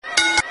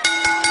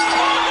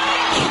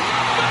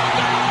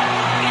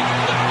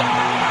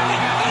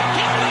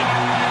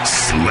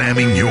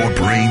jamming your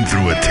brain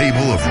through a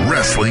table of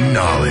wrestling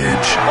knowledge.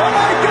 Oh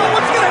my God,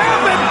 what's going to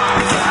happen?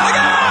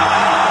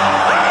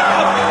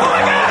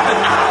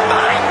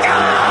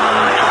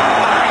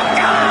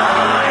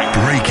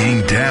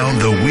 Breaking down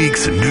the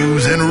week's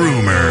news and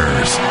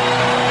rumors.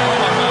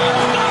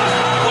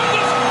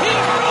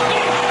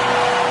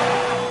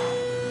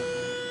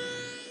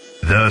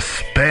 The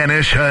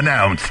Spanish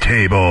Announce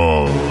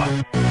Table.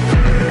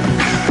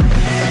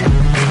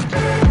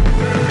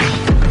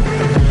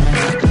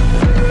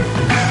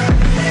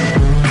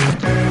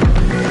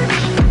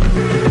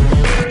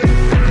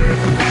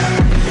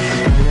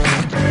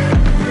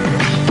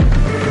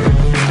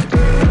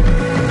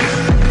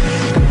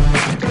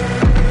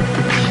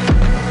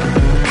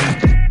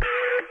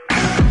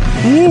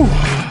 Woo.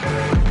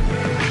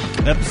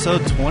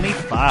 Episode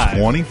 25.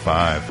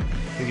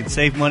 25. We can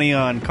save money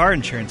on car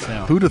insurance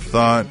now. Who'd have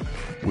thought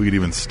we could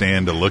even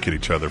stand to look at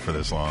each other for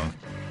this long?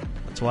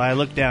 That's why I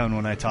look down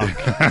when I talk.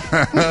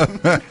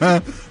 I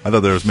thought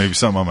there was maybe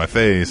something on my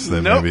face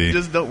that Nope, maybe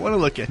just don't want to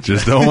look at you.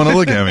 just don't want to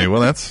look at me.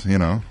 Well, that's,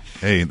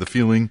 hey, the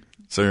feeling,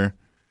 sir,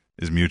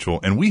 is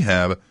mutual. And we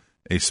have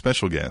a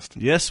special guest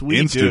Yes, we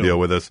in do. studio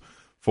with us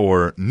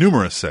for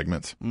numerous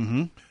segments.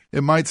 Mm-hmm.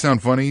 It might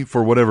sound funny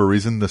for whatever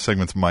reason. The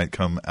segments might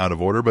come out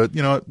of order, but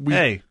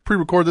we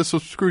pre-record this, so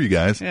screw you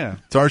guys. Yeah.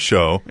 It's our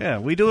show. Yeah,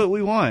 we do what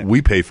we want.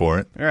 We pay for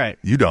it. All right.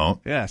 You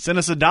don't. Yeah, send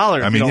us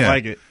 $1 if you don't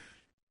like it.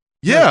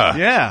 Yeah.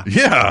 Yeah.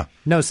 Yeah.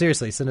 No,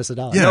 seriously, send us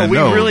 $1. Yeah. No, we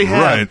really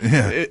have. Right.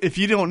 Yeah. If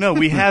you don't know,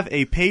 we have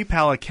a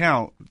PayPal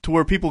account to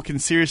where people can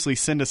seriously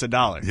send us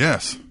 $1.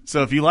 Yes.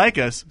 So if you like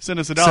us, send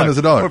us $1. Send us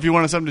 $1. Or if you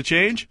want something to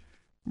change,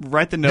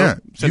 write the note. Yeah.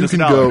 Send You us can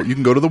 $1. you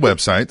can go to the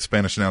website,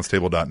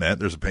 SpanishAnnounceTable.net.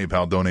 There's a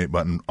PayPal donate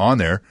button on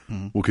there.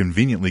 Mm-hmm. We'll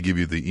conveniently give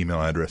you the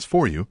email address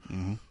for you.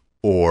 Mm-hmm.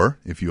 Or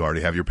if you already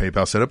have your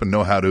PayPal set up and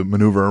know how to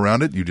maneuver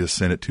around it, you just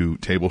send it to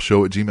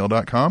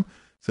tableshow@gmail.com.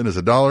 Send us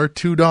 $1,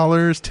 $2,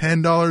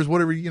 $10,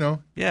 whatever,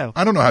 Yeah.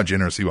 I don't know how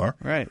generous you are.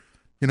 Right.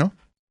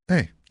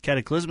 Hey,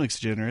 Cataclysmic's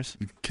generous.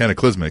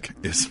 Cataclysmic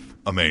is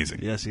amazing.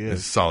 Yes, he is. He's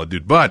a solid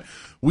dude. But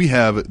we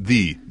have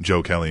the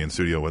Joe Kelly in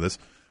studio with us.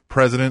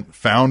 President,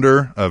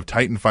 founder of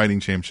Titan Fighting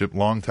Championship,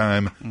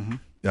 longtime,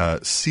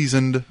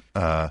 seasoned,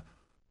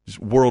 just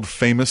world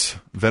famous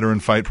veteran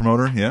fight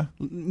promoter. Yeah,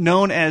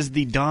 Known as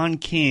the Don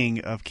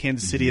King of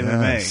Kansas City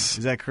MMA. Yes.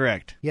 Is that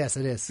correct? Yes,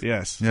 it is.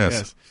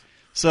 Yes.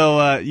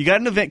 So you got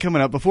an event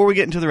coming up. Before we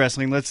get into the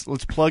wrestling, let's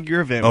plug your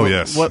event. Oh, What-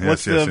 yes. What's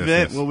Yes, the yes,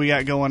 event? yes. What we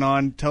got going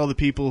on? Tell the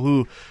people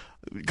who,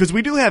 because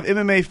we do have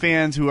MMA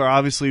fans who are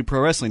obviously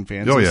pro wrestling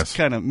fans. Oh, So yes. It's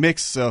kind of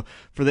mixed. So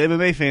for the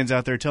MMA fans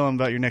out there, tell them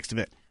about your next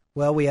event.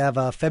 Well, we have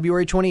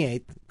February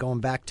 28th, going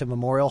back to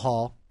Memorial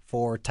Hall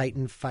for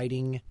Titan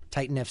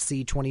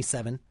FC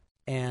 27,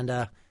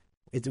 and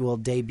it will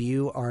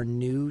debut our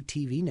new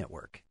TV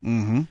network.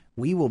 Mm-hmm.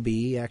 We will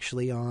be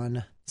actually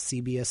on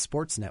CBS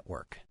Sports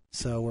Network,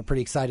 so we're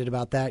pretty excited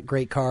about that.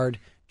 Great card: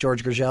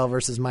 George Gurgel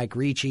versus Mike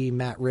Ricci,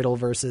 Matt Riddle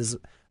versus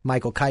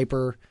Michael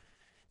Kuiper,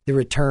 the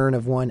return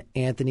of one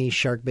Anthony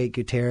Sharkbait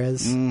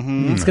Gutierrez.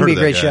 Mm-hmm. It's going to be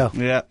a great show.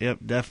 Yeah, yep,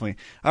 definitely.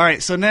 All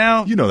right, so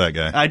now you know that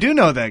guy. I do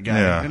know that guy.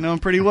 Yeah. I know him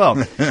pretty well.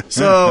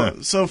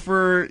 So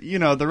for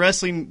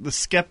the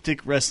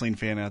skeptic wrestling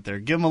fan out there,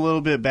 give him a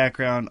little bit of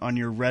background on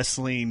your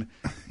wrestling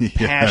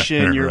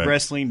passion, your right.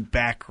 wrestling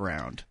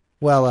background.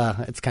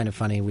 Well, it's kind of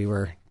funny.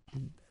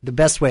 The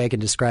best way I can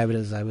describe it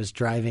is I was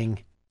driving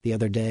the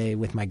other day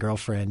with my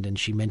girlfriend, and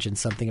she mentioned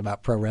something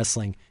about pro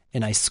wrestling,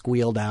 and I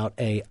squealed out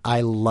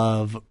I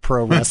love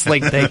pro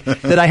wrestling thing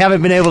that I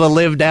haven't been able to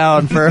live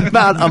down for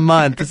about a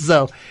month.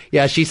 So,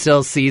 yeah, she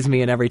still sees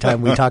me, and every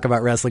time we talk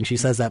about wrestling, she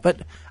says that.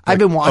 But I've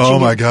been watching Oh,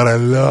 my God, I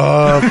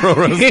love pro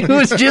wrestling. It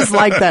was just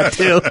like that,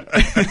 too.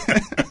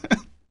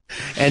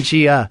 And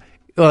she, well,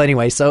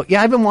 anyway, so,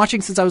 yeah, I've been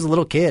watching since I was a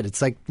little kid.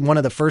 It's like one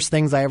of the first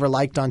things I ever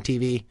liked on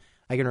TV.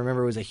 I can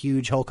remember I was a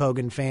huge Hulk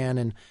Hogan fan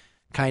and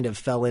kind of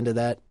fell into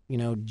that,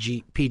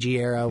 PG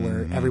era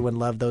where everyone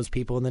loved those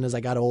people. And then as I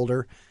got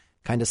older,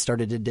 kind of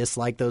started to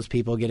dislike those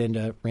people, get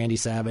into Randy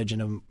Savage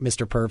and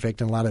Mr.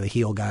 Perfect and a lot of the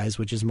heel guys,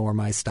 which is more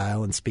my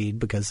style and speed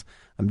because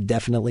I'm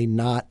definitely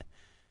not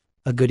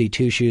a goody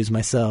two-shoes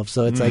myself.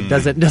 So it's like,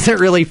 doesn't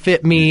really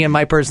fit me and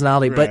my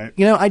personality. Right.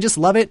 But, I just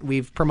love it.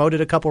 We've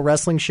promoted a couple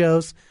wrestling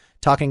shows,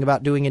 talking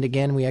about doing it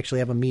again. We actually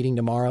have a meeting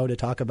tomorrow to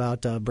talk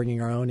about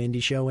bringing our own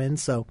indie show in.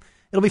 So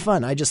it'll be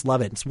fun. I just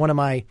love it. It's one of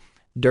my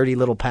dirty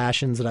little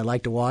passions that I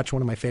like to watch,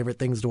 one of my favorite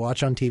things to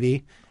watch on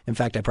TV. In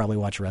fact, I probably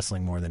watch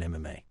wrestling more than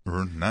MMA.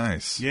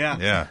 Nice.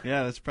 Yeah,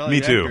 that's probably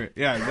Me too. accurate.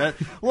 Yeah,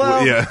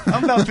 Yeah.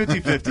 I'm about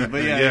 50-50,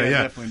 but yeah,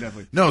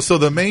 definitely. No, so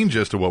the main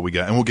gist of what we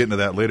got, and we'll get into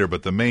that later,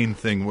 but the main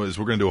thing was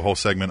we're going to do a whole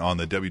segment on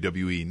the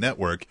WWE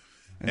Network.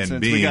 And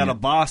since we got a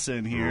boss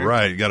in here.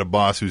 Right, you got a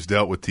boss who's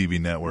dealt with TV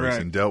networks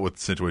Right. and dealt with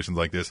situations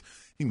like this.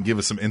 He can give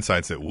us some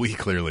insights that we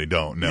clearly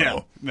don't know. Yeah,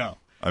 no.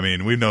 I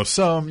mean, we know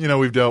some,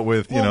 we've dealt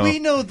with, we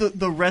know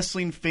the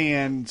wrestling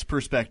fan's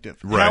perspective.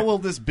 Right. How will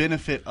this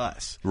benefit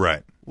us?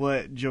 Right.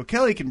 What Joe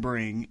Kelly can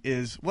bring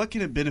is what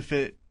can it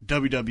benefit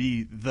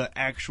WWE, the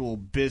actual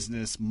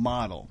business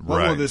model? What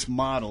will Right. this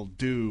model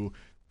do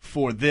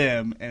for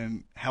them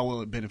and how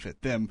will it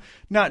benefit them.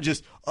 Not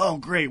just, oh,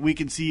 great, we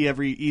can see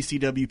every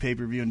ECW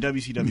pay-per-view and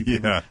WCW pay-per-view.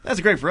 Yeah. That's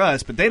great for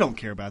us, but they don't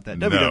care about that.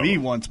 No. WWE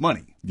wants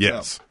money.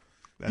 Yes.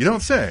 So, you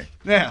don't say.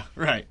 yeah,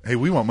 right. Hey,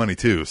 we want money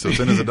too, so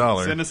send us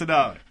 $1. Send us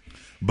 $1.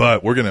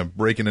 But we're going to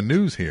break into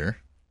news here.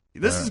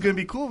 This is going to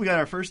be cool. We got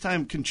our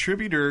first-time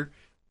contributor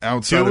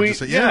Outside doing, of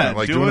just,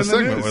 like doing a the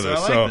segment news. with us.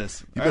 I like so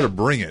this. you All better right.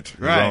 bring it, is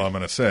Right. all I'm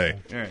going to say.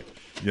 All right.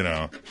 You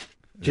know.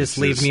 Just It's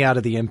leave me out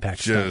of the impact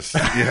Just,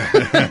 stuff.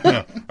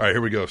 yeah. All right, here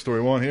we go.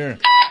 Story 1 here.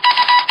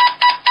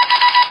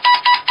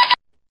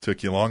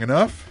 Took you long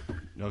enough?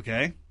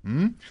 Okay.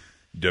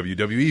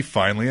 WWE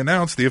finally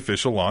announced the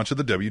official launch of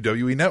the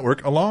WWE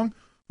Network along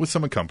with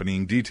some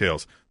accompanying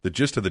details. The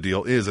gist of the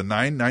deal is a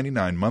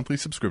 $9.99 monthly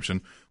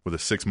subscription with a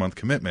 6-month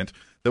commitment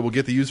that will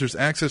get the users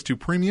access to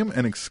premium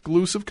and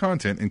exclusive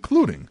content,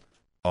 including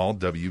all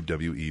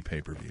WWE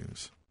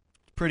pay-per-views.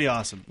 Pretty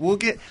awesome.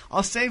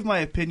 I'll save my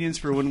opinions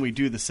for when we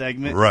do the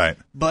segment. Right.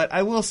 But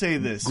I will say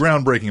this.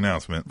 Groundbreaking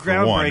announcement. For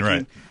Groundbreaking. one,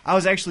 right. I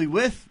was actually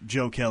with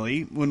Joe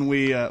Kelly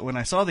when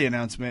I saw the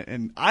announcement,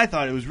 and I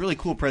thought it was a really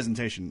cool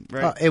presentation.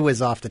 Right? It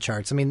was off the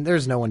charts. I mean,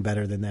 there's no one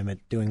better than them at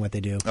doing what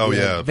they do. Oh,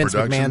 yeah. Vince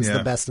Production, McMahon's yeah.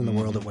 the best in the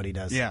world at what he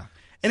does. Yeah.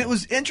 And it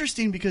was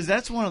interesting because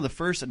that's one of the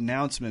first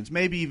announcements,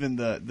 maybe even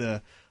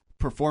the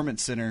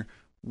Performance Center,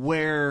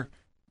 where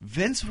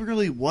Vince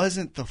really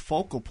wasn't the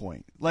focal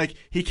point. Like,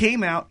 he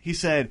came out, he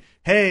said,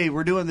 hey,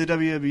 we're doing the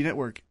WWE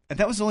Network. And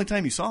that was the only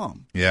time you saw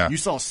him. Yeah. You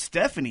saw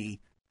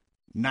Stephanie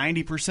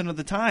 90% of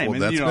the time. Well,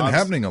 and, that's you know, been I was-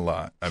 happening a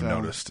lot, I've So,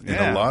 noticed. In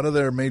yeah. a lot of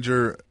their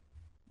major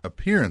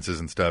appearances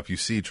and stuff, you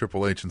see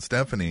Triple H and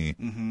Stephanie,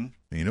 and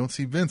you don't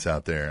see Vince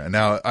out there. And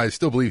now I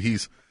still believe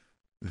he's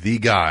the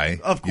guy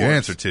Of you course.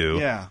 answer to.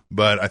 Yeah.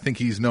 But I think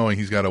he's knowing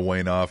he's got to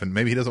wane off, and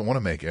maybe he doesn't want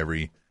to make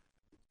every,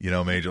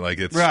 major, like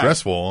it's Right.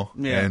 stressful.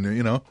 Yeah. And,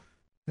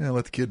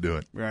 let the kid do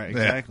it. Right, Yeah.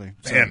 exactly.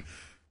 So- Man,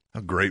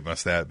 how great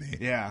must that be?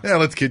 Yeah. Yeah,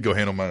 let the kid go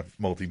handle my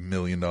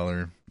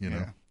multi-million-dollar,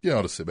 Yeah. Yeah,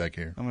 I'll just sit back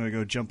here. I'm going to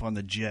go jump on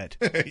the jet.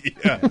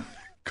 Yeah.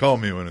 Call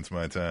me when it's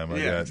my time. I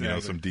Yeah, got,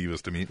 exactly. some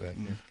divas to meet back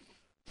here.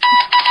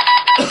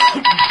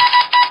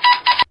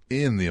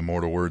 In the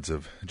immortal words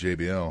of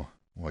JBL,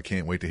 well, I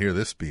can't wait to hear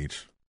this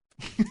speech.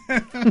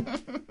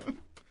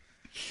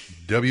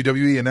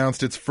 WWE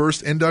announced its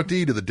first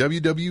inductee to the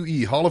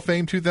WWE Hall of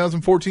Fame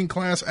 2014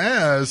 class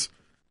as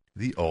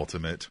the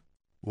Ultimate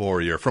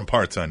Warrior, from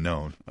parts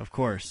unknown. Of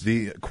course.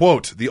 The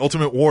quote, the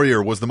Ultimate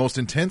Warrior was the most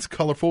intense,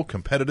 colorful,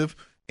 competitive,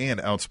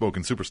 and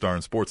outspoken superstar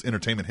in sports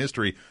entertainment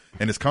history,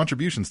 and his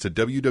contributions to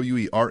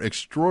WWE are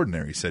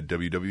extraordinary, said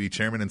WWE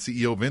Chairman and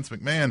CEO Vince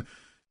McMahon.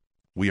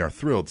 We are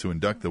thrilled to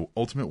induct the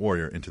Ultimate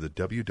Warrior into the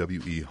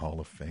WWE Hall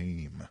of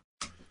Fame.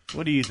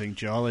 What do you think,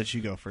 Joe? I'll let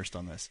you go first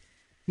on this.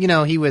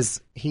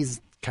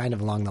 He's kind of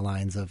along the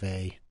lines of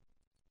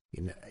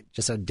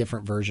just a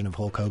different version of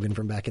Hulk Hogan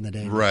from back in the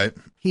day. Right.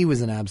 He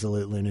was an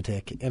absolute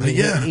lunatic. I mean,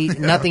 Yeah.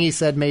 nothing he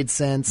said made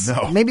sense.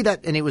 No. Maybe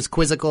and it was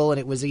quizzical, and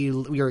it was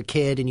you were a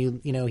kid, and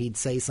he'd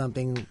say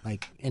something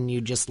and you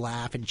just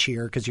laugh and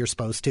cheer because you're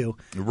supposed to.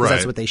 'Cause Right.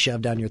 That's what they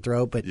shoved down your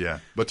throat. But Yeah.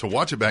 But to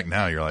watch it back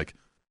now, you're like,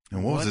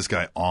 and what was this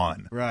guy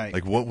on? Right.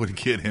 Like, what would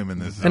get him in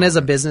this? and as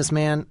a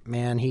businessman,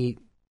 man, he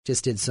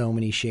just did so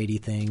many shady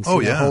things. Oh,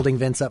 yeah. Holding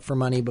Vince up for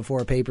money before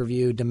a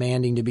pay-per-view,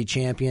 demanding to be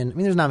champion. I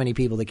mean, there's not many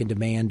people that can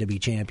demand to be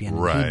champion.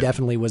 Right. He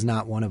definitely was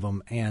not one of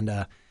them.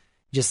 And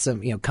just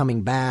some,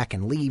 coming back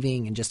and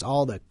leaving and just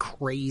all the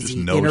crazy Just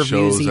no interviews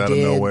shows he out of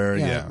did. nowhere,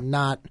 yeah.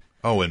 Not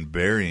Oh, and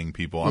burying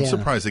people. I'm Yeah.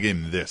 surprised they gave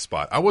him this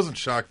spot. I wasn't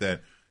shocked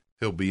that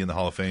he'll be in the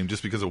Hall of Fame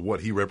just because of what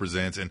he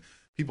represents. And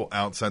people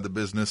outside the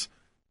business,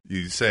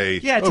 you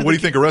say, Yeah, to what do the- you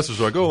think of wrestlers?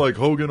 Like, like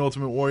Hogan,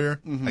 Ultimate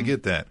Warrior? I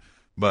get that.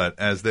 But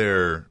as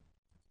their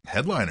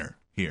headliner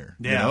here,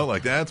 Yeah.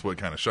 that's what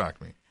kind of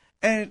shocked me.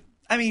 And,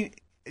 I mean,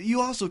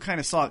 you also kind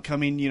of saw it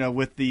coming,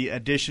 with the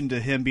addition to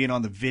him being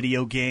on the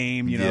video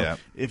game. Yeah.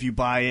 If you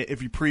buy it,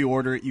 if you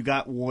pre-order it, you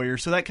got Warrior.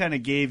 So that kind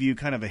of gave you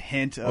kind of a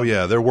hint of Oh,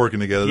 yeah, they're working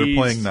together. They're he's-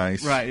 playing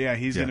nice. Right, yeah,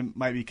 he's Yeah.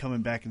 might be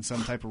coming back in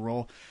some type of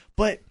role.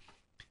 But,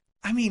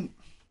 I mean,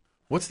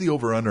 What's the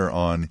over-under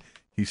on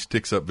he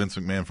sticks up Vince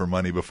McMahon for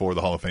money before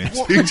the Hall of Fame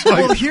Well- speech?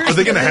 well, here's are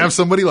they the going to thing. have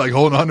somebody like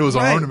holding on to his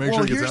right, arm to make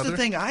sure he gets here's out the there?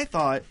 thing. I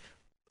thought,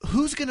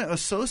 who's going to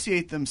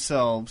associate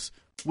themselves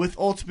with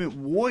Ultimate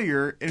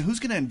Warrior, and who's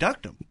going to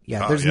induct him?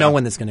 there's yeah. no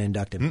one that's going to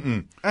induct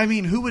him. I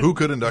mean, who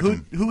could induct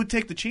him? Who would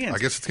take the chance? I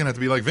guess it's going to have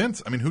to be like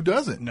Vince. I mean, who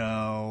does it?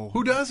 No.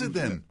 Who does it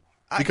then?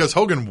 Because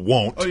Hogan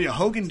won't. Oh yeah,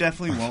 Hogan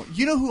definitely won't.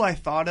 You know who I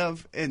thought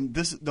of, and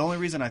the only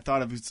reason I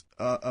thought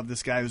of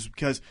this guy was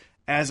because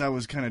as I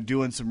was kind of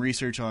doing some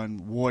research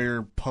on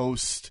Warrior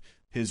post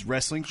his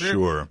wrestling career,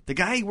 Sure. the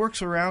guy he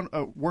works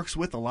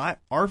with a lot,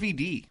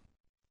 RVD.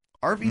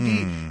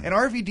 And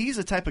RVD is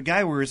the type of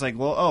guy where he's like,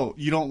 well,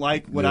 you don't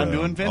like what I'm Yeah,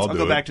 doing, Vince? I'll I'll do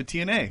go it. back to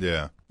TNA.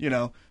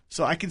 Yeah.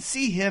 So I can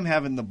see him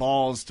having the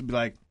balls to be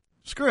like,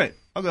 screw it,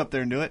 I'll go up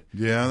there and do it.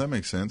 Yeah, that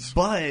makes sense.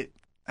 But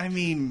I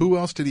mean, Who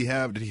else did he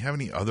have? Did he have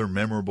any other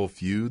memorable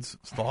feuds?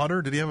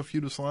 Slaughter? Did he have a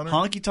feud with Slaughter?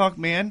 Honky Tonk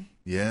Man.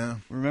 Yeah.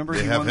 Remember,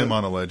 they he have won him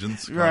on a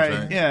Legends right?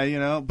 contract.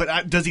 Yeah,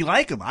 but does he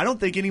like him? I don't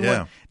think anyone.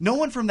 Yeah. No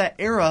one from that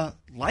era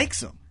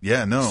likes him.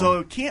 Yeah, no. So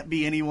it can't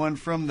be anyone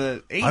from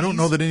the 80s. I don't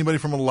know that anybody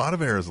from a lot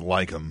of eras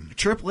like him.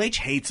 Triple H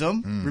hates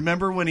him.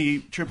 Remember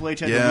when Triple H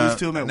had to Yeah. lose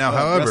to him at Now,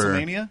 however,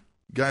 WrestleMania?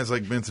 Guys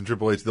like Vince and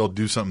Triple H, they'll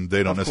do something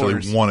they don't Of necessarily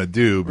course. want to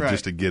do, but Right.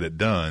 just to get it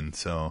done.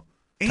 So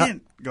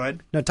And go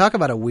ahead. No, talk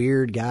about a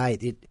weird guy.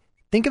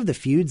 Think of the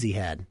feuds he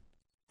had.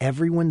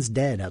 Everyone's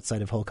dead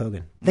outside of Hulk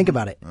Hogan. Think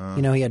about it.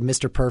 He had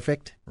Mr.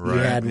 Perfect. Right,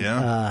 He had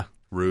yeah.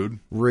 Rude.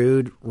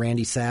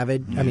 Randy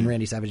Savage. I mean,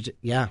 Randy Savage.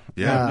 Yeah.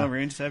 Yeah. No,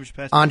 Randy Savage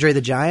passed. Andre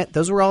the Giant.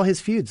 Those were all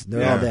his feuds.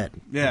 They're all dead.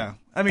 Yeah,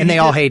 I mean, And they he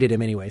all did- hated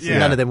him anyway, so Yeah.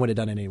 none of them would have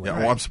done it anyway. Yeah,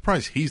 well, I'm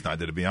surprised he's not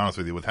dead, to be honest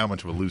with you, with how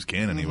much of a loose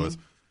cannon he was.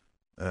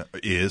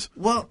 Is.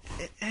 Well,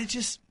 it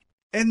just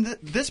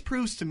this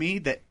proves to me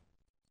that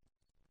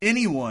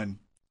anyone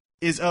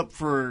is up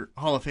for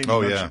Hall of Fame.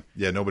 Oh, induction.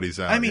 yeah. Yeah, nobody's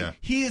out. I mean, yeah.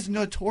 he is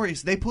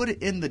notorious. They put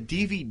it in the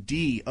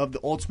DVD of the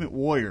Ultimate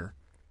Warrior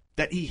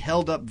that he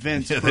held up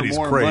Vince Yeah, for that he's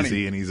more crazy,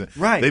 money. and he's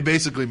Right. They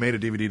basically made a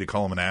DVD to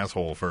call him an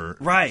asshole for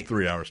Right.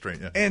 3 hours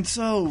straight. Yeah, And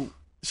so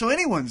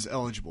anyone's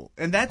eligible,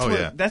 and that's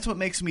yeah. that's what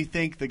makes me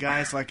think the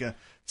guys like a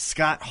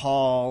Scott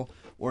Hall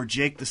or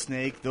Jake the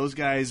Snake, those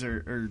guys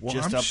are well,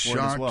 just I'm up for it as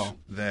shocked well.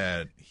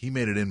 that he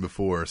made it in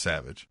before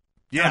Savage.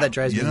 Yeah, that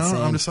drives You me know,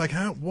 insane. I'm just like,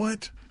 how?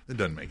 What? It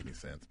doesn't make any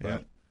sense. But Yeah.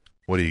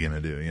 what are you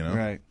gonna do? You know,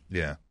 right.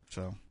 Yeah.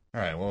 So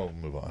All right, well, we'll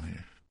move on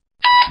here.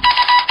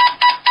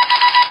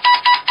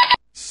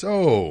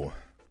 So,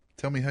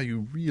 tell me how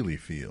you really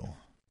feel.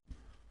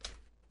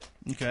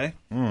 okay,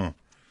 Mm.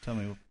 tell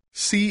me.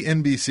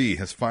 CNBC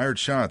has fired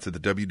shots at the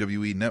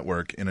WWE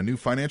Network in a new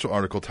financial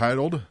article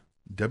titled,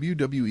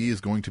 WWE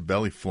is going to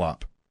belly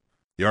flop.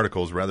 The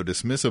article is rather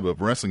dismissive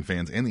of wrestling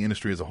fans and the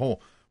industry as a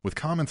whole, with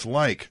comments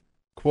like,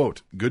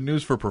 quote, good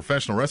news for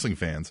professional wrestling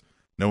fans.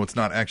 No, it's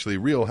not actually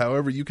real.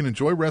 However, you can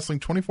enjoy wrestling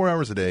 24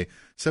 hours a day,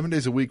 7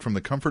 days a week from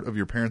the comfort of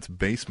your parents'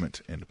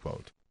 basement, end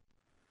quote.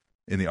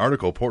 In the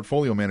article,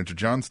 portfolio manager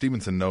John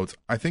Stevenson notes,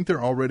 I think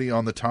they're already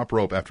on the top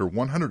rope after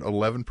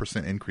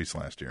 111% increase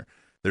last year.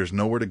 There's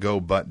nowhere to go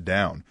but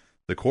down.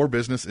 The core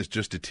business is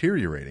just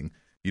deteriorating.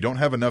 You don't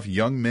have enough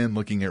young men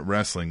looking at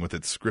wrestling with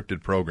its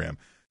scripted program.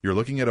 You're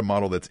looking at a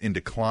model that's in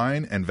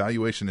decline, and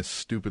valuation is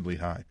stupidly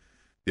high.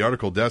 The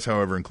article does,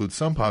 however, include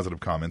some positive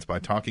comments by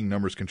Talking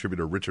Numbers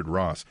contributor Richard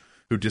Ross,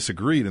 who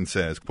disagreed and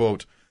says,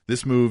 quote,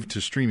 this move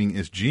to streaming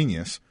is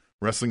genius.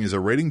 Wrestling is a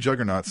rating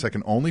juggernaut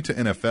second only to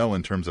NFL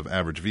in terms of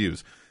average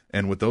views.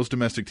 And with those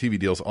domestic TV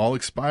deals all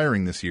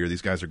expiring this year,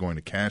 these guys are going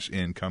to cash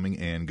in, coming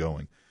and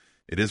going.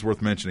 It is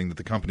worth mentioning that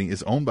the company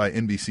is owned by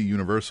NBC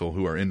Universal,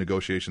 who are in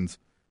negotiations,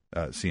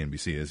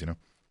 CNBC is,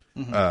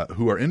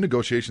 who are in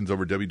negotiations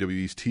over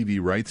WWE's TV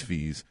rights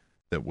fees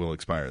that will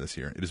expire this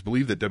year. It is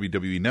believed that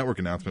WWE Network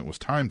announcement was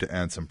timed to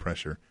add some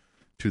pressure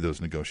to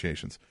those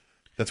negotiations.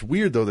 That's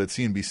weird, though, that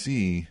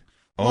CNBC,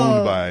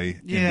 owned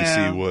by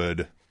yeah. NBC,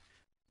 would...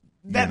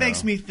 That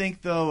makes me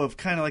think, though, of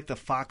kind of like the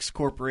Fox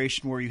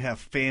Corporation, where you have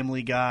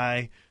Family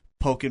Guy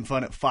poking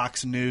fun at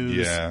Fox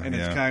News, and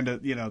it's kind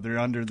of, they're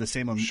under the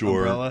same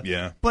umbrella.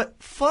 Yeah.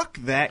 But fuck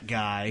that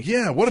guy.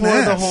 Yeah, what an for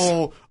ass. the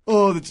whole,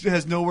 it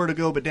has nowhere to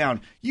go but down.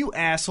 You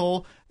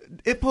asshole.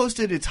 It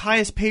posted its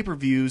highest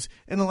pay-per-views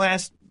in the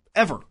last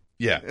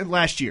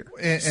year.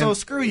 So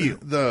screw you.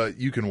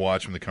 You can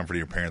watch from the comfort of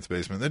your parents'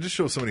 basement. That just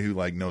shows somebody who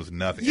knows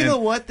nothing. You know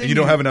what? And you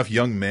don't have enough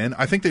young men.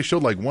 I think they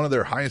showed one of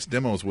their highest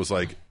demos was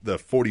the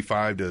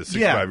 45 to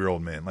 65 year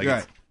old men.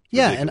 Right.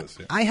 Yeah, and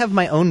I have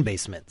my own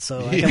basement,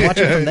 so I can watch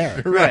it from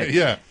there. Right.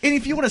 Yeah. And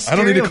if you want to I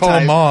don't need to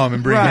call mom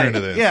and bring her into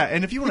this. Yeah,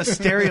 and if you want to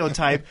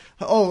stereotype,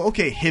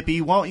 okay,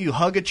 hippie, why don't you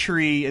hug a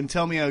tree and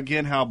tell me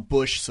again how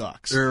Bush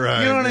sucks?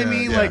 Right, You know what I yeah,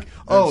 mean?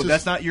 yeah.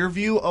 That's not your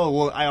view? Oh,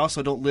 well, I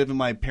also don't live in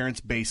my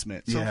parents'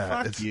 basement, so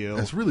fuck you.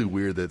 It's really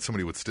weird that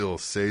somebody would still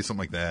say something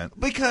like that.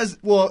 Because,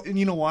 and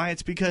you know why?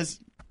 It's because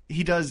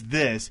he does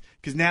this,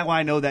 because now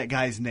I know that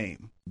guy's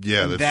name.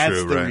 Yeah, And that's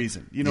true, the right.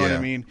 reason. You know what I Yeah.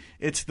 mean?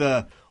 It's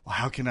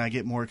how can I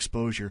get more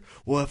exposure?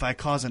 Well, if I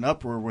cause an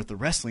uproar with the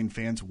wrestling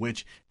fans,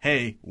 which,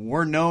 hey,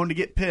 we're known to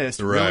get pissed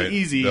Right. really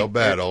easy. They'll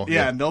battle.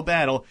 Yeah, and they'll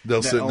battle.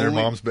 They'll That sit in their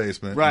only- mom's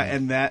basement. Right,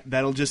 and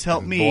that'll just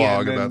help and me.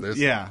 blog and then- about this.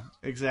 Yeah,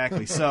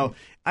 exactly. So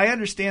I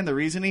understand the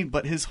reasoning,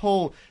 but his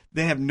whole,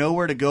 they have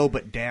nowhere to go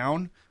but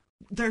down.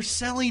 They're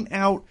selling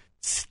out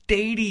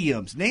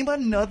stadiums. Name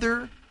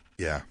another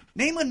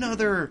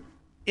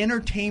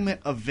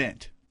entertainment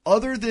event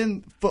other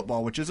than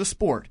football, which is a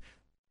sport.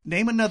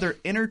 Name another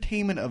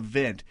entertainment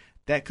event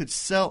that could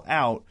sell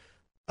out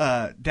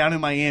down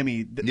in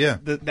Miami.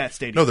 That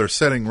stadium. No, they're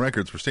setting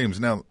records for stadiums.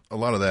 Now, a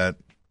lot of that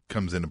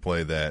comes into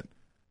play that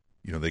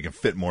they can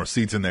fit more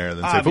seats in there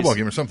than say a football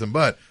game or something,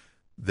 but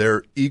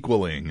they're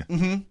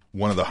equaling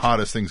one of the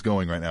hottest things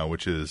going right now,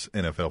 which is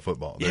NFL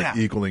football. They're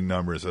equaling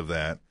numbers of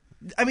that.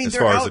 I mean, as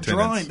they're far as outdrawing.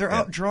 attendance. They're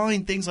Yeah.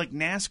 outdrawing things like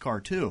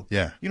NASCAR too.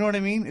 Yeah. You know what I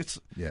mean? It's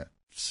Yeah.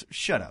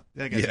 shut up.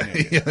 That guy's an Yeah,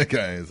 idiot. yeah, that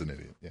guy is an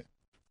idiot. Yeah.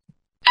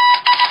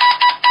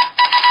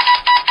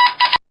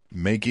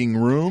 Making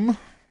room.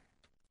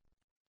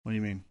 What do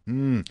you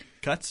mean?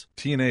 Cuts?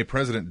 TNA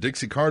President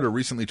Dixie Carter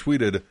recently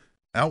tweeted,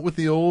 Out with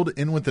the old,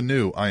 in with the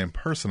new. I am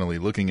personally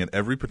looking at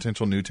every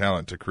potential new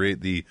talent to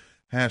create the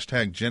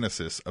hashtag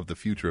genesis of the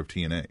future of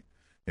TNA.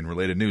 In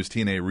related news,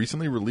 TNA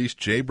recently released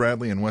Jay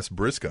Bradley and Wes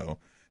Briscoe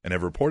and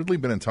have reportedly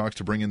been in talks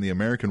to bring in the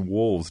American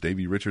Wolves,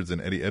 Davey Richards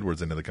and Eddie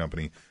Edwards, into the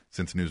company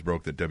since news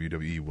broke that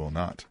WWE will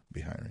not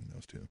be hiring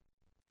those two.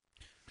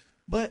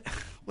 But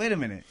wait a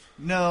minute.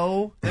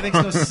 No, that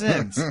makes no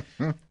sense.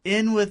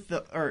 In with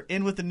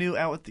the new,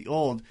 out with the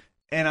old,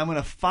 and I'm going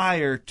to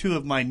fire two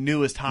of my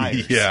newest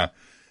hires. Yeah.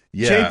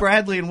 Jay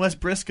Bradley and Wes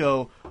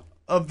Briscoe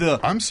of the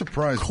I'm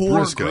surprised core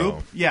Briscoe.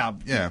 group. Yeah.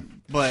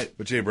 But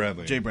Jay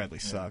Bradley.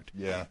 Sucked.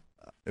 Yeah.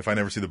 If I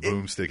never see the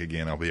boomstick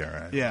again, I'll be all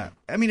right. Yeah.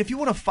 I mean, if you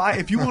want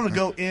to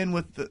go in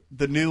with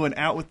the new and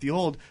out with the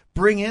old,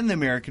 bring in the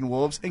American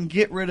Wolves and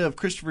get rid of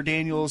Christopher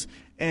Daniels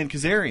and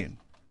Kazarian.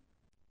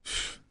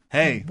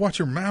 Hey, watch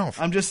your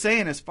mouth. I'm just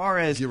saying, as far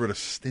as get rid of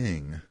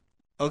Sting.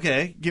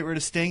 Okay, get rid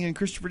of Sting and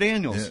Christopher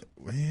Daniels.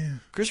 Yeah.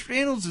 Christopher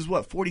Daniels is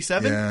what,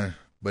 47? Yeah,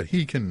 but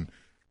he can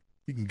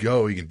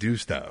go. He can do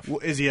stuff. Well,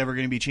 is he ever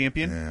going to be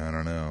champion? Yeah, I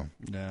don't know.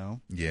 No.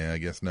 Yeah, I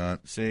guess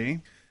not. See?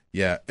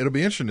 Yeah, it'll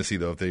be interesting to see,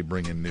 though, if they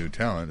bring in new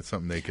talent. It's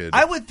something they could...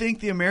 I would think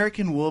the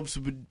American Wolves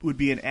would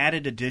be an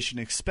added addition,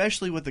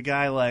 especially with a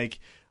guy like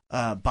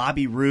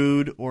Bobby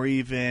Roode or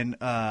even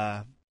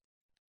like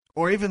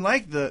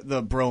the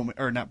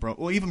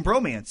even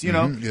Bromance, you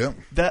know? Yeah.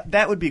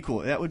 That would be cool.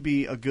 That would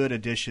be a good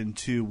addition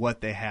to what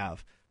they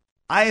have.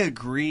 I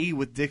agree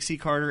with Dixie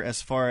Carter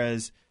as far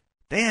as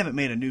they haven't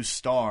made a new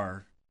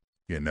star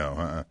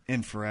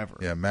in forever.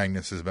 Yeah,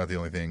 Magnus is about the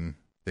only thing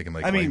they can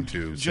claim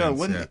to.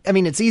 Joe, I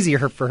mean, it's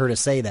easier for her to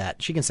say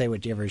that. She can say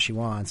whatever she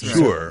wants.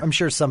 Sure. I'm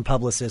sure some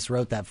publicist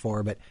wrote that for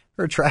her, but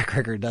her track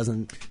record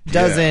doesn't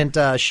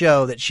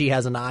show that she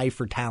has an eye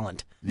for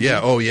talent. Yeah.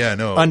 Oh, yeah.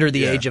 No. Under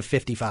the age of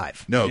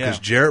 55. No, because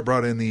Jarrett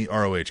brought in the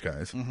ROH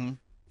guys,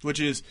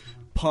 which is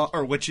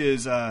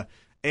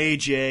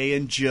AJ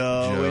and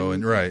Joe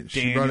and right. Daniels.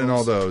 She brought in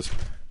all those,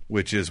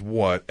 which is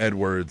what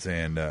Edwards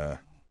and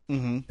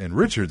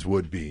Richards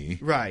would be.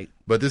 Right.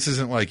 But this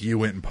isn't like you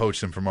went and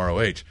poached them from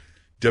ROH.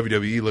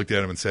 WWE looked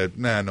at him and said,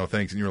 "Nah, no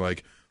thanks." And you're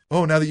like,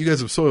 "Oh, now that you guys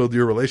have soiled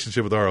your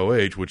relationship with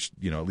ROH, which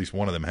at least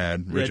one of them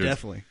had, Richards,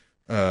 definitely,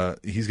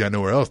 he's got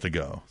nowhere else to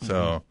go."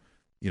 So,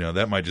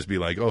 that might just be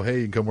like, "Oh, hey,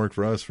 you can come work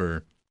for us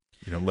for,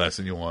 less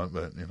than you want."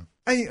 But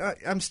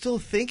I'm still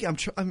thinking.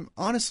 I'm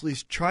honestly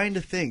trying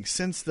to think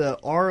since the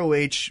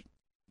ROH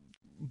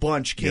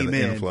bunch came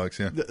in, influx,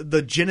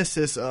 the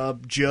genesis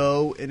of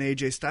Joe and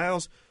AJ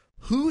Styles.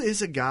 Who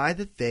is a guy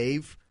that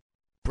they've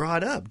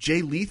brought up?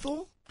 Jay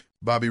Lethal.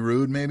 Bobby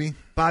Roode, maybe?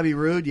 Bobby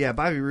Roode, yeah.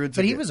 Bobby Roode's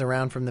But he was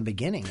around from the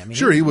beginning. I mean,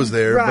 sure, he was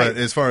there, right. But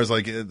as far as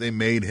they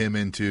made him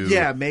into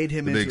the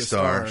into big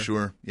star.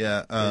 Sure,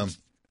 yeah.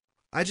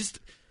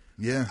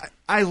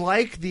 I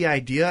like the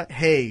idea.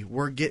 Hey,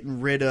 we're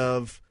getting rid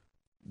of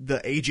the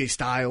AJ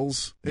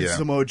Styles and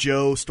Samoa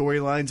Joe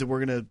storylines, and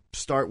we're going to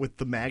start with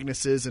the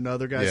Magnuses and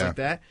other guys like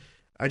that.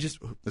 This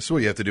is what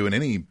you have to do in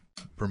any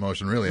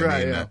promotion, really.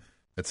 Right, I mean,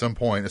 at some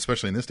point,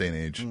 especially in this day and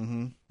age,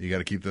 you got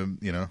to keep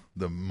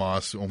the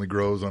moss only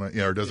grows on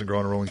or doesn't grow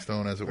on a rolling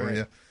stone, as it were.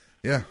 Right.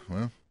 Yeah.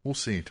 Well, we'll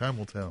see. Time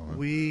will tell. Huh?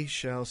 We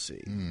shall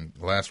see.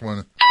 Last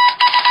one.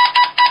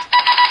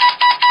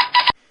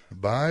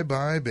 Bye,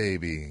 bye,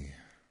 baby.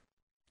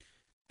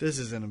 This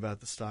isn't about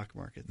the stock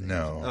market thing.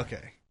 No.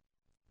 Okay.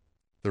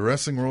 The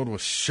wrestling world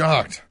was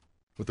shocked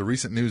with the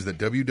recent news that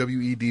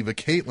WWE diva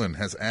Caitlyn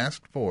has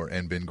asked for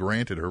and been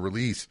granted her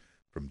release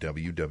from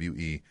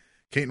WWE.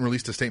 Caitlyn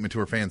released a statement to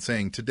her fans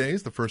saying, "Today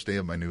is the first day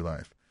of my new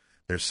life.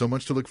 There's so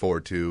much to look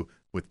forward to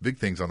with big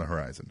things on the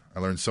horizon. I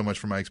learned so much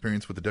from my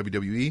experience with the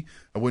WWE.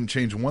 I wouldn't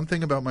change one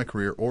thing about my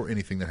career or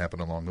anything that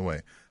happened along the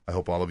way. I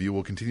hope all of you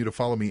will continue to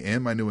follow me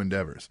and my new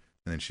endeavors."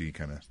 And then she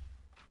kind of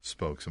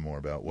spoke some more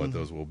about what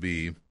those will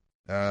be,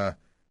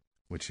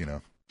 which,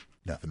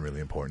 nothing really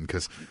important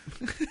because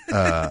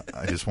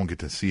I just won't get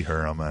to see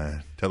her on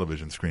my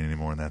television screen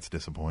anymore, and that's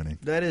disappointing.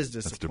 That is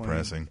disappointing. That's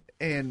depressing.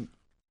 And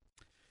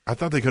I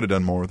thought they could have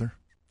done more with her.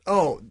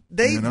 Oh,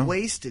 they've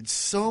wasted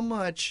so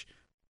much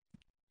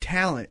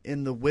talent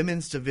in the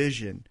women's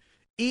division.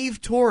 Eve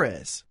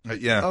Torres.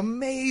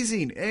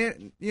 Amazing.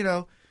 And,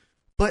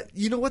 but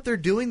you know what they're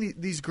doing?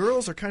 These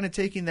girls are kind of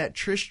taking that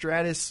Trish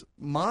Stratus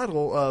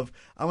model of,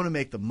 I want to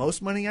make the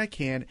most money I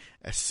can.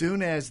 As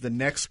soon as the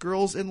next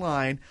girl's in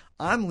line,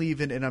 I'm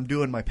leaving and I'm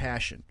doing my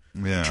passion.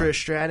 Yeah. Trish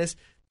Stratus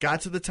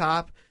got to the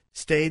top,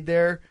 stayed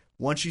there.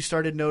 Once you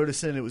started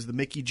noticing it was the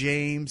Mickie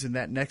James and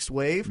that next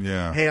wave,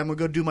 hey, I'm going to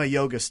go do my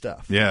yoga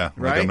stuff. Yeah,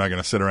 right? I'm not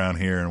going to sit around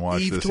here and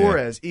watch Eve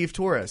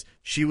Torres.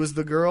 She was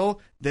the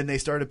girl. Then they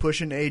started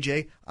pushing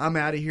AJ. I'm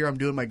out of here. I'm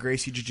doing my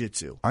Gracie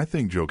Jiu-Jitsu. I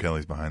think Joe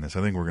Kelly's behind this.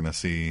 I think we're going to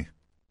see,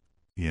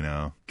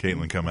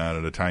 Caitlyn come out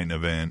at a Titan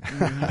event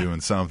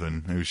doing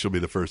something. Maybe she'll be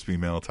the first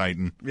female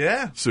Titan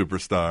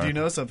superstar. Do you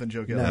know something,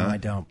 Joe Kelly? No, I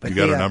don't. But you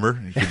got her number?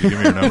 Could you give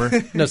me her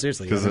number? No,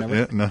 seriously.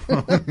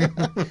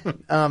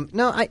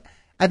 No.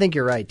 I think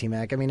you're right,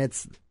 T-Mac. I mean,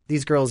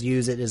 these girls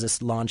use it as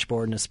a launch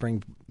board and a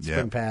spring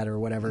pad or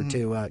whatever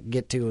to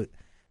get to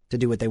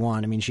do what they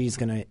want. I mean, she's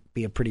going to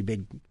be a pretty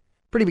big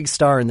pretty big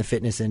star in the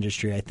fitness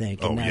industry, I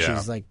think. And Oh, now yeah.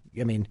 she's like,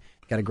 I mean,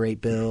 got a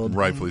great build.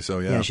 Rightfully so,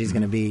 yeah. Yeah, she's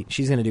gonna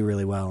do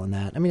really well in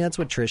that. I mean, that's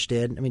what Trish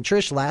did. I mean,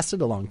 Trish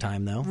lasted a long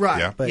time though. Right.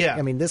 Yeah. But yeah.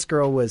 I mean, this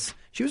girl was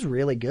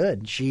really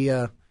good. She's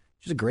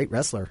a great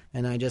wrestler,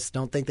 and I just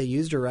don't think they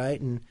used her right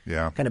and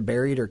Yeah. kind of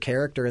buried her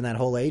character in that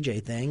whole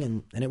AJ thing,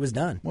 and it was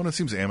done. Well, it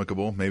seems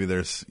amicable. Maybe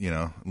there's,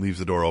 leaves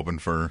the door open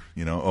for,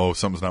 oh,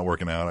 something's not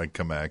working out. I can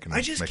come back and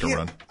I just make can't. a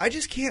run. I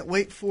just can't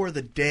wait for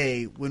the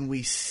day when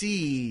we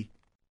see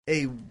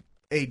a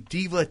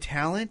diva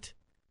talent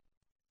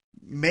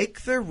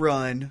make their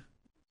run,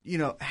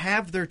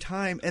 have their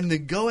time, and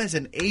then go as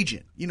an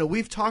agent.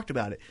 We've talked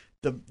about it.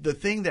 The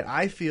thing that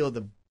I feel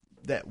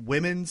that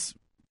women's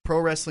pro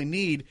wrestling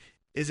need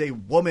is a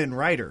woman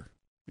writer.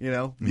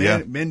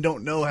 Men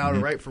don't know how to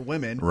write for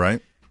women,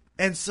 Right?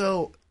 and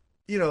so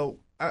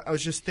I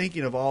was just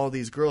thinking of all of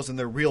these girls and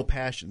their real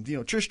passions.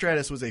 Trish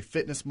Stratus was a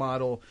fitness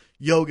model.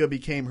 Yoga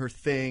became her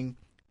thing.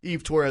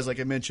 Eve Torres, like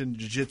I mentioned,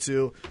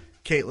 jiu-jitsu.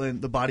 Caitlyn,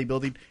 the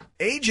bodybuilding.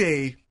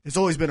 AJ has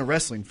always been a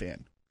wrestling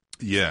fan.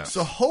 Yes.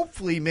 So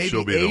hopefully maybe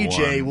She'll be the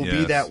AJ one, will be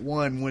yes. that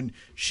one when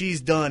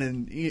she's done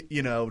and,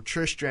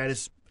 Trish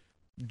Stratus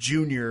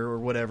Jr. or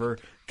whatever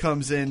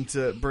comes in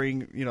to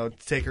bring, to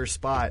take her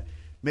spot.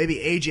 Maybe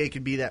AJ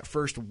could be that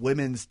first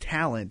women's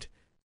talent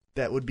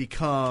that would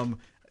become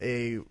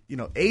a,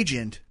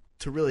 agent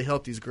to really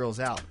help these girls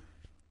out.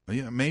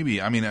 Yeah,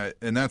 maybe. I mean,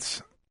 and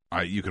that's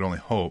you could only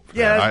hope.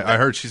 Yeah, I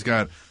heard she's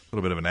got a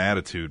little bit of an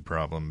attitude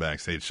problem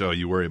backstage. So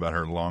you worry about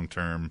her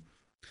long-term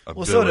ability.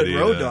 Well, so did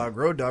Road to- Dogg.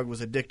 Road Dogg was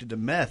addicted to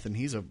meth, and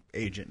he's an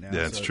agent now.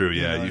 That's so, true.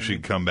 Yeah, what I you should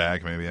mean? come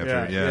back maybe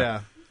after.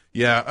 Yeah.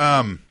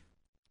 Yeah.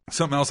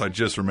 Something else I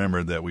just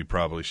remembered that we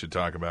probably should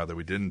talk about that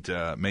we didn't.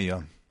 Mae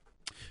Young.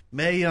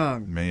 Mae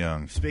Young. Mae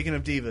Young. Speaking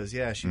of divas,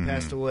 yeah, she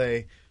passed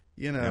away.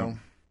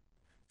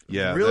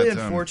 Yeah. Really that's,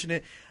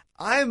 unfortunate.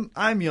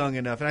 I'm young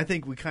enough, and I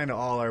think we kind of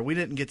all are. We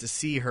didn't get to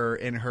see her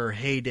in her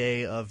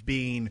heyday of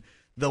being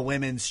the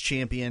women's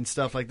champion,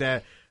 stuff like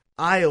that.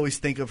 I always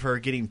think of her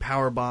getting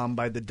powerbombed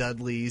by the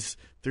Dudleys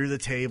through the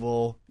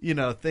table,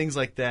 things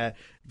like that,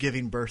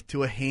 giving birth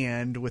to a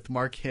hand with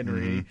Mark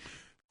Henry.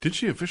 Did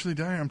she officially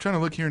die? I'm trying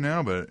to look here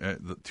now,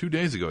 but 2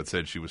 days ago it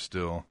said she was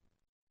still.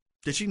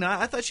 Did she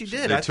not? I thought she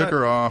did. They took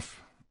her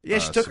off. Yeah,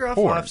 she took her off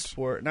support. life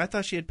support, and I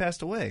thought she had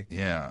passed away.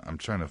 Yeah, I'm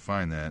trying to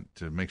find that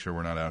to make sure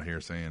we're not out here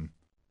saying,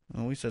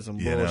 Oh, we said some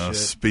you know, bullshit.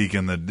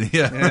 speaking the.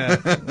 Yeah,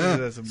 we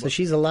said some So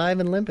she's alive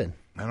and limping.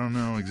 I don't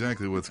know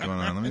exactly what's going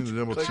on. Let me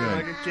double Clicking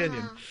like check. a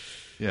Kenyan.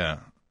 Yeah.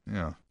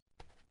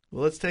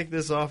 Well, let's take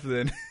this off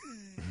then.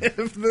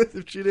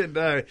 if she didn't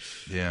die,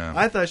 Yeah.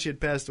 I thought she had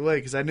passed away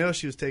because I know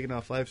she was taking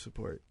off life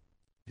support.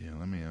 Yeah,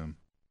 let me.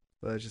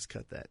 But let's just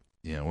cut that.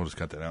 Yeah, we'll just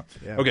cut that out.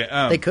 Yeah. Okay.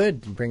 They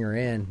could bring her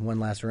in one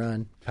last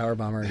run, power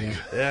bomber again.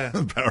 Yeah,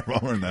 Power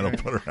bomber, and that'll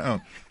put her out.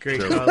 great.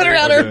 So- call Put her there.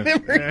 out her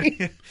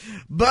memory.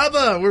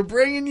 Bubba, we're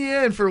bringing you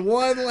in for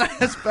one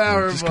last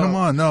power Just bomb. come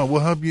on. No,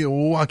 we'll help you.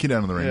 We'll walk you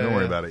down to the ring. Yeah, Don't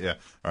worry yeah. about it. Yeah.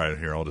 All right,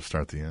 here. I'll just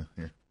start the here.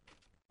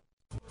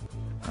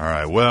 All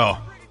right.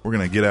 Well, we're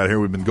going to get out here.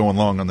 We've been going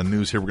long on the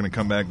news here. We're going to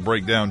come back,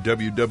 break down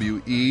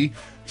WWE.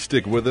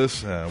 Stick with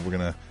us. We're going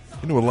to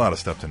do a lot of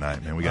stuff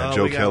tonight, man. We got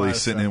Joe we got a Kelly lot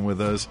of sitting stuff. in with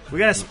us. We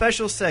got a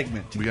special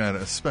segment We got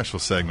a special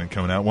segment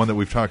coming out, one that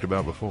we've talked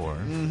about before.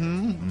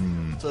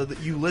 so that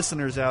you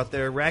listeners out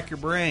there rack your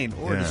brain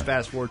or Yeah. just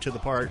fast forward to the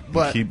part.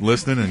 But Keep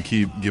listening and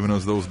keep giving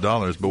us those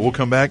dollars. But we'll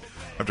come back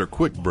after a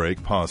quick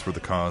break, pause for the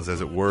cause, as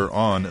it were,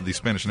 on the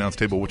Spanish Announce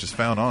Table, which is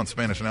found on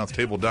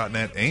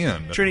SpanishAnnounceTable.net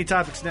and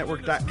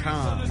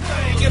TrinityTopicsNetwork.com.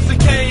 It's a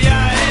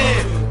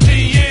K-I-N,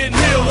 G-N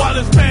here while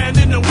it's banned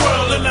in the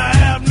world, and I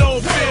have no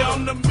fear.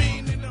 I'm the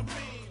meaning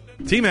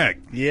of T-Mac.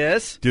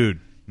 Yes. Dude,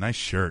 nice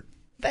shirt.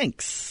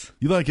 Thanks.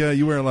 You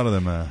you wear a lot of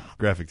them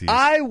graphic tees.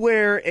 I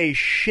wear a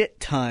shit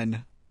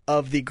ton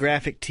of the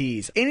graphic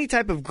tees. Any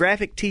type of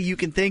graphic tee you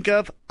can think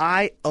of,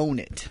 I own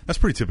it. That's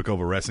pretty typical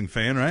of a wrestling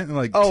fan, right?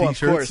 Like Oh, of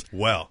t-shirts. course.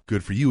 Well,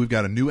 good for you. We've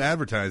got a new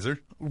advertiser.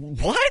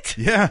 What?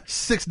 Yeah,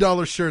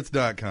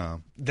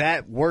 $6shirts.com.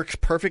 That works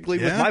perfectly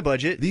with my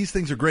budget. These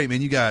things are great,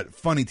 man. You got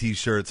funny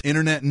t-shirts,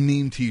 internet and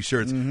meme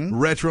t-shirts,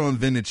 retro and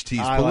vintage tees,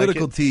 I like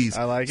political it. tees,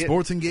 I like it.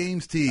 sports and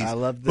games tees, I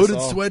love this hooded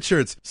all.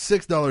 sweatshirts,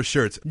 $6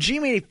 shirts.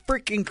 Jimmy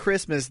freaking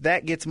Christmas,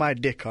 that gets my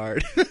dick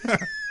hard.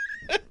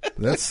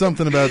 That's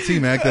something about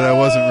T-Mac that I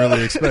wasn't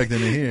really expecting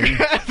to hear.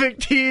 Graphic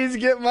tees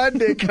get my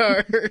dick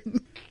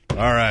hard. All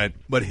right,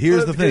 but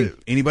here's the Let's thing. get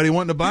it. Anybody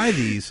wanting to buy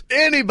these,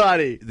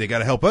 Anybody. they got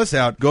to help us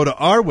out. Go to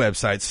our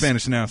website,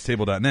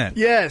 SpanishAnnounceTable.net.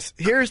 Yes,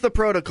 here's the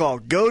protocol.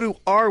 Go to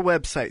our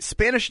website,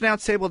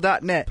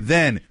 SpanishAnnounceTable.net.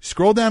 Then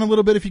scroll down a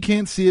little bit if you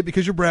can't see it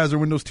because your browser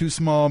window's too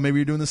small. Maybe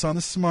you're doing this on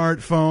the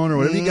smartphone or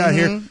whatever you got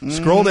here.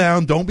 Scroll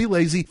down. Don't be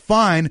lazy.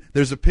 Fine.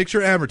 There's a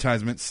picture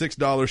advertisement,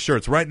 $6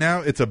 shirts. Right now,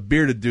 it's a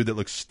bearded dude that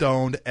looks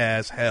stoned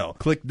as hell.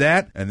 Click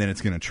that, and then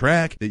it's going to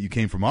track that you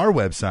came from our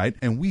website,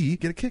 and we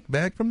get a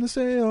kickback from the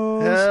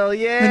sales. Hell Hell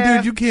yeah. And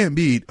dude, you can't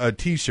beat a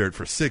T-shirt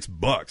for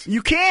 $6.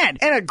 You can,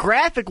 and a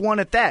graphic one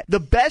at that. The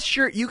best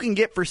shirt you can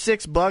get for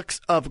 $6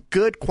 of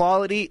good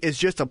quality is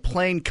just a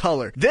plain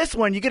color. This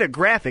one, you get a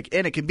graphic,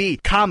 and it can be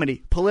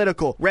comedy,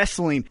 political,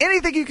 wrestling,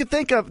 anything you can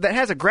think of that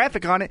has a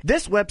graphic on it.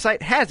 This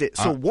website has it.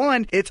 So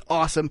 1, it's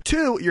awesome.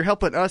 2, you're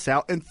helping us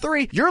out, and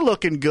 3, you're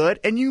looking good,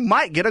 and you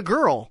might get a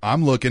girl.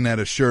 I'm looking at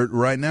a shirt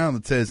right now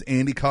that says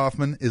Andy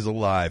Kaufman is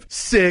alive.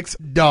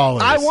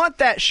 $6. I want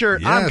that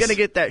shirt. I'm Yes. gonna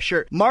get that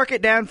shirt. Mark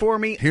it down for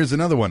me. Here's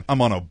another one.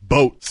 I'm on a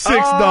boat.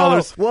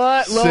 $6. Oh,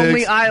 what?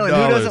 Lonely Island.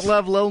 Who $6. doesn't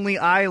love Lonely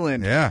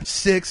Island? Yeah,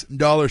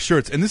 $6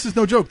 shirts. And this is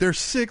no joke. They're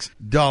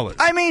 $6.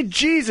 I mean,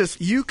 Jesus,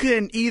 you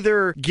can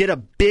either get a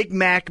Big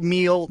Mac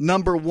meal,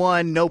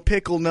 #1, no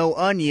pickle, no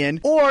onion,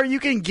 or you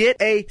can get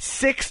a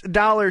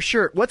 $6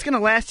 shirt. What's going to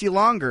last you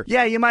longer?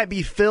 Yeah, you might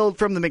be filled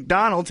from the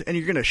McDonald's and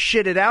you're going to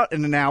shit it out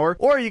in an hour,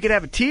 or you could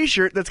have a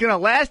T-shirt that's going to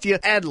last you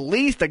at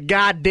least a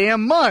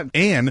goddamn month.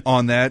 And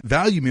on that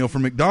value meal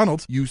from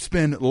McDonald's, you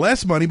spend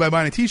less money by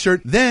buying a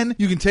T-shirt. Then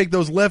you can take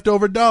those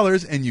leftover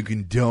dollars and you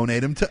can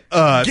donate them to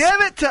us.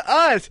 Give it to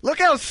us. Look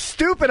how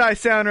stupid I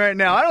sound right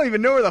now. I don't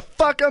even know where the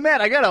fuck I'm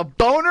at. I got a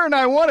boner and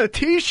I want a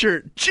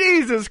T-shirt.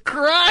 Jesus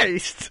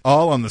Christ.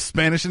 All on the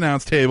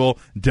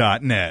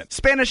SpanishAnnounceTable.net.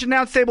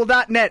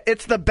 SpanishAnnounceTable.net.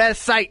 It's the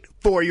best site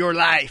for your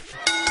life.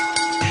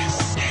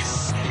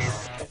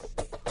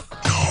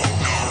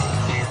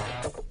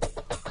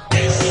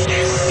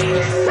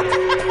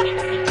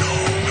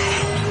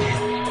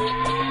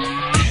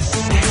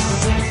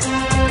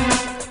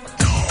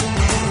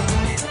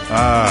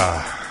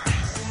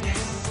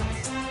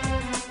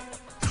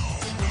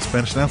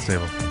 Spanish Announce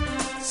Table.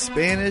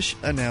 Spanish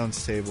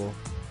Announce Table.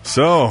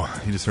 So,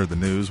 you just heard the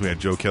news. We had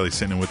Joe Kelly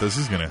sitting in with us.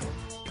 He's going to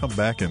come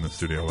back in the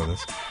studio with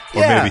us.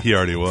 Or Yeah. maybe he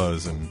already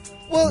was. And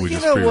Well, we you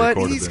just know what?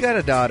 pre-recorded He's it. got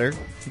a daughter,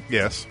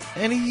 Yes.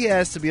 and he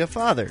has to be a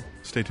father.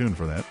 Stay tuned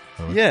for that.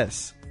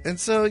 Yes. And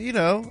so,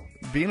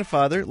 being a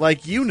father,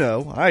 like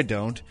I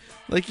don't,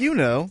 like you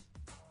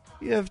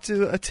have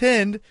to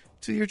attend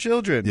to your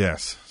children.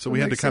 Yes. So That we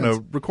had to makes kind sense.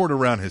 of record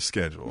around his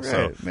schedule.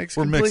 So Right. Makes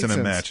we're complete mixing and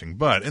sense. matching.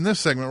 But in this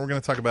segment, we're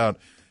going to talk about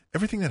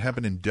everything that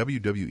happened in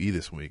WWE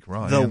this week.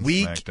 Raw The and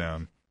week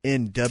SmackDown.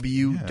 in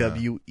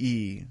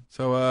WWE.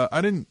 So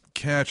I didn't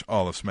catch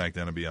all of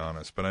SmackDown, to be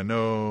honest. But I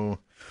know,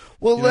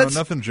 Well,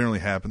 nothing generally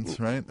happens,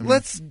 right? I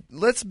mean,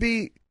 let's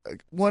be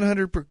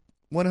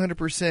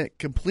 100%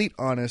 complete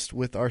honest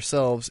with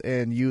ourselves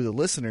and you, the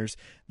listeners.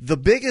 The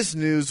biggest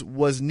news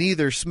was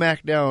neither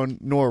SmackDown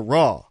nor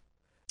Raw.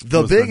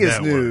 The Was the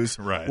biggest network, news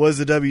right. was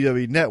the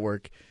WWE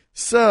Network.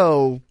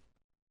 So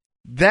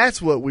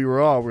that's what we were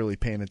all really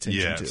paying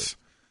attention to.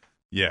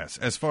 Yes.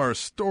 As far as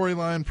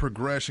storyline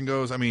progression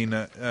goes, I mean,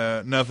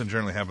 nothing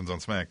generally happens on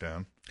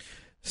SmackDown.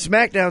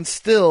 SmackDown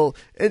still,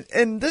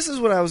 and this is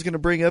what I was going to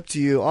bring up to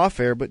you off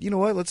air, but you know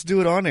what? Let's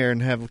do it on air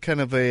and have kind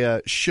of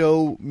a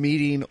show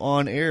meeting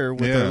on air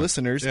with our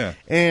listeners. Yeah.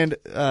 And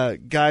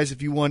guys,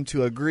 if you want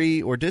to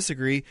agree or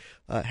disagree,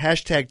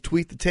 hashtag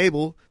tweet the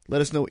table.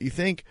 Let us know what you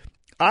think.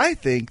 I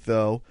think,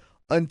 though,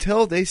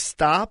 until they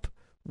stop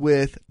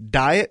with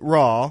Diet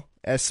Raw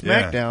as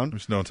SmackDown, Yeah,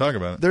 just don't talk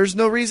about it. there's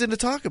no reason to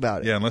talk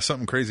about it. Yeah, unless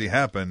something crazy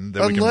happened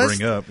that we can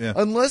bring up. Yeah.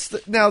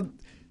 Now,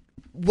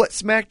 what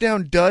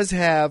SmackDown does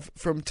have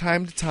from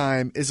time to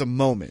time is a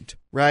moment,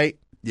 right?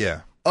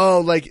 Yeah. Oh,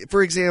 like,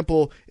 for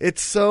example,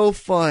 it's so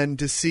fun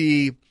to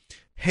see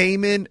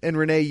Heyman and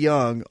Renee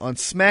Young on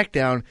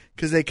SmackDown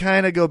because they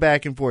kind of go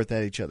back and forth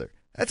at each other.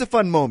 That's a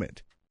fun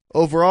moment.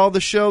 Overall,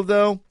 the show,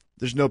 though,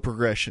 there's no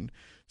progression.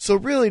 So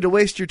really, to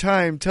waste your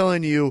time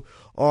telling you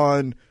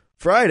on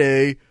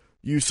Friday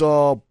you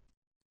saw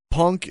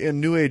Punk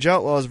and New Age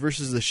Outlaws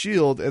versus The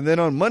Shield, and then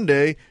on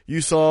Monday you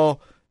saw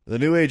the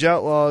New Age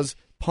Outlaws,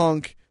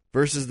 Punk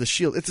versus The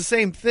Shield. It's the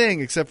same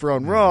thing, except for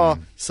on Raw,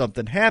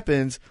 something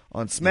happens.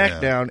 On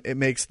SmackDown, it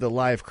makes the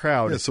live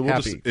crowd So we'll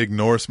happy. just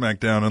ignore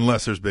SmackDown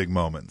unless there's big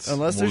moments.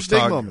 Unless We'll there's just big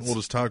talk- moments. We'll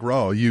just talk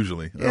Raw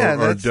usually, Yeah,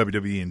 or that's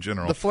WWE in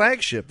general. The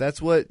flagship.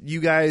 That's what you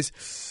guys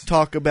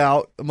talk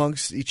about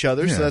amongst each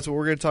other, Yeah. so that's what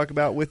we're going to talk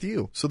about with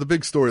you. So the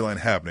big storyline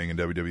happening in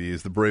WWE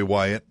is the Bray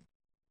Wyatt,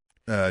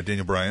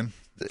 Daniel Bryan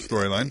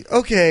storyline.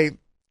 Okay,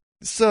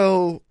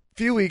 so a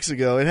few weeks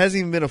ago, it hasn't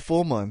even been a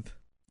full month,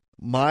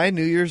 my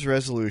New Year's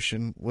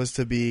resolution was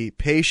to be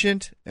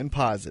patient and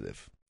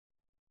positive.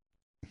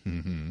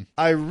 Mm-hmm.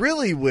 I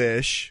really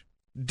wish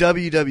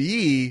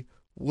WWE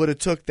would have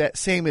took that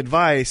same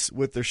advice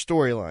with their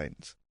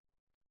storylines.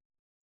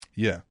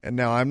 Yeah. And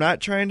now I'm not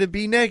trying to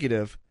be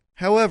negative.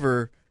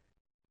 However,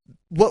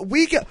 what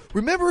we got,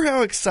 remember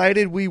how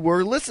excited we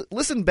were?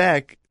 Listen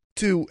back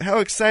to how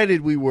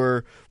excited we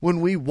were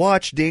when we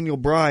watched Daniel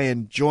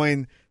Bryan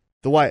join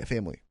the Wyatt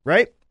family,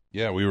 right?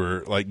 Yeah, we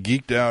were like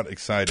geeked out,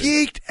 excited.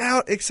 Geeked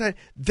out, excited.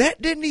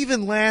 That didn't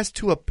even last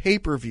to a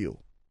pay-per-view.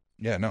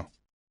 Yeah, no.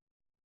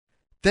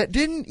 That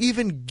didn't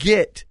even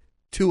get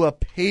to a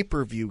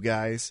pay-per-view,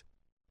 guys.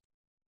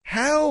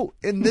 How,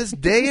 in this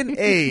day and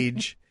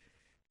age,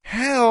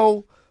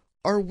 how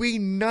are we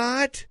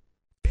not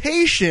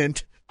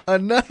patient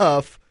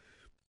enough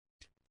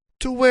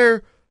to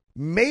where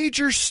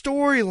major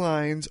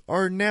storylines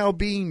are now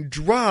being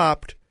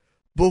dropped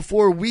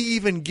before we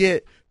even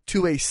get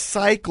to a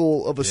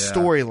cycle of a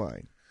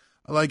storyline.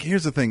 Like,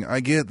 here's the thing. I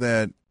get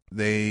that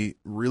they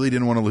really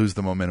didn't want to lose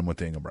the momentum with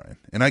Daniel Bryan.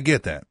 And I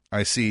get that.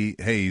 I see,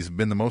 hey, he's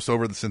been the most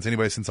over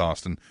since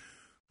Austin.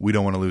 We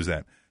don't want to lose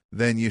that.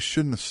 Then you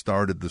shouldn't have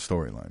started the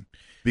storyline.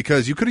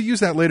 Because you could have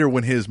used that later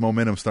when his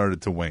momentum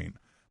started to wane.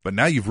 But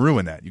now you've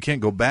ruined that. You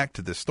can't go back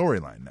to this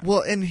storyline now.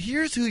 Well, and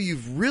here's who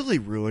you've really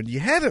ruined.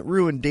 You haven't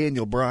ruined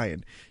Daniel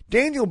Bryan.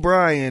 Daniel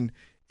Bryan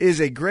is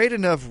a great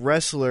enough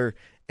wrestler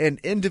and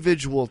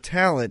individual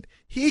talent.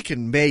 He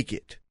can make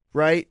it,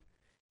 right?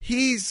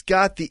 He's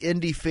got the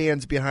indie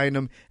fans behind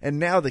him, and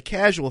now the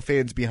casual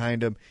fans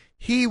behind him.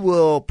 He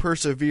will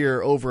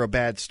persevere over a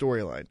bad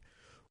storyline.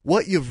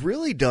 What you've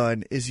really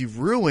done is you've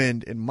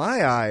ruined, in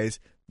my eyes,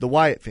 the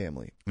Wyatt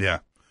family. Yeah.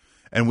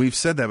 And we've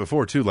said that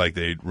before, too. Like,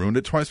 they ruined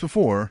it twice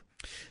before.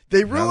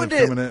 They ruined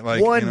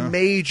it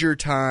major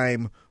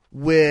time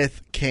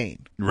with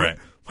Kane. Right.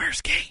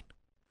 Where's Kane?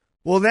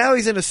 Well, now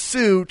he's in a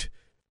suit.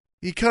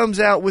 He comes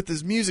out with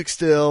his music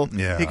still.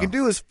 Yeah. He can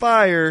do his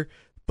fire,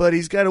 but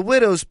he's got a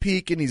widow's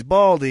peak and he's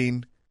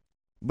balding.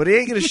 But he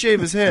ain't going to shave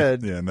his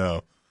head. Yeah,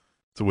 no.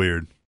 It's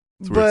weird.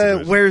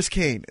 But where's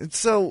Kane? And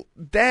so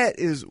that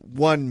is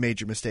one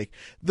major mistake.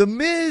 The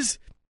Miz,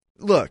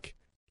 look,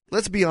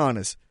 let's be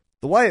honest.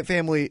 The Wyatt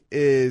family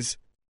is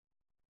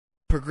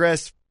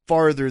progressed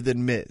farther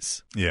than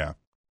Miz. Yeah.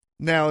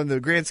 Now, in the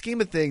grand scheme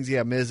of things,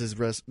 yeah, Miz has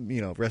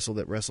wrestled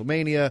at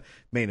WrestleMania,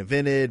 main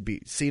evented,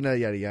 beat Cena,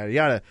 yada, yada,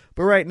 yada.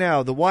 But right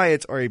now, the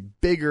Wyatts are a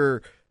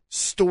bigger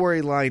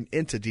storyline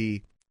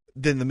entity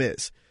than the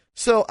Miz.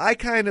 So I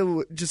kind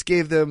of just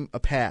gave them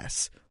a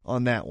pass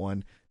on that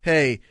one.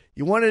 Hey,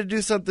 you wanted to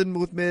do something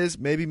with Miz.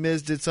 Maybe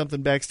Miz did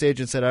something backstage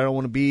and said, I don't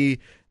want to be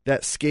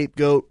that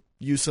scapegoat.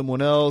 Use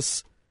someone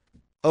else.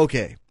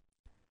 Okay.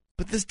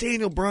 But this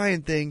Daniel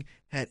Bryan thing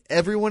had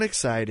everyone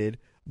excited,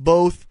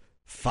 both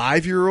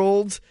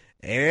 5-year-olds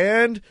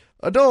and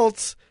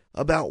adults,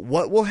 about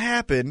what will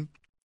happen.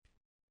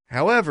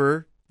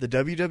 However, the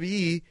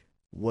WWE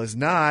was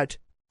not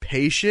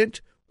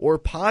patient or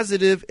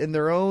positive in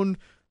their own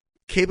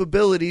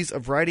capabilities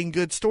of writing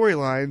good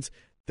storylines,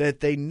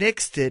 that they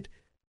nixed it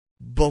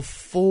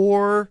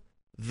before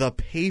the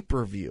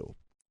pay-per-view.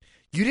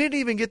 You didn't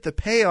even get the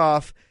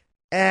payoff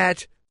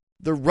at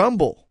the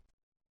Rumble.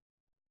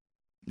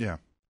 Yeah.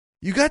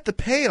 You got the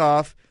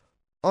payoff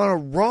on a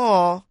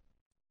Raw,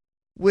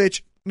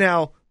 which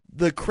now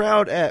the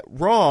crowd at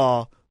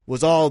Raw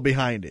was all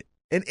behind it.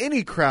 And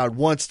any crowd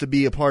wants to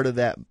be a part of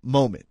that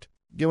moment.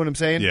 You know what I'm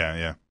saying? Yeah,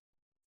 yeah.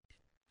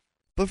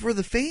 But for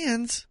the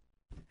fans,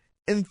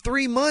 in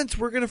 3 months,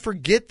 we're going to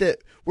forget that.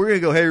 We're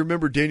going to go, hey,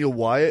 remember Daniel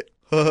Wyatt?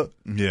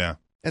 Yeah.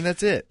 And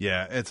that's it.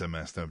 Yeah, it's a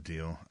messed up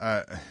deal.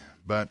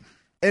 But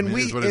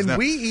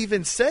we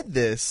even said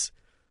this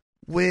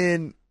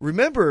when,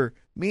 remember,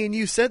 me and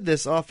you said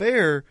this off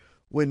air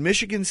when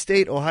Michigan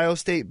State, Ohio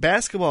State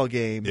basketball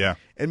game,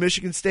 and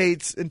Michigan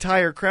State's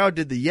entire crowd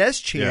did the yes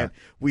chant. Yeah.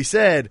 We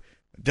said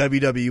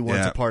WWE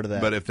wants a part of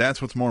that. But if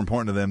that's what's more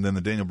important to them than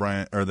the Daniel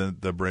Bryan or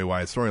the Bray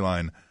Wyatt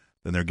storyline,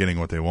 then they're getting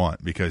what they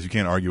want, because you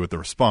can't argue with the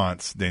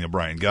response Daniel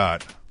Bryan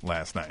got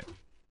last night.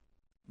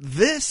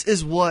 This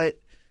is what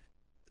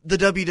the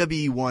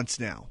WWE wants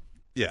now.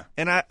 Yeah.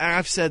 And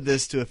I've said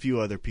this to a few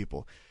other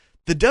people.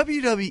 The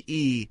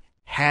WWE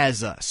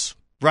has us,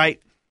 right?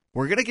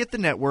 We're going to get the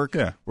network.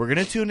 Yeah. We're going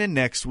to tune in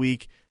next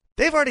week.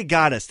 They've already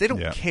got us. They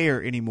don't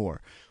care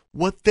anymore.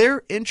 What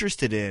they're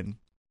interested in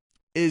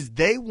is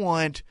they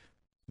want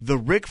the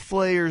Ric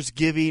Flairs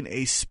giving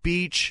a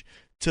speech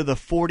to the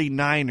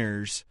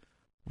 49ers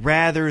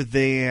rather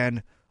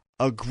than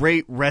a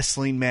great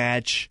wrestling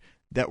match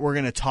that we're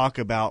going to talk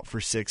about for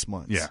 6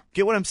 months. Yeah.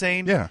 Get what I'm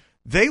saying? Yeah.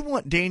 They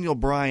want Daniel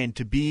Bryan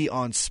to be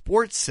on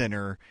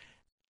SportsCenter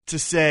to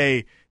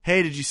say,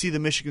 hey, did you see the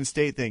Michigan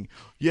State thing?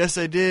 Yes,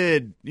 I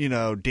did,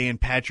 Dan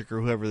Patrick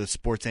or whoever the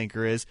sports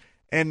anchor is.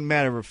 And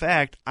matter of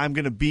fact, I'm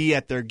going to be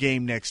at their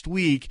game next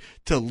week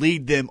to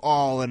lead them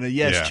all in a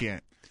yes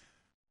chant.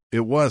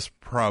 It was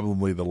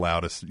probably the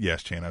loudest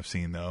yes chant I've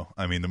seen, though.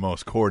 I mean, the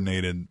most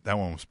coordinated. That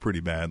one was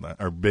pretty bad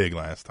or big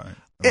last time.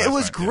 It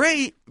was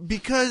great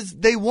because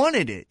they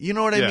wanted it. You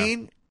know what I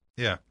mean?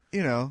 Yeah. I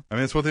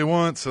mean, it's what they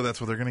want, so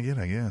that's what they're going to get,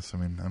 I guess. I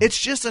mean, it's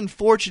just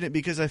unfortunate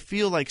because I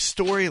feel like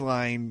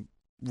storyline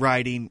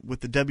writing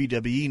with the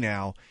WWE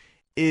now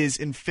is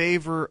in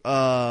favor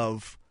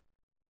of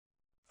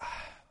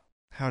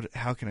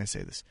how can I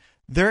say this?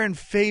 They're in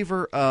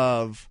favor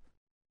of.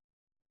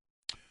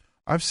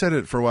 I've said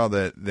it for a while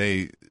that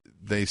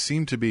they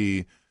seem to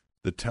be,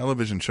 the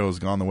television show has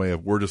gone the way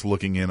of we're just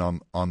looking in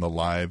on the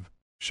live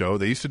show.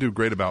 They used to do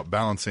great about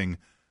balancing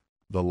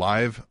the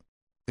live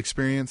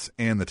experience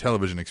and the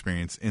television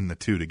experience in the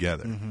two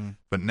together. Mm-hmm.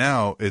 But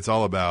now it's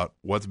all about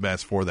what's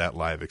best for that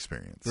live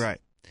experience.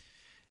 Right.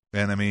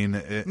 And I mean,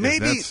 maybe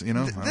that's,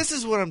 this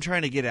is what I'm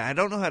trying to get at. I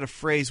don't know how to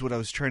phrase what I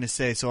was trying to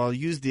say, so I'll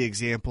use the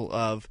example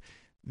of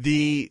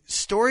the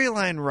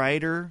storyline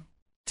writer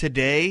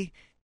today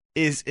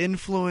is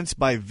influenced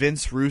by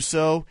Vince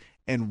Russo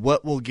and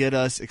what will get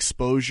us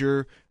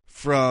exposure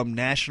from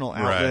national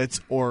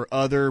outlets or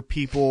other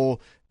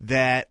people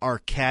that are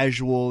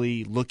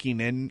casually looking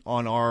in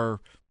on our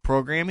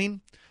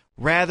programming,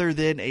 rather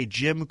than a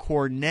Jim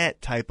Cornette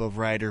type of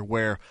writer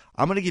where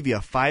I'm going to give you a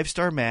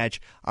 5-star match,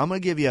 I'm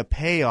going to give you a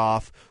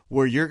payoff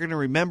where you're going to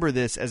remember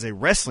this as a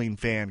wrestling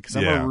fan because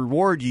I'm going to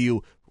reward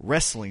you,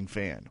 wrestling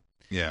fan.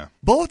 Yeah.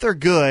 Both are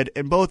good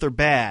and both are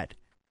bad.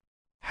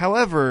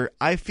 However,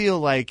 I feel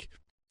like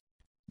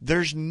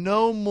there's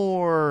no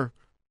more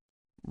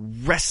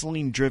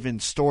wrestling-driven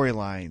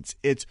storylines.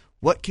 It's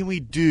what can we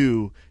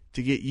do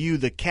to get you,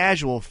 the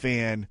casual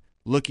fan,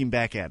 looking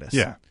back at us?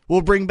 Yeah.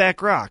 We'll bring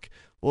back Rock.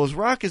 Well, is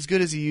Rock as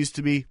good as he used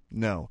to be?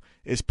 No.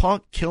 Is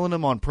Punk killing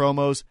him on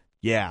promos?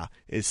 Yeah.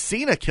 Is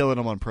Cena killing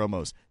him on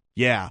promos?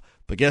 Yeah.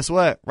 But guess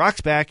what?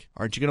 Rock's back.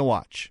 Aren't you going to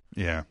watch?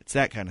 Yeah. It's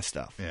that kind of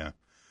stuff. Yeah.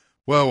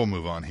 Well, we'll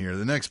move on here.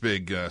 The next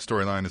big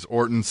storyline is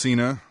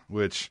Orton-Cena,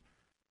 which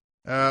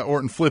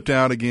Orton flipped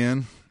out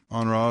again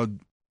on Raw,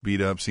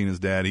 beat up Cena's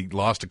dad. He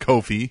lost to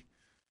Kofi.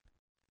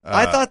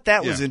 I thought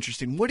that was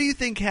interesting. What do you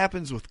think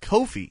happens with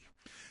Kofi?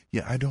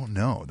 Yeah, I don't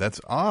know.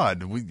 That's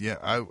odd.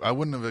 I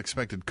wouldn't have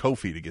expected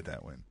Kofi to get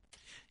that win.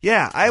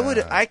 Yeah, I would.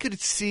 I could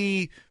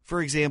see,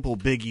 for example,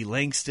 Big E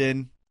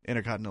Langston,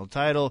 Intercontinental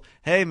title.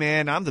 Hey,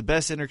 man, I'm the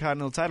best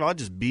Intercontinental title. I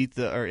just beat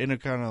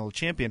Intercontinental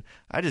champion.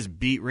 I just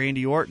beat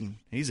Randy Orton.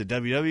 He's a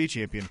WWE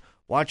champion.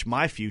 Watch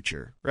my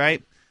future,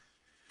 right?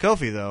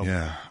 Kofi, though.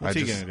 Yeah, what's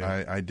he gonna do?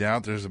 I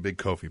doubt there's a big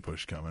Kofi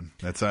push coming.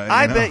 That's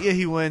I bet you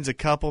he wins a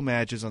couple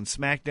matches on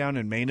SmackDown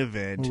and main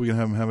event. Are we gonna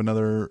have him have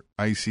another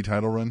IC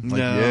title run? Like,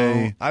 no,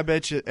 yay. I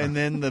bet you. And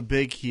then the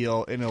big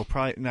heel, and it'll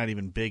probably not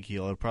even big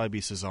heel. It'll probably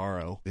be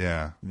Cesaro.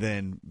 Yeah.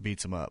 Then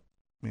beats him up.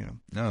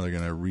 No, they're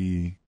gonna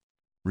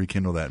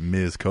rekindle that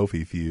Miz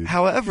Kofi feud.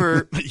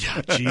 However,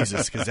 yeah,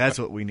 Jesus, because that's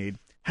what we need.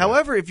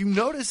 However, if you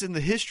notice in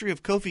the history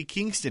of Kofi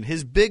Kingston,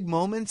 his big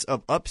moments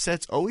of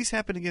upsets always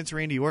happen against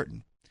Randy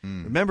Orton.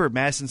 Remember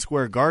Madison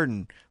Square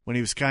Garden when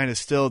he was kind of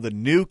still the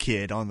new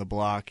kid on the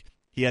block?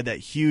 He had that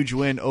huge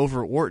win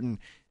over Orton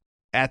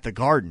at the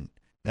Garden.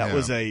 That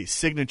was a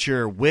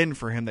signature win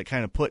for him that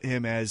kind of put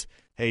him as,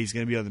 hey, he's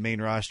going to be on the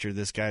main roster.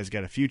 This guy's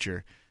got a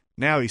future.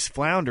 Now he's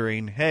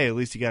floundering. Hey, at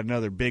least he got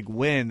another big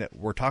win that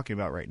we're talking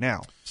about right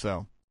now.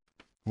 So,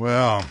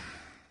 well,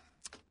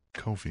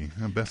 Kofi,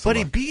 best of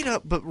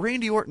luck. But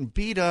Randy Orton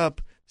beat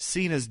up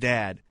Cena's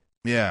dad.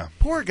 Yeah.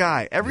 Poor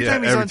guy. Every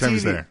time he's on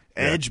TV,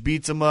 Edge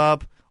beats him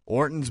up.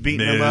 Orton's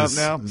beating him up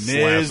now.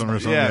 Slaps him or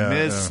something.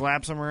 Miz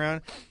slaps him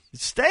around.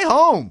 Stay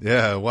home.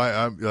 Yeah,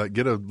 why?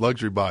 Get a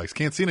luxury box.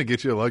 Can't Cena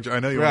get you a luxury? I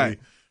know you want to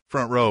be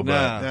front row,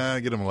 but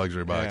get him a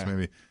luxury box,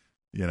 maybe.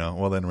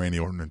 Well, then Randy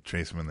Orton would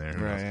chase him in there.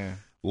 Right, yeah.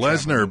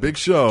 Lesnar, Big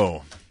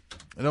Show.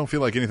 I don't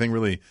feel like anything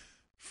really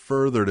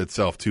furthered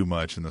itself too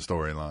much in the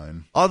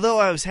storyline. Although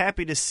I was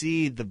happy to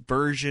see the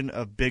version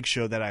of Big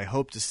Show that I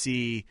hope to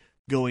see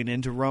going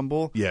into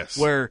Rumble. Yes.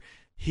 Where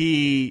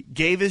he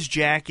gave his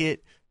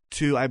jacket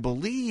to, I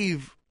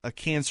believe, a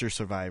cancer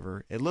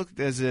survivor. It looked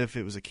as if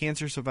it was a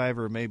cancer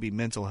survivor or maybe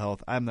mental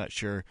health. I'm not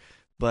sure.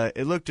 But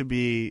it looked to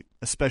be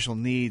a special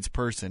needs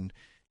person.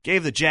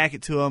 Gave the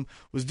jacket to him,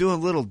 was doing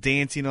a little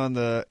dancing on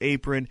the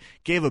apron,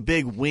 gave a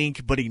big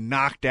wink, but he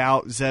knocked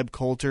out Zeb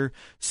Coulter.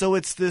 So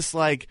it's this,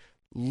 like,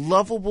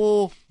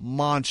 lovable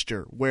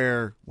monster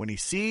where when he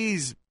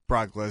sees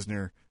Brock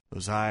Lesnar,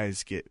 those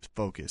eyes get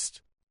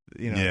focused.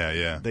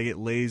 They get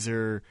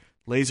laser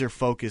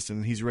focused,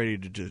 and he's ready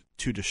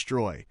to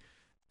destroy.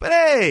 But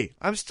hey,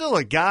 I'm still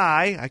a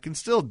guy. I can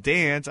still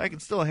dance. I can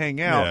still hang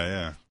out.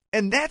 Yeah.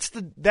 And that's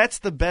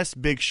the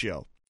best Big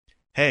Show.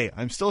 Hey,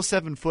 I'm still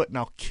 7 foot and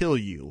I'll kill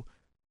you,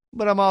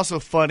 but I'm also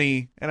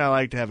funny and I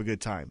like to have a good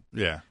time.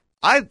 Yeah.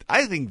 I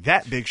think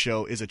that Big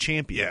Show is a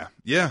champion.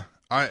 Yeah.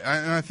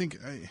 I think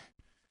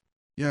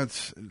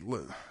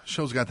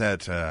Show's got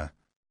that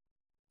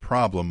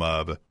problem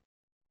of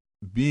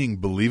being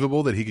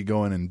believable that he could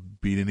go in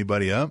and beat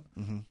anybody up,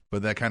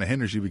 but that kind of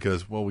hinders you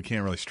because, well, we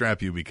can't really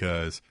strap you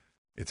because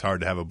it's hard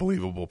to have a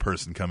believable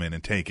person come in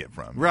and take it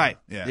from you. Right.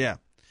 Yeah.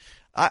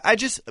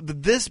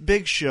 This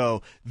big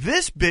show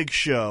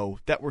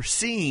that we're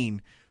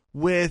seeing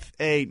with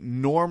a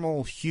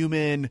normal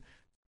human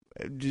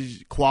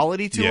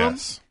quality to him,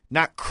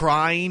 not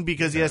crying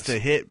because he has to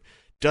hit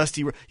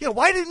Dusty. Yeah,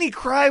 why didn't he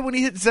cry when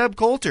he hit Zeb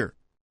Coulter?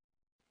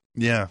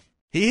 Yeah.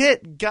 He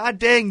hit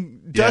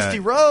goddamn Dusty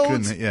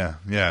Rhodes. Yeah.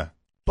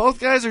 Both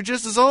guys are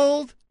just as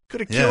old.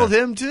 Could have killed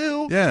him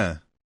too. Yeah.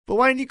 But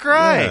why didn't he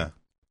cry? Yeah.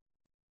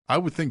 I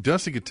would think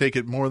Dusty could take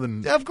it more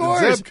than of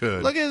course. Zeb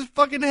could. Look at his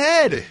fucking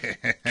head.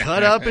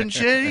 Cut up and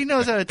shit. He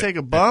knows how to take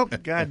a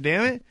bump. God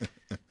damn it.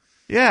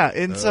 Yeah,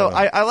 and so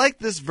I like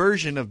this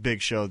version of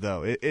Big Show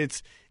though.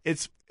 It's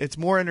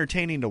more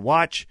entertaining to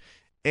watch,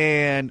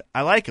 and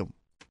I like him.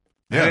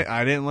 Yeah.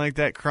 I didn't like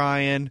that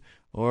crying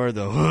or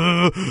the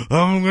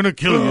I'm gonna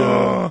kill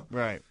you.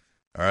 Right.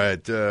 All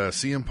right.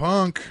 CM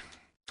Punk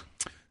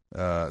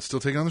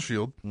still taking on the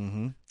Shield.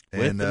 Mm-hmm.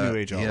 With the New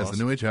Age Outlaws. He has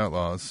the New Age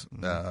Outlaws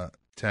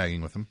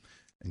tagging with him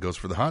and goes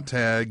for the hot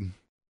tag.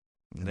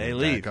 And they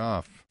leave. Back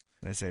off.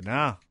 I say,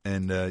 nah.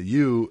 And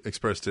you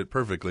expressed it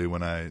perfectly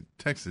when I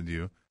texted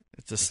you.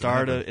 It's a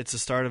start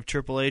of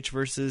Triple H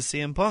versus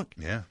CM Punk.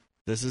 Yeah.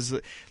 This is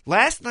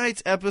last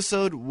night's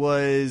episode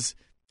was.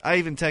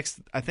 I think I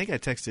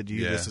texted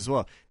you this as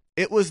well.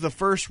 It was the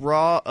first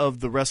Raw of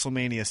the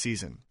WrestleMania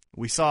season.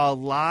 We saw a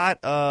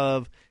lot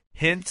of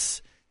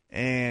hints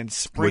and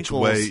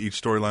sprinkles. Which way each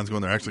storyline's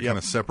going. They're actually kind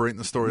of separating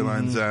the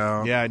storylines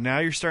out. Yeah, now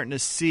you're starting to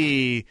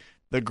see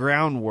the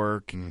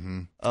groundwork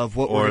of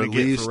what we're going to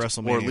get for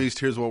WrestleMania. Or at least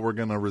here's what we're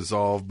going to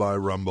resolve by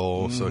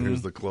Rumble. So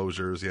here's the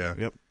closures. Yeah.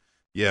 Yep.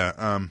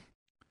 Yeah.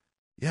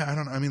 Yeah, I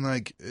don't know. I mean,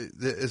 like,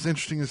 as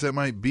interesting as that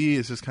might be,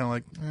 it's just kind of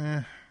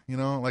like, you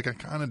know, like I'm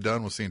kind of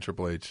done with seeing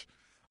Triple H.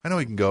 I know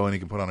he can go and he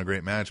can put on a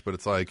great match, but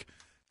it's like,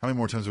 how many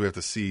more times do we have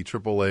to see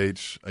Triple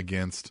H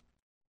against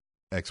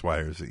X, Y,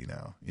 or Z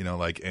now? You know,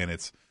 like, and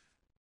it's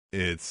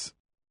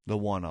the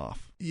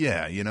one-off.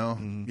 Yeah, you know?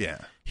 Yeah.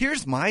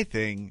 Here's my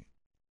thing.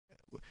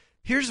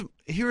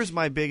 Here's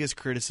my biggest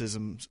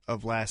criticisms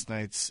of last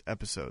night's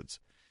episodes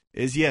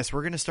is, yes,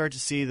 we're going to start to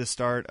see the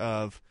start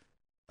of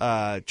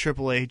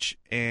Triple H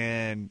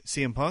and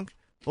CM Punk.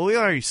 Well, we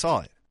already saw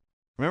it.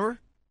 Remember?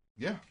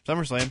 Yeah.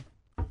 SummerSlam.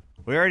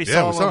 We already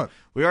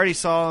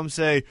saw him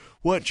say,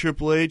 "What,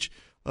 Triple H?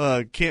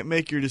 Can't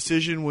make your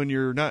decision when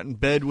you're not in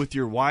bed with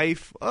your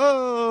wife?"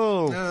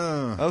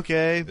 Oh,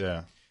 okay.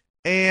 Yeah.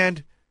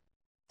 And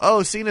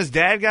Cena's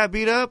dad got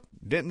beat up.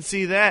 Didn't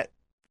see that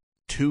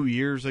 2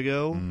 years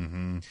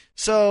ago.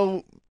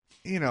 So,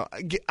 you know,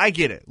 I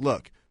get it.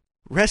 Look,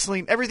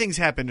 wrestling. Everything's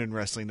happened in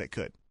wrestling that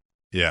could.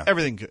 Yeah.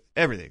 Everything could.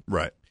 Everything.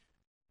 Right.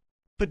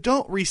 But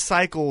don't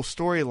recycle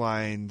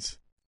storylines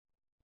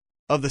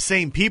of the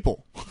same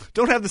people.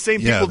 Don't have the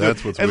same people do that's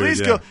it. what's at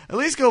weird,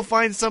 least go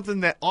find something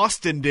that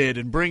Austin did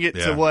and bring it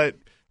to what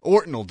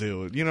Orton will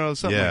do. You know,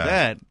 something like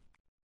that.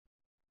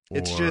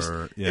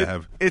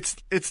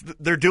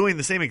 They're doing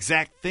the same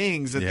exact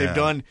things that they've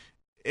done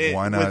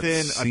Why not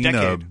within Cena a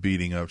decade.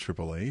 beating up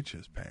Triple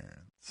H's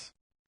parents?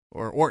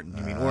 Or Orton.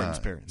 You mean Orton's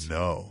parents?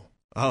 No.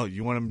 Oh,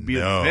 you want him to beat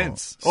up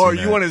Vince? Cena, Or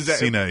you want his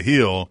Cena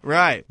heel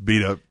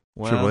beat up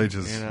Triple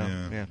H's. You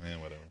know, yeah,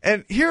 whatever.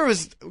 And here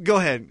was, go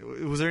ahead.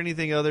 Was there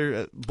anything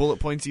other bullet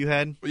points you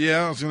had?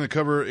 Yeah, I was going to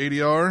cover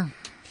ADR.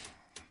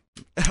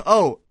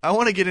 Oh, I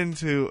want to get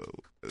into,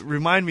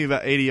 remind me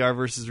about ADR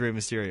versus Rey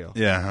Mysterio.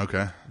 Yeah,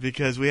 okay.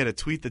 Because we had a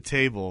tweet the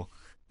table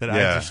that I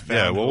just found.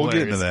 Yeah, well, we'll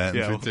get hilarious. into that.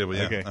 Yeah, Tweet the table,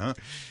 yeah.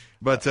 Okay.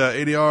 But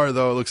ADR,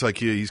 though, it looks like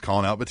he's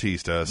calling out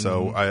Batista.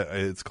 So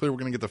it's clear we're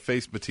going to get the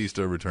face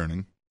Batista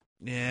returning.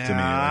 Yeah. To me,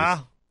 at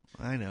least.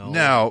 I know.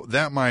 Now,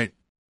 that might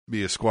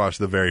be a squash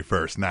the very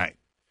first night.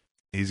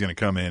 He's going to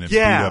come in and beat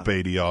up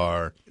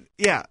ADR.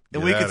 Yeah,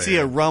 and we could see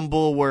a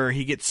Rumble where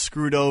he gets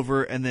screwed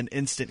over and then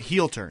instant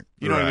heel turn.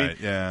 You know what I mean?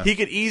 Yeah. He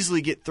could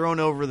easily get thrown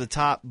over the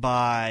top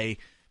by,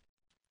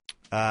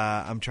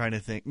 I'm trying to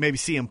think, maybe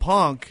CM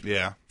Punk.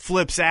 Yeah.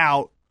 Flips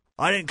out.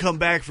 I didn't come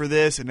back for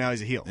this, and now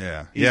he's a heel.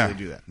 Yeah. Easily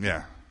do that.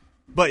 Yeah.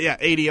 But yeah,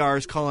 ADR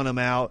is calling him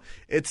out.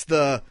 It's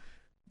the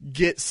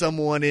get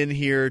someone in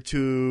here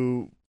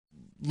to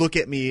look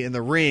at me in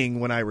the ring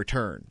when I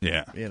return.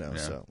 Yeah. You know,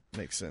 so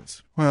makes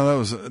sense. Well, that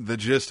was the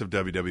gist of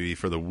WWE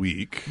for the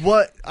week.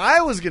 What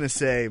I was going to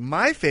say,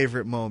 my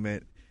favorite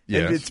moment,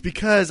 and it's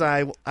because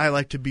I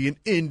like to be an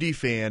indie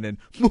fan, and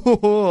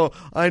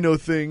I know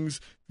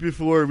things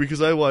before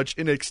because I watch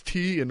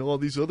NXT and all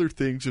these other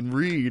things and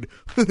read.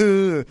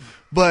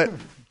 But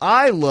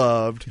I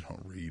loved... You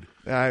don't read.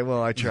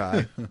 I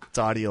try. It's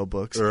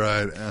audiobooks.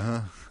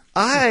 Right,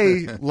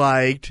 I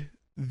liked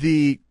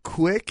the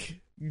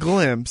quick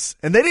glimpse,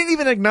 and they didn't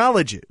even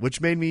acknowledge it,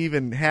 which made me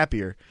even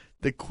happier.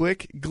 The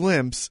quick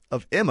glimpse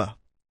of Emma.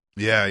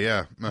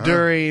 Yeah.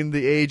 During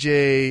the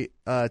AJ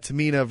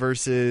Tamina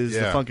versus the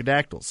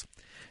Funkadactyls.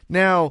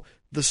 Now,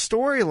 the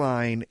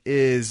storyline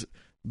is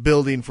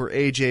building for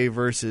AJ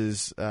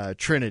versus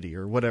Trinity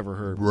or whatever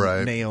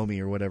her Naomi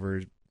or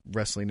whatever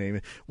wrestling name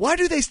is. Why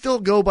do they still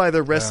go by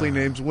their wrestling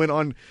names when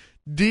on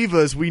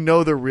Divas we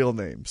know their real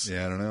names?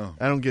 Yeah, I don't know.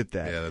 I don't get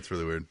that. Yeah, that's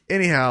really weird.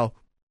 Anyhow,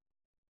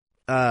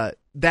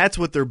 that's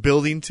what they're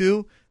building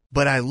to,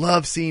 but I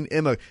love seeing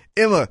Emma.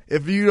 Emma,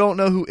 if you don't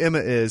know who Emma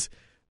is,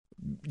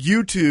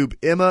 YouTube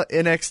Emma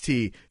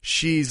NXT.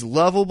 She's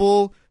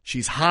lovable.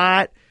 She's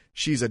hot.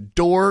 She's a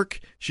dork.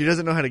 She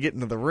doesn't know how to get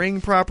into the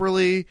ring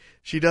properly.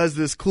 She does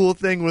this cool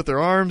thing with her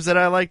arms that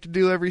I like to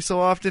do every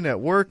so often at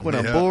work when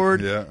I'm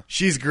bored. Yeah.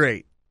 She's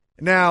great.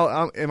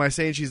 Now, am I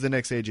saying she's the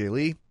next AJ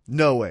Lee?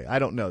 No way. I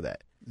don't know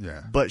that.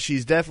 Yeah. But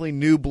she's definitely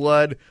new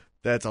blood.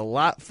 That's a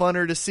lot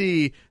funner to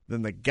see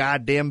than the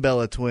goddamn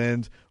Bella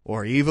Twins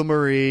or Eva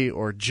Marie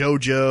or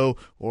JoJo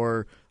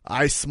or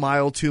I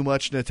Smile Too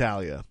Much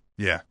Natalia.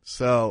 Yeah.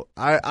 So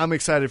I'm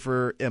excited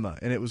for Emma,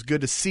 and it was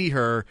good to see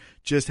her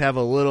just have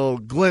a little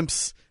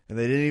glimpse, and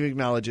they didn't even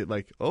acknowledge it.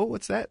 Like, oh,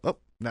 what's that? Oh,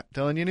 not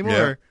telling you anymore.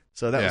 Yeah.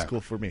 So that was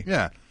cool for me.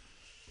 Yeah.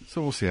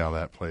 So we'll see how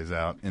that plays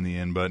out in the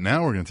end. But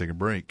now we're going to take a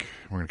break.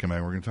 We're going to come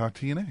back. We're going to talk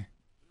TNA.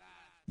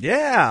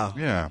 Yeah.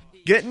 Yeah.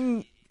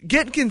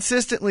 Getting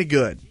consistently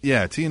good.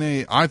 Yeah,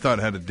 TNA, I thought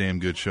had a damn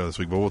good show this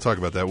week, but we'll talk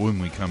about that when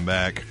we come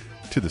back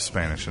to the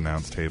Spanish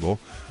announce table.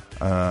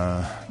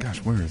 Gosh,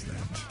 where is that?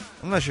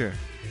 I'm not sure.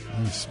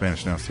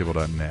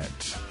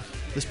 SpanishNowsTable.net.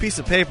 This piece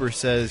of paper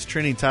says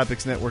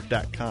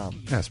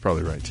TrainingTopicsNetwork.com. That's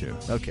probably right, too.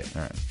 Okay.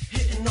 All right.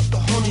 Hitting up the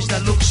homies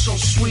that look so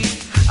sweet.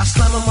 I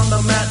slam them on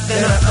the mat,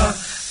 then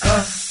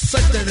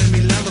suck that in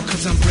Milano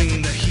because I'm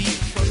bringing the heat.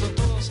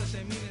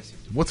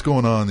 What's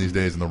going on these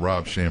days in the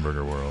Rob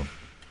Schamberger world?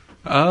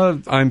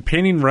 I'm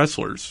painting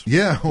wrestlers.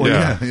 Yeah,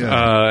 yeah.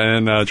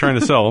 And trying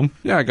to sell them.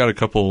 Yeah, I got a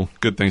couple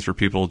good things for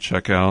people to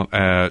check out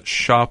at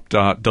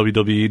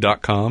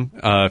shop.wwe.com.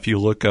 If you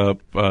look up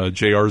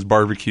JR's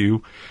Barbecue,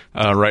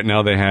 right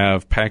now they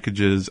have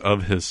packages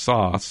of his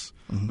sauce,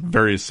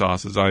 various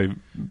sauces. I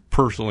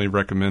personally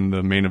recommend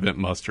the Main Event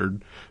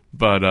mustard,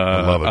 but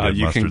I love a good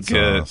you can mustard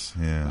get sauce.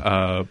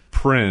 Yeah. a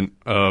print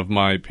of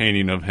my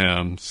painting of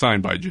him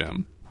signed by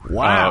Jim.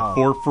 Wow.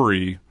 For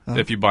free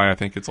if you buy, I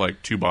think it's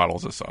like 2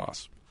 bottles of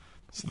sauce.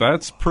 So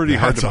that's pretty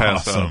hard to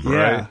pass awesome. up,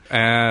 right?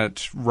 At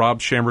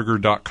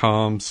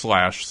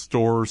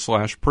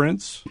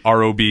robschamberger.com/store/prints,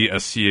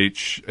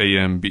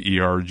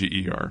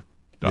 ROBSCHAMBERGER.com.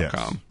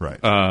 Yes,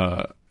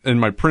 right. In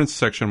my prints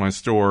section of my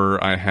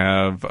store, I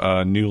have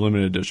a new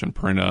limited edition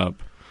print up.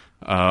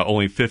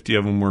 Only 50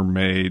 of them were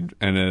made,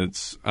 and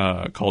it's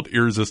called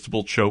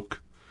Irresistible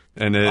Choke.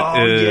 And it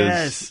is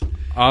yes.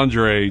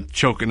 Andre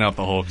choking out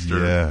the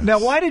Hulkster. Yeah. Now,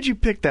 why did you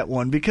pick that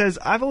one? Because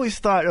I've always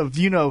thought of,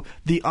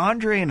 the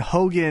Andre and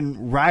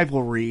Hogan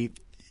rivalry.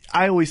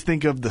 I always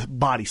think of the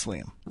body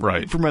slam.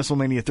 Right. From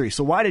WrestleMania 3.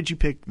 So why did you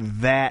pick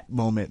that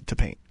moment to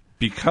paint?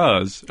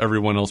 Because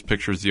everyone else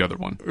pictures the other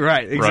one.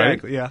 Right,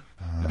 exactly, yeah.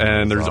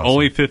 And there's awesome.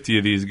 only 50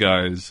 of these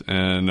guys,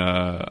 and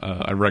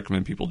I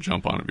recommend people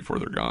jump on it before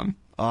they're gone.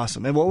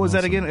 Awesome. And what was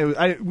that again?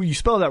 You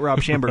spelled out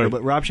Rob Schamberger,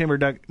 but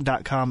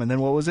robschamberger.com, and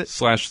then what was it?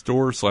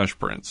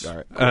 /store/prints. All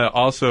right,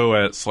 also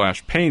at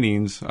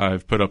 /paintings,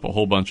 I've put up a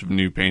whole bunch of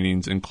new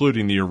paintings,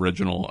 including the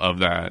original of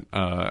that,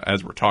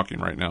 as we're talking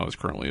right now, is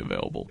currently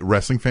available.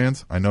 Wrestling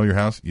fans, I know your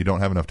house. You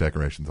don't have enough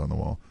decorations on the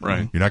wall.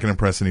 Right. You're not going to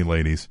impress any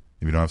ladies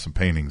if you don't have some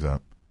paintings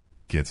up.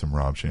 Get some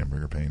Rob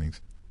Schamberger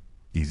paintings.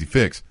 Easy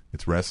fix.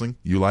 It's wrestling.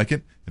 You like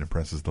it. It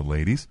impresses the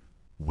ladies.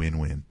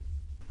 Win-win.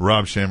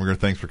 Rob Schamberger,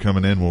 thanks for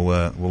coming in.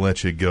 We'll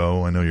let you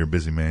go. I know you're a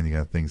busy man. You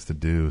got things to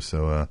do,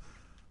 so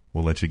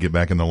we'll let you get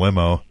back in the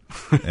limo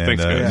and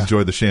Thanks, guys.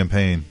 enjoy the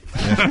champagne.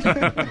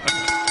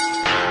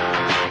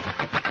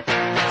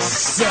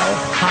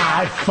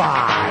 Self-high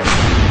five.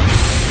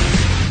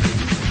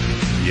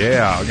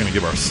 Yeah, we're going to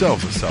give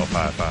ourselves a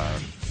self-high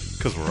five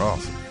because we're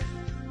awesome.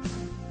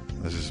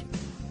 This is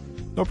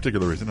no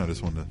particular reason. I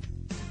just wanted to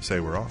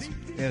say we're awesome.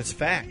 And it's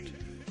fact.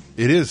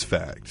 It is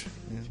fact.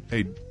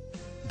 Hey,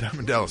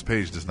 Diamond Dallas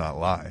Page does not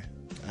lie.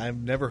 I've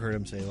never heard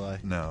him say lie.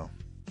 No.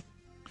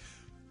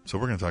 So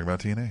we're going to talk about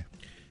TNA.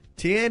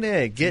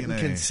 TNA getting TNA.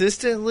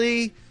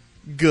 consistently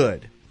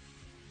good.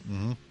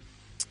 Mm-hmm.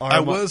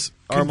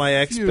 Are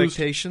my confused.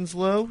 expectations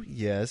low?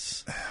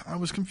 Yes. I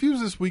was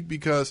confused this week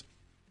because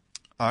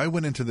I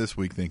went into this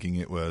week thinking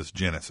it was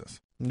Genesis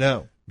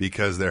No.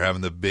 because they're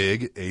having the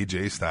big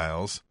AJ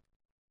Styles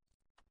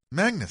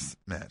Magnus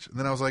match. And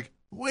then I was like,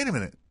 wait a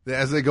minute.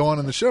 As they go on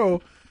in the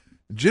show,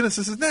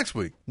 Genesis is next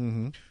week.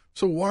 Mm-hmm.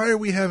 So why are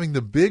we having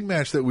the big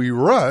match that we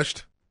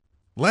rushed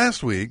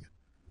last week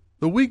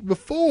the week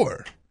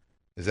before?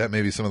 Is that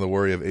maybe some of the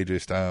worry of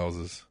AJ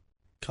Styles'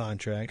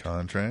 Contract.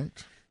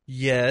 contract?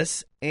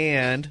 Yes,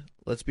 and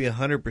let's be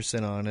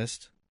 100%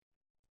 honest.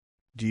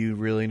 Do you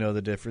really know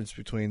the difference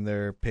between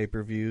their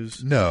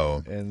pay-per-views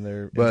No. and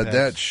their But impacts?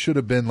 that should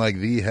have been like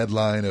the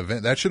headline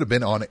event. That should have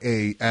been on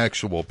a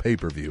actual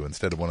pay-per-view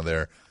instead of one of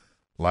their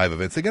live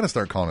events. They got to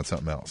start calling it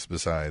something else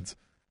besides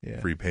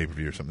free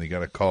pay-per-view or something. You got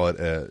to call it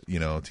a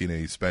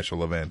TNA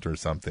special event or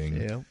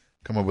something. Yeah.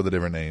 Come up with a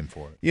different name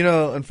for it.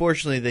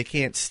 Unfortunately, they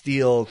can't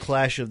steal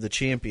Clash of the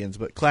Champions,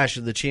 but Clash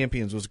of the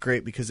Champions was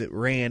great because it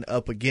ran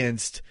up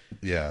against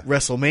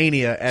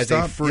WrestleMania as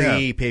a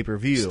free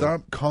pay-per-view.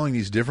 Stop calling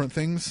these different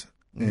things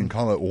and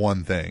call it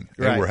one thing.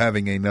 Right. And we're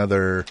having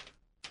another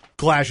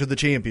Clash of the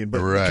Champion, but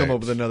Right. come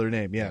up with another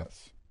name. Yeah.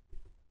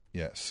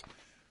 Yes.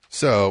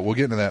 So we'll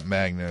get into that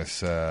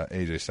Magnus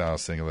AJ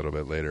Styles thing a little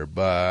bit later.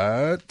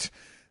 But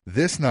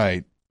this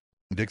night,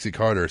 Dixie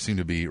Carter seemed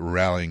to be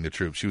rallying the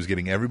troops. She was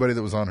getting everybody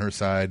that was on her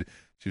side.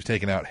 She was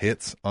taking out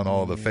hits on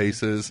all the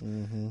faces,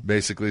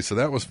 basically. So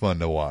that was fun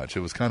to watch. It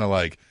was kind of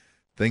like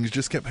things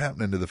just kept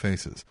happening to the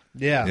faces.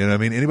 Yeah. You know what I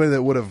mean? Anybody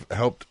that would have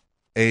helped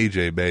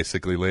AJ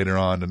basically later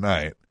on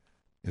tonight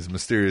is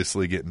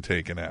mysteriously getting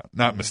taken out.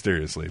 Not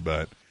mysteriously,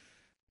 but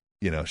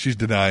she's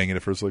denying it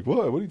at first. Like,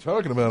 what are you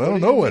talking about? I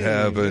don't know what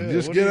happened. Yeah,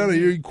 just what get do you out of mean?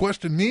 here. You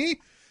question me?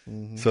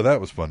 So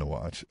that was fun to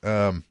watch.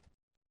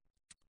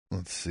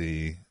 Let's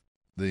see.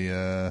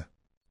 The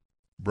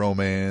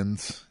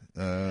bromance.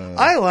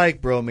 I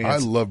like bromance. I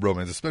love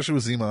bromance, especially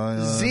with Zima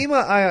Ion.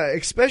 Zima,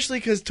 especially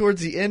because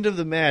towards the end of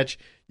the match,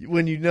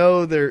 when you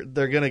know they're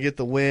gonna get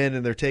the win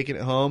and they're taking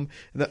it home,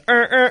 and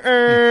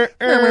I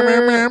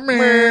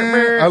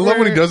love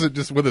when he does it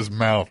just with his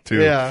mouth too.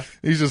 Yeah.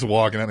 He's just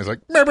walking out and he's like,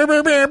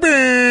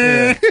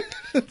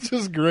 it's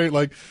just great.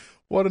 Like,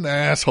 what an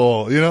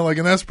asshole.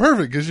 And that's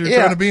perfect because you're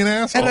trying to be an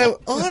asshole.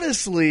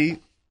 And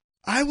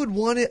I would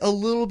want it a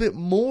little bit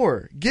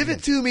more. Give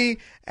it to me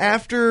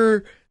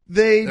after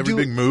they Every do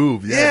big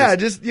move. Yeah,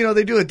 just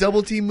they do a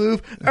double team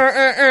move.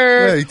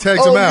 Yeah, he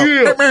tags him out.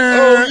 Yeah.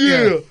 Oh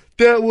yeah. Yeah.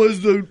 That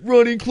was the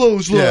running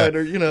clothesline,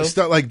 or You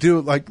start do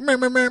it like meh,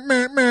 meh, meh,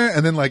 meh, meh,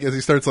 and then as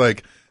he starts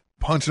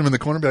punching him in the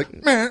corner, be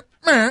like meh,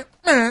 meh,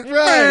 meh,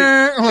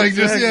 Right. meh.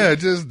 Exactly.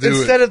 Just do it.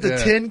 instead of the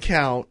 10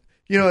 count,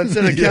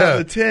 instead of counting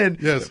the 10,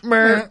 Yes.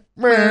 meh,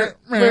 meh,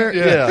 meh.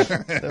 Yeah.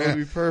 That would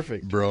be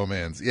perfect.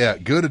 Bromance. Yeah,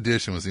 good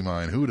addition was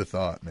mine. Who would have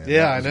thought, man?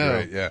 Yeah, That was I know.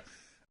 Great.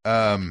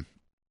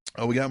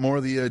 Yeah. We got more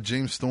of the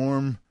James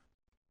Storm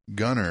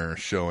Gunner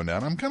showing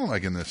down. I'm kind of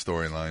liking this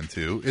storyline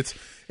too. It's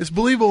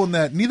believable in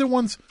that neither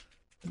one's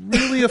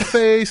really a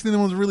face, neither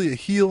one's really a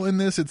heel in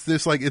this. It's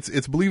this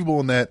it's believable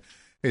in that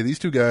hey, these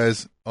two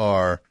guys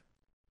are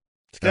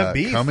got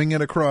beef. coming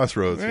at a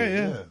crossroads. Right,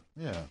 here.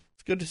 Yeah.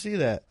 It's good to see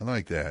that. I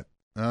like that.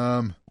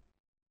 And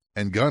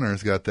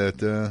Gunner's got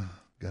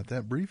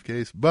that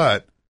briefcase,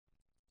 but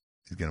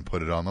he's gonna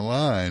put it on the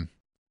line.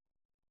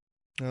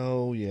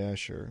 Oh, yeah,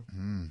 sure.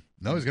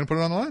 No, he's gonna put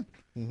it on the line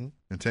Mm-hmm.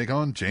 and take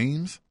on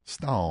James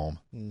Storm,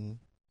 Mm-hmm.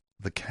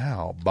 the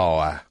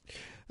cowboy.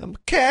 I'm a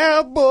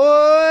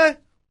cowboy.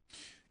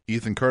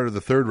 Ethan Carter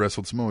III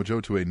wrestled Samoa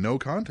Joe to a no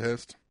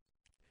contest.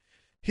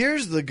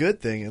 Here's the good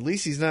thing. At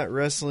least he's not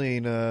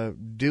wrestling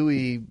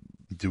Dewey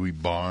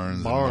Barnes.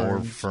 And Barnes.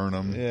 Norv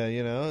Furnham. Yeah,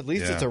 at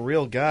least Yeah. it's a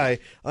real guy.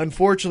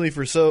 Unfortunately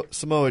for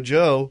Samoa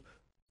Joe,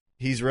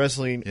 he's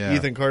wrestling Yeah.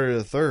 Ethan Carter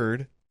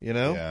III,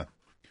 Yeah.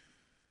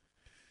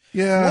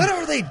 Yeah. What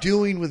are they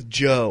doing with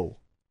Joe?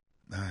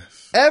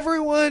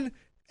 Everyone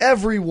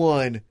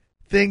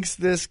thinks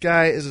this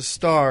guy is a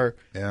star,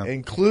 Yeah.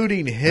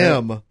 including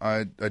him.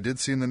 I did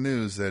see in the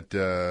news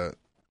that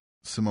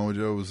Samoa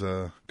Joe's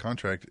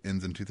contract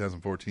ends in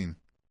 2014.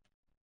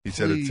 He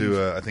said it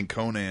to I think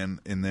Conan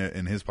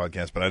in his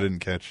podcast, but I didn't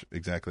catch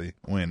exactly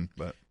when.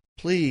 But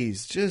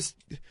Please, just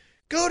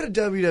go to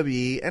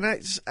WWE, and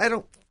I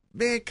don't,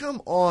 man,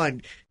 come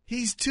on.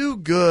 He's too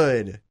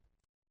good.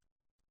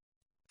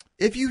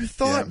 If you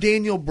thought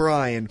Daniel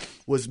Bryan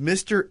was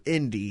Mr.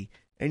 Indy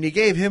and you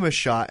gave him a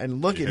shot,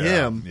 and look at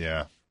him,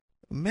 Yeah.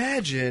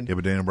 imagine. Yeah,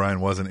 but Daniel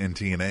Bryan wasn't in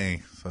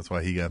TNA, so that's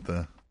why he got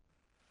the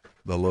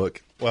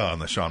look. Well,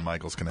 and the Shawn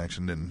Michaels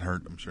connection didn't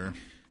hurt, I'm sure.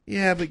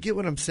 Yeah, but get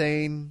what I'm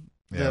saying?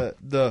 Yeah.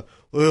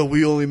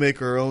 We only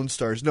make our own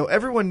stars. No,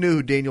 everyone knew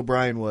who Daniel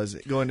Bryan was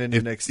going into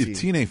NXT. If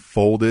TNA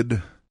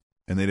folded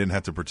and they didn't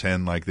have to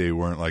pretend like they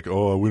weren't we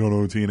don't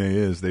know who TNA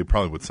is, they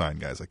probably would sign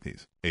guys like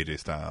these. AJ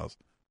Styles,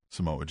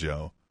 Samoa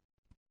Joe.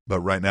 But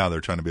right now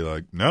they're trying to be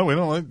like, no, we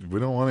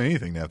don't want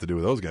anything to have to do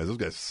with those guys. Those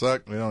guys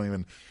suck. I don't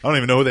even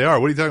know who they are.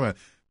 What are you talking about?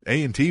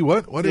 A&T?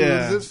 What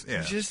is this?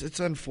 Yeah. It's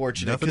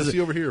unfortunate. Nothing to see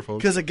over here,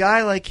 folks. Because a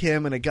guy like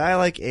him and a guy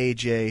like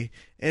AJ,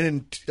 and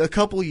in a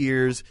couple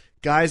years,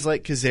 guys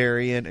like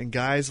Kazarian and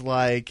guys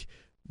like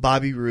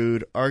Bobby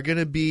Roode are going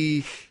to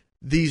be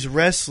these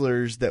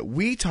wrestlers that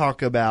we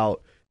talk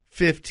about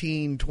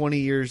 15, 20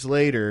 years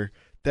later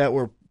that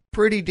were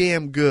pretty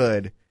damn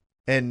good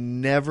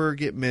and never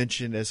get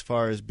mentioned as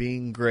far as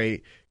being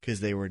great because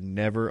they were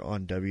never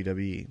on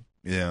WWE.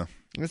 Yeah.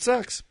 It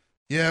sucks.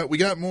 Yeah, we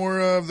got more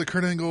of the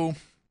Kurt Angle,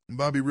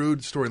 Bobby Roode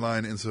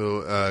storyline, and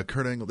so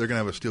Kurt Angle, they're going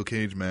to have a steel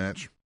cage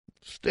match.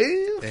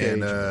 Steel cage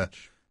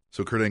match.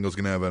 So Kurt Angle's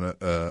going to have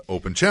an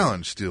open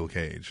challenge steel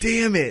cage.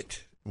 Damn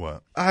it.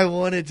 What? I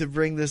wanted to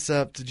bring this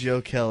up to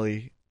Joe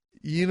Kelly.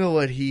 You know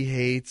what he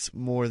hates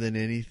more than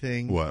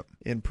anything? What?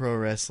 In pro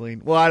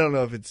wrestling? Well, I don't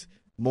know if it's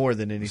more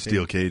than anything.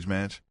 Steel cage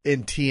match?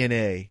 In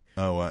TNA.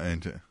 Oh,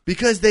 and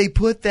because they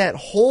put that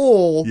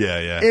hole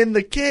in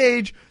the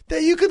cage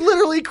that you could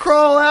literally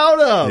crawl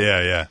out of.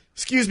 Yeah.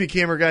 Excuse me,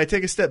 camera guy.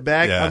 Take a step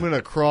back. Yeah. I'm going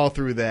to crawl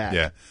through that.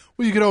 Yeah.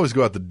 Well, you could always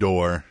go out the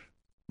door.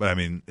 But, I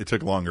mean, it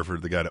took longer for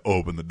the guy to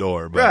open the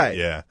door. But, right.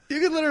 Yeah. You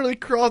could literally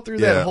crawl through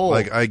that hole.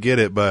 I get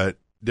it, but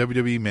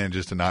WWE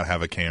manages to not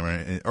have a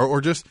camera. Or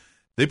just,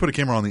 they put a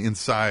camera on the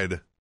inside.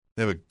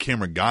 They have a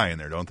camera guy in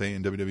there, don't they,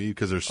 in WWE?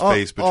 Because there's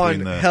space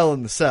between the... Hell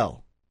in the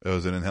Cell. Oh,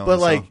 is it in Hell in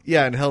the Cell?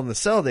 Yeah, in Hell in the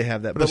Cell they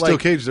have that. But a steel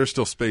cage, there's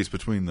still space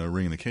between the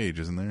ring and the cage,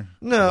 isn't there?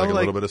 No. A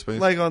little bit of space?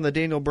 Like on the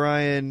Daniel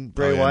Bryan,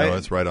 Bray Wyatt. No,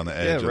 it's right on the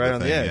edge. Yeah, right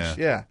on the edge.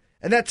 Yeah.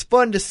 And that's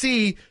fun to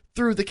see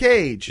through the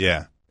cage.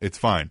 Yeah. It's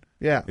fine.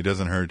 Yeah. It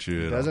doesn't hurt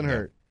you. It doesn't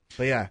hurt.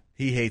 But yeah,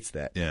 he hates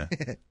that. Yeah.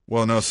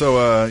 Well, no,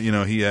 so,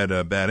 he had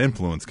a Bad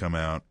Influence come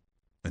out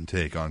and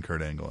take on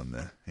Kurt Angle in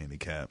the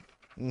handicap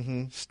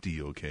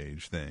steel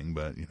cage thing.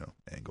 But,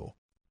 Angle,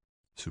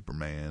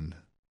 Superman.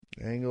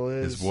 Angle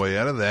is his way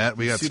out of that.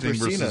 We got Super Sting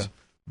versus Cena.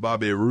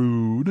 Bobby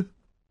Roode.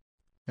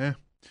 Yeah.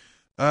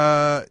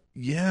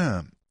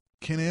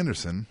 Ken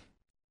Anderson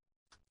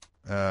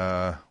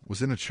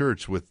was in a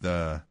church with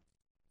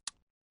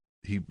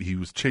he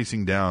was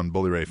chasing down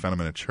Bully Ray, found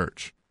him in a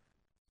church.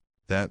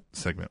 That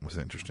segment was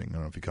interesting. I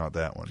don't know if you caught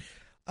that one.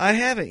 I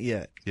haven't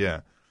yet.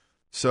 Yeah.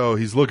 So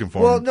he's looking for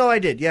him. Well, no, I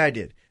did. Yeah, I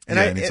did.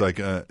 And he's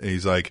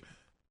like,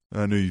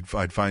 I knew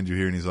I'd find you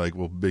here, and he's like,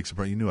 well, big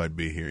surprise, you knew I'd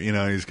be here.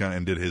 He's kind of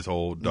and did his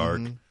whole dark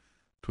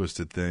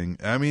twisted thing.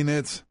 I mean,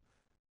 Here's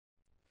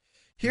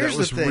that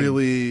was the thing.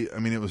 really. I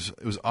mean, it was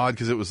odd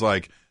because it was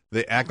like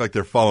they act like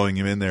they're following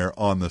him in there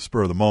on the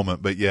spur of the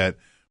moment, but yet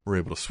we're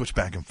able to switch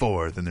back and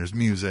forth, and there's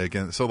music,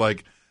 and so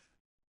like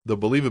the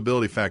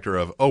believability factor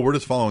of we're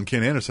just following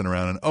Ken Anderson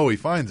around, and he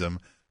finds him,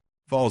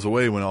 falls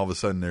away when all of a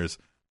sudden there's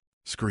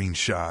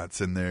screenshots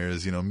and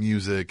there's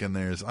music and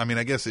there's. I mean,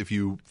 I guess if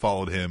you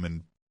followed him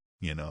and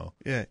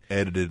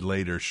edited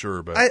later,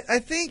 sure, but I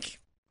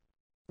think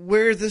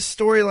where the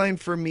storyline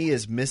for me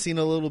is missing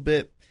a little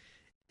bit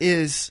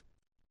is.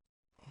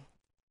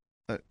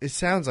 It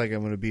sounds like I'm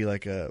going to be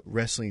like a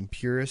wrestling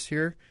purist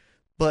here,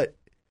 but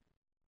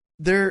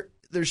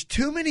there's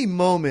too many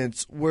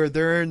moments where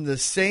they're in the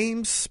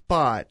same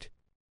spot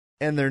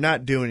and they're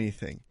not doing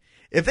anything.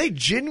 If they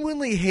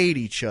genuinely hate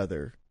each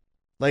other,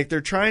 like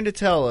they're trying to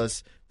tell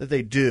us that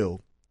they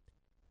do,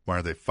 why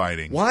are they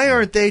fighting? Why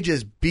aren't they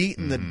just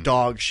beating the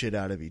dog shit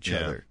out of each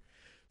other?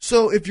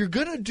 So if you're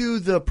going to do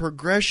the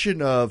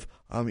progression of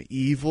I'm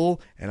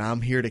evil and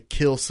I'm here to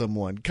kill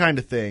someone kind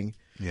of thing,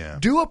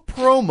 do a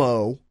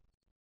promo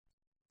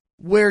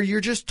where you're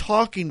just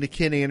talking to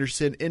Ken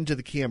Anderson into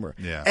the camera.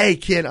 Yeah. Hey,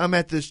 Ken, I'm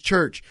at this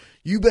church.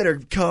 You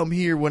better come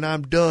here when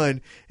I'm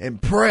done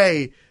and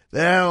pray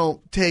that I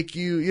don't take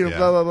you,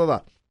 blah, blah, blah,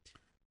 blah.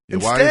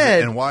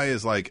 Yeah, why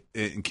is like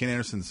in Ken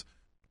Anderson's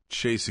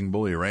chasing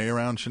Bully Ray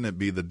around? Shouldn't it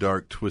be the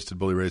dark, twisted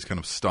Bully Ray's kind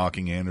of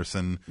stalking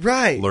Anderson?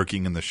 Right.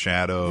 Lurking in the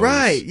shadows.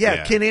 Right.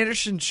 Yeah. Ken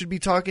Anderson should be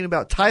talking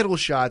about title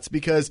shots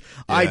because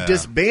I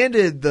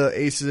disbanded the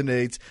Aces and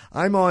Eights.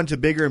 I'm on to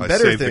bigger and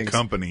better things.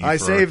 I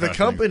saved the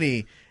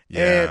company.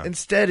 Yeah. And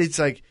instead it's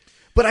like,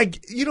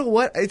 but you know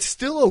what? It's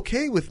still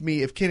okay with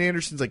me if Ken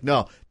Anderson's like,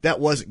 no, that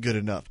wasn't good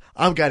enough.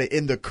 I've got to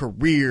end the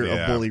career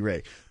of Bully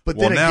Ray. But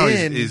then now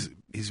again, he's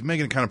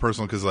making it kind of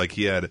personal because like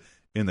he had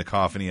in the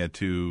coffin, he had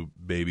 2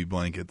 baby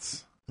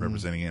blankets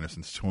representing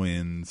Anderson's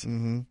twins,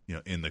 in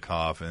the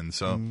coffin.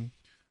 So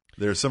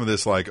there's some of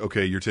this like,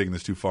 okay, you're taking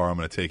this too far. I'm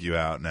going to take you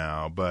out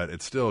now. But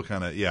it's still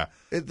kind of,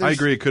 I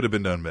agree. It could have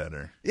been done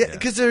better. Yeah,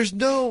 because there's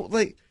no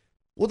like,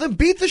 well, then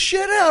beat the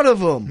shit out of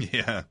him.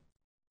 Yeah.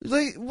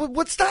 Like,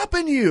 what's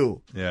stopping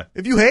you? Yeah.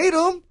 If you hate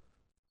him.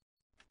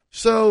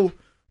 So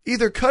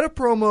either cut a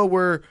promo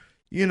where,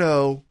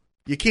 you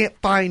can't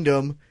find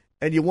him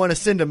and you want to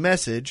send a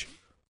message,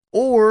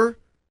 or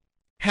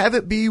have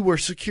it be where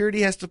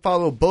security has to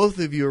follow both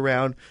of you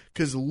around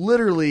because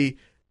literally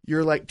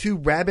you're like 2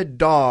 rabid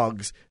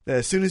dogs that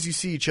as soon as you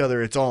see each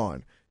other, it's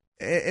on.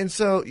 And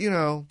so,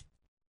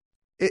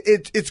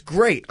 it's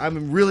great.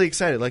 I'm really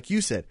excited. Like you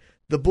said,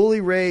 the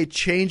Bully Ray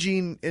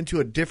changing into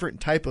a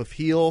different type of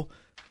heel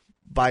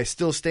by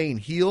still staying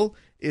heel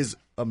is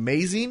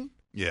amazing.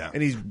 Yeah.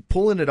 And he's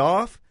pulling it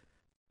off,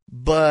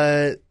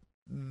 but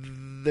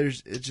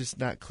it's just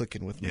not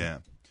clicking with me. Yeah.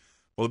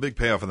 Well, the big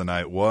payoff of the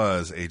night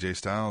was AJ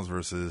Styles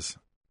versus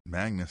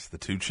Magnus, the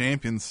 2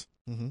 champions.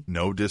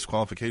 No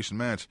disqualification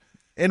match.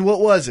 And what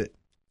was it?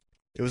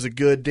 It was a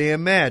good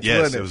damn match, yes,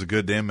 wasn't it? It was a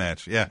good damn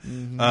match. Yeah.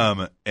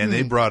 And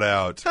they brought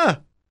out...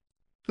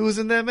 Who was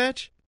in that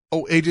match?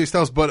 Oh, AJ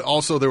Styles, but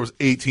also there was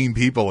 18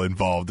 people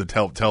involved to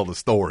tell the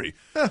story.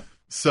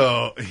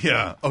 So,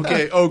 yeah.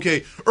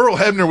 Okay. Earl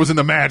Hebner was in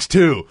the match,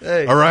 too.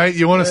 Hey. All right?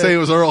 You want to say it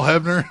was Earl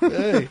Hebner?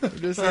 Hey, I'm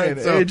just saying.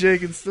 Right, so, AJ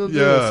can still do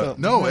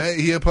something. No,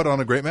 he put on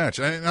a great match.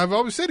 And I've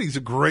always said he's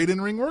a great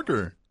in-ring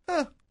worker.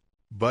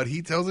 But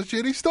he tells a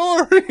shitty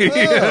story.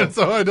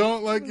 So I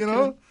don't,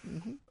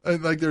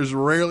 like, there's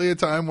rarely a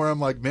time where I'm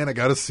like, man, I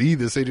got to see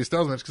this AJ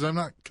Styles match because I'm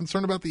not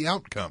concerned about the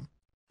outcome.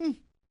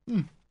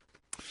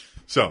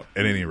 So,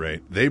 at any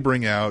rate, they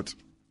bring out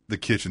the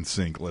kitchen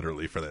sink,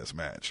 literally, for this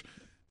match.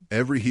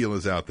 Every heel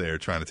is out there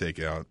trying to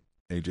take out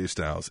AJ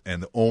Styles,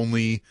 and the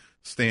only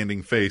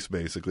standing face,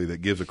 basically,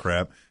 that gives a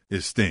crap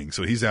is Sting.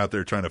 So he's out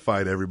there trying to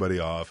fight everybody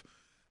off.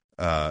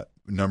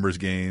 Numbers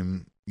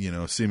game,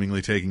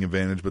 seemingly taking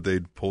advantage, but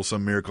they pull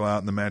some miracle out,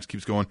 and the match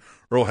keeps going.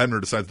 Earl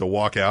Hebner decides to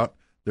walk out.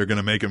 They're going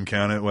to make him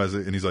count it,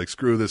 and he's like,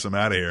 screw this, I'm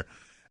out of here.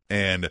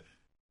 And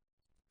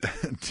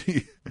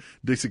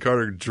Dixie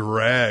Carter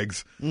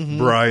drags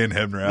Brian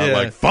Hebner out,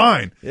 like,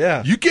 fine,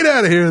 you get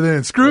out of here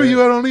then. Screw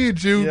you, I don't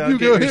need you. You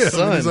go here.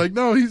 And he's like,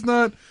 no, he's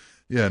not.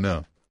 Yeah,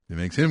 no. It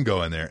makes him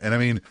go in there. And I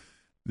mean,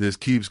 this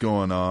keeps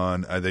going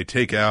on. They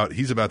take out,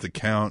 he's about to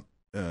count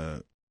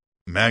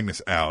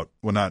Magnus out.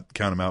 Well, not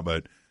count him out,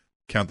 but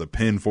count the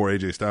pin for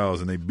AJ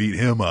Styles, and they beat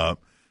him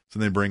up. So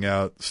they bring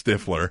out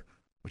Stifler,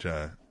 which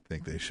I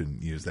think they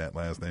shouldn't use that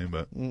last name,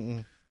 but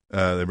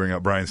they bring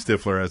out Brian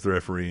Stifler as the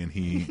referee, and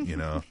he,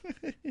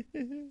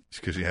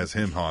 because he has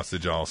him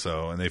hostage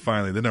also. And they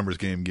finally, the numbers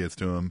game gets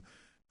to him.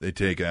 They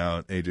take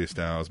out AJ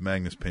Styles.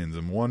 Magnus pins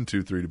him 1,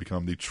 2, 3 to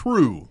become the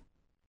true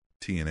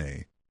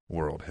TNA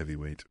World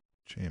Heavyweight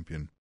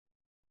Champion.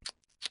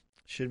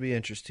 Should be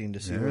interesting to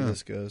see where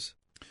this goes.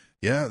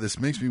 Yeah, this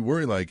makes me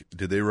worry. Like,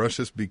 did they rush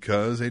this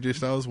because AJ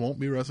Styles won't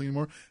be wrestling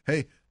anymore?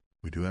 Hey,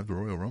 we do have the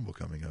Royal Rumble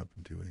coming up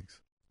in 2 weeks.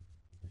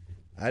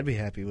 I'd be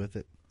happy with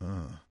it.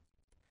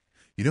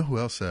 You know who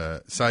else,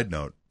 side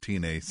note,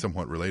 TNA,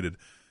 somewhat related,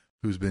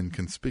 who's been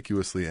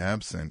conspicuously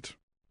absent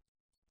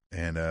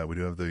And we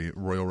do have the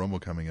Royal Rumble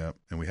coming up,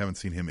 and we haven't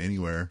seen him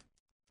anywhere.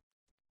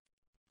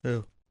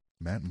 Who?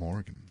 Matt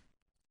Morgan.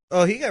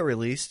 Oh, he got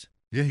released.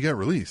 Yeah, he got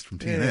released from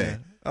TNA. Yeah.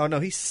 Oh, no,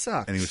 he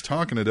sucks. And he was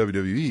talking to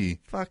WWE.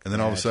 Fuck and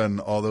then all of a that. sudden,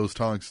 all those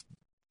talks,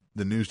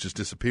 the news just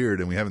disappeared,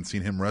 and we haven't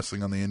seen him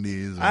wrestling on the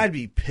indies. I'd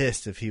be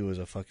pissed if he was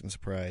a fucking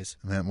surprise.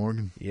 Matt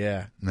Morgan?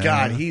 Yeah. Nah.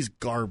 God, he's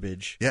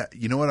garbage. Yeah,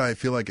 you know what I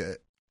feel like?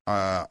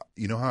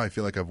 You know how I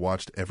feel like I've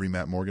watched every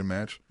Matt Morgan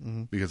match?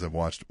 Mhm. Because I've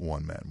watched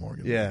one Matt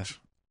Morgan Yeah. match.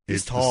 He's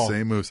It's tall. the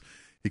same moves.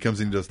 He comes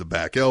in and does the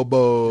back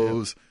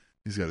elbows. Yep.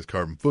 He's got his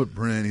carbon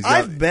footprint. He's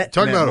I've met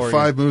talking Matt about Morgan.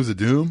 a 5 moves of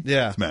doom.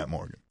 Yeah. It's Matt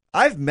Morgan.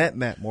 I've met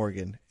Matt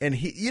Morgan, and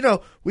he,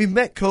 we've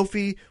met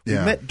Kofi, we've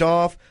Yeah. met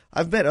Dolph,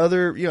 I've met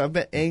I've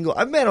met Angle,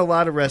 I've met a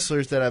lot of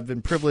wrestlers that I've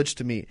been privileged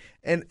to meet,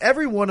 and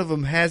every one of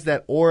them has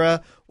that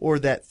aura or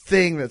that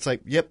thing that's like,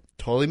 yep,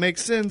 totally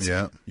makes sense.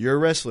 Yeah. You're a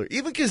wrestler.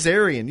 Even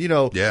Kazarian,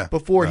 Yeah.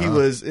 before he Uh-huh.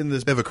 was in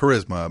this, They have a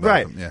charisma about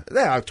right? them.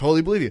 Yeah. I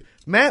totally believe you.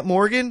 Matt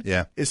Morgan,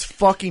 Yeah. is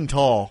fucking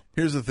tall.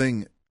 Here's the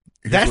thing.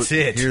 That's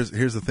it.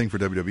 Here's the thing for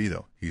WWE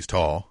though. He's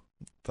tall.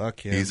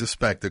 Fuck him. He's a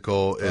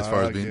spectacle as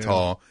far as Fuck being him.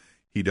 tall.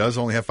 He does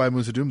only have 5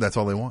 moves of doom. That's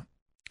all they want.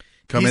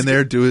 Come He's in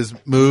there, do his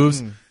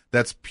moves.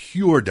 That's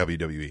pure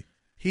WWE.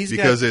 He's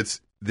Because got, it's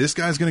this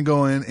guy's going to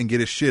go in and get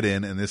his shit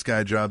in, and this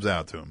guy jobs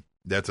out to him.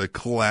 That's a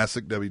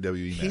classic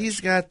WWE match.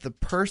 he's got the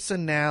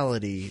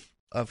personality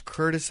of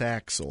Curtis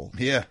Axel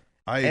Yeah.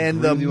 I and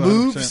agree the with you 100%.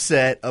 move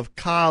set of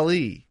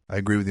Khali. I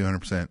agree with you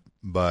 100%.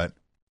 But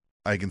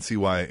I can see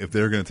why, if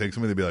they're going to take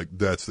somebody, they'd be like,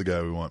 that's the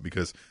guy we want,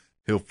 because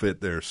he'll fit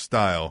their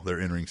style, their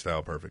in-ring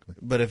style perfectly.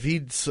 But if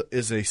he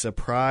is a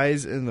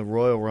surprise in the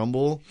Royal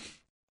Rumble,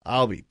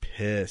 I'll be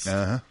pissed.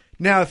 Uh-huh.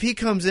 Now, if he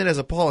comes in as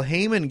a Paul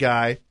Heyman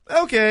guy,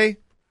 okay.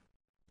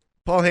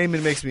 Paul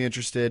Heyman makes me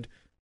interested.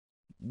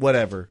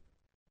 Whatever.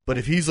 But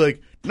if he's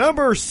like,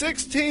 number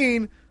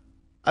 16,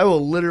 I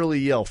will literally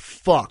yell,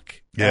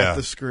 fuck, at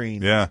the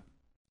screen. Yeah.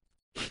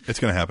 It's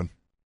going to happen.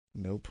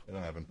 Nope.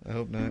 It'll happen. I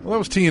hope not. Well, that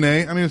was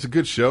TNA. I mean, it's a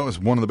good show. It's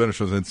one of the better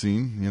shows I'd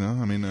seen, you know?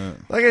 I mean,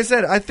 Like I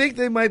said, I think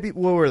they might be,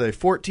 what were they,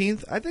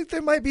 14th? I think they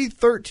might be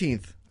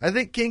 13th. I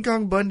think King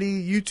Kong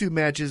Bundy YouTube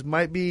matches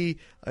might be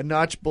a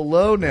notch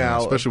below now.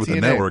 especially of with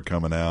the TNA. network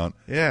coming out.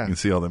 Yeah. You can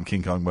see all them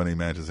King Kong Bunny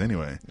matches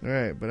anyway.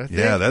 Right, but I think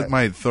Yeah, that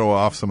might throw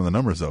off some of the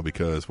numbers, though,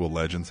 because will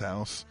Legends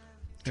House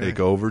take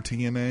over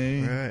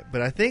TNA? Right,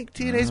 but I think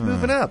TNA's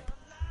moving up.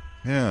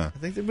 Yeah. I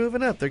think they're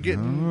moving up. They're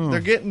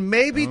getting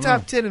maybe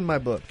top 10 in my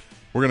book.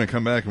 We're going to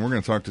come back and we're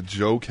going to talk to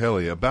Joe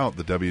Kelly about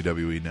the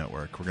WWE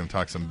Network. We're going to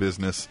talk some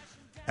business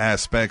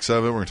aspects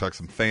of it. We're going to talk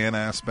some fan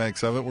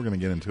aspects of it. We're going to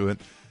get into it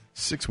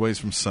 6 ways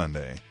from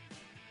Sunday.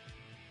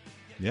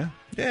 Yeah?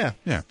 Yeah.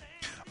 Yeah.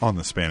 On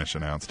the Spanish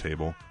Announce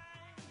Table,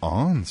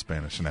 on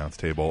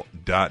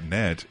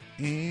SpanishAnnounceTable.net,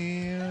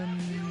 and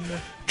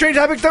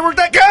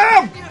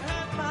TrainTopicsNetwork.com!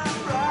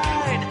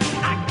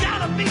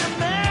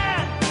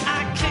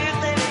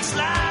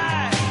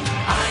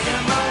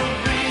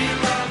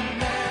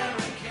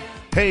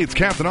 Hey, it's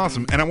Captain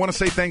Awesome, and I want to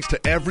say thanks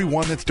to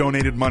everyone that's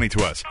donated money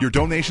to us. Your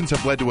donations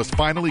have led to us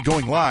finally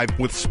going live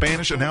with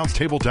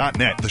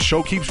SpanishAnnounceTable.net. The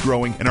show keeps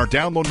growing, and our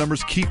download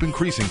numbers keep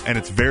increasing, and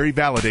it's very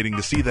validating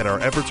to see that our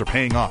efforts are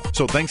paying off.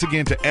 So thanks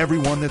again to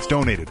everyone that's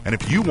donated. And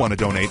if you want to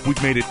donate,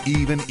 we've made it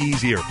even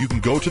easier. You can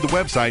go to the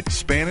website,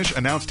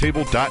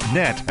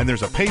 SpanishAnnounceTable.net, and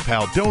there's a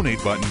PayPal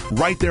donate button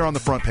right there on the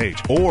front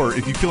page. Or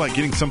if you feel like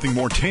getting something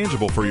more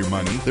tangible for your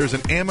money, there's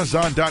an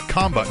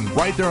Amazon.com button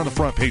right there on the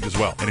front page as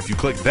well. And if you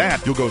click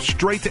that, you'll go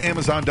straight to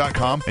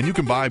Amazon.com and you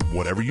can buy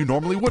whatever you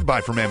normally would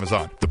buy from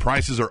Amazon. The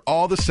prices are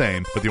all the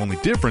same, but the only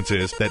difference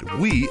is that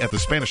we at the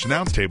Spanish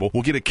Announce Table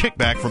will get a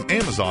kickback from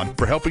Amazon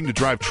for helping to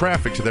drive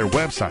traffic to their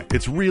website.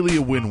 It's really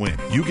a win-win.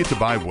 You get to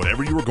buy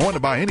whatever you were going to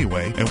buy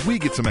anyway, and we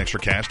get some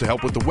extra cash to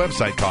help with the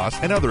website costs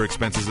and other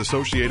expenses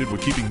associated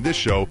with keeping this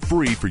show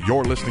free for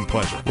your listening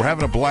pleasure. We're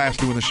having a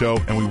blast doing the show,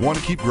 and we want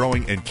to keep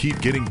growing and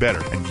keep getting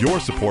better, and your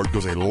support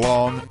goes a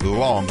long,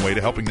 long way to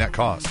helping that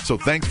cause. So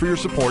thanks for your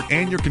support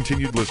and your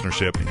continued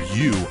listenership.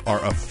 You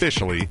are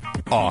officially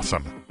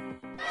awesome.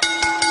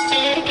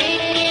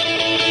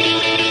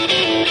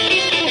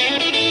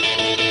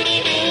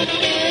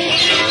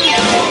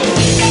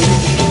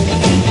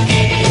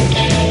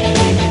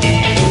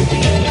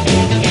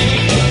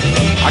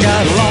 I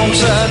got long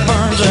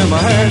sideburns and my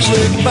hair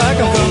slicked back.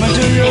 I'm coming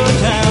to your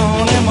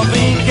town in my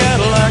pink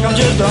Cadillac. I'm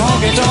just a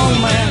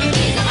honky-tonk man.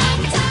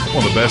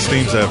 One of the best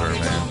themes ever,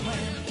 man.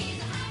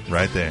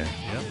 Right there.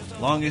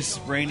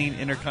 Longest reigning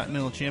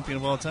Intercontinental Champion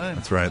of all time.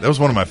 That's right. That was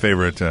one of my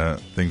favorite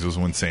things was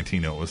when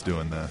Santino was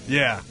doing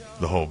Yeah.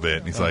 the whole bit.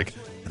 And he's like,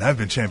 and I've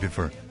been champion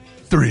for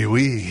 3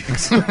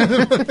 weeks.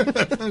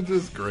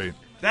 Just great.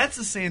 That's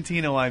the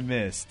Santino I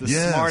miss. The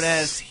Yes.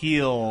 smart-ass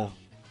heel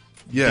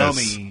Yes.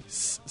 dummy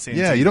Santino.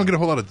 Yeah, you don't get a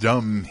whole lot of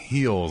dumb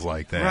heels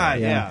like that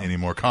Right, yeah.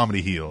 anymore.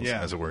 Comedy heels,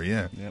 Yeah. as it were.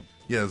 Yeah. Yep.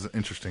 Yeah, it's an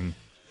interesting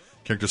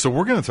character. So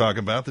we're going to talk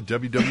about the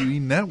WWE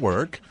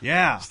Network.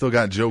 Yeah. Still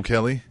got Joe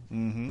Kelly, the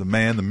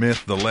man, the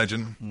myth, the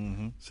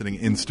legend, sitting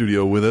in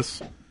studio with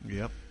us.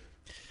 Yep.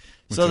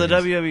 So the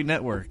WWE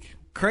Network,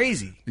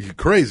 Crazy.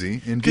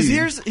 Crazy, indeed.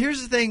 Because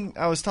here's the thing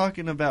I was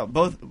talking about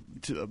both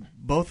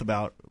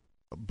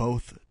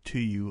to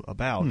you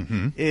about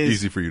is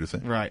Easy for you to say.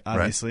 right.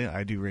 Obviously,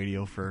 I do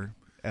radio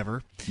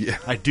forever. Yeah.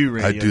 I do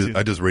radio. Too.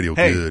 I just radio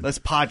hey, good. let's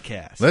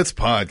podcast. Let's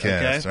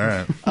podcast.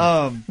 Okay?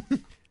 All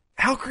right.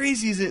 How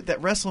crazy is it that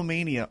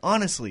WrestleMania,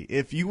 honestly,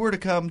 if you were to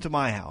come to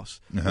my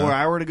house Uh-huh. or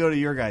I were to go to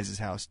your guys'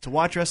 house to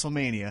watch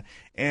WrestleMania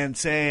and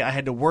say I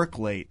had to work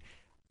late,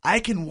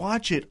 I can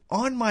watch it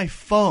on my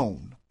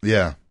phone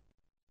Yeah.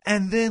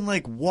 and then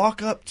like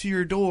walk up to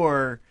your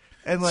door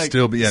and like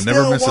Never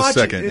miss a watch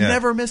second. it and Yeah.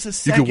 never miss a You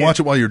second. can watch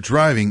it while you're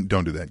driving.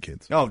 Don't do that,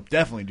 kids. Oh,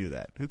 definitely do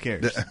that. Who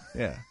cares?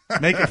 Yeah.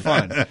 Make it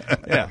fun.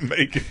 Yeah.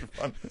 Make it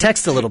fun.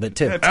 Text a little bit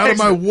too. Out of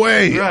my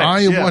way. Right,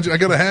 I am yeah. watching. I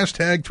got a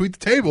hashtag tweet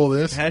the table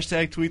this.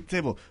 Hashtag tweet the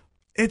table.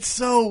 It's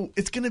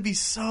going to be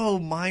so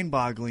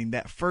mind-boggling,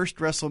 that first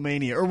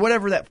WrestleMania or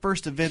whatever that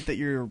first event that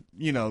you're,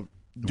 doing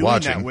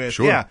Watching, that with.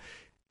 sure. Yeah.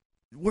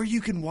 Where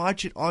you can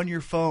watch it on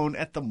your phone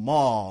at the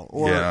mall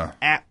or Yeah.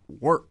 at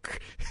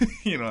work.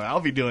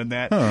 I'll be doing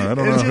that. I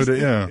don't know It's who just-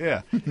 to-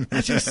 Yeah.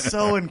 It's just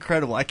so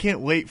incredible. I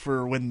can't wait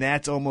for when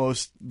that's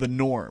almost the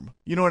norm.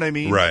 You know what I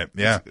mean? Right,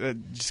 yeah.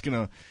 It's, just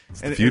going to...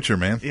 It's the future,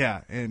 man.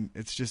 Yeah, and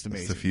it's just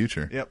amazing. It's the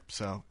future. Yep.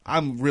 So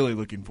I'm really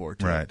looking forward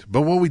to it. Right.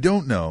 But what we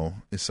don't know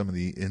is some of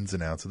the ins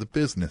and outs of the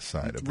business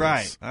side of this.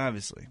 Right,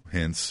 obviously.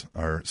 Hence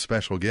our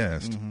special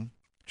guest,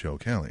 Joe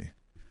Kelly.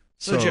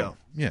 So, Joe.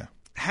 Yeah.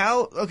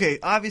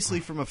 Obviously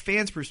from a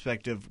fan's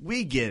perspective,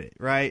 we get it,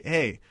 right?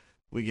 Hey,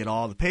 we get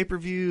all the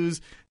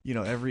pay-per-views,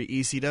 every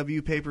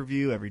ECW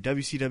pay-per-view, every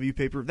WCW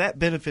pay-per-view. That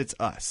benefits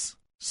us.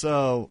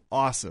 So,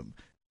 awesome.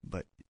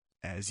 But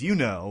as you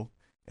know,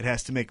 it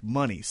has to make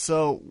money.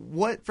 So,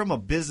 what from a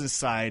business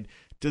side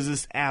does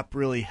this app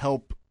really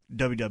help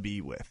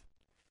WWE with?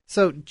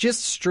 So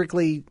just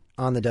strictly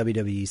on the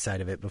WWE side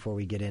of it before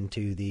we get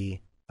into the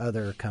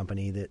other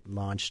company that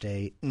launched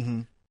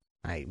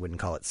I wouldn't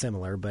call it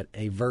similar, but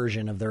a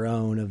version of their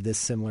own of this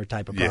similar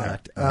type of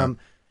product.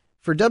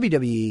 For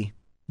WWE,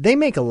 they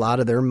make a lot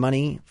of their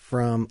money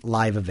from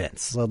live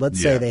events. So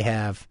let's say they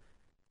have,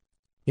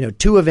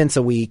 2 events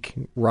a week,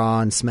 Raw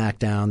and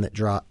SmackDown, that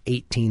draw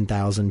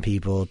 18,000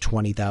 people,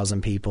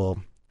 20,000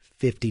 people,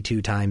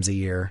 52 times a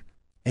year.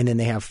 And then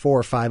they have 4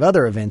 or 5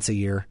 other events a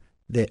year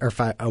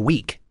a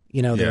week.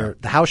 They're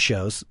the house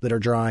shows that are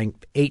drawing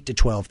 8 to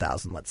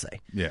 12,000, let's say.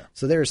 Yeah.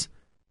 So there's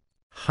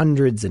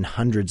hundreds and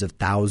hundreds of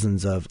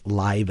thousands of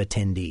live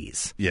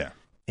attendees. Yeah.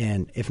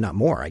 And if not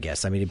more, I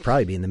guess. I mean, it'd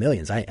probably be in the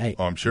millions.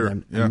 I'm sure.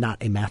 I'm Yeah.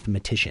 not a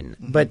mathematician.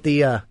 But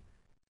so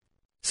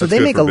That's they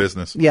good make for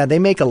business. Yeah, they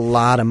make a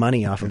lot of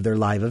money off of their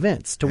live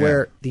events to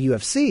where the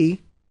UFC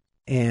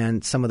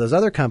and some of those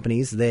other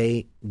companies,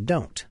 they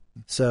don't.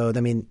 So,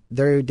 I mean,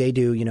 they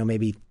do,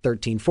 maybe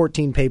 13,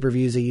 14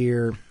 pay-per-views a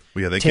year.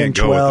 Well, yeah, they 10, can't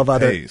go 12 at the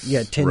other, pace.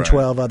 Yeah, 10, Right.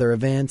 12 other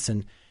events.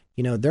 And,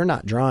 they're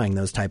not drawing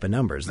those type of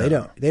numbers. They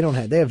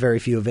have very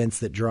few events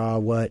that draw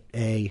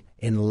in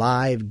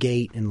live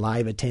gate and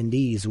live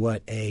attendees,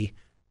 what a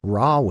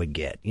Raw would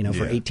get,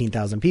 for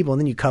 18,000 people. And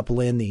then you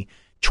couple in the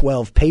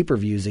 12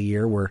 pay-per-views a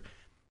year where,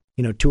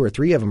 2 or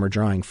 3 of them are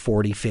drawing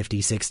 40,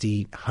 50,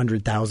 60,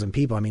 100,000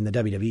 people. I mean, the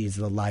WWE is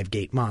the live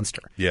gate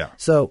monster. Yeah.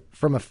 So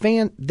from a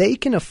fan, they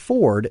can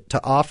afford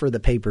to offer the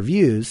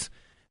pay-per-views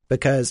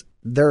because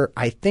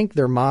I think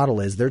their model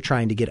is they're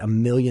trying to get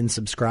 1 million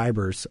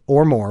subscribers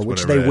or more, That's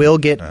which what I they read. will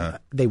get.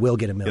 They will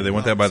get 1 million. Yeah, they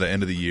want that by the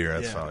end of the year.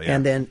 That's all. Yeah.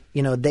 And then,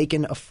 they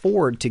can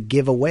afford to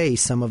give away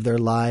some of their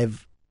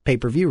live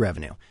pay-per-view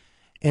revenue.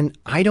 And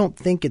I don't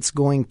think it's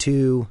going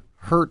to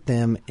hurt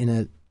them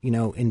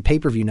in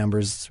pay-per-view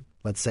numbers,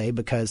 let's say,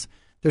 because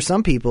there's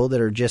some people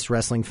that are just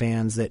wrestling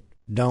fans that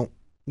don't,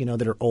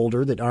 that are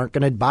older that aren't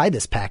going to buy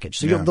this package.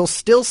 So they'll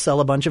still sell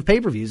a bunch of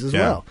pay-per-views as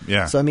well.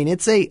 Yeah. So, I mean,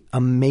 it's a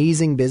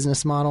amazing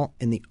business model,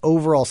 and the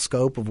overall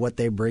scope of what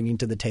they're bringing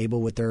to the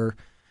table with their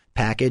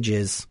package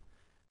is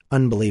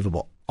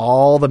unbelievable.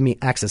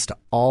 Access to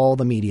all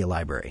the media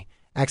library,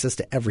 access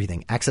to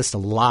everything, access to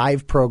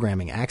live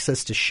programming,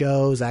 access to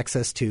shows,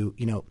 access to,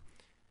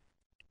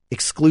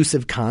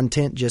 exclusive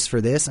content just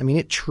for this. I mean,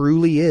 it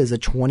truly is a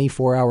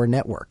 24-hour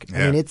network.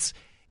 Yeah. I mean, it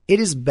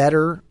is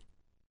better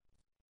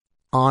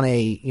on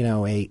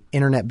a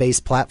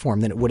internet-based platform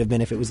than it would have been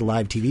if it was a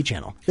live TV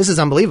channel. This is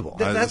unbelievable.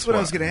 That's what I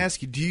was going to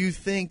ask you. Do you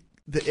think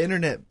the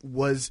internet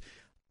was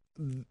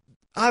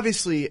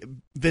obviously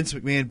Vince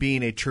McMahon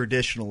being a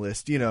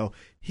traditionalist,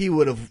 he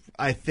would have,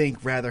 I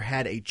think, rather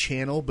had a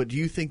channel, but do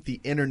you think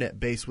the internet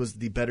base was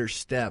the better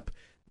step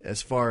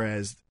as far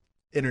as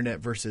internet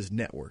versus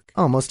network?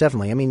 Oh, most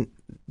definitely. I mean,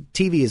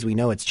 TV, as we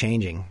know, it's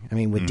changing. I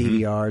mean, with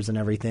DVRs and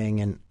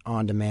everything and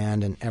on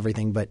demand and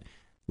everything, but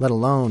let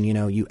alone,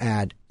 you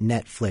add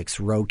Netflix,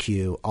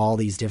 Roku, all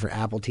these different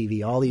Apple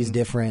TV, all these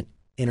different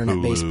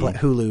internet-based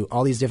Hulu,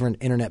 all these different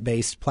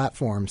internet-based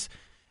platforms.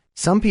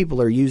 Some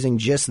people are using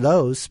just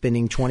those,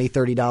 spending $20,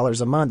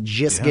 $30 a month,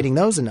 just getting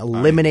those and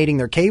eliminating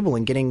their cable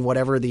and getting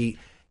whatever the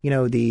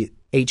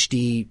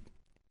HD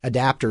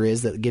adapter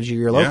is that gives you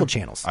your local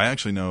channels. I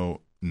actually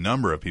know a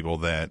number of people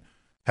that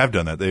have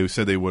done that. They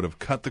said they would have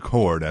cut the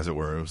cord, as it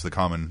were. It was the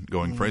common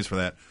going phrase for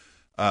that.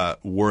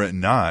 were it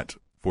not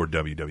for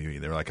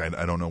WWE. They're like,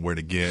 I don't know where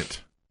to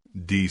get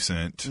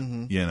decent,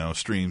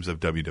 streams of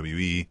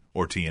WWE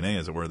or TNA,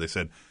 as it were. They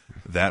said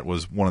that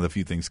was one of the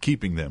few things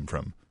keeping them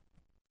from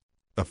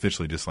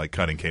officially just like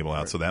cutting cable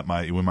out. So that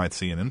we might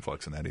see an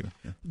influx in that even.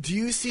 Yeah. Do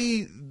you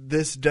see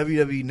this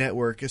WWE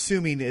network,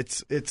 assuming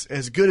it's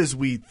as good as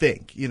we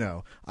think?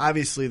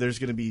 Obviously there's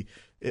going to be,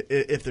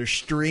 if their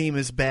stream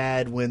is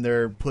bad when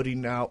they're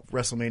putting out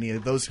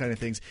WrestleMania, those kind of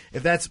things.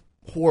 If that's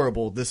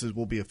horrible,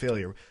 will be a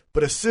failure.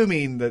 But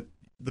assuming that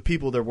the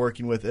people they're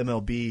working with,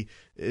 MLB,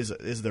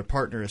 is their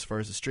partner as far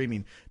as the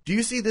streaming, do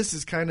you see this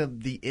as kind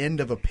of the end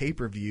of a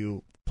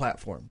pay-per-view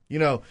platform?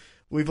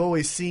 We've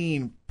always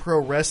seen pro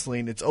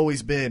wrestling. It's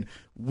always been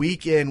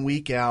week in,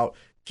 week out,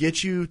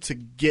 get you to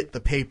get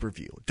the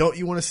pay-per-view. Don't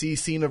you want to see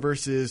Cena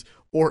versus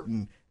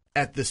Orton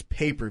at this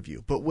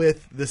pay-per-view? But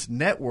with this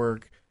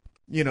network,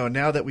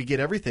 now that we get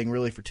everything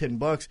really for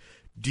 $10,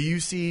 do you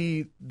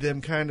see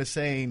them kind of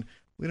saying,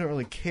 we don't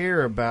really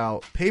care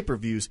about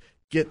pay-per-views,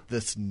 get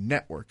this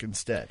network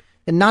instead?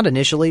 And not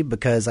initially,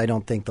 because I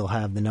don't think they'll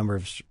have the number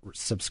of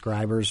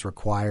subscribers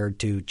required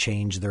to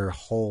change their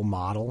whole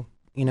model.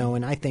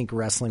 And I think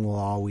wrestling will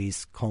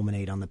always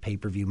culminate on the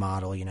pay-per-view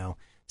model.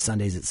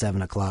 Sundays at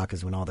 7 o'clock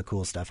is when all the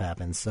cool stuff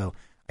happens. So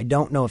I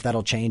don't know if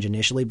that'll change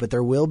initially, but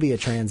there will be a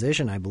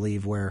transition, I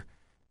believe, where,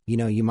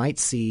 you might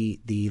see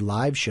the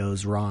live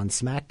shows, Raw and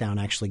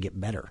SmackDown, actually get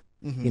better.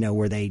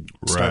 Where they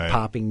start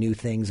popping new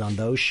things on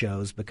those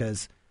shows,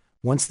 because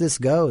once this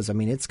goes,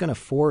 it's going to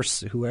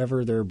force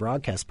whoever their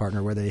broadcast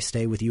partner, whether they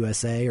stay with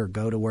USA or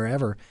go to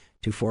wherever,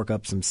 to fork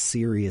up some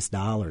serious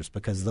dollars,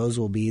 because those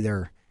will be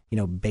their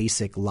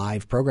basic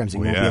live programs that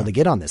you won't be able to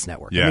get on this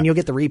network. Yeah. You'll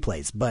get the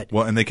replays, but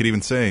and they could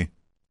even say,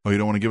 "Oh, you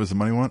don't want to give us the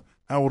money we want?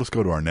 We'll just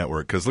go to our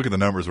network, because look at the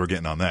numbers we're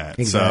getting on that."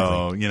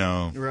 Exactly.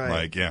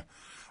 So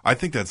I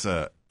think that's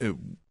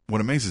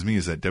what amazes me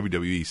is that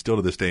WWE still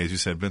to this day, as you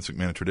said, Vince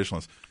McMahon, a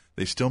traditionalist,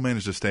 they still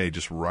manage to stay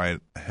just right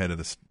ahead of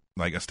this,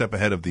 like a step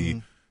ahead of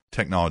the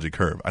technology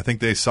curve. I think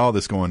they saw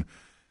this going,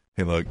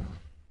 hey, look,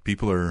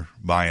 people are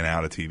buying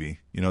out of TV.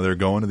 They're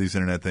going to these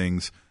internet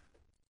things.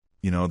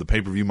 The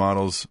pay-per-view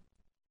model's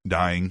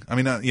dying.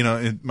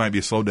 It might be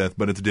a slow death,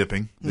 but it's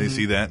dipping. They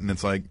see that, and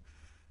it's like,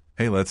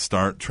 hey, let's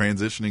start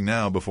transitioning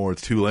now before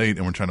it's too late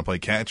and we're trying to play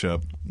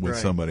catch-up with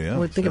somebody else.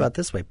 Well, think about it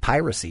this way.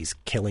 Piracy's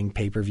killing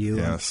pay-per-view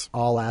in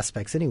all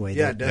aspects anyway.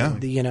 Yeah,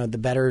 definitely. The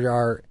better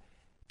our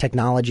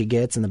technology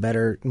gets and the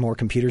better, more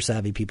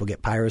computer-savvy people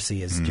get,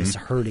 piracy is just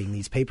hurting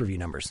these pay-per-view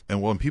numbers.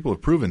 And people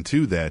have proven,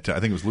 too, that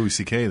I think it was Louis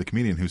C.K., the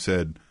comedian, who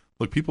said,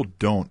 look, people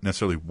don't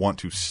necessarily want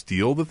to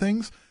steal the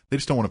things. They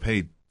just don't want to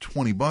pay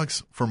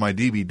 $20 for my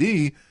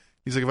DVD.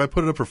 He's like, if I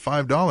put it up for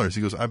 $5,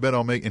 he goes, I bet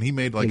I'll make, and he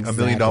made like $1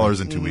 million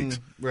in 2 weeks.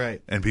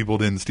 Right. And people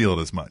didn't steal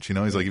it as much. He's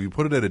like, if you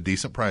put it at a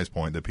decent price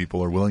point that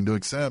people are willing to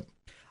accept.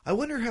 I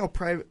wonder how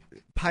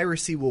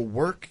piracy will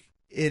work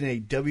in a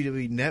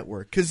WWE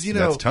network. Because,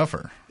 that's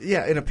tougher.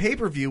 Yeah, in a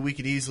pay-per-view, we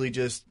could easily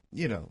just,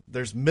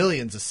 there's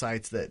millions of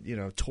sites that,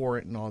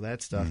 torrent and all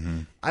that stuff.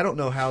 I don't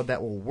know how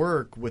that will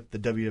work with the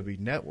WWE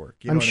network.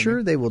 I'm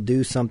sure they will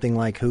do something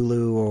like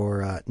Hulu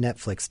or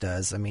Netflix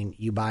does.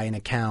 You buy an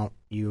account,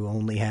 you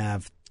only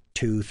have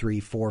 2, 3,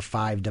 4,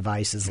 5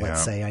 devices,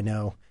 let's say. I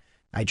know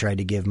I tried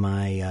to give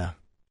my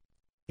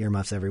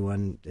earmuffs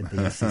everyone at the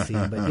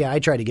UCC, but I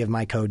tried to give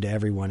my code to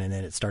everyone, and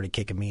then it started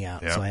kicking me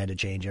out, so I had to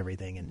change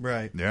everything. And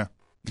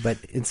but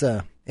it's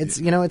going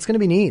to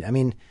be neat.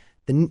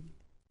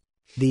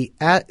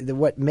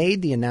 What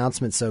made the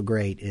announcement so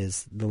great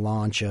is the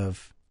launch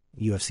of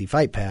UFC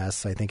Fight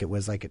Pass. I think it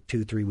was like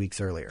 2-3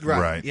 weeks earlier.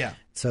 Right. Yeah.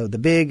 So the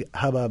big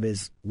hubbub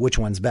is which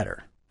one's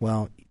better.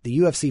 Well, the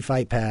UFC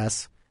Fight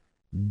Pass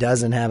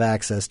doesn't have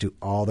access to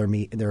all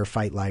their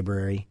fight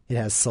library. It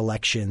has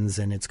selections,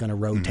 and it's going to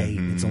rotate.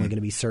 It's only going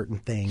to be certain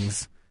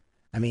things.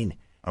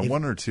 I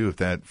wonder, too, if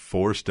that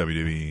forced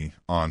WWE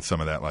on some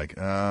of that, like,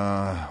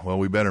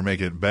 we better make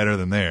it better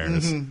than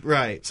theirs.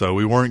 Right. So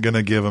we weren't going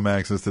to give them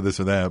access to this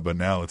or that, but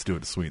now let's do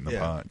it to sweeten the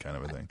pot kind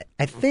of a thing.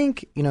 I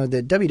think, the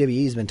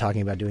WWE's been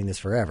talking about doing this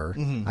forever.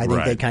 I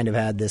think they kind of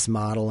had this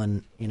model,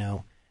 and,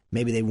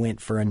 maybe they went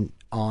for an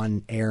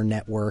on-air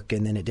network,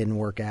 and then it didn't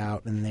work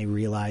out, and they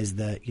realized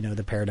that,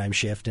 the paradigm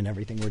shift and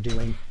everything we're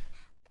doing,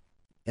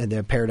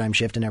 they're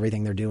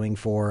doing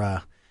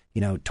for,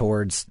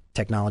 towards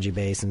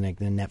technology-based, and then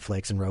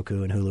Netflix and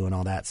Roku and Hulu and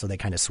all that, so they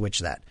kind of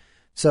switched that.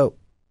 So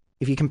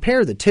if you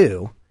compare the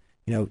two,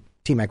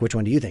 T-Mac, which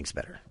one do you think's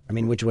better?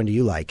 Which one do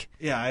you like?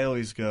 Yeah, I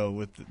always go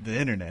with the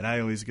internet.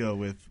 I always go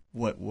with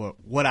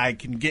what I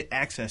can get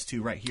access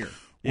to right here.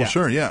 Well,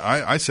 sure, yeah.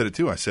 I said it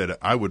too. I said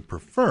I would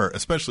prefer,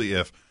 especially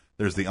if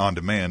there's the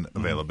on-demand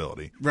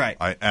availability. Right.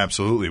 I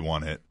absolutely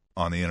want it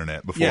on the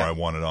internet before I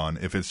want it on.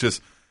 If it's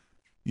just,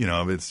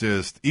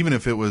 even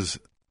if it was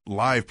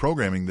live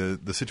programming,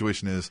 the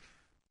situation is,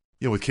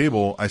 with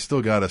cable, I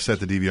still got to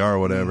set the DVR or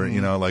whatever,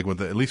 like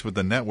at least with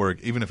the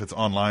network, even if it's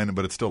online,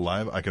 but it's still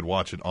live, I could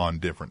watch it on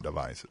different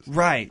devices.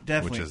 Right,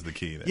 definitely. Which is the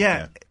key.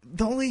 The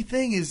only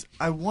thing is,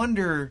 I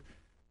wonder,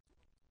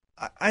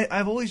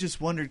 I've always just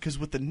wondered, because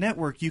with the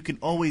network, you can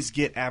always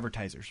get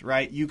advertisers,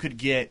 right? You could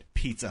get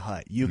Pizza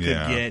Hut. You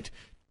could get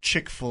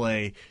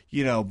Chick-fil-A,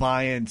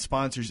 buy-in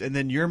sponsors, and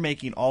then you're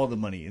making all the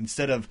money.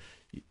 Instead of,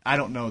 I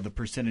don't know the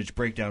percentage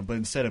breakdown, but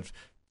instead of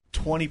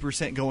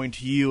 20% going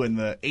to you and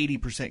the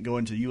 80%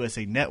 going to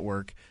USA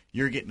Network,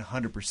 you're getting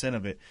 100%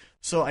 of it.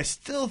 So I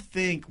still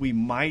think we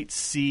might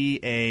see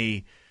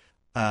a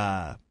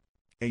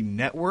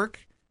network,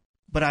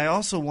 but I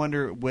also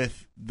wonder,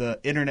 with the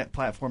internet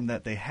platform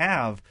that they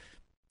have,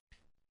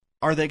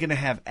 are they going to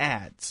have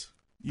ads?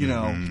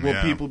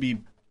 Will people be?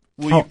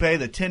 Will you pay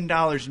the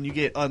 $10 and you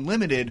get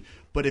unlimited?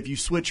 But if you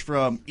switch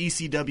from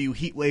ECW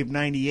Heatwave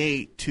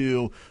 '98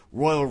 to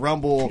Royal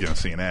Rumble, you're going to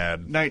see an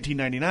ad.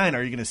 1999,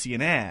 are you going to see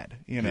an ad?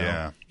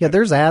 Yeah,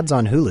 there's ads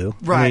on Hulu.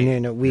 Right. I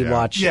mean, we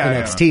watch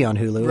NXT on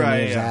Hulu, and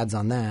there's ads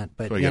on that.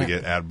 But so you got to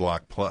get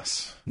AdBlock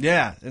Plus.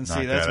 Yeah, and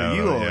see, that's what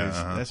you always.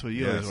 That's what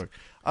you Yes. always work.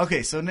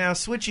 Okay, so now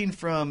switching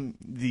from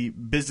the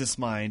business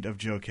mind of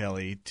Joe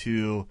Kelly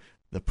to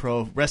the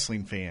pro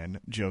wrestling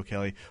fan, Joe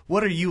Kelly,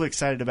 what are you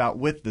excited about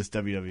with this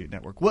WWE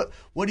Network? What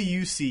do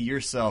you see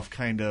yourself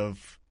kind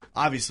of?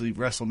 Obviously,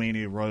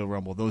 WrestleMania, Royal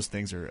Rumble, those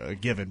things are a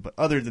given. But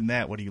other than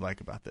that, what do you like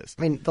about this?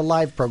 I mean, the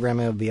live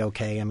programming will be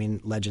okay. I mean,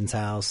 Legends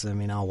House,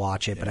 I'll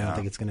watch it, but I don't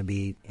think it's going to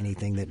be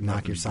anything that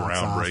knock your socks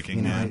off.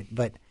 Groundbreaking,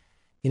 But,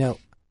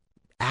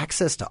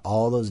 access to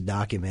all those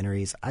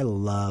documentaries. I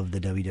love the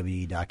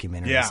WWE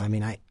documentaries. Yeah. I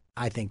mean,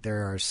 I think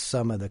there are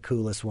some of the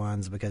coolest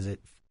ones because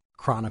it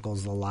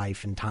chronicles the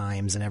life and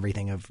times and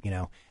everything of,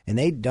 and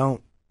they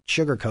don't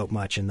sugarcoat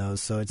much in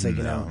those. So it's like,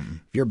 if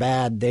you're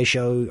bad, they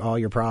show all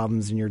your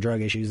problems and your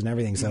drug issues and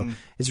everything. So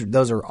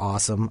those are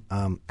awesome.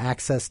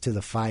 Access to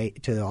the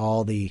fight, to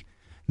all the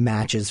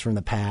matches from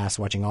the past,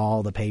 watching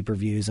all the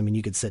pay-per-views. I mean,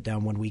 you could sit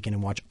down one weekend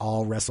and watch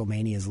all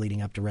WrestleManias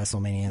leading up to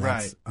WrestleMania. And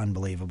that's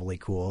unbelievably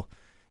cool.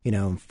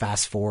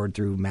 Fast forward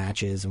through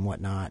matches and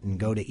whatnot and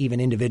go to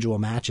even individual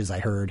matches I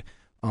heard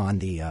on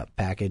the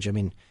package. I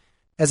mean,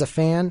 as a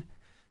fan,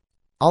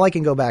 all I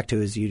can go back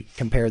to is you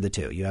compare the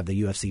two. You have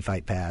the UFC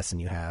Fight Pass and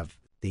you have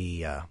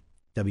the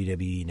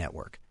WWE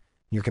Network.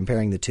 You're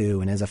comparing the two,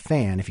 and as a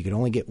fan, if you could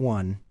only get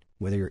one,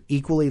 whether you're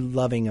equally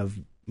loving of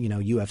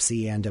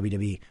UFC and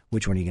WWE,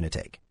 which one are you going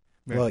to take?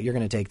 Right. Well, you're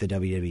going to take the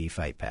WWE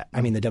Fight Pass.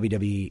 I mean, the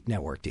WWE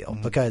Network deal,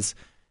 because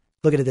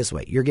look at it this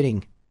way: you're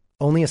getting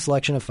only a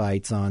selection of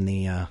fights on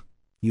the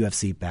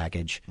UFC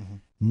package,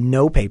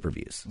 no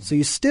pay-per-views. So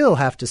you still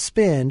have to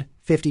spend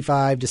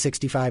 $55 to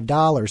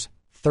 $65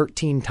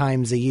 13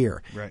 times a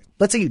year. Right.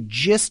 Let's say you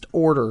just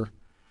order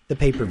the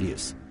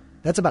pay-per-views.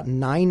 That's about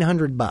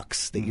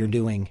 $900 that you're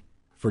doing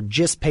for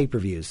just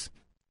pay-per-views,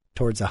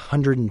 towards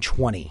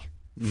 $120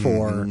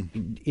 for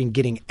in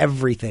getting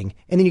everything.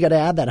 And then you got to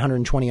add that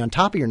 $120 on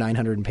top of your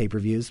 $900 in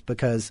pay-per-views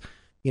because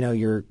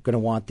you're going to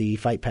want the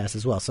Fight Pass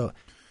as well. So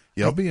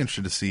I'll be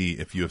interested to see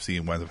if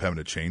UFC winds up having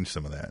to change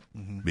some of that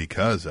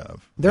because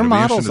of their it'll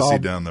models. Be interesting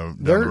to see down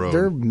the road.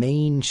 Their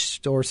main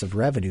source of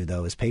revenue,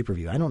 though, is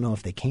pay-per-view. I don't know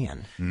if they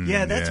can.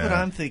 Yeah, that's what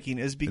I'm thinking.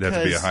 Is because it'd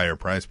have to be a higher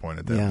price point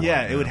at that point.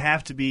 Yeah, it would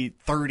have to be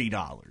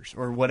 $30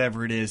 or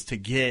whatever it is to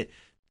get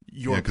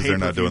your because they're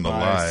not doing the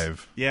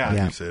live. Yeah,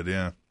 like you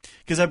said,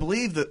 Because I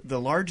believe that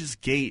the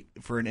largest gate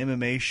for an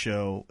MMA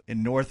show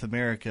in North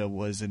America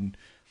was in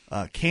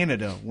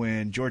Canada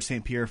when George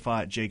St. Pierre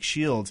fought Jake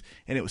Shields,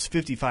 and it was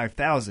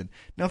 55,000.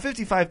 Now,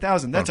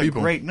 55,000, that's a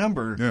great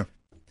number. Yeah.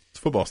 It's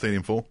a football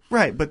stadium full.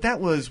 Right, but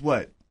that was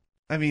what?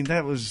 I mean,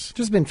 that was...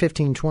 There's been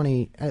 15,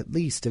 20, at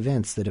least,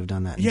 events that have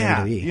done that in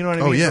WWE. You know what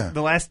I mean? Oh, yeah.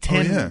 The last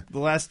 10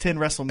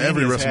 WrestleManias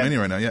every WrestleMania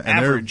right now, and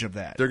average of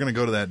that. They're going to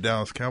go to that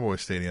Dallas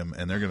Cowboys stadium,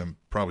 and they're going to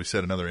probably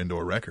set another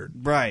indoor record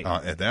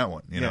at that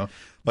one, you know?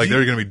 Like,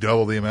 they're going to be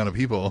double the amount of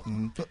people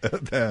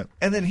at that.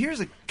 And then here's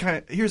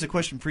a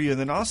question for you, and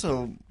then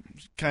also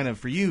kind of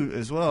for you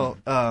as well.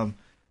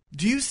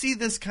 Do you see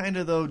this kind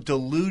of, though,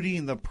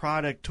 diluting the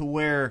product to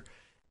where...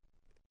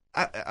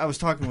 I was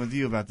talking with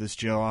you about this,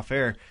 Joe, off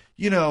air.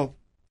 You know,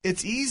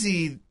 it's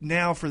easy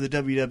now for the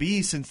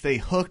WWE since they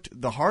hooked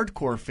the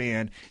hardcore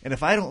fan, and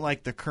if I don't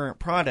like the current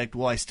product,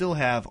 well, I still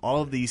have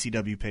all of the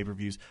ECW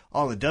pay-per-views,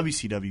 all the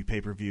WCW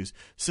pay-per-views.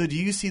 So do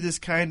you see this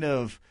kind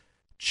of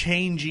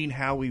changing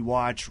how we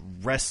watch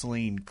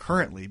wrestling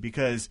currently?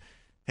 Because,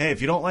 hey, if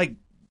you don't like,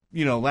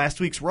 last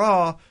week's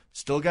Raw,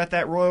 still got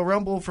that Royal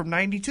Rumble from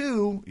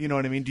 92, you know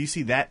what I mean? Do you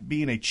see that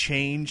being a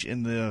change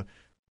in the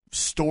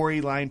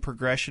storyline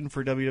progression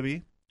for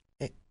WWE?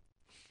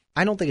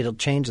 I don't think it'll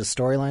change the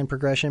storyline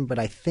progression, but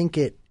I think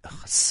it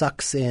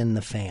sucks in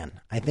the fan.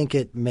 I think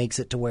it makes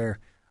it to where,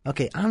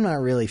 okay, I'm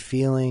not really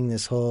feeling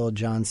this whole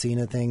John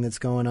Cena thing that's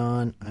going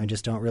on. I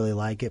just don't really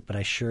like it, but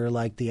I sure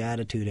like the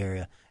Attitude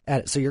Era.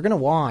 So you're going to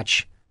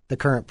watch the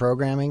current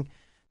programming,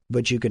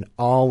 but you can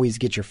always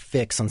get your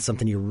fix on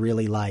something you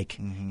really like.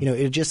 Mm-hmm.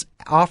 It just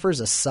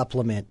offers a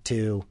supplement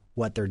to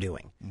what they're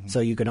doing. Mm-hmm.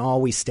 So you can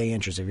always stay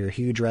interested. If you're a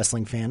huge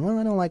wrestling fan, well,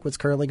 I don't like what's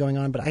currently going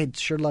on, but I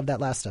sure love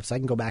that last stuff. So I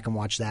can go back and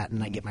watch that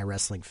and I get my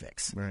wrestling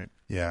fix. Right.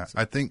 Yeah.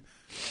 I think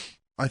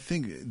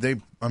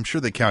I'm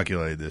sure they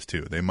calculated this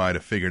too. They might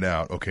have figured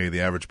out, okay, the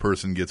average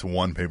person gets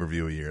one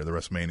pay-per-view a year, the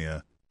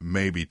WrestleMania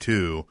maybe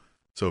 2.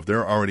 So if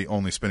they're already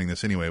only spending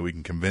this anyway, we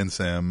can convince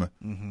them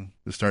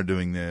to start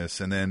doing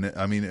this. And then,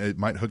 I mean, it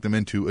might hook them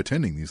into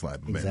attending these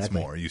live events Exactly.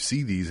 more. You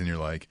see these and you're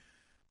like,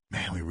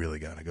 man, we really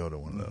got to go to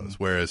one of those.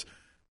 Whereas,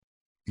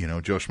 you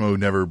know, Joe Schmo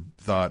never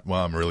thought,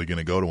 well, I'm really going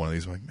to go to one of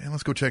these. I'm like, man,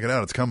 let's go check it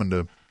out. It's coming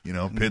to, you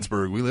know,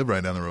 Pittsburgh. We live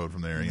right down the road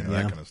from there, you know,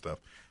 that kind of stuff.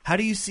 How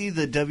do you see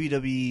the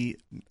WWE?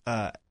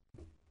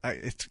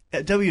 It's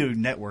a WWE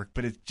Network,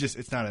 but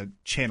it's not a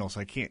channel, so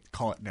I can't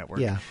call it network.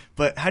 Yeah.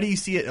 But how do you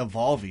see it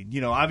evolving?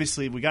 You know,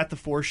 obviously we got the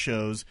 4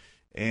 shows,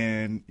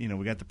 and you know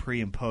we got the pre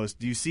and post.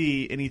 Do you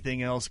see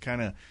anything else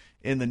kind of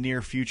in the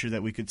near future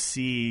that we could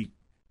see,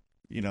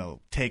 you know,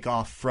 take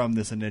off from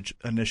this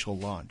initial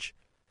launch?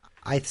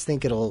 I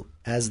think it'll,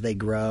 as they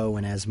grow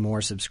and as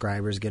more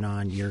subscribers get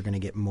on, you're going to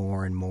get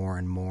more and more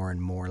and more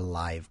and more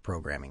live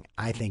programming.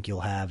 I think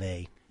you'll have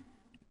a,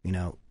 you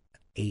know,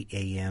 8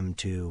 a.m.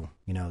 to,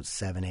 you know,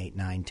 7, 8,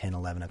 9, 10,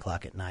 11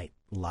 o'clock at night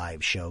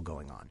live show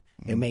going on.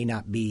 It may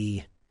not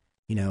be,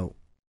 you know,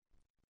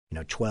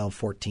 12,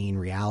 14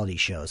 reality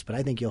shows, but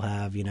I think you'll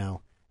have, you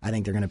know, I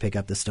think they're going to pick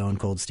up the Stone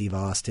Cold Steve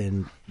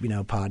Austin, you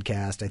know,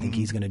 podcast. I think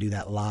he's going to do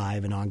that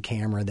live and on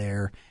camera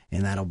there,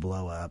 and that'll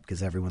blow up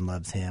because everyone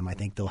loves him. I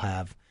think they'll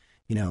have,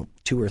 you know,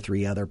 2 or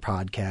 3 other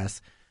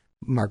podcasts.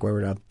 Mark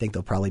Webber, I think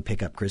they'll probably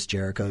pick up Chris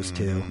Jericho's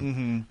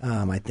too.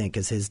 I think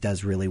because his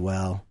does really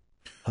well.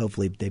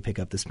 Hopefully they pick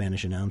up the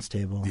Spanish Announce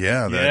Table.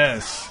 Yeah.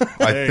 Yes.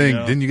 I There you think,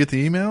 go. didn't you get the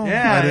email?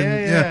 Yeah, I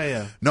didn't,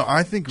 yeah. No,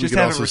 I think Just we could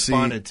haven't also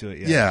responded see. to it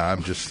yet. Yeah,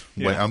 I'm just,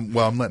 wait, I'm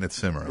letting it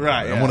simmer.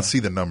 Right, I yeah. want to see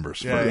the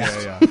numbers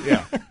first.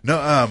 Yeah. No,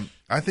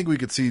 I think we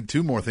could see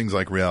 2 more things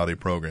like reality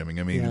programming.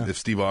 I mean, if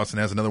Steve Austin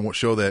has another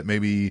show that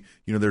maybe,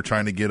 you know, they're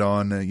trying to get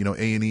on, you know,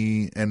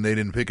 A&E and they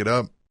didn't pick it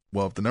up,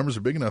 well, if the numbers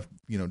are big enough,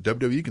 you know,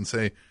 WWE can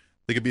say,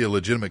 they could be a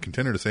legitimate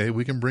contender to say, hey,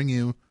 we can bring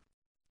you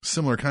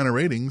similar kind of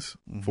ratings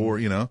for,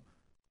 you know,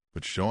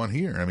 but show on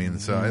here. I mean,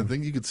 so I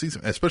think you could see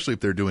some, especially if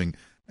they're doing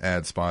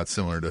ad spots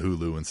similar to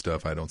Hulu and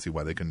stuff. I don't see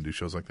why they couldn't do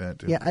shows like that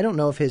too. Yeah, I don't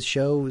know if his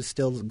show is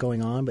still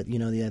going on, but, you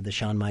know, they have the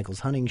Shawn Michaels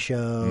hunting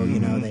show.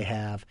 You know, they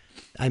have,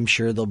 I'm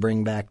sure they'll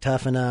bring back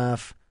Tough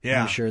Enough.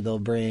 Yeah. I'm sure they'll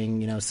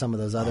bring, you know, some of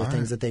those other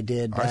things that they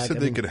did back. I said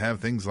they could have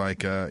things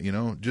like, you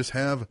know, just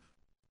have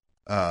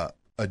a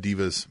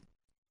Divas,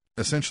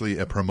 essentially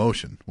a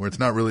promotion where it's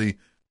not really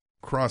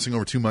crossing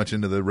over too much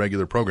into the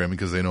regular programming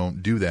because they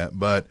don't do that.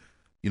 But,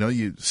 you know,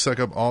 you suck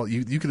up all,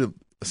 you could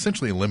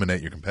essentially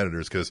eliminate your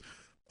competitors because,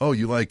 oh,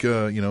 you like,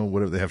 you know,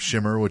 whatever, they have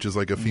Shimmer, which is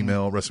like a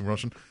female wrestling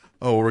promotion.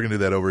 Oh, we're going to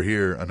do that over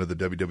here under the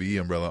WWE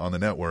umbrella on the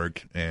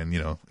network. And,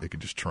 you know, it could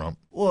just trump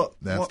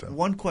that stuff.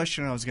 One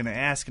question I was going to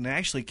ask, and it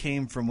actually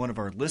came from one of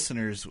our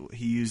listeners.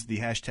 He used the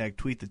hashtag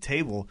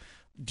 #TweetTheTable.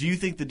 Do you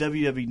think the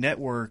WWE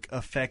Network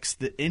affects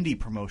the indie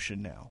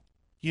promotion now?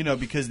 You know,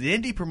 because the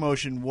indie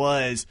promotion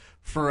was,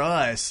 for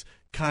us,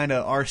 kind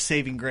of our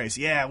saving grace.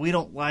 Yeah, we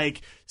don't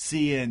like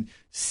seeing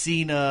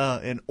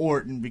Cena and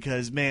Orton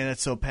because, man,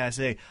 that's so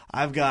passe.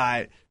 I've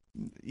got,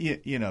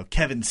 you know,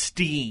 Kevin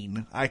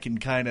Steen. I can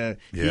kind of,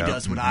 he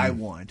does what I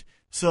want.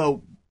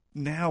 So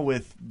now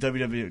with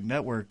WWE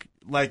Network,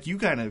 like you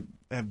kind of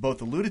have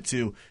both alluded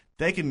to,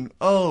 they can,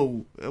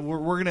 we're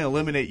going to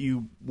eliminate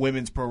you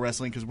women's pro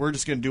wrestling because we're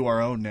just going to do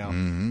our own now.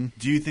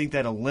 Do you think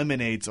that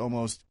eliminates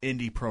almost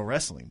indie pro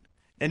wrestling?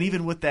 And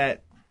even with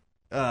that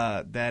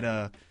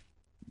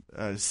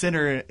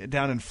center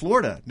down in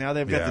Florida, now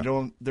they've got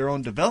their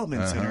own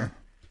development center.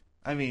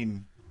 I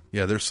mean,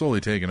 yeah, they're slowly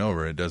taking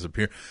over. It does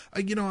appear.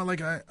 You know,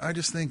 like I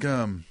just think,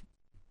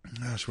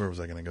 gosh, where was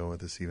I going to go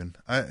with this? Even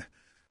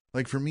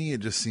for me,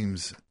 it just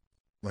seems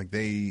like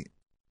they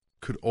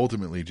could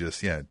ultimately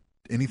just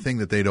anything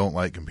that they don't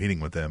like competing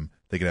with them,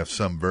 they could have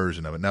some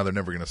version of it. Now they're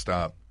never going to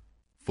stop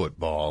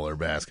football or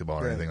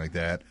basketball or anything like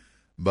that.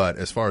 But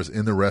as far as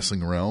in the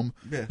wrestling realm,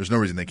 there's no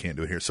reason they can't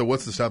do it here. So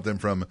what's to stop them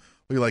from,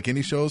 you like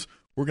indie shows?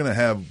 We're going to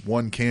have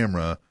one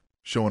camera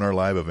showing our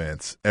live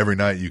events. Every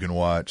night you can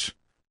watch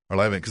our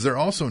live event. Because they're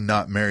also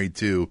not married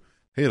to,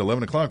 hey, at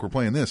 11 o'clock we're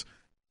playing this.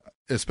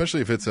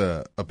 Especially if it's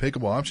a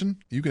pickable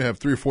option, you can have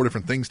 3 or 4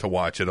 different things to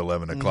watch at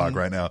 11 o'clock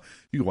right now.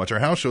 You can watch our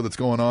house show that's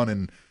going on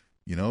in,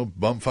 you know,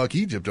 bumfuck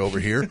Egypt over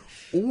here.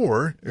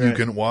 Or you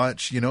can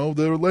watch, you know,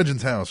 the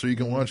Legends House, or you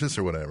can watch this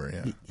or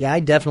whatever. Yeah, I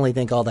definitely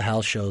think all the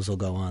house shows will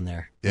go on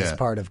there as Yeah.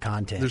 part of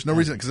content. There's no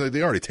reason, because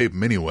they already tape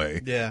them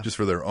anyway, just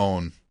for their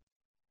own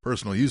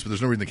personal use, but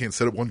there's no reason they can't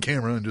set up one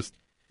camera and just,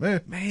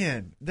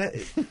 Man,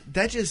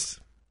 that just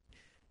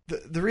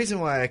the reason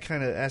why I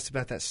kind of asked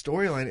about that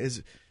storyline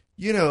is,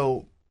 you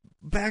know,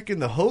 back in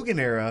the Hogan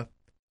era,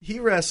 he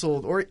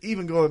wrestled, or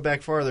even going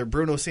back farther,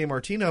 Bruno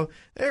Sammartino,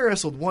 they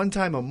wrestled one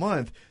time a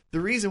month.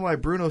 The reason why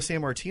Bruno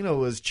Sammartino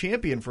was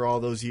champion for all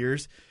those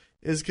years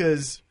is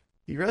because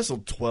he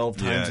wrestled 12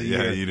 times a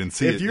year. Yeah, you didn't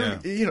see it.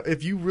 You know,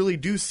 if you really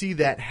do see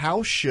that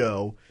house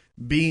show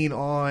being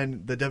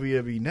on the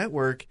WWE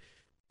Network,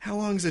 how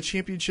long is a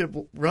championship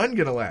run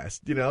going to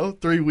last? You know,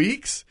 3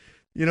 weeks?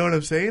 You know what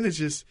I'm saying?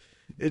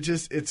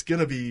 It's going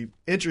to be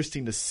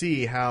interesting to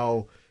see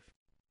how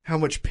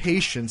much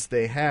patience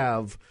they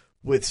have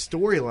with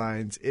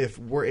storylines if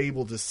we're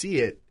able to see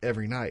it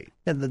every night.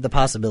 Yeah, the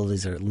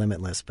possibilities are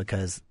limitless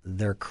because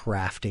they're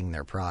crafting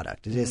their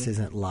product. It just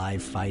isn't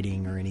live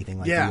fighting or anything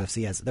like Yeah. the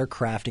UFC has. They're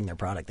crafting their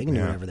product. They can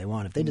do whatever they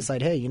want. If they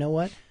decide, hey, you know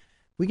what?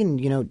 We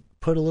can,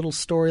 put a little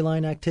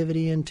storyline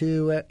activity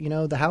into,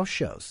 the house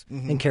shows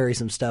and carry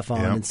some stuff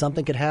on. Yep. And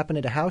something could happen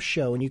at a house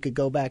show, and you could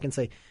go back and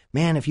say,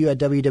 man, if you had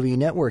WWE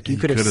Network, you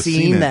could have Coulda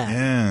seen it. that.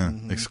 Yeah,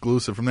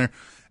 exclusive from there.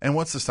 And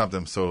what's to stop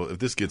them? So if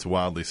this gets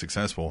wildly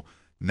successful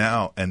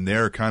now, and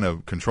they're kind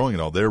of controlling it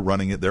all, they're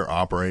running it, they're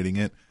operating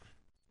it.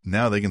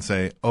 Now they can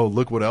say, oh,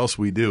 look what else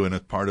we do. And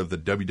as part of the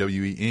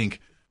WWE Inc.,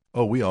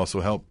 oh, we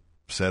also help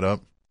set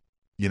up,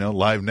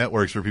 live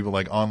networks for people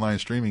like online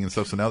streaming and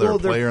stuff. So now they're a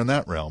player in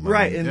that realm.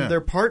 Right, and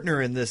their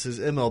partner in this is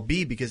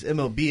MLB because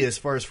MLB, as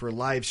far as for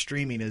live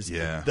streaming, is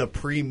the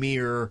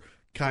premier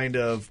kind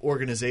of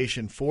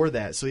organization for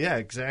that. So yeah,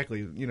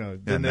 exactly.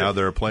 And now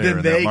they're a player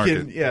in that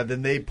market.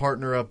 Then they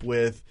partner up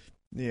with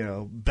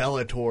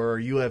Bellator or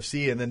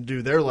UFC and then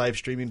do their live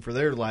streaming for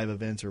their live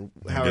events or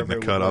however. Getting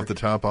the cut off the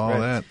top, all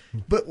that.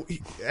 But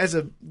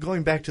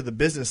going back to the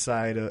business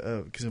side,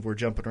 because we're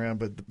jumping around,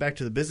 but back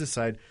to the business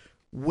side,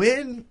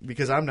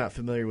 because I'm not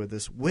familiar with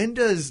this, when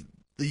does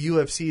the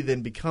UFC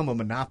then become a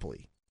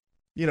monopoly?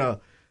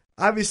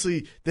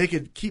 Obviously they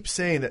could keep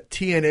saying that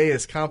TNA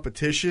is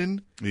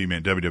competition. You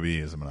mean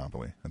WWE is a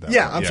monopoly at that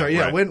Yeah, point. I'm sorry.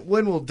 Yeah, right.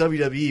 when will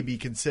WWE be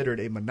considered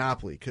a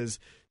monopoly? Because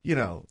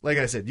like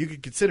I said, you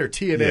could consider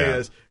TNA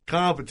as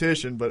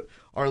competition, but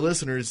our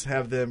listeners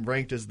have them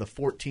ranked as the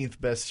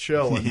 14th best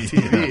show on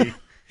TV.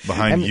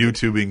 Behind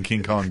YouTubing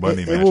King Kong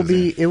Bundy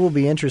matches. It will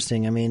be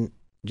interesting. I mean,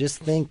 just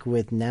think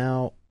with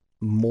now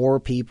more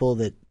people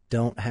that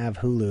don't have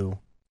Hulu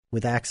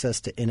with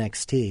access to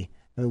NXT.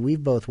 I mean,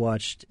 we've both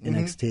watched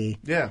NXT.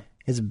 Yeah.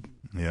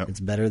 It's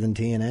better than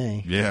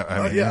TNA.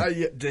 Yeah.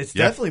 It's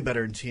definitely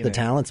better than TNA. The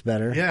talent's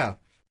better. Yeah.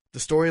 The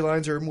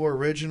storylines are more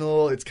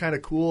original. It's kind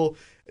of cool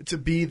to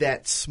be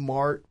that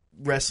smart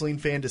wrestling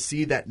fan, to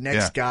see that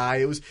next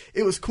guy.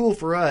 It was cool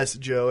for us,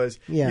 Joe, as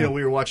we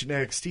were watching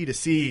NXT to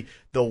see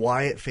the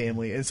Wyatt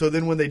family. And so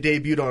then when they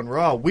debuted on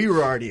Raw, we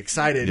were already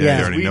excited. Yeah,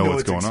 you already we know know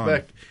what's going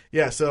on.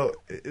 Yeah, so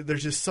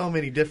there's just so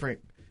many different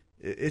 –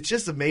 it's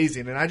just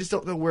amazing. And I just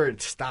don't know where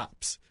it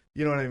stops.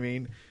 You know what I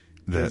mean?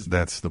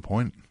 That's the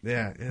point.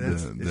 Yeah.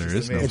 There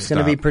is no It's going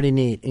to be pretty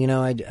neat.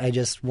 I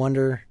just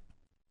wonder,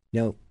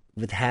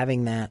 with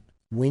having that,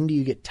 when do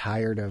you get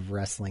tired of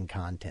wrestling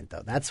content,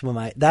 though? That's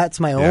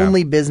my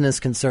only business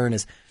concern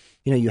is,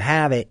 you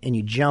have it and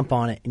you jump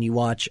on it and you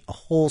watch a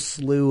whole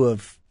slew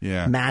of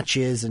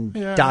matches and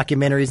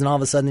documentaries, and all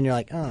of a sudden you're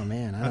like, oh,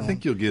 man. I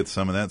think you'll get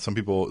some of that. Some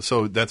people,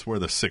 so that's where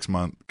the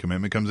 6-month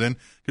commitment comes in,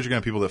 because you're going to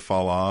have people that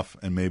fall off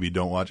and maybe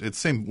don't watch. It's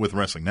the same with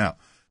wrestling now.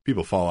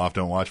 People fall off,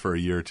 don't watch for a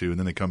year or two, and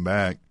then they come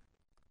back.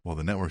 Well,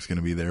 the network's going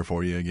to be there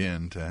for you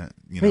again to,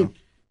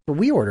 But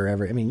we order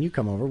you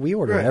come over, we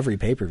order every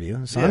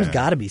pay-per-view. So I've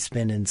got to be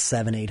spending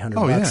 $700-800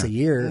 bucks a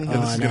year. And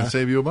this is going to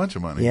save you a bunch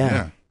of money.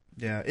 Yeah.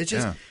 It's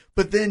just,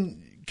 but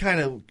then kind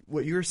of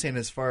what you were saying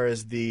as far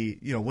as the,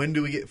 when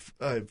do we get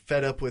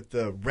fed up with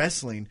the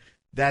wrestling?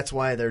 That's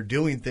why they're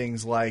doing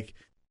things like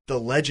the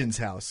Legends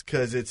House,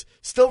 because it's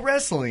still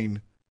wrestling,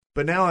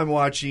 but now I'm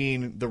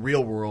watching the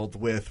real world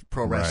with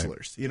pro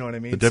wrestlers. You know what I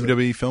mean? The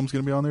WWE film's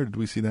going to be on there? Did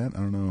we see that? I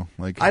don't know.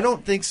 I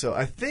don't think so.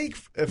 I think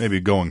maybe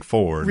going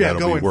forward,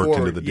 that'll be worked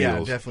into the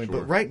deals. Yeah, definitely.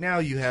 Sure. But right now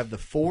you have the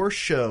 4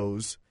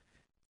 shows,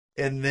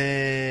 and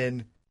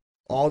then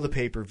all the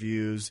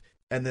pay-per-views,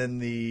 and then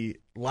the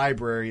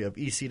library of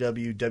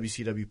ECW,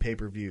 WCW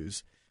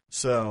pay-per-views.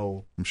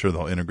 So I'm sure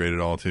they'll integrate it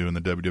all too in the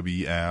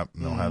WWE app,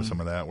 and they'll have some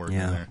of that working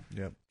there.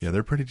 Yep. Yeah,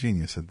 they're pretty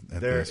genius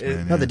at this,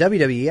 man. No, the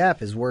WWE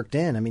app is worked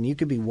in. I mean, you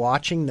could be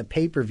watching the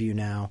pay-per-view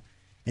now,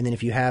 and then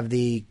if you have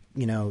the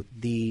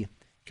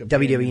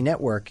WWE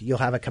Network, you'll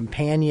have a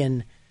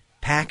companion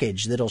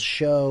package that'll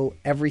show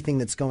everything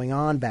that's going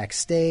on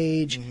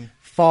backstage.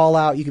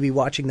 Fallout, you could be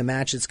watching the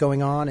match that's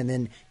going on, and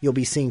then you'll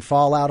be seeing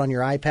Fallout on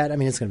your iPad. I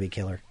mean, it's going to be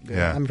killer.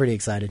 Yeah. I'm pretty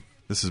excited.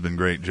 This has been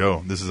great,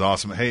 Joe. This is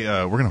awesome. Hey,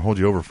 we're going to hold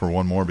you over for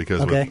one more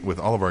because with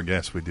all of our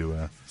guests, we do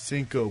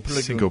Cinco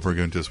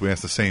Preguntas. We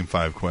ask the same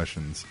 5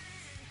 questions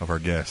of our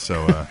guests.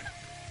 So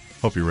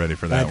hope you're ready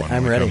for that one.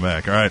 I'm ready. Come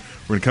back. All right.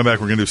 We're going to come back.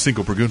 We're going to do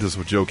Cinco Preguntas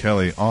with Joe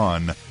Kelly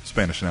on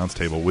Spanish Announce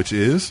Table, which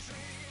is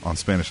on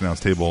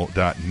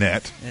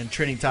SpanishAnnounceTable.net. And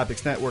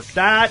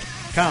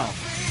TrainingTopicsNetwork.com.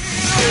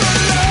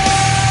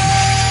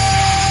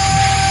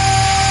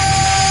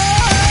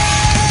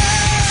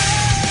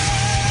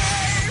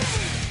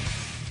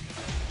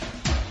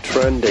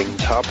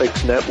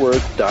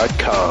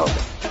 TrendingTopicsNetwork.com.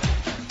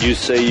 You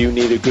say you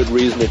need a good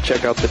reason to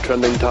check out the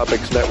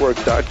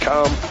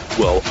TrendingTopicsNetwork.com?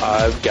 Well,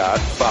 I've got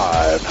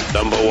 5.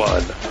 Number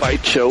 1,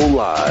 Fight Show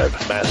Live.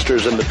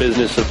 Masters in the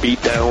business of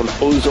beatdown,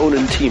 Ozone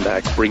and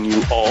T-Mac bring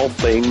you all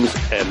things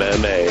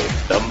MMA.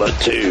 Number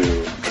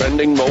 2,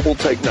 Trending Mobile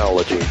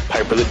Technology.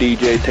 Piper the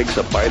DJ takes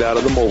a bite out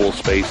of the mobile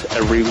space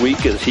every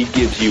week as he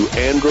gives you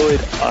Android,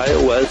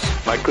 iOS,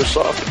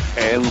 Microsoft,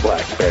 and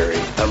BlackBerry.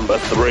 Number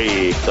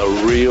 3, The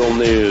Real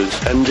News.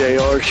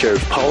 NJR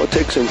shares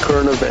politics and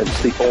current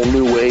events the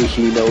only way way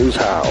he knows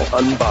how,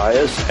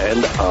 unbiased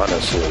and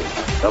honestly.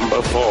 Number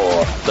 4,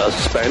 the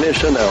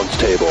Spanish Announce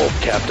Table.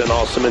 Captain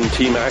Awesome and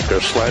T-Mac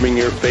are slamming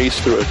your face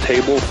through a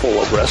table full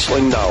of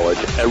wrestling knowledge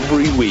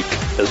every week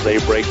as they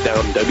break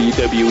down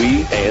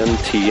WWE and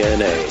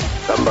TNA.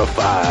 Number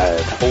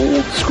 5,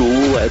 Old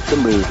School at the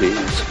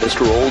Movies.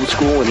 Mr. Old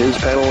School and his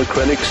panel of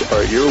critics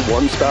are your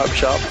one-stop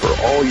shop for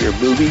all your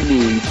movie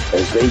needs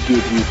as they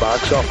give you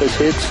box office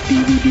hits,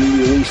 DVD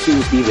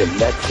releases, even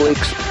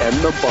Netflix, and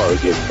the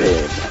bargain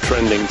bin.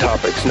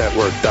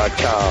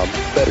 TrendingTopicsNetwork.com.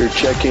 Better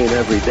check in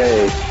every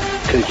day,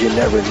 because you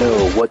never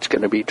know what's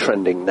going to be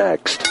trending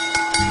next.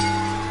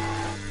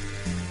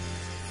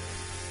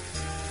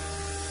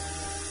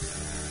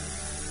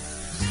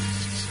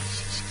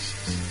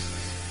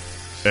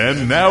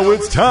 And now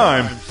it's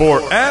time for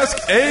Ask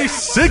a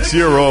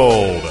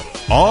 6-Year-Old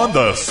on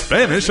the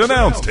Spanish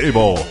Announce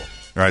Table. All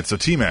right, so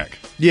T-Mac.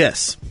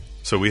 Yes.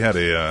 So we had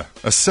a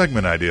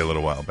segment idea a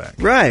little while back.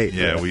 Right.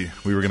 Yeah, we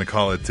were going to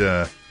call it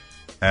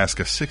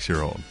Ask a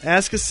 6-Year-Old.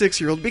 Ask a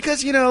 6-year-old.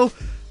 Because, you know,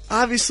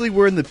 obviously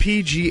we're in the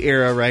PG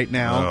era right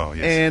now. Oh,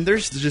 yes. And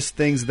there's just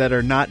things that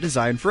are not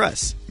designed for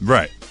us.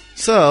 Right.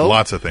 So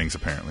Lots of things,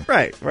 apparently.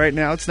 Right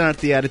now it's not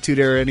the Attitude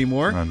Era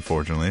anymore.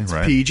 Unfortunately,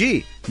 right.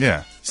 PG.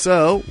 Yeah.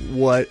 So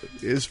what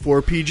is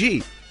for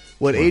PG?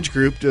 What age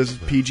group does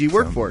PG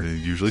work for?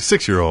 Usually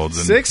 6-year-olds.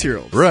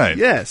 6-year-olds. Right.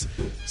 Yes.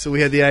 So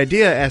we had the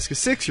idea, ask a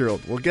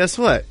 6-year-old. Well, guess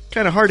what?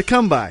 Kind of hard to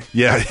come by.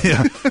 Yeah.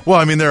 Well,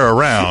 I mean, they're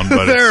around,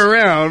 but they're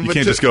around. You but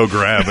can't just go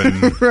grab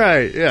and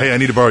right. Yeah. Hey, I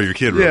need to borrow your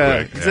kid real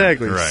quick.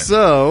 Exactly. Yeah, right.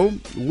 So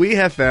we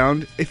have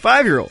found a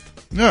 5-year-old.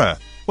 Yeah.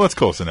 Well, it's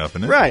close enough,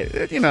 isn't it?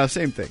 Right. You know,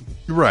 same thing.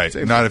 Right.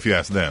 Same Not thing. if you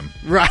ask them.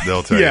 Right.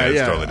 They'll tell you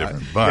it's totally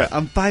different. But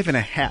I'm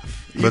 5.5.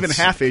 Even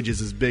half age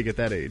is as big at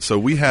that age. So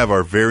we have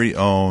our very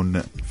own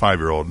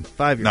 5-year-old.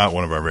 5-year-old. Not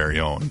one of our very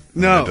own.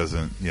 No. It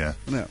doesn't, yeah.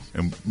 No.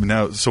 And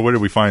now, so where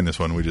did we find this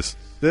one? We just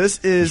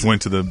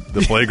went to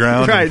the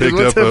playground right, and picked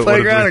went up to the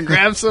playground and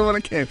grabbed someone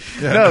and came.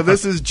 Yeah. No,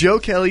 this is Joe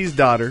Kelly's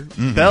daughter,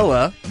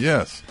 Bella.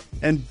 Yes.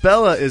 And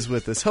Bella is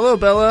with us. Hello,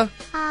 Bella.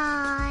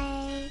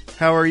 Hi.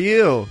 How are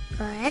you?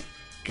 Good.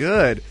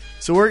 Good.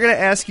 So we're going to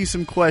ask you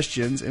some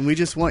questions, and we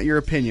just want your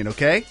opinion,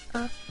 okay?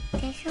 That's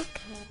okay.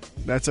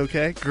 That's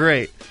okay?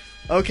 Great.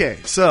 Okay,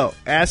 so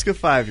ask a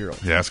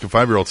 5-year-old. Yeah, ask a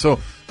 5-year-old. So,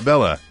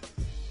 Bella,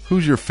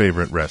 who's your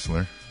favorite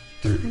wrestler?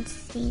 John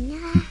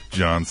Cena.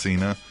 John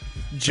Cena.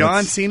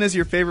 John Cena's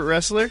your favorite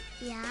wrestler?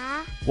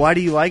 Yeah. Why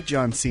do you like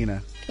John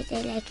Cena? Because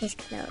I like his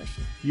clothes.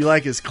 You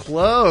like his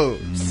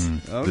clothes.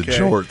 Okay. The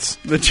jorts.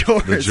 The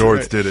jorts. The jorts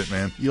right. did it,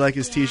 man. You like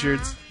his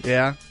T-shirts?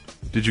 Yeah.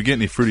 Did you get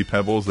any Fruity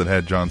Pebbles that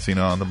had John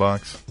Cena on the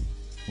box?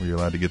 Were you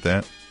allowed to get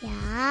that?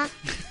 Yeah.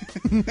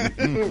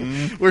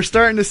 We're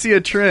starting to see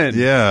a trend.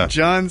 Yeah.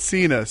 John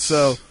Cena.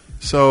 So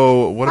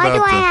what Why about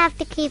do I have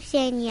to keep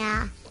saying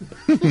yeah?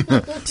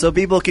 so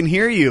people can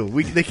hear you.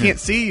 They can't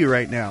see you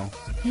right now.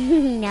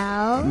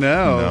 No.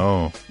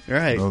 No.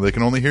 Right. No, they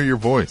can only hear your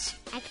voice.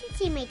 I can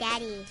see my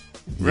daddy.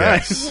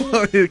 Yes.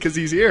 Right. Because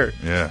he's here.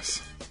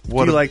 Yes. Do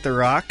you like The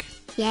Rock?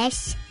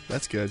 Yes.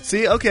 That's good.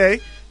 See,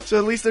 okay. So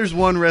at least there's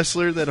one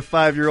wrestler that a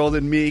 5-year-old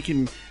and me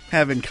can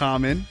have in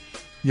common.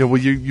 Yeah,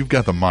 well, you've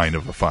got the mind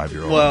of a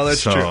 5-year-old. Well,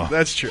 that's so. true.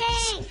 That's true.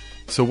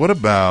 So what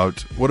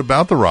about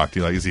The Rock? Do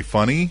you like? Is he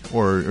funny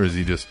or is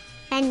he just?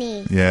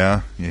 Funny.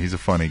 Yeah, he's a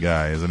funny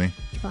guy, isn't he?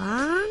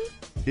 Strong?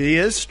 He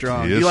is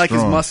strong. He is you like his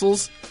strong.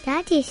 muscles?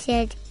 Daddy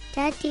said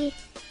Daddy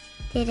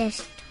did a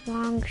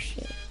strong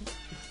shit.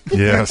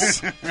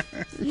 Yes.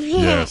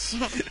 Yes.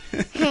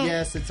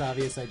 Yes, it's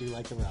obvious I do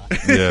like The Rock.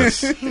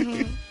 Yes.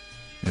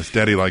 Yes,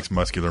 Daddy likes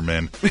muscular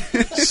men.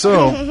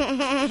 So,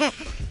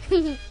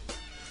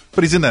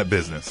 but he's in that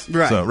business.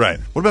 Right. So, right.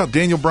 What about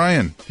Daniel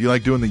Bryan? Do you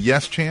like doing the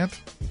yes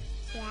chant?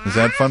 Yeah. Is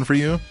that fun for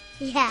you?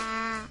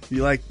 Yeah.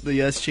 You like the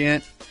yes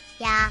chant?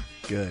 Yeah.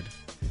 Good.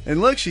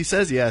 And look, she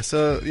says yes,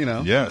 so, you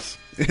know. Yes.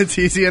 It's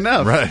easy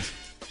enough. Right.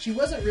 She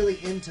wasn't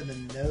really into the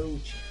no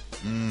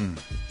chant.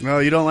 No,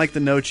 you don't like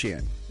the no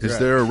chant. Is Right.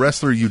 there a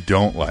wrestler you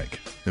don't like?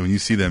 And when you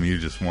see them, you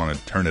just want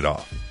to turn it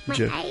off. My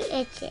Ju- eye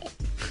itches.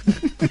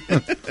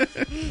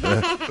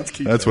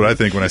 That's what I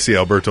think when I see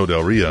Alberto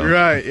Del Rio.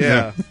 Right,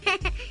 yeah.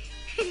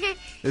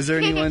 Is there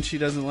anyone she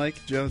doesn't like,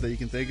 Joe, that you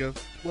can think of?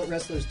 What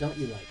wrestlers don't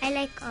you like? I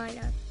like all of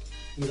them.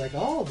 You like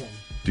all of them.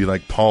 Do you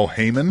like Paul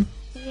Heyman?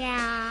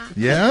 Yeah.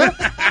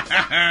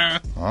 Yeah?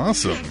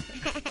 Awesome.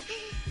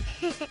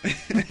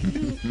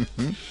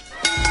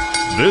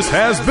 This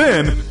has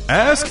been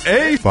Ask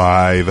a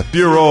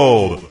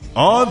 5-Year-Old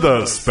on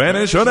the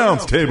Spanish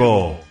Announce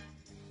Table.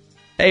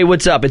 Hey,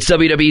 what's up? It's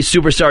WWE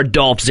superstar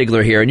Dolph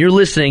Ziggler here, and you're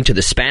listening to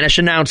the Spanish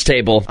Announce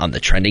Table on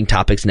the Trending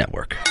Topics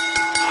Network.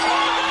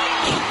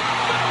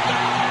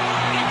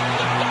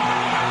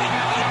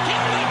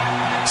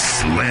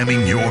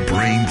 Slamming your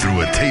brain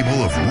through a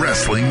table of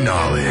wrestling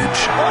knowledge. Oh my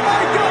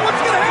God,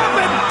 what's going to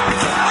happen?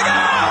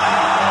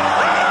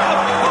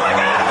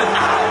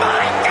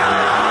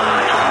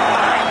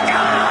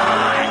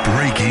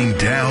 Breaking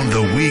down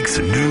the week's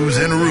news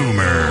and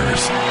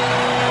rumors.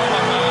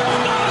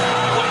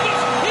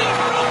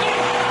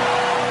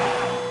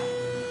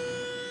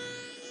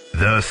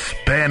 The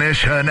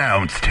Spanish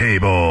Announce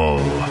Table.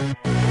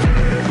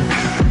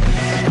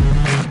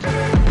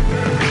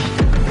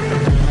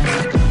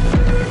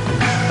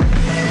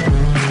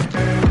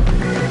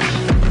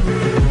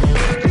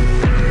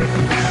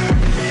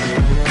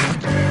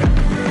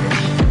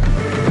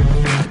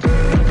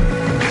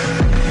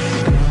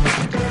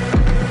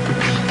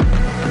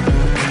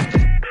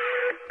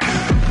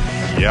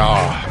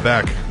 Yeah,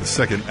 back the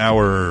second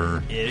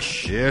hour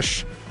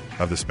ish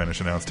of the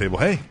Spanish Announce Table.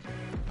 Hey,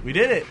 We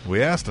did it.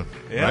 we asked him.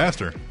 Yeah. We asked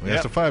her. We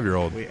asked a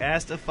 5-year-old. We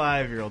asked a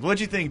 5-year-old. What'd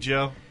you think,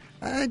 Joe?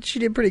 She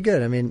did pretty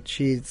good. I mean,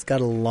 she's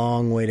got a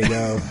long way to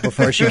go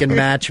before she can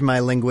match my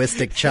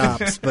linguistic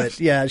chops. But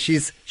yeah,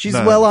 she's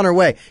well on her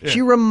way. Yeah.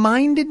 She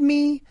reminded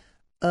me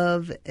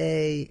of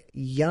a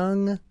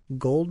young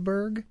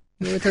Goldberg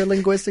with her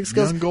linguistic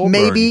skills. Young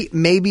Goldberg.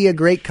 Maybe a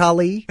great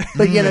Kali,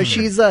 but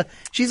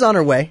she's on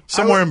her way.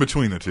 Somewhere in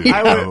between the two.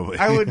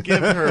 I would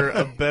give her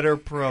a better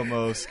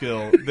promo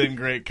skill than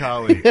Great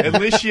Khali. At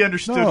least she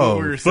understood what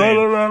we were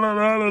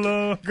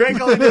saying. Great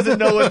Khali doesn't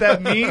know what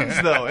that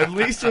means, though. At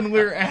least when we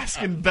were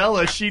asking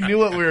Bella, she knew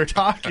what we were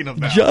talking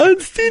about.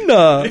 John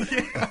Cena.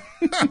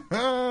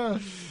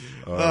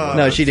 Oh,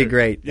 No, she did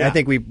great. Yeah. I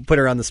think we put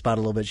her on the spot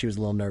a little bit. She was a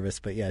little nervous,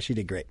 but yeah, she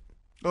did great.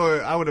 Oh,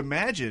 I would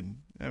imagine.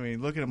 I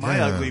mean, looking at my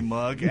Yeah. ugly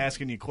mug,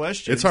 asking you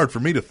questions. It's hard for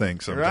me to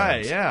think sometimes.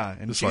 Right, yeah.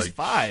 And Just she's like,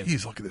 5.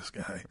 Geez, look at this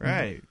guy.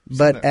 Right.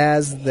 But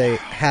as the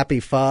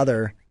happy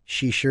father,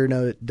 she sure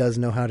does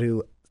know how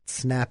to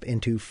snap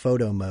into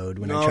photo mode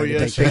when I Oh, tried to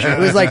yes, take pictures. yeah. It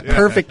was like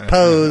perfect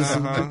pose.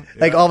 Uh-huh,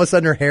 Like yeah. all of a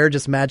sudden her hair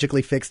just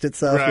magically fixed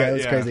itself. Right, yeah, it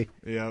was crazy.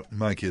 Yeah.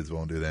 My kids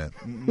won't do that.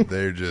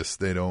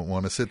 They don't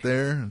want to sit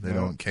there. They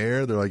don't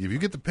care. They're like, if you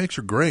get the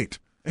picture, great.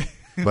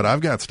 But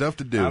I've got stuff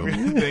to do.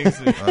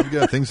 I've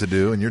got things to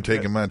do. And you're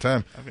taking my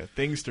time. I've got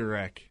things to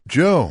wreck.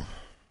 Joe,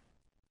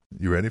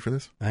 you ready for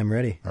this? I'm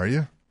ready. Are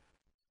you?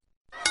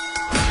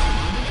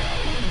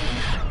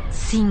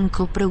 5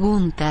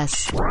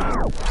 preguntas.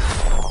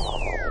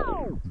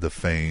 The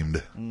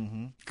famed.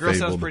 Girl sounds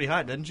fabled- pretty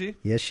hot, doesn't she?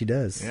 Yes, she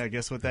does. Yeah,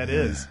 guess what that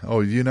is.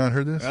 Oh, you not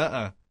heard this?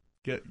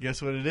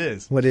 Guess what it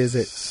is. What is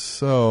it?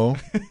 So,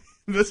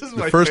 This is the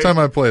my first favorite.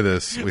 time I play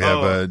this, we have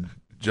Oh.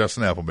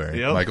 Justin Appleberry,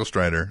 Yep. Michael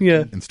Strider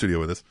Yeah. in studio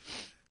with us.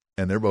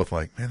 And they're both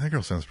like, man, that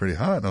girl sounds pretty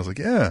hot. And I was like,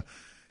 yeah,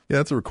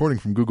 that's a recording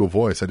from Google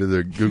Voice. I did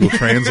the Google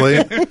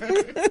Translate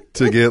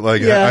to get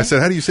like, Yeah. I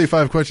said, how do you say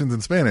 5 questions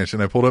in Spanish?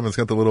 And I pulled up and it's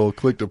got the little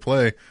click to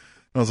play. And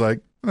I was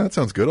like, that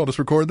sounds good. I'll just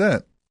record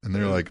that. And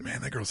they're like,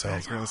 man, that girl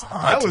sounds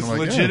hot. I was And I'm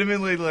like,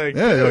 legitimately like,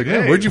 yeah, you're like,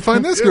 yeah, hey, where'd you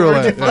find this yeah, girl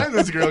Where'd at? you find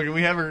this girl? Can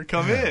we have her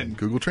come in?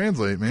 Google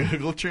Translate, man.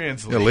 Google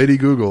Translate. Yeah, Lady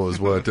Google is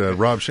what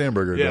Rob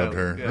Schamberger Yeah, dubbed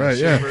her. yeah, Right,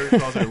 Schamberger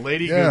calls her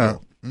Lady yeah.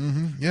 Google.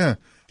 Mm-hmm, yeah.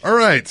 All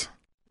right.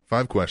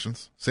 5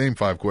 questions. Same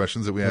 5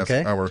 questions that we asked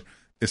Okay. our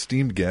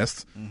esteemed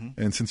guests.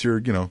 And since you're,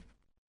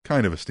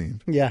 kind of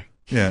esteemed. Yeah.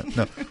 Yeah.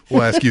 No,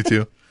 we'll ask you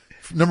too.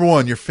 Number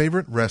 1, your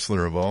favorite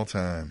wrestler of all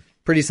time.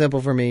 Pretty simple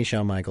for me,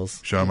 Shawn Michaels.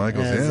 Shawn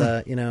Michaels,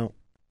 As, yeah.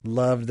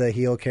 Loved the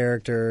heel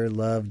character,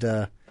 loved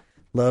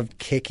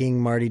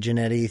kicking Marty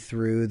Jannetty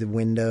through the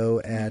window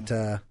at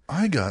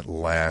I got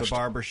lashed The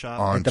barbershop.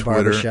 on At the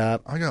Twitter.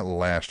 barbershop. I got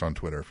lashed on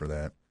Twitter for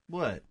that.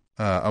 What?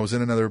 I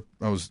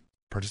was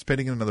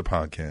participating in another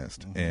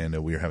podcast, and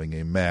we were having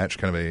a match,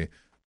 kind of a,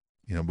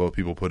 both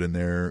people put in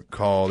their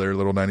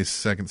little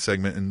 90-second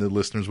segment, and the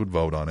listeners would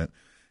vote on it.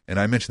 And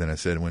I mentioned that. I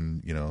said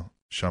when,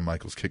 Shawn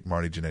Michaels kicked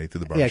Marty Jannetty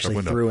through the he barbershop actually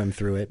window. threw him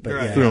through it. But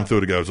Right. yeah. Threw him through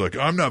it. The guy was like,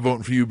 I'm not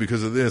voting for you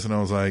because of this. And I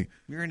was like,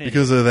 You're an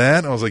because of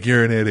that? I was like,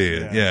 you're an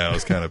idiot. Yeah, I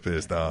was kind of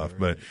pissed off.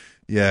 But,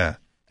 yeah.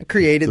 It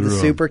created the Threw him.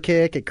 super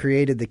kick. It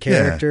created the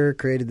character,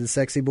 created the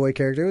sexy boy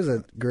character. It was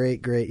a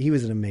great, he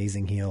was an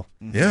amazing heel.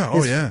 Yeah,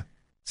 oh, His yeah.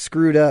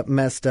 Screwed up,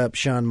 messed up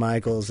Shawn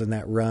Michaels in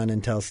that run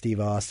until Steve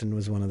Austin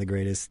was one of the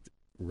greatest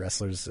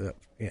wrestlers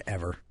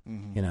ever.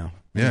 Yeah.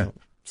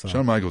 So.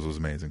 Shawn Michaels was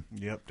amazing.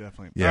 Yep,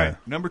 definitely. Yeah. All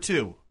right, number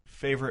 2,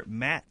 favorite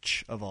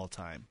match of all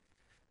time.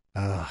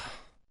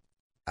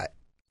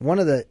 One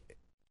of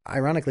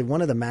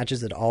the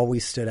matches that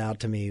always stood out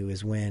to me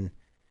was when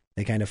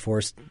they kind of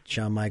forced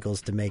Shawn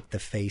Michaels to make the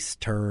face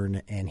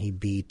turn, and he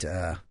beat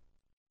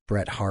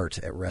Bret Hart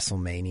at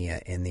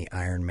WrestleMania in the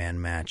Iron Man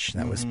match.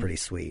 That was pretty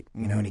sweet.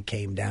 And he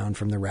came down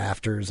from the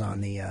rafters on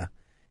the,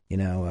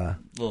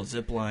 Little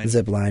zip line.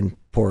 zip line.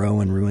 Poor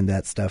Owen ruined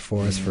that stuff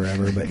for us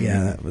forever, but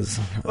yeah, that was.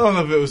 I don't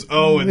know if it was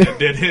Owen that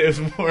did it.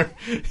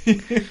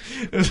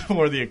 It was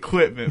more, the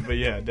equipment, but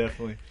yeah,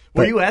 definitely.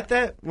 Were But- you at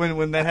that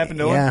when that happened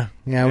to Owen?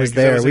 Yeah, I was 'cause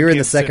there. We were in the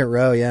against second him.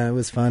 row. Yeah, it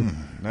was fun.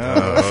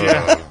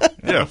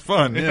 Yeah,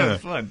 fun. Yeah.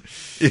 fun.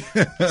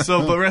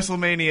 So, but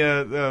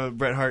WrestleMania,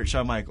 Bret Hart,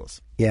 Shawn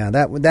Michaels. Yeah,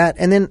 that,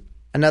 and then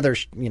another,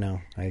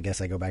 I guess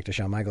I go back to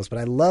Shawn Michaels, but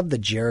I love the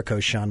Jericho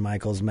Shawn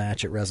Michaels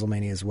match at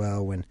WrestleMania as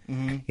well. When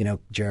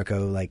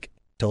Jericho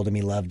told him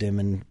he loved him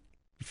and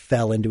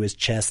fell into his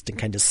chest and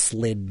kind of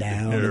slid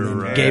down and then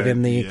Right. gave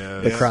him the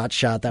Yes. crotch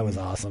shot. That was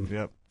awesome.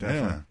 Yep,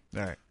 definitely.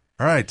 All right.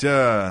 All right.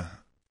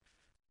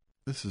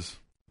 This is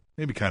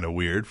maybe kind of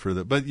weird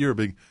but you're a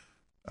big,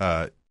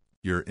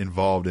 you're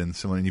involved in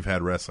similar, and you've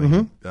had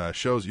wrestling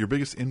shows. Your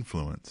biggest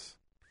influence?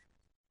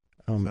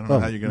 I don't know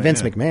how you're gonna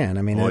Vince end. McMahon.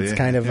 I mean, Well, it's yeah,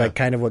 kind of yeah. like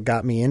kind of what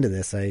got me into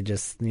this. I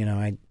just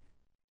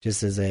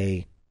as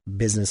a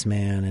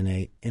businessman and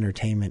a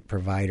entertainment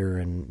provider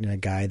and a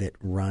guy that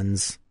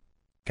runs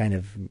kind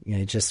of,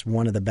 just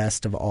one of the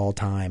best of all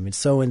time. It's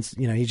so,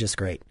 he's just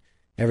great.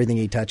 Everything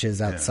he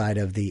touches outside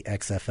of the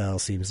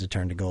XFL seems to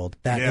turn to gold.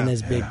 That and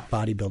his big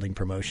bodybuilding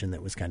promotion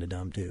that was kind of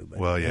dumb too. But,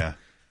 Well, yeah.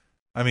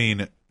 I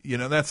mean,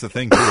 that's the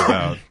thing too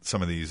about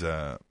some of these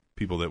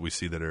people that we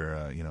see that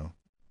are,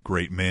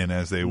 great men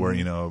as they were,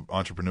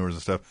 entrepreneurs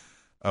and stuff.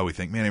 We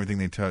think, man, everything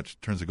they touch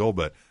turns to gold,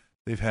 but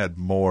they've had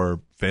more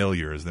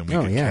failures than we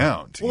can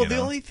count. Well, the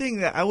only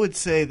thing that I would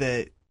say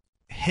that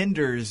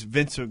hinders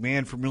Vince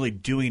McMahon from really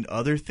doing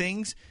other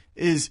things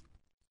is,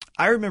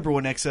 I remember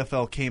when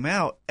XFL came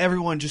out,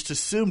 everyone just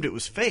assumed it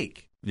was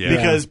fake. Yeah.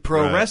 Because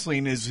pro Right.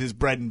 wrestling is his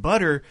bread and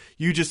butter.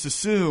 You just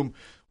assume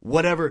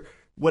whatever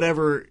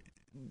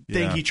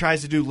thing he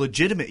tries to do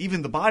legitimate,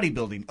 even the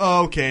bodybuilding.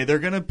 Oh, okay, they're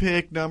going to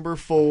pick number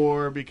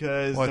 4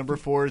 because number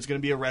 4 is going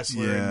to be a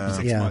wrestler in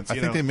 6 months. I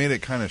think they made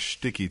it kind of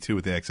shticky too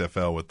with the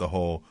XFL with the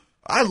whole.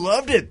 I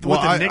loved it with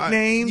the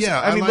nicknames.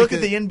 I mean, look at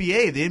the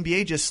NBA. The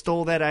NBA just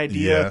stole that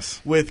idea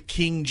with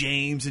King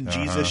James and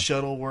Jesus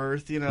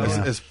Shuttleworth.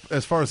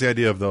 As far as the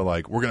idea of the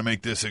we're going to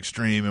make this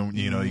extreme, and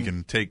you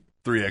can take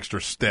 3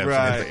 extra steps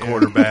and hit the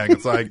quarterback.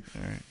 It's like.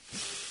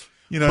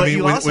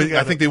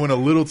 I think they went a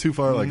little too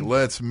far. Like,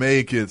 let's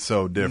make it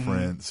so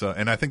different. So,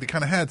 and I think they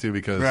kind of had to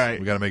because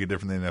we got to make it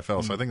different than the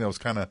NFL. So I think that was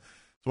kind of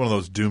one of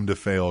those doomed to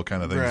fail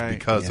kind of things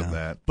because of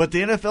that. But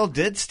the NFL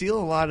did steal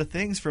a lot of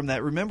things from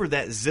that. Remember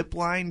that zip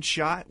line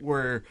shot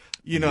where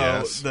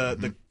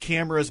the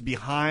cameras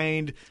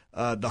behind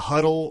the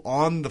huddle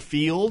on the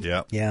field?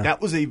 Yeah. That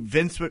was a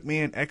Vince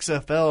McMahon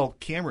XFL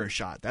camera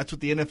shot. That's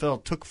what the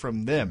NFL took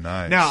from them.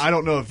 Nice. Now, I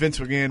don't know if Vince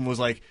McMahon was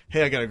like,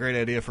 hey, I got a great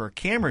idea for a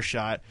camera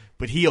shot,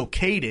 but he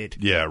okayed it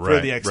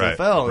for the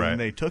XFL, and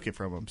they took it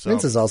from him. So.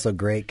 Vince is also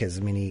great because,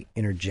 he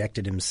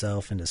interjected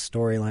himself into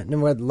storyline. No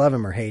matter love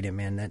him or hate him,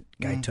 man, that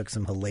guy took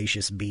some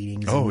hellacious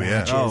beatings and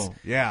matches. Oh,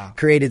 yeah.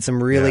 Created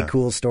some really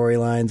cool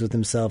storylines with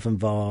himself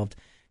involved.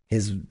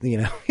 His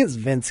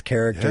Vince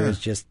character is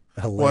just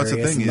hilarious.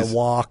 Well, that's the thing, the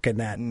walk and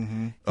that.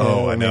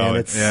 I know. Man,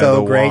 it's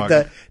so great.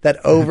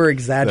 That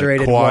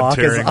over-exaggerated walk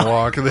is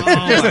walk.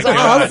 It's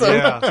awesome.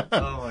 Yeah.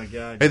 Oh, my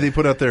God. Hey, they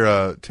put out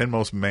their 10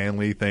 most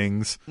manly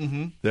things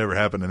that ever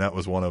happened, and that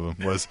was one of them,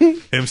 was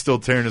him still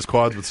tearing his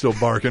quads but still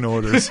barking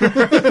orders.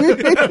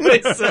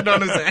 They sit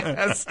on his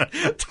ass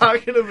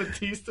talking to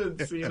Batista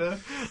and Cena.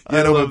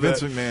 But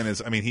Vince McMahon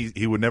is,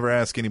 he would never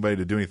ask anybody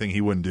to do anything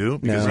he wouldn't do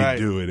because he'd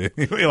do it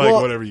anyway,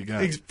 whatever you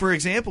got. For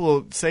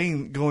example,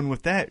 going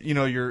with that,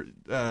 your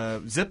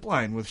zip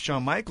line with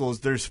Shawn Michaels,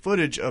 there's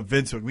footage of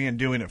Vince McMahon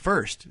doing it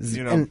first.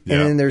 And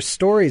then there's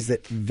stories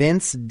that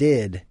Vince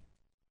did.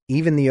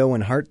 Even the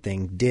Owen Hart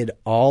thing did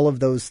all of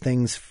those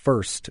things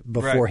first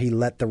before he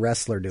let the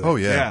wrestler do it. Oh,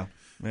 yeah.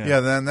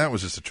 Then that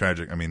was just a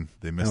tragic.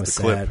 They missed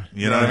the clip. Sad.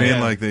 You know what I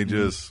mean? Like they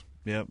just.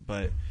 Yep,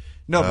 but.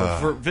 No, but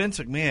for Vince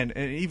McMahon,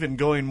 and even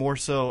going more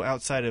so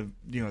outside of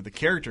the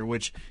character,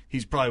 which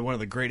he's probably one of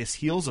the greatest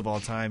heels of all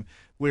time,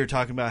 we were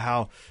talking about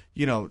how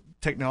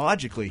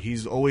technologically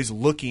he's always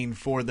looking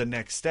for the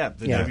next step,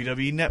 the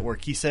WWE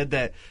Network. He said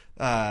that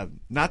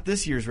not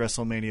this year's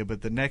WrestleMania,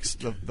 but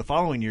the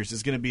following years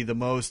is going to be the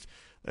most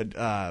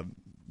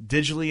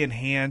digitally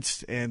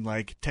enhanced and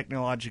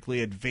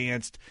technologically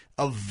advanced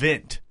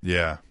event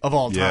of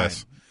all time.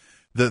 Yes.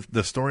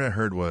 The story I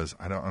heard was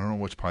I don't know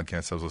which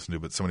podcast I was listening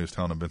to, but somebody was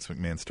telling a Vince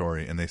McMahon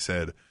story, and they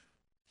said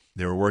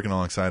they were working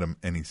alongside him,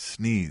 and he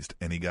sneezed,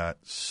 and he got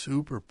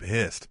super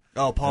pissed.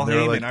 Oh, Paul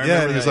Heyman, I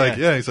remember and he's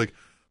that, he's like,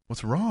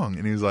 what's wrong?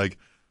 And he was like,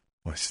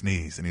 well, I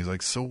sneezed, and he's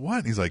like, so what?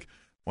 And he's like,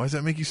 why does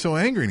that make you so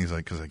angry? And he's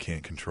like, because I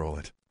can't control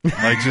it.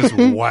 Just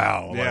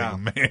wow,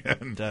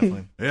 man,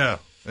 definitely, yeah.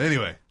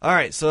 Anyway, all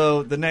right.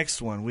 So the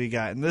next one we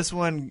got, and this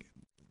one.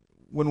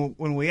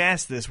 When we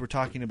ask this, we're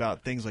talking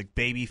about things like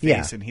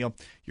babyface and heel.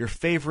 Your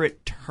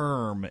favorite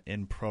term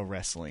in pro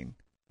wrestling?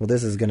 Well,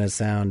 this is going to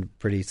sound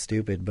pretty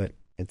stupid, but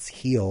it's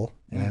heel.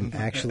 And I'm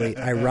actually,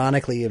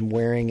 ironically, am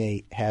wearing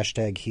a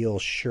 #heel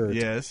shirt.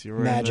 Yes, you're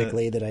wearing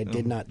magically that I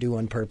did not do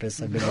on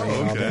purpose. I've been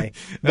wearing all day.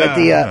 But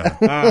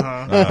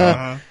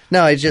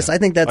no, it's just I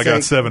think that's. I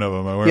got 7 of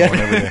them. I wear one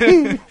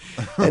every day,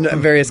 in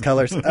various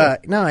colors.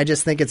 No, I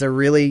just think it's a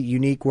really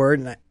unique word,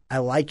 and I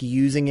like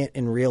using it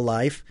in real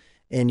life.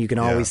 And you can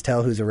always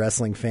tell who's a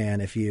wrestling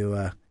fan if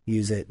you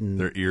use it. And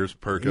their ears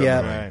perk up.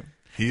 Yeah, right.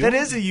 That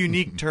is a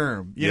unique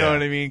term. You know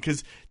what I mean?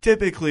 Because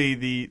typically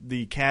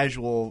the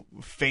casual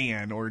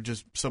fan or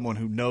just someone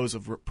who knows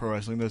of pro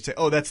wrestling, they'll say,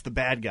 "Oh, that's the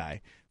bad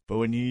guy." But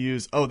when you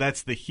use, "Oh,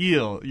 that's the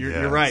heel,"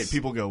 you're right.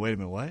 People go, "Wait a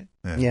minute, what?"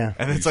 Yeah,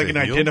 and it's like an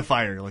heel?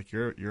 Identifier. Like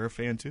you're a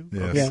fan too.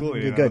 Yes. Yeah, cool,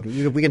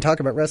 good. We can talk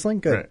about wrestling.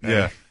 Good. Right.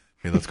 Yeah.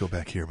 Hey, let's go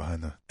back here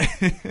behind the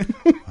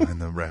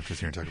rafters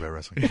here and talk about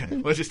wrestling.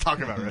 Yeah, let's just talk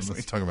about wrestling.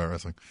 Let's talk about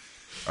wrestling.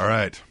 All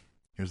right.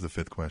 Here's the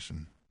 5th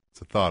question.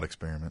 It's a thought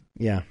experiment.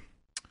 Yeah.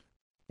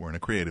 We're in a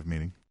creative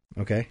meeting.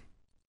 Okay.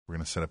 We're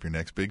going to set up your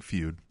next big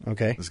feud.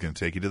 Okay. This is going to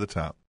take you to the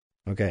top.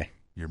 Okay.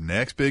 Your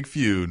next big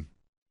feud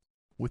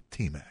with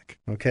T-Mac.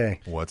 Okay.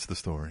 What's the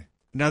story?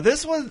 Now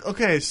this one,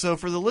 okay. So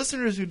for the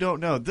listeners who don't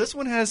know, this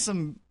one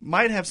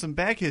might have some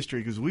back history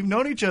because we've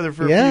known each other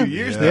for a few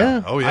years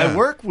now. Oh yeah. I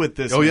work with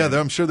this. Oh man. yeah.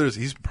 I'm sure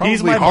he's probably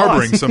He's my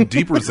harboring boss. some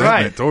deep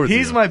resentment right. towards you.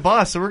 He's my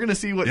boss, so we're gonna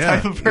see what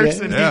type of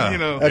person he.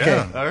 Okay.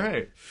 Yeah. All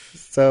right.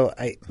 So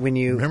when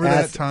you Remember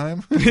asked, that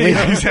time?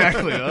 Yeah,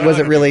 exactly.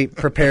 wasn't really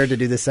prepared to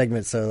do this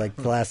segment, so like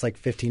the last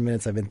 15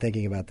 minutes I've been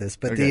thinking about this.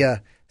 But Okay.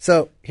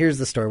 so here's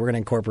the story. We're going to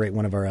incorporate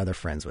one of our other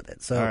friends with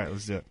it. So All right,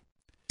 let's do it.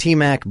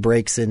 T-Mac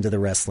breaks into the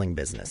wrestling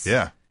business.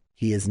 Yeah.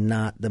 He is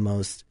not the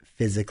most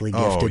physically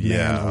gifted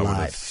man I would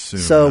alive. assume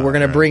So not, we're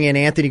going right. to bring in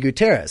Anthony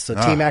Gutierrez. So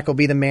T-Mac will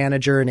be the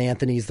manager and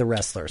Anthony's the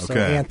wrestler. So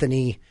Okay.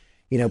 Anthony,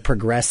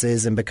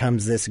 progresses and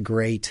becomes this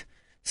great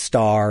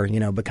star,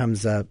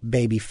 becomes a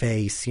baby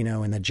face,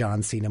 in the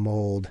John Cena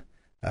mold,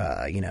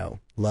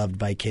 loved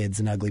by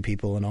kids and ugly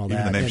people and all Even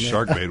that. the name And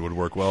Sharkbait would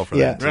work well for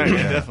Yeah. that. Too. Right,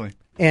 Yeah. definitely.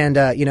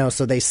 And,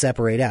 so they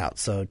separate out.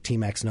 So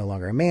T-Mac's no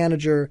longer a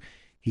manager.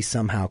 He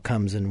somehow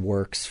comes and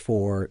works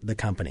for the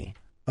company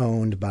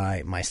owned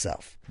by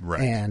myself.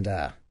 Right.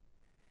 And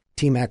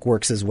T-Mac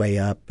works his way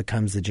up,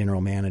 becomes the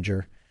general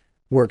manager,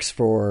 works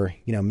for,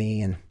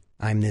 me, and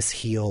I'm this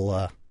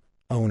heel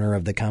owner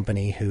of the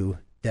company who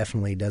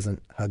definitely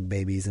doesn't hug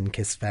babies and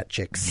kiss fat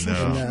chicks. No.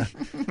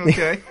 And,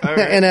 Okay. All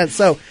right. and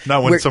so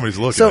Not when we're- somebody's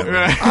looking so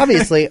at me.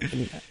 obviously,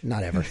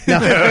 not ever.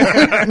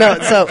 No, no.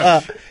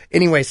 So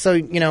anyway, so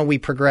we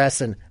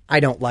progress, and I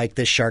don't like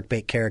this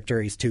Sharkbait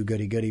character. He's too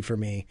goody for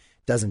me.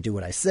 Doesn't do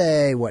what I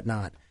say,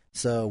 whatnot.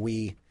 So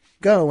we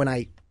go, and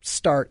I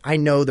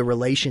know the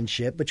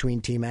relationship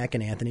between T-Mac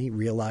and Anthony.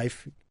 Real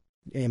life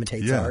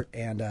imitates art,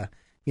 and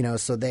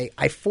so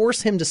I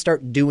force him to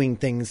start doing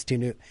things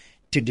to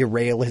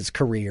derail his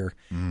career.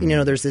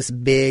 There's this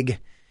big,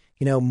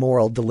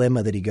 moral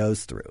dilemma that he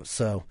goes through.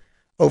 So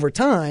over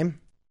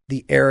time,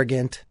 the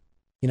arrogant,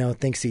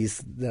 thinks he's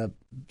the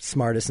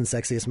smartest and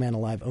sexiest man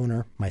alive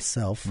owner,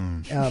 myself.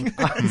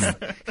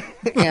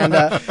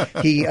 And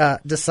he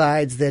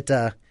decides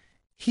that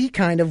he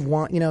kind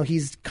of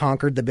he's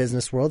conquered the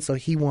business world, so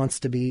he wants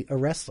to be a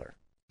wrestler.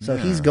 So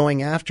he's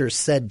going after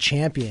said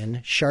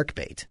champion,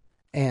 Sharkbait.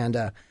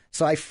 And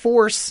so I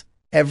force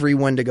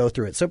everyone to go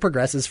through it. So it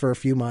progresses for a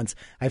few months.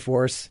 I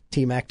force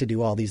T-Mac to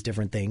do all these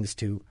different things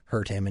to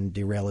hurt him and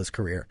derail his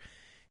career.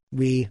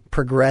 We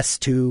progress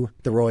to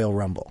the Royal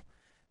Rumble.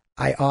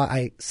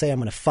 I say I'm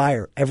going to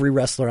fire every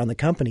wrestler on the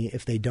company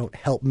if they don't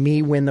help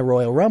me win the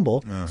Royal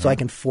Rumble so I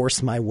can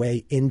force my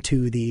way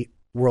into the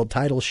world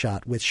title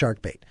shot with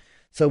Sharkbait.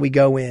 So we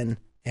go in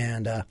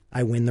and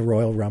I win the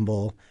Royal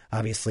Rumble,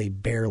 obviously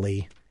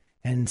barely,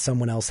 and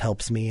someone else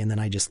helps me, and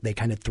then they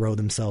kind of throw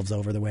themselves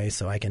over the way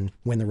so I can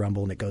win the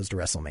Rumble, and it goes to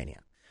WrestleMania.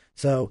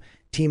 So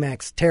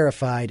T-Mac's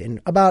terrified,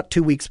 and about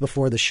 2 weeks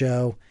before the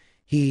show,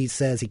 he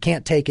says he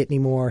can't take it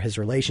anymore. His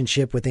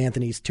relationship with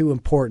Anthony's too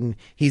important.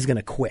 He's going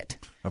to quit.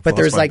 But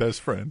there's my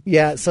best friend.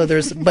 Yeah, so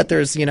there's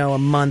a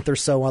month or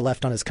so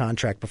left on his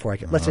contract before I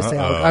can. Let's just say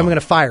I'm going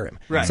to fire him.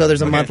 Right. So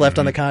there's a month left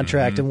on the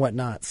contract and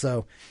whatnot.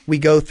 So we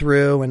go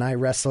through, and I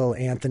wrestle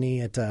Anthony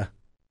at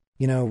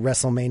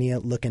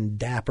WrestleMania, looking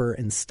dapper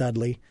and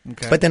studly.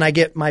 Okay. But then I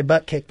get my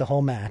butt kicked the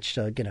whole match,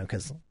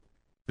 because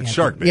It's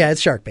Sharkbait. Yeah,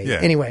 it's Sharkbait. Yeah.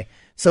 Anyway,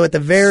 so at the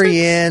very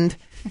end,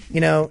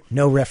 no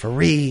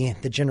referee.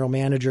 The general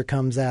manager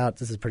comes out.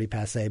 This is pretty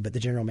passé, but the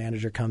general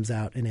manager comes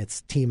out, and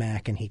it's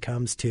T-Mac, and he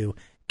comes to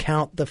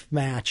count the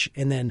match,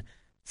 and then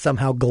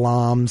somehow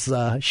gloms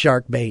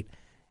Sharkbait,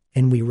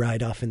 and we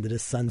ride off into the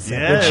sunset.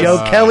 Yes. But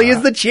Joe Kelly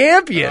is the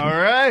champion. All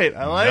right.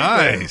 I like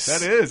Nice.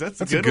 that.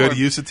 That's a good good one.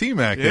 use of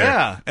T-Mac there.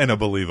 Yeah. And a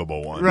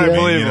believable one. Right, I mean,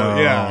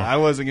 believable. Yeah, I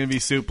wasn't going to be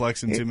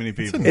suplexing too many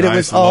people. It's a It nice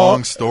was all-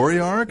 long story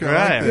arc. I Right.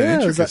 like the Yeah, it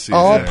was intricacies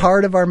all there.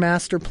 part of our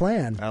master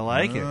plan. I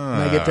like it.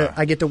 And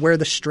I get to wear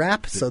the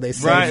strap, so they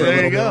say. Right, for a there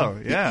you little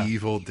bit. go. Yeah.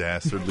 Evil,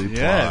 dastardly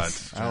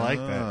Yes. plot. I like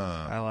that.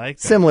 I like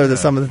that. Similar to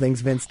some of the things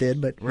Vince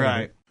did, but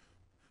Right.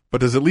 But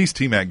does at least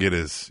T-Mac get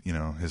his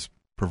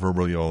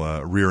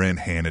proverbial rear end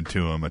handed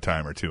to him a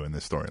time or two in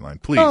this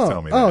storyline? Please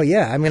tell me that. Oh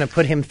yeah, I'm going to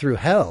put him through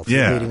hell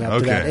Yeah, leading up to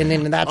okay. that, and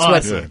then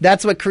Awesome.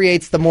 that's what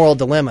creates the moral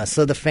dilemma.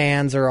 So the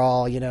fans are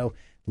all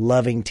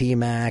loving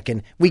T-Mac,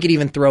 and we could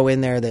even throw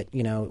in there that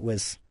it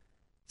was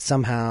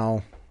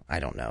somehow, I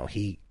don't know,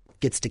 he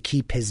gets to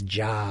keep his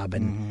job,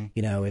 and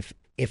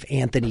if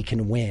Anthony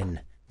can win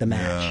the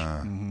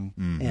match,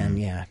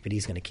 but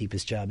he's going to keep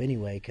his job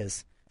anyway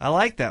because. I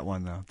like that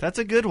one though. That's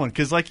a good one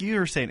because, like you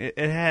were saying, it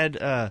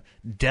had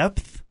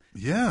depth,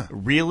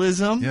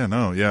 realism,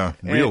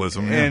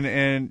 realism,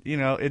 and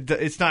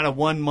it's not a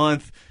 1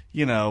 month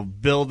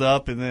build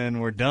up and then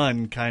we're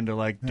done, kind of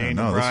like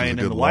Daniel Bryan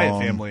and the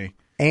Wyatt family.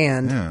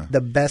 And the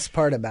best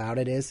part about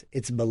it is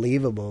it's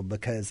believable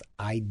because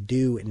I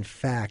do in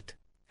fact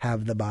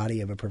have the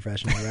body of a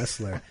professional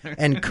wrestler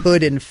and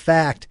could, in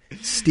fact,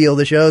 steal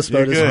the show,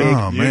 so to speak.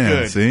 Oh,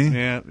 man, see?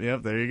 Yeah,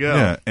 yep, there you go.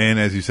 Yeah, and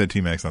as you said,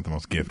 T-Mac's not the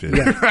most gifted.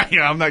 Right,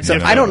 I'm not So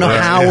I don't know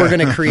how we're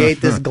going to create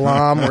this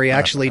glom where he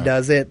actually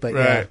does it, but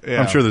Right, yeah.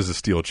 I'm sure there's a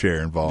steel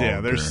chair involved. Yeah,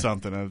 there's or-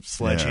 something, a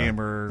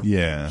sledgehammer,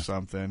 Yeah.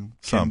 something.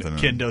 Something.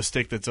 Kendo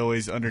stick that's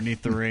always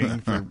underneath the ring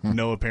for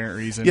no apparent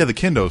reason. Yeah, the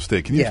kendo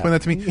stick. Can you Yeah. explain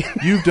that to me?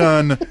 You've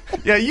done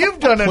Yeah, you've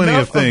done plenty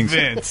enough of things.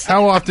 events.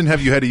 How often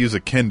have you had to use a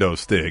kendo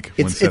stick?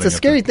 when It's setting a up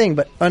scary thing,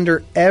 but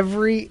under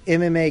every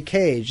MMA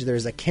cage,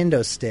 there's a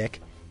kendo stick,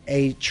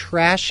 a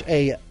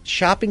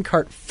shopping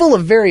cart full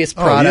of various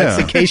products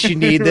yeah. in case you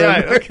need them.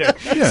 Right, okay.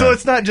 Yeah. So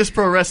it's not just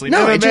pro wrestling.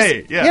 No, MMA. it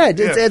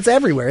just, it's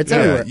everywhere. It's Yeah,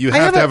 everywhere. you I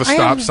have to have a I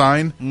stop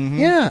sign.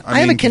 Yeah, I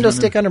have a mean, kendo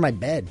stick under my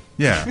bed.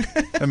 Yeah,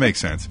 that makes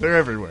sense. They're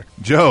everywhere.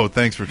 Joe,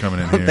 thanks for coming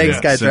in here. Thanks,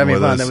 guys, for sitting having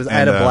with fun. us. That was- I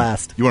had a And,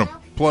 blast. You want to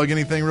plug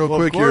anything real Well,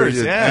 quick of course,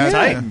 here? yeah,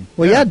 Titan.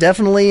 Well, yeah,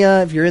 definitely.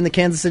 If you're in the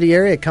Kansas City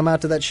area, come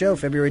out to that show,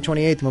 February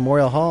 28th,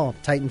 Memorial Hall,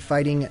 Titan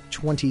Fighting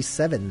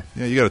 27.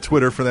 Yeah, you got a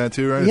Twitter for that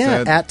too, right? Yeah,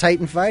 Is that- at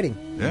Titan Fighting.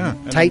 yeah.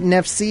 Titan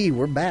FC,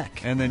 we're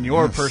back. And then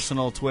your Yes.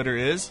 personal Twitter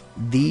is?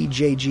 The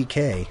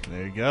JGK.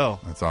 There you go.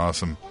 That's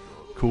awesome.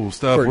 Cool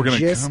stuff. For We're going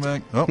to gist. come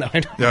back. Oh, No, I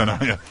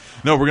don't-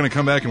 No, we're going to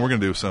come back and we're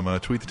going to do some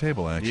Tweet the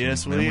Table action.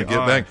 Yes, When we we get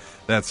are. back.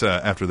 That's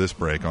after this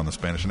break on the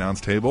Spanish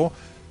Announce Table.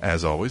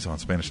 As always, on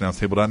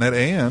SpanishAnnounceTable.net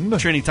and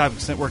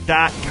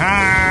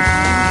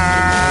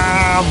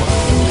TrinityTopicsNetwork.com.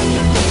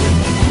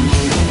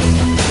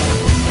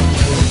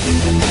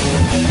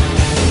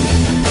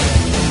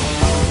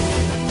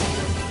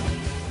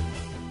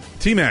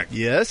 T-Mac.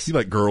 Yes? You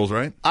like girls,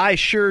 right? I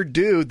sure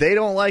do. They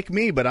don't like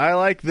me, but I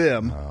like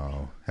them.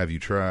 Oh. Have you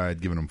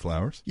tried giving them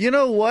flowers? You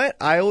know what?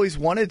 I always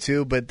wanted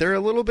to, but they're a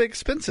little bit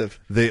expensive.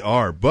 They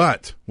are.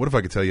 But what if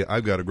I could tell you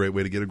I've got a great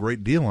way to get a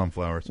great deal on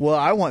flowers? Well,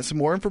 I want some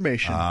more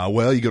information.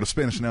 Well, you go to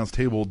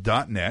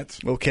SpanishAnnounceTable.net.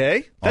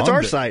 Okay. That's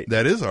our site.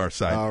 That is our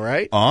site. All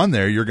right. On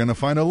there, you're going to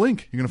find a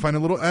link. You're going to find a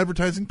little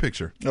advertising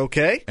picture.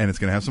 Okay. And it's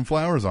going to have some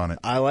flowers on it.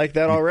 I like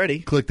that already.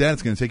 Click that.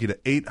 It's going to take you to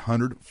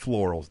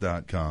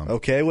 800florals.com.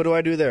 Okay. What do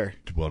I do there?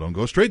 Well, don't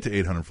go straight to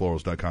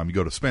 800florals.com. You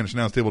go to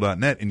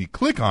SpanishAnnounceTable.net and you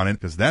click on it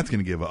because that's going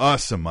to give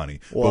us some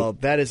money. Well,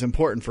 that is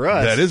important for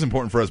us. That is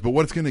important for us. But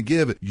what it's going to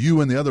give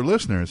you and the other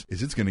listeners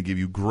is it's going to give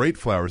you great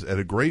flowers at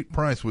a great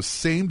price with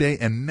same day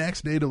and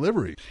next day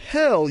delivery.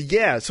 Hell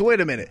yeah. So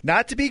wait a minute.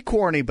 Not to be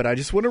corny, but I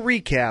just want to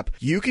recap.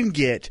 You can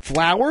get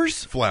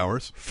flowers for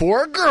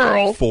a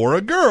girl. For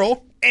a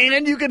girl.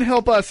 And you can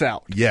help us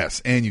out. Yes,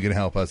 and you can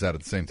help us out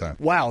at the same time.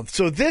 Wow,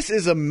 so this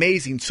is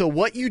amazing. So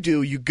what you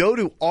do, you go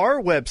to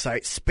our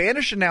website,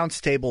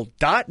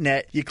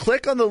 SpanishAnnounceTable.net. You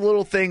click on the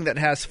little thing that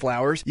has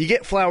flowers. You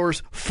get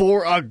flowers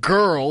for a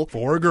girl.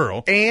 For a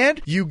girl.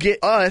 And you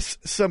get us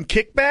some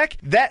kickback.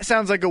 That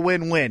sounds like a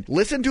win-win.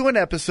 Listen to an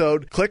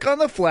episode, click on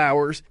the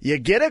flowers, you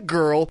get a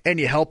girl, and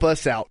you help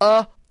us out.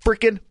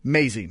 Freaking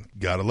amazing.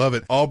 Gotta love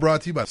it. All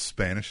brought to you by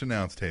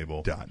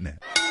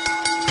SpanishAnnounceTable.net.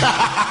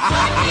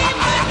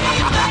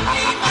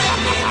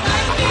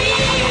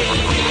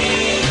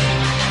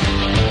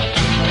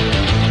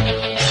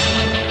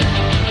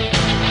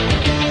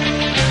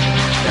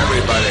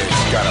 Everybody's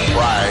got a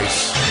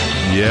price.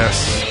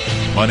 Yes,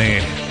 money.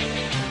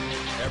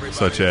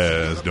 Such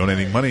as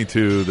donating money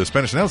to the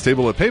Spanish Announce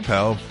Table at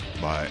PayPal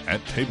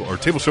at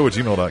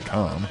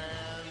tableshow@gmail.com.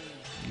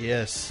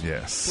 Yes.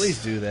 Yes.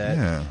 Please do that.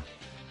 Yeah.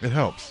 It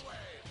helps.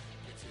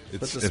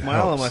 Puts a it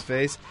smile on helps. my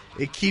face.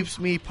 It keeps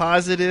me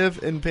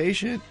positive and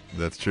patient.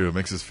 That's true. It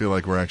makes us feel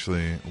like we're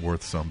actually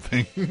worth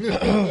something.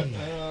 Hey,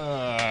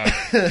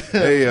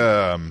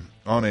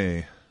 on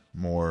a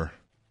more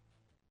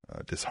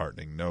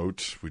disheartening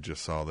note, we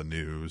just saw the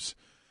news.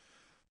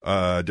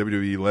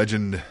 WWE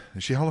legend,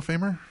 is she Hall of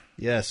Famer?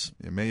 Yes.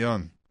 Yeah, Mae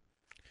Young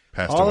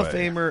passed Hall away. of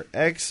Famer,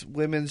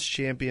 ex-women's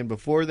champion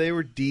before they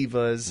were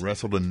divas.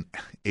 Wrestled in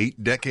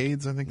 8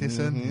 decades, I think they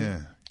said. Mhm. Yeah.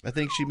 I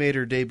think she made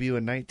her debut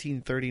in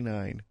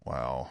 1939.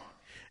 Wow.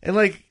 And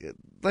like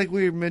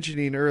we were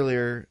mentioning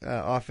earlier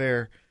off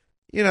air,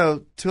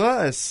 to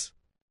us,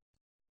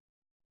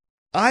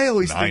 I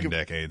always 9 think of,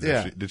 decades.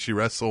 Yeah. Did she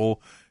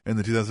wrestle in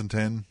the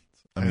 2010?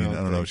 I don't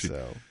know. think She,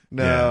 so.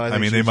 No, yeah. I I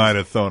think mean, she they was might just-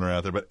 have thrown her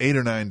out there, but 8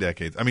 or 9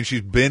 decades. I mean,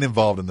 she's been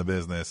involved in the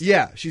business.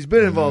 Yeah, she's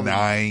been involved.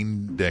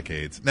 9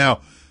 decades.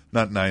 Now,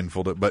 not 9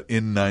 full, but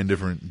in 9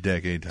 different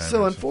decade times.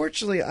 So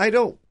unfortunately, I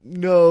don't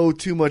know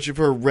too much of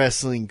her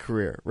wrestling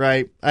career,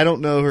 right? I don't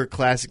know her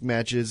classic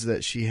matches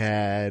that she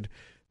had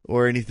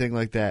or anything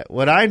like that.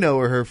 What I know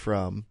her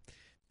from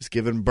is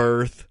giving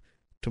birth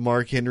to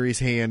Mark Henry's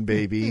hand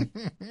baby,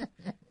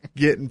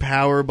 getting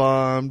power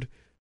bombed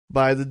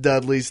by the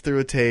Dudleys through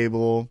a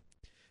table,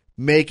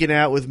 making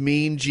out with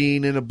Mean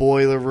Gene in a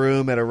boiler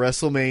room at a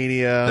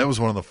WrestleMania. that was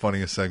one of the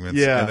funniest segments.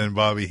 Yeah. And then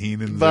Bobby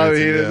Heenan. Bobby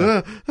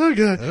Heenan, oh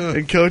God.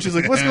 And Coach is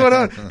like, what's going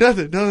on?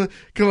 Nothing.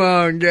 Come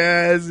on,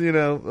 guys.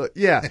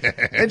 Yeah.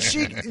 And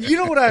you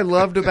know what I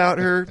loved about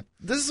her?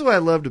 This is what I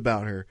loved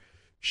about her.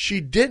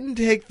 She didn't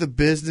take the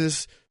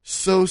business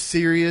so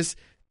serious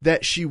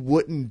that she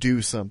wouldn't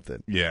do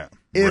something. Yeah.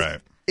 If,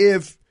 right.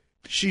 If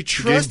She She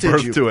trusted gave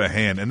birth you. to a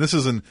hand, and this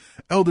is an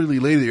elderly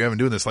lady that you're having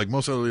doing this. Like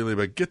most elderly lady,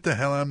 like get the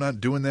hell out! I'm not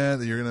doing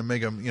that. You're gonna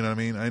make them. You know what I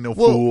mean? I know,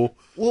 fool.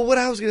 Well, what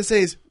I was going to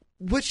say is,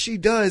 what she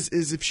does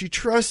is if she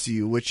trusts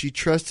you, which she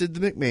trusted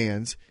the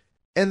McMahons,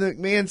 and the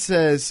McMahon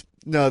says,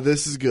 no,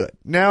 this is good.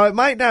 Now, it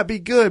might not be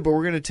good, but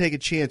we're going to take a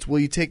chance. Will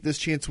you take this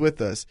chance with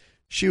us?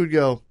 She would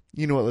go,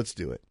 you know what, let's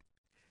do it.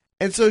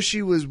 And so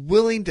she was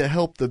willing to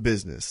help the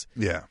business.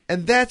 Yeah.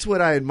 And that's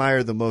what I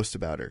admire the most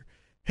about her.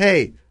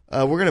 Hey,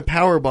 we're going to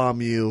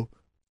powerbomb you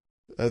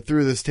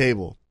through this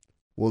table.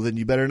 Well, then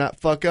you better not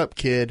fuck up,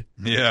 kid.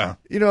 Yeah.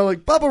 You know, like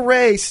Bubba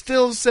Ray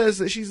still says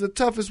that she's the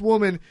toughest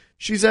woman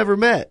she's ever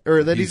met,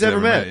 or that he's ever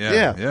met.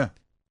 Yeah.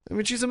 I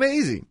mean, she's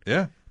amazing.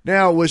 Yeah.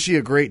 Now, was she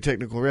a great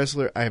technical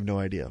wrestler? I have no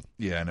idea.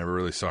 Yeah, I never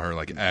really saw her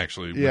like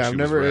actually. When Yeah, she I've was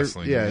never.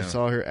 wrestling. Yeah, I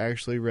saw her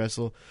actually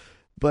wrestle,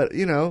 but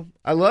you know,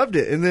 I loved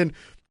it. And then,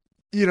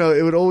 you know,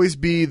 it would always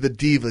be the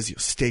divas: you know,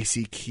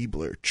 Stacy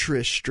Keibler,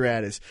 Trish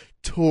Stratus,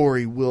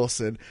 Tori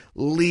Wilson,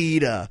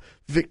 Lita,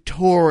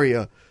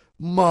 Victoria,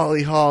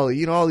 Molly Holly,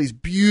 you know, all these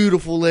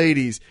beautiful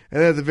ladies.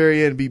 And then at the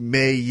very end be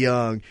Mae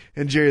Young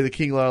and Jerry the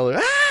King Lawler,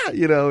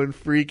 you know, and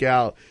freak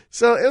out.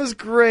 So it was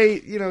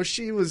great. You know,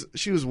 she was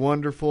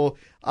wonderful.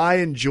 I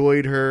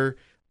enjoyed her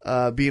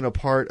being a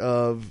part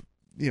of,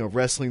 you know,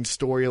 wrestling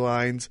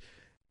storylines.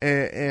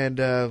 And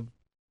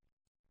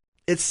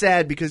it's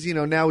sad because, you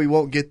know, now we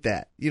won't get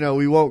that. You know,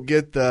 we won't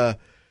get the,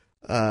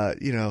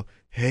 you know,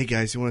 hey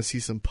guys, you want to see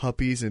some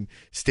puppies? And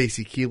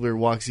Stacy Keibler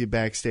walks you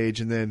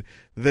backstage, and then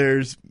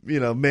there's, you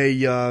know, Mae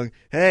Young.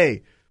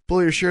 Hey,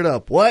 pull your shirt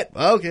up. What?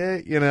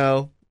 Okay, you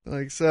know,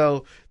 like,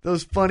 so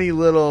those funny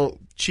little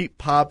cheap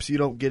pops you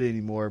don't get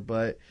anymore.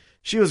 But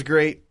she was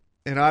great,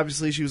 and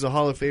obviously she was a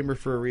Hall of Famer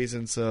for a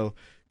reason. So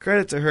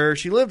credit to her.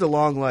 She lived a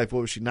long life.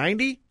 What was she?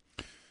 90?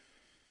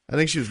 I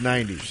think she was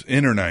 90.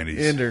 In her 90s.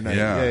 In her 90s.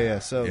 Yeah.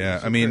 So yeah,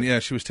 I mean, yeah,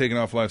 she was taking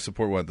off life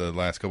support the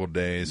last couple of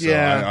days. So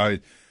Yeah.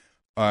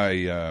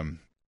 I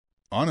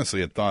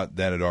honestly had thought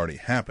that had already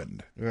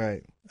happened.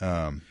 Right.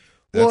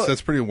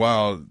 That's pretty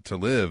wild to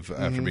live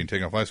after Mhm. being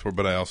taken off life support,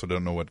 but I also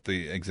don't know what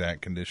the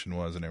exact condition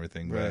was and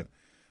everything. Right.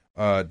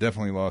 But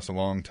definitely lost a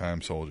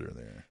long-time soldier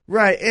there.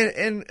 Right,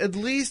 and at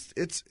least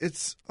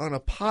it's on a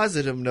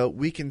positive note.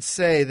 We can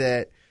say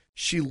that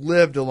she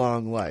lived a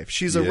long life.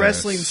 She's a Yes.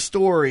 wrestling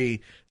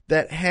story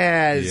that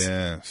has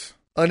Yes.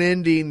 an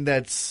ending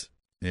that's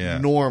Yeah.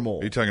 normal.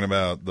 Are you talking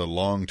about the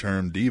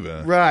long-term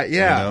diva? Right,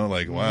 yeah. You know,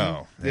 like, Mhm.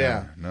 wow.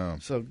 Yeah. No.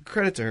 So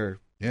credit to her.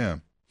 Yeah.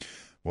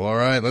 Well, all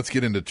right, let's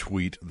get into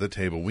Tweet the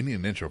Table. We need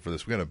an intro for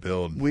this. We got to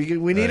build. We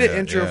need an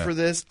intro for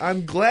this.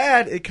 I'm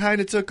glad it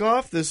kind of took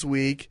off this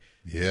week.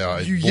 Yeah,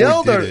 You boy,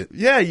 yelled did our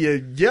it.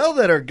 you yelled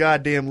at our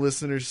goddamn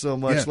listeners so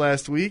much Yeah.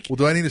 last week. Well,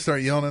 do I need to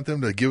start yelling at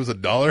them to give us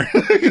 $1?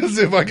 Because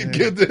if I could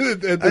get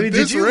it at I mean,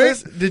 this did you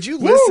rate,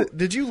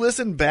 Did you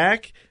listen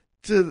back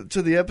to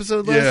the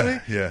episode last Yeah,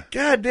 week? yeah.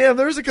 God damn,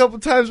 there was a couple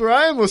times where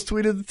I almost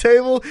tweeted the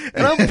table,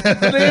 and I'm the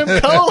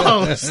damn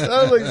co-host.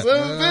 I was like, son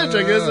of a bitch,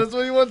 I guess that's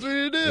what he wants me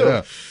to do.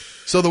 Yeah.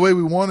 So the way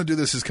we want to do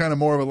this is kind of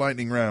more of a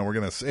lightning round. We're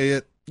gonna say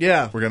it.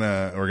 Yeah. We're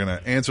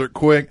gonna answer it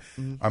quick.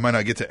 I might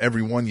not get to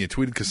every one you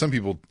tweeted because some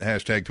people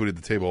hashtag tweeted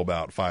the table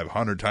about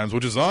 500 times,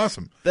 which is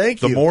awesome.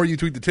 Thank you. you. The more you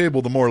tweet the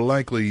table, the more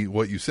likely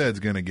what you said is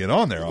going to get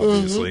on there,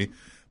 obviously.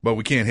 But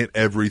we can't hit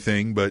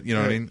everything. But you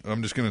know what I mean.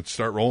 I'm just going to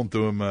start rolling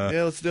through them.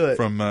 Yeah, let's do it.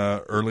 From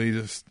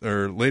earliest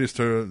or latest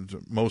to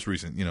most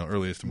recent. You know,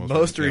 earliest to most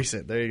Most recent.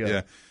 recent. There you go.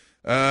 Yeah.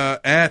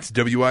 At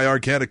WIR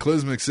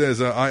Cataclysmic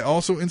says, I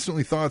also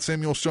instantly thought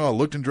Samuel Shaw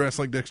looked and dressed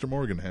like Dexter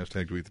Morgan.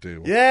 Hashtag tweet the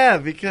table. Yeah,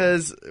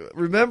 because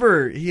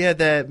remember, he had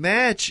that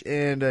match,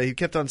 and he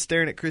kept on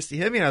staring at Christy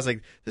Hemme, and I was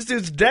like, this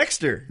dude's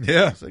Dexter.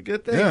 Yeah. It's a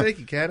good thing. Yeah. Thank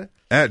you, Cata.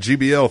 At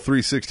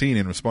GBL316,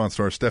 in response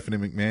to our Stephanie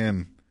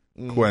McMahon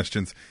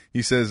questions,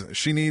 he says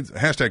she needs,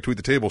 hashtag tweet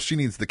the table, she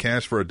needs the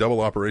cash for a double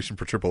operation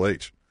for Triple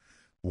H.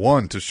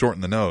 One, to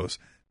shorten the nose,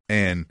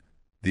 and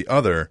the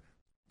other,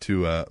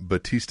 to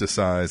Batista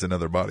size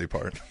another body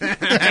part.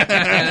 That's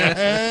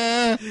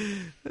a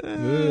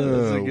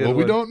good well,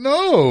 we one. don't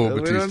know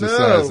We Batista don't know.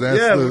 size. That's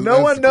yeah, the, no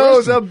that's one the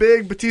knows question. how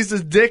big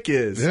Batista's dick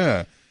is.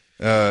 Yeah.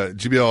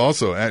 GBL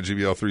also at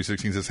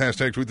GBL316 says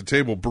hashtag tweet the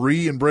table.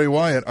 Bree and Bray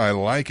Wyatt. I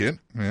like it.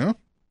 Yeah.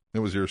 It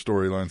was your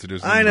storyline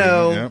suggestion. I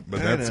know. Yeah, but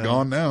I that's know.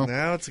 gone now.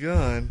 Now it's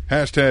gone.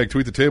 Hashtag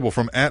tweet the table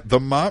from at the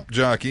Mop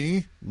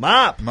Jockey.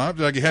 Mop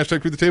Jockey. Hashtag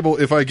tweet the table.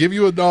 If I give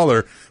you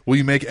 $1, will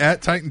you make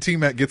at Titan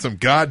T-Mac get some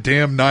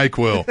goddamn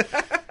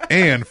NyQuil?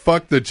 And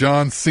fuck the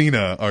John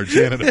Cena, our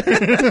janitor.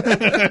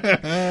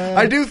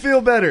 I do feel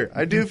better.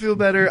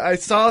 I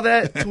saw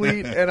that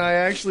tweet, and I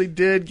actually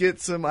did get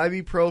some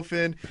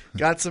ibuprofen,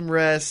 got some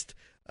rest,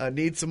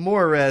 need some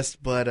more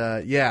rest,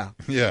 but yeah.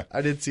 Yeah. I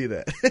did see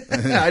that.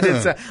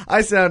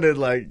 I sounded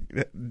like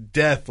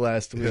death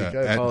last week.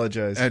 I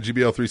apologize. At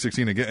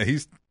GBL316 again,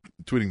 he's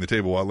tweeting the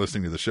table while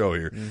listening to the show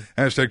here.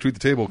 Hashtag tweet the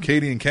table.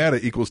 Katie and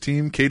Kata equals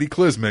team Katie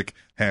Klismic.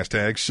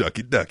 Hashtag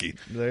Shucky Ducky.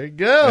 There you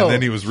go. And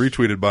then he was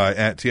retweeted by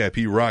at TIP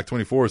Rock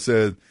 24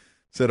 said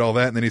all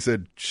that, and then he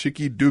said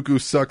Shiki Dooku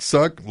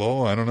suck.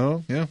 Well, I don't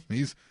know. Yeah,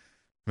 he's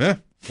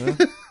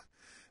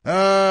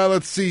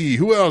Let's see.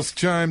 Who else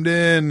chimed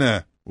in?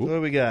 What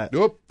do we got?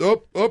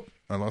 Oh.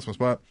 I lost my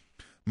spot.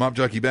 Mop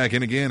Jockey back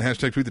in again.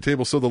 Hashtag tweet the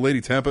table. So the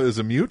Lady Tampa is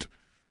a mute?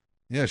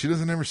 Yeah, she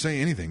doesn't ever say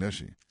anything, does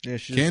she? Yeah,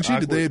 she's Can she?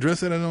 awkward. Did they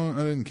address it? I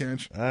didn't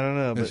catch. I don't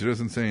know. Yeah, But she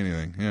doesn't say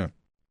anything. Yeah.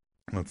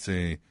 Let's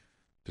see.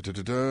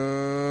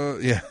 Da-da-da-da.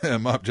 Yeah,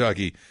 Mop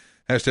Jockey.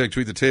 Hashtag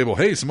tweet the table.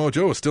 Hey, Samoa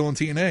Joe is still in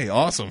TNA.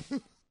 Awesome.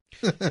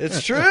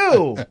 it's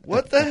true.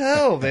 What the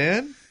hell,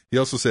 man? He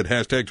also said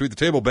hashtag tweet the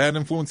table. Bad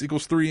influence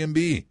equals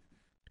 3MB.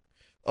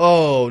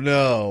 Oh,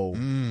 no.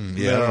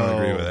 Yeah, No. I don't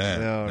agree with that.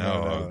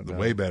 No.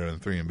 Way better than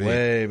 3MB.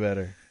 Way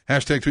better.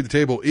 Hashtag tweet the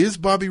table. Is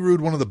Bobby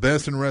Roode one of the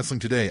best in wrestling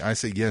today? I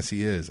say yes,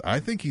 he is. I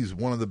think he's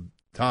one of the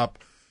top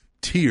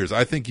tiers.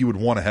 I think you would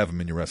want to have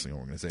him in your wrestling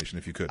organization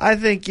if you could. I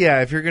think,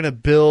 yeah, if you're going to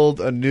build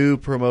a new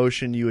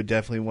promotion, you would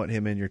definitely want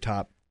him in your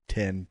top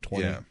 10,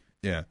 20.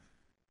 Yeah.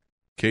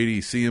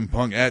 Katie CM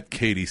Punk at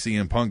Katie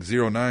CM Punk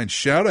 09.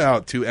 Shout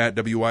out to at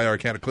WIR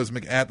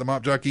Cataclysmic at the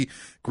Mop Jockey.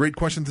 Great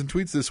questions and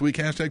tweets this week.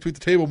 Hashtag tweet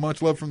the table.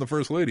 Much love from the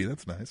First Lady.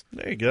 That's nice.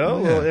 There you go. A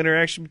little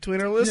interaction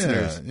between our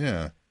listeners.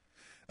 Yeah.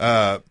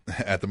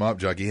 At the Mop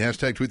Jockey.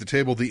 Hashtag tweet the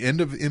table. The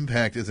end of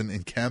Impact is an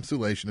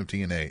encapsulation of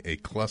TNA. A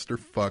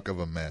clusterfuck of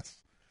a mess.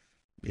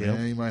 Yep.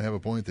 Yeah, you might have a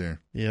point there.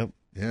 Yep.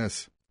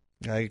 Yes.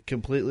 I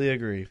completely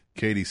agree.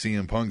 Katie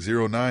CM Punk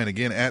 09.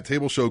 Again, at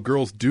Table Show,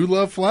 girls do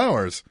love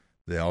flowers.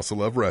 They also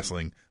love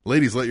wrestling.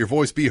 Ladies, let your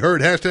voice be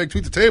heard. Hashtag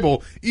tweet the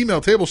table.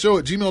 Email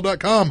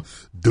tableshow@gmail.com.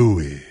 Do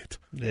it.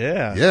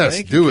 Yeah. Yes,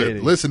 Thank do you, it. Katie.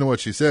 Listen to what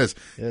she says.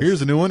 Yes.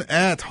 Here's a new one.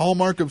 At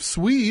Hallmark of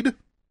Swede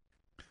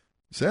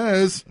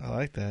says, I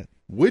like that.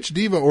 which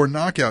diva or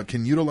knockout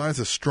can utilize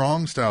a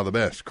strong style the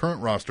best?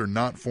 Current roster,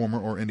 not former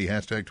or indie.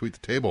 Hashtag tweet the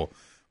table.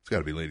 It's got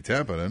to be Lady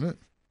Tampa, doesn't it?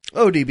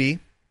 ODB.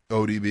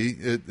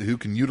 Who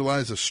can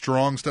utilize a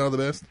strong style the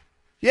best?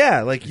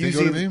 Yeah, like You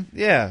think using. ODB?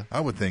 Yeah. I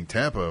would think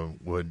Tampa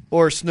would.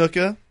 Or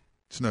Snuka.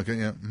 Snuka,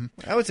 yeah.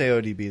 Mm-hmm. I would say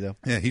ODB, though.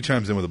 Yeah, he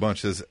chimes in with a bunch.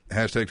 Says,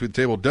 hashtag tweet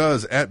the table.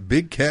 Does at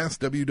Big Cast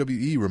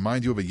WWE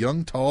remind you of a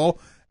young, tall,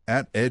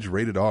 at Edge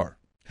rated R?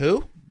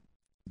 Who?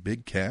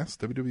 Big Cast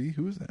WWE?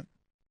 Who is that?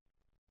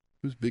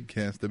 Who's Big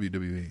Cast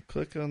WWE?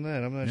 Click on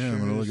that. I'm not Yeah, sure I'm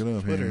going to whose look it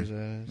up Twitter's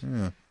here. as.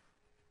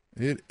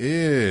 Yeah. It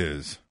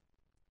is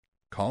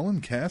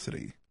Colin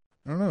Cassidy.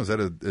 I don't know. Is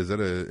that a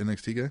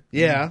NXT guy?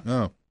 Yeah.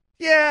 Oh.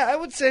 Yeah, I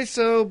would say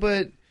so,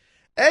 but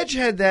Edge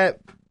had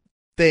that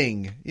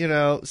thing,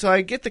 so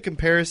I get the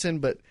comparison,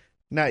 but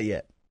not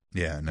yet.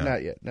 Yeah, no.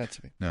 Not yet. Not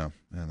to me. No.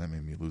 Man, that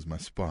made me lose my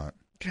spot.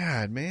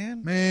 God,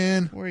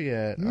 man. Where you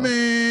at?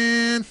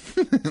 Man.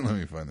 Let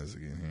me find this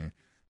again here.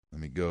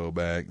 Let me go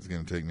back. It's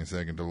going to take me a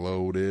second to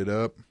load it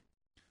up.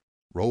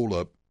 Roll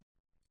up.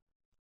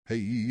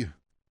 Hey.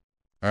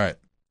 All right.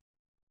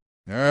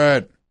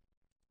 Where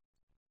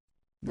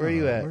are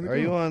you at? Are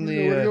you on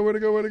the... Where'd it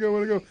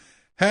go?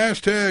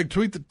 Hashtag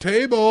tweet the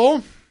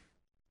table.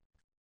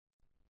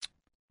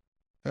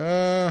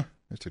 Hashtag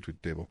tweet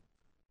the table.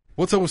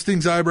 What's up with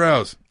Sting's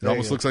eyebrows? It There you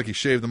almost go. looks like he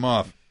shaved them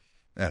off.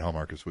 At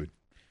Hallmark of Swede.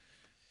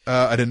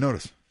 I didn't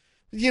notice.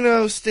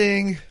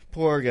 Sting,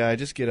 poor guy,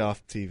 just get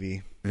off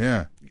TV.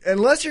 Yeah.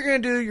 Unless you're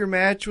going to do your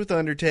match with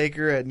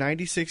Undertaker at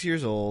 96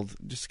 years old,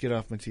 just get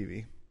off my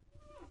TV.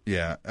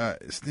 Yeah.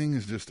 Sting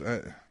is just...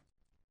 I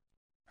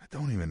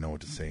don't even know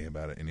what to say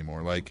about it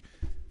anymore. Like...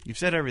 You've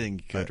said everything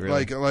you could,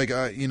 really.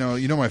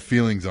 You know my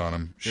feelings on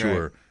him,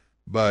 sure. Right.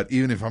 But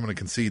even if I'm going to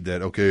concede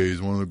that, okay, he's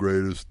one of the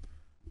greatest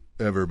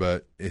ever,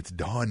 but it's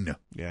done.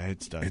 Yeah,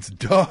 it's done. It's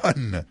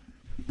done.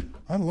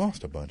 I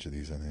lost a bunch of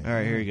these, I think. All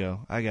right, here you go.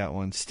 I got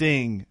one.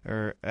 Sting,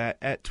 or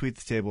at Tweet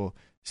the Table,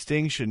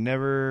 Sting should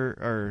never,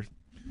 or...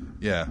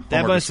 Yeah.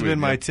 That Hallmark must of have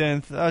been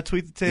Sweden, my 10th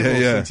Tweet the Table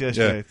since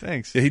yesterday. Yeah.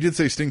 Thanks. Yeah, he did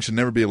say Sting should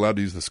never be allowed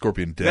to use the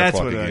Scorpion That's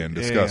Deathlock what again.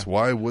 Discuss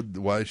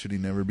why should he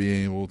never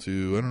be able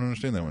to... I don't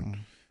understand that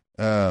one.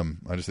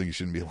 I just think he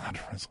shouldn't be allowed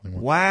to wrestle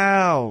anymore.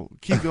 Wow.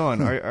 Keep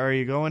going. Are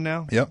you going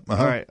now? Yep.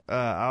 Uh-huh. All right.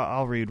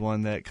 I'll read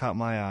one that caught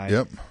my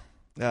eye.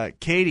 Yep.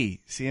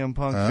 Katie, CM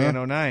Punk Fan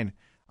 09.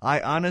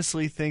 I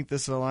honestly think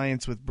this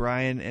alliance with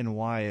Bryan and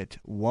Wyatt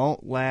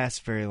won't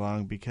last very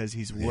long because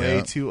he's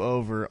way too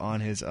over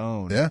on his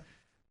own. Yeah.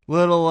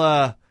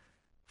 Little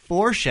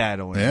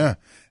foreshadowing. Yeah.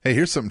 Hey,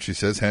 here's something she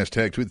says.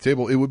 Hashtag tweet the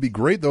table. It would be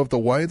great, though, if the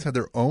Wyatts had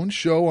their own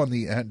show on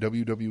the at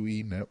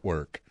WWE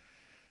network.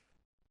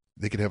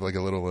 They could have like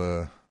a little,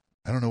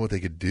 I don't know what they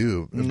could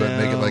do, but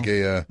make it like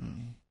a,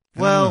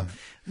 well,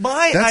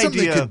 my that's idea.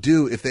 something they could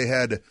do if they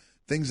had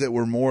things that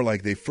were more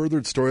like they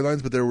furthered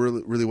storylines, but there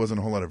really wasn't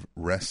a whole lot of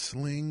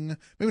wrestling.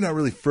 Maybe not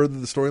really further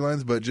the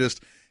storylines, but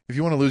just if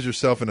you want to lose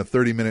yourself in a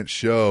 30-minute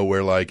show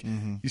where like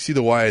you see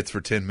the Wyatts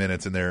for 10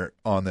 minutes and they're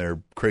on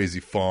their crazy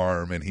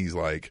farm and he's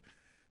like,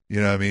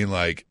 you know what I mean?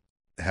 Like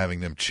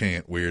having them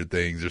chant weird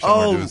things or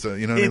something.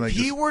 You know what I mean? Like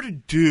he were to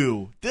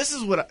do, this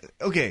is what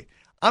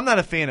I'm not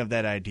a fan of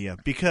that idea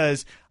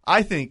because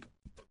I think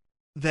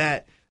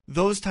that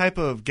those type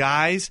of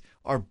guys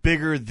are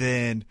bigger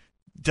than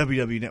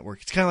WWE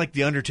Network. It's kind of like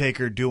The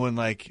Undertaker doing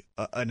like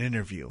an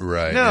interview.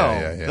 Right. No,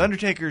 Yeah. The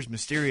Undertaker's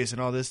mysterious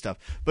and all this stuff.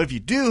 But if you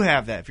do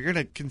have that, if you're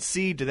going to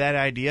concede to that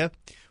idea,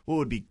 what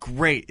would be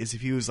great is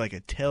if he was like a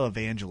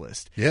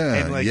televangelist. Yeah,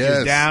 And like yes.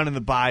 you're down in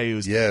the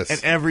bayous. Yes.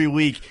 And every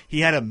week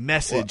he had a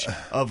message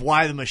of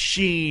why the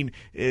machine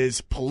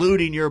is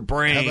polluting your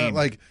brain. How about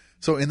like,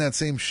 so in that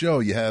same show,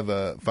 you have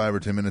 5 or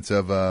 10 minutes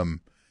of,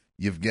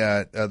 you've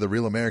got the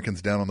Real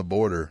Americans down on the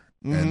border,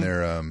 and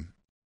they're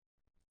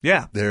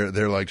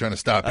like trying to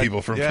stop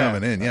people from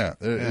coming in. Yeah.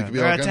 It could be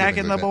all They're kinds of attacking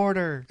things the like that.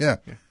 border. Yeah.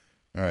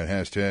 All right.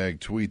 Hashtag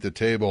tweet the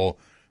table.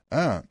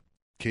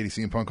 Katie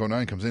C and Punk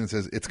 09 comes in and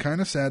says, it's kind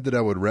of sad that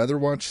I would rather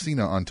watch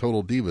Cena on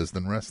Total Divas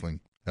than wrestling.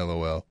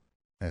 LOL.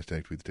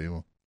 Hashtag tweet the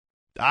table.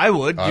 I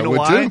would. You I know would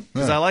why? too.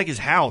 Because Yeah. I like his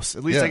house.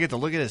 At least Yeah. I get to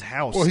look at his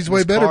house. Well, he's and way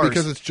his better cars.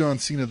 because it's John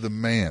Cena the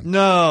man.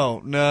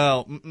 No.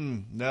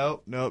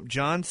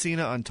 John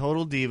Cena on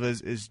Total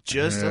Divas is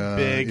just Yeah, a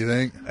big you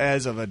think?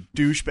 as of a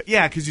douchebag.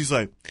 Yeah, because he's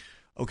like,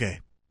 okay,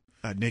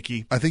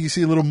 Nikki. I think you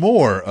see a little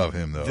more of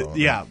him, though.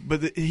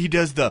 He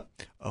does the,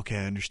 okay,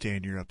 I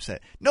understand you're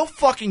upset. No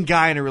fucking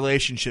guy in a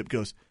relationship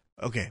goes,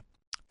 okay,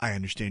 I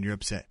understand you're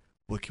upset.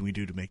 What can we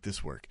do to make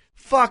this work?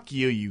 Fuck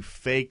you, you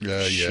fake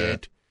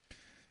shit.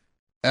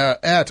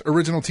 At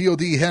Original TOD,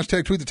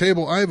 hashtag tweet the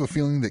table. I have a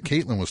feeling that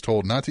Caitlyn was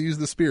told not to use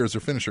the spear as her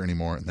finisher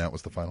anymore, and that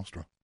was the final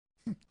straw.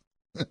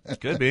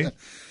 Could be.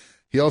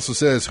 He also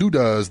says, who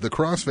does the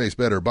crossface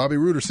better, Bobby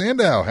Roode or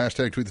Sandow?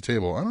 Hashtag tweet the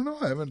table. I don't know.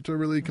 I haven't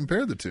really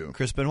compared the two.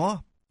 Chris Benoit.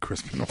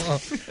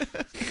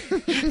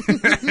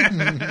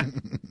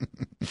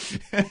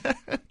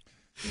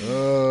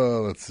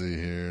 Oh, let's see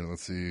here.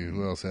 Let's see.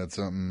 Who else had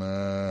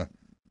something?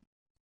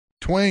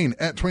 Twain,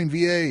 at Twain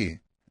VA,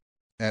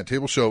 at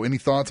Table Show. Any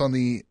thoughts on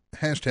the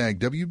hashtag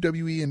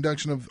WWE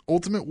induction of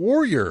Ultimate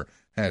Warrior?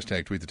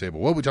 Hashtag tweet the table.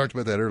 Well, we talked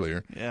about that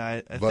earlier. Yeah,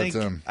 I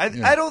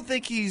I don't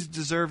think he's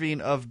deserving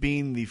of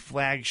being the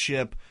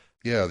flagship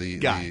guy.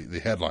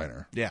 the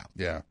headliner. Yeah.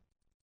 Yeah.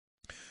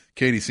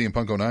 Katie C and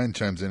Punk 09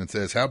 chimes in and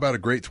says, how about a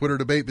great Twitter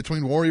debate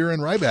between Warrior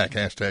and Ryback?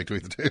 Hashtag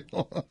tweet the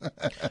table.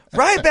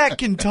 Ryback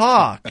can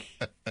talk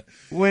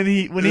when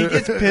he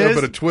gets pissed.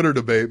 But a Twitter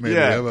debate, maybe.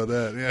 Yeah. How about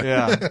that?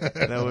 Yeah,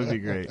 that would be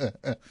great.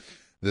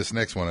 This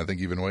next one, I think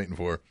you've been waiting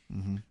for.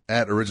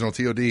 At Original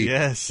TOD.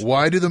 Yes.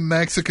 Why do the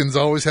Mexicans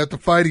always have to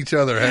fight each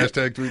other?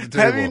 Hashtag tweet the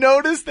table. Have you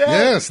noticed that?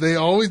 Yes, they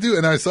always do.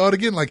 And I saw it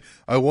again. Like,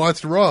 I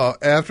watched Raw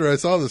after I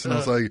saw this, and I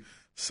was like,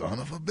 son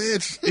of a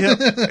bitch. Yeah,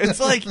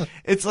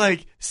 it's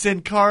like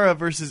Sin Cara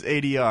versus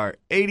ADR,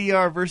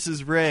 ADR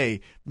versus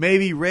Ray,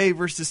 maybe Ray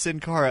versus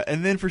Sin Cara,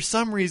 and then for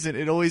some reason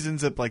it always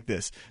ends up like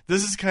this.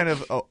 This is kind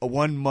of a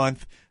 1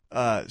 month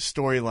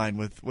storyline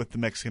with the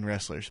Mexican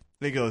wrestlers.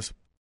 It goes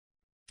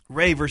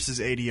Ray versus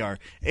ADR,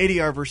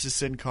 ADR versus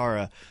Sin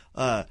Cara,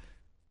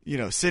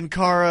 Sin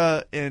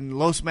Cara and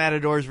Los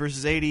Matadors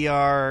versus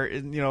ADR,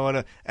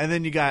 and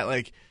then you got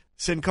like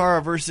Sin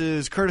Cara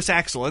versus Curtis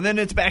Axel, and then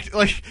it's back to,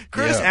 like,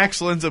 Curtis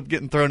Axel ends up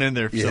getting thrown in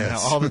there somehow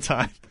all the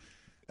time.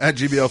 At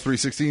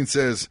GBL316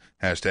 says,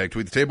 hashtag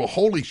tweet the table.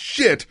 Holy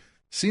shit,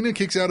 Cena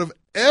kicks out of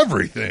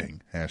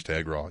everything.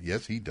 Hashtag Raw.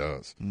 Yes, he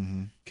does.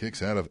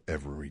 Kicks out of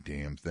every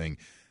damn thing.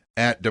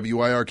 At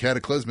WIR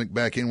Cataclysmic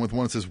back in with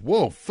one that says,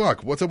 whoa,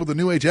 fuck, what's up with the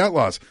New Age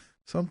Outlaws?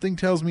 Something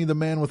tells me the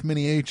man with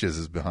many H's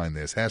is behind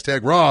this.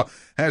 Hashtag Raw.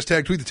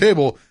 Hashtag tweet the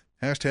table.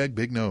 Hashtag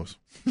big nose.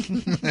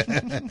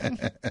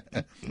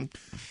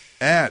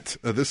 At,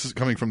 this is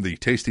coming from the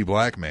Tasty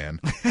Black Man,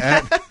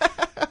 at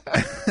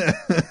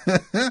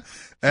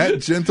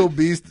Gentle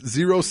Beast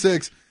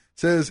 06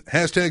 says,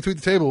 hashtag tweet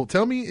the table.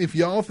 Tell me if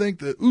y'all think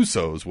the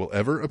Usos will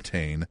ever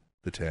obtain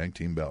the tag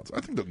team belts.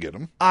 I think they'll get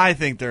them. I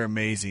think they're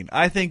amazing.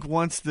 I think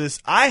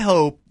I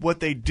hope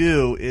what they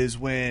do is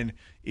when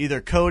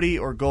either Cody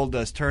or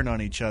Goldust turn on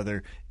each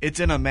other, it's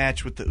in a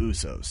match with the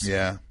Usos.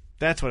 Yeah.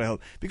 That's what I hope.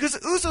 Because the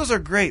Usos are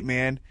great,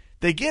 man.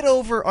 They get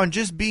over on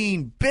just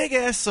being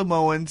big-ass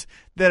Samoans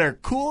that are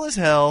cool as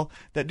hell,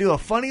 that do a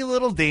funny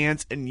little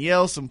dance and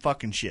yell some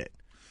fucking shit.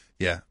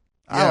 Yeah.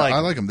 I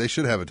like them. They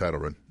should have a title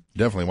run.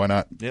 Definitely. Why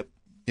not? Yep.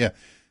 Yeah.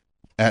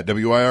 At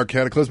WIR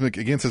Cataclysmic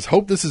again says,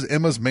 hope this is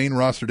Emma's main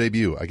roster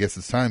debut. I guess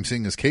it's time,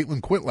 seeing as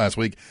Caitlyn quit last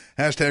week.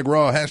 Hashtag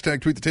Raw.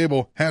 Hashtag tweet the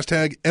table.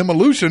 Hashtag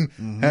Emmalution.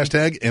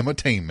 Hashtag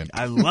Emma-tainment.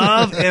 I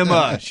love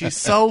Emma. She's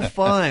so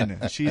fun.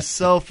 She's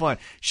so fun.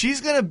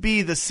 She's going to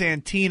be the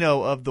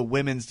Santino of the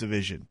women's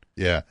division.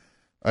 Yeah.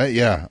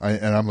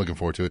 And I'm looking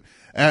forward to it.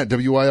 At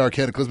WIR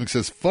Cataclysmic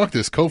says, fuck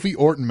this Kofi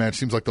Orton match.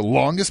 Seems like the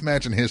longest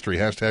match in history.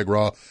 Hashtag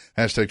Raw.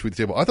 Hashtag tweet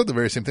the table. I thought the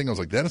very same thing. I was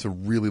like, that is a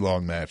really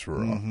long match for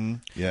Raw.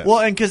 Yeah. Well,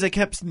 and because they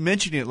kept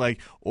mentioning it,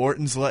 like,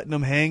 Orton's letting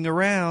them hang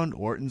around.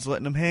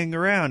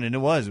 And it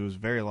was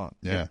very long.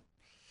 Yeah.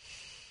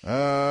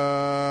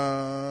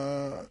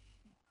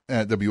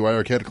 At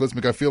WIR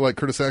Cataclysmic, I feel like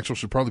Curtis Axel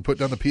should probably put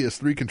down the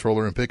PS3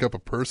 controller and pick up a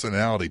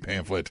personality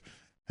pamphlet.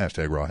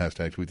 Hashtag Raw.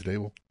 Hashtag tweet the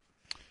table.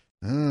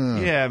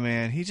 Yeah,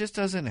 man. He just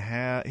doesn't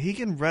have. He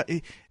can.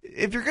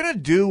 If you're gonna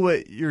do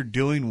what you're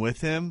doing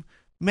with him,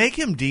 make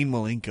him Dean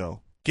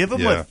Malenko. Give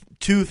him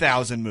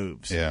 2,000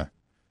 moves. Yeah.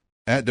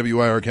 At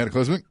WIR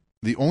Cataclysmic,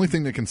 The only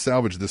thing that can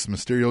salvage this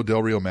Mysterio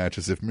Del Rio match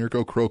is if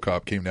Mirko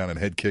Crocop came down and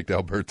head kicked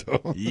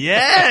Alberto.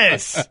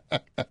 Yes!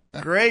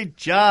 Great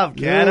job,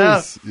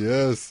 Canna.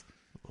 Yes.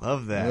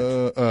 Love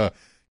that.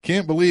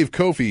 Can't believe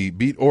Kofi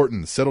beat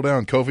Orton. Settle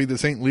down, Kofi.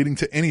 This ain't leading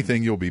to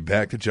anything. You'll be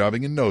back to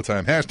jobbing in no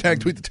time. Hashtag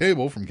tweet the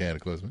table from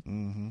Cataclysmic.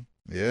 Mm-hmm.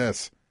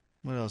 Yes.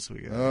 What else we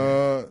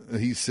got?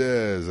 He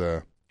says,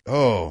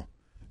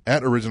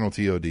 at Original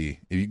TOD, if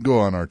you can go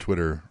on our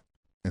Twitter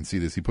and see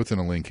this, he puts in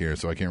a link here,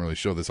 so I can't really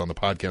show this on the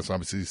podcast.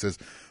 Obviously, he says,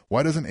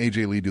 why doesn't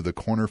AJ Lee do the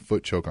corner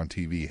foot choke on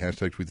TV?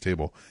 Hashtag tweet the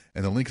table.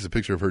 And the link is a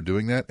picture of her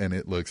doing that, and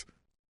it looks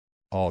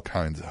all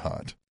kinds of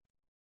hot.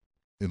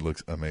 It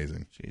looks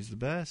amazing. She's the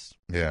best.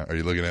 Yeah. Are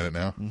you looking at it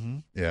now? Mm-hmm.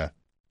 Yeah.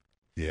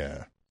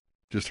 Yeah.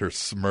 Just her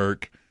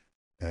smirk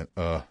and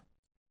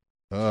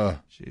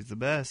she's the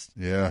best.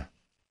 Yeah.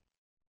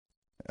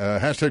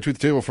 Hashtag tweet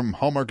the table from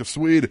Hallmark of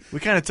Swede. We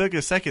kind of took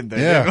a second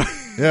there. Yeah.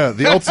 Yeah.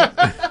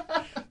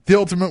 The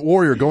Ultimate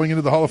Warrior going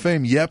into the Hall of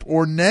Fame. Yep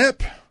or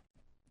nep?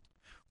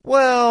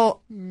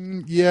 Well,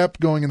 yep,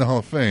 going in the Hall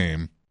of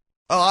Fame.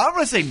 Oh, I'm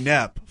going to say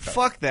nep.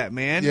 Fuck that,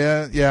 man.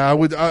 Yeah, I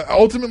would.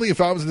 Ultimately,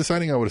 if I was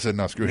deciding, I would have said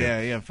no, screw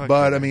him. Yeah, fuck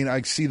But, that. I mean,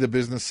 I see the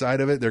business side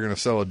of it. They're going to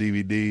sell a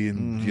DVD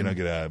and, get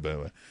out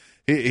of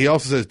it. He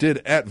also says, did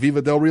at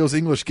Viva Del Rio's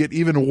English get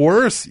even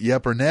worse?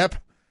 Yep or nep?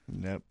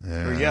 Nep.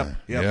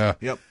 Yeah.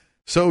 Yep.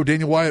 So,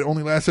 Daniel Wyatt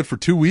only lasted for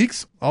 2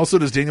 weeks. Also,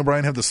 does Daniel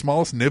Bryan have the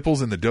smallest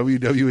nipples in the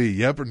WWE?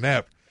 Yep or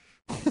nep?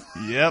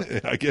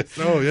 Yep. I guess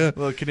so, yeah.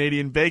 Little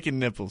Canadian bacon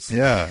nipples.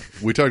 Yeah.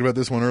 We talked about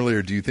this one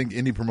earlier. Do you think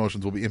indie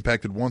promotions will be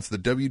impacted once the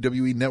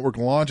WWE Network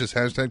launches?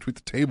 Hashtag tweet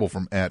the table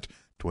from at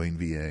Dwayne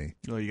VA.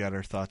 Oh, you got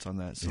our thoughts on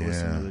that. So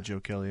listen to the Joe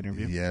Kelly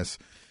interview. Yes.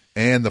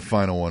 And the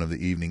final one of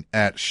the evening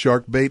at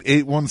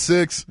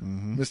Sharkbait816,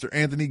 Mr.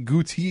 Anthony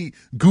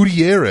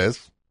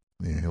Gutierrez.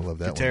 Yeah, he'll love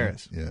that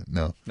Gutierrez. one. Yeah,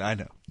 no. I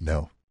know.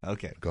 No.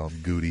 Okay. Call him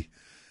Goody.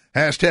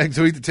 Hashtag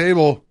tweet the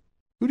table.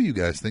 Who do you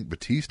guys think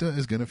Batista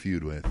is going to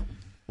feud with?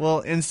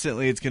 Well,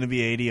 instantly it's going to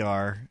be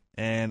ADR,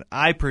 and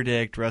I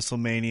predict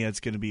WrestleMania it's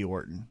going to be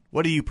Orton.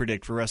 What do you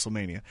predict for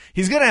WrestleMania?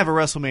 He's going to have a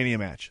WrestleMania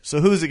match. So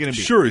who's it going to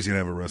be? Sure, he's going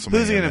to have a WrestleMania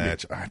Who's it gonna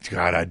match.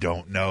 God, I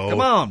don't know. Come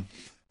on.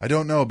 I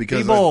don't know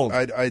because be bold.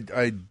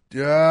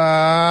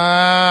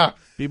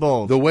 Be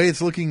bold. The way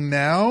it's looking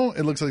now,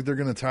 it looks like they're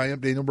going to tie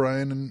up Daniel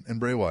Bryan and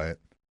Bray Wyatt.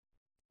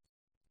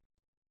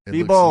 It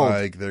looks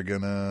like they're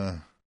going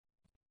to...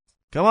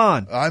 Come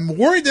on. I'm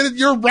worried that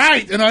you're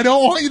right, and I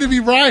don't want you to be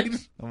right.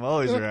 I'm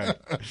always right.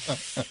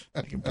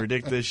 I can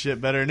predict this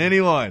shit better than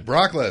anyone.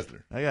 Brock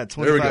Lesnar. I got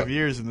 25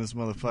 years in this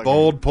motherfucker.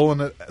 Bold,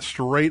 pulling it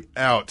straight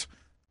out.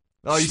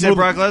 Oh, you said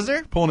Brock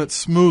Lesnar? Pulling it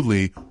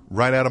smoothly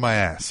right out of my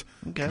ass.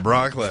 Okay.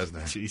 Brock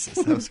Lesnar. Jesus,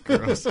 that was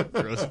gross.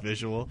 Gross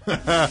visual.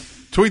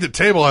 Tweet the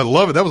table. I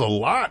love it. That was a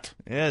lot.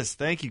 Yes,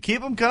 thank you.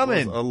 Keep them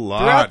coming. That was a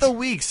lot. Throughout the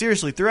week.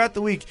 Seriously, throughout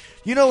the week.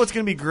 You know what's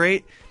going to be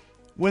great?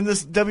 When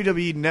this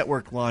WWE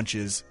Network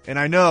launches, and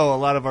I know a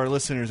lot of our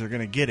listeners are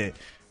going to get it,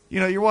 you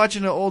know, you're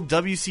watching an old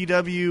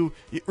WCW.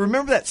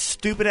 Remember that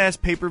stupid-ass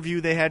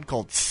pay-per-view they had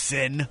called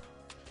Sin?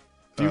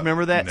 Do you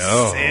remember that?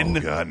 No. Sin?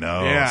 Oh, God,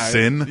 no. Yeah.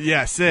 Sin?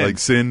 Yeah, Sin. Like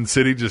Sin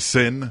City, just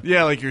sin?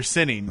 Yeah, like you're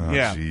sinning. Oh,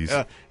 yeah.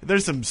 jeez.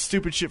 There's some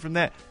stupid shit from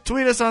that.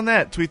 Tweet us on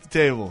that. Tweet the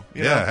table.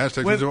 You know?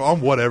 Hashtag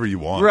on whatever you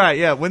want. Right,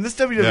 yeah. When this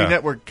WWE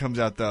Network comes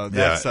out, though,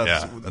 that stuff,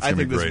 that's I gonna think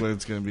be this great.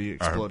 one's going to be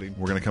exploding. Right,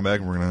 we're going to come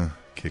back and we're going to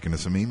kick into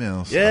some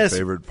emails. Yes. Our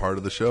favorite part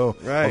of the show.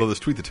 Right. Although this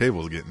Tweet the Table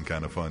is getting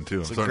kind of fun,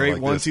 too. It's I'm a starting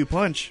great to like 1-2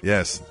 punch.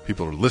 Yes.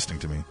 People are listening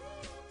to me.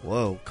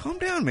 Whoa, calm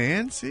down,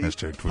 man. See,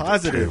 Hashtag tweet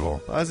positive, the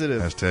table.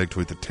 positive. Hashtag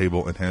tweet the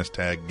table and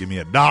hashtag give me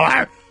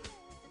 $1.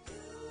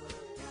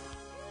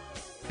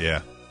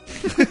 Yeah.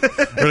 We're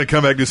going to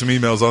come back to some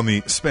emails on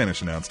the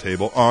Spanish Announce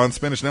Table on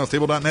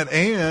SpanishAnnounceTable.net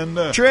and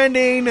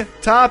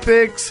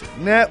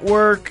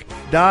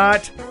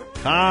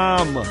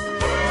TrendingTopicsNetwork.com.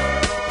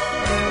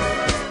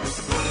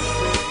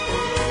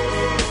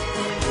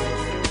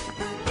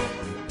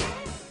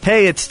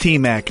 Hey, it's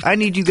T-Mac. I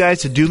need you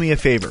guys to do me a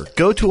favor.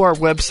 Go to our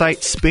website,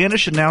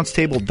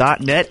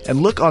 SpanishAnnounceTable.net,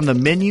 and look on the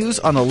menus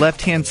on the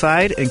left-hand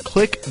side and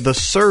click the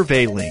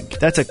survey link.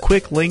 That's a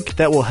quick link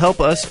that will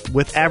help us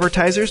with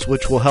advertisers,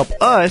 which will help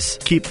us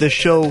keep this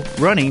show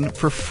running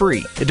for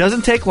free. It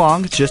doesn't take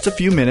long. It's just a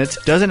few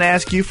minutes. Doesn't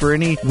ask you for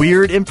any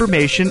weird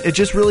information. It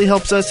just really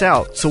helps us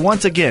out. So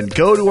once again,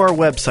 go to our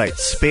website,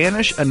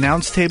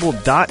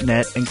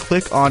 SpanishAnnounceTable.net, and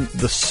click on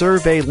the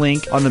survey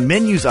link on the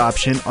menus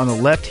option on the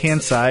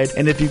left-hand side.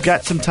 And if you've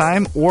got some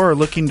time or are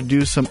looking to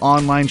do some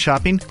online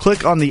shopping,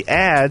 click on the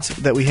ads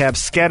that we have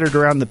scattered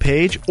around the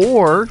page,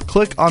 or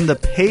click on the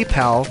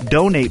PayPal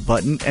donate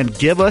button and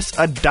give us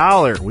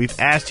 $1. We've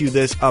asked you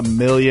this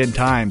 1,000,000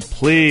 times.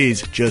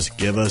 Please just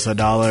give us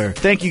 $1.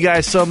 Thank you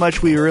guys so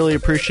much. We really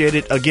appreciate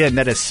it. Again,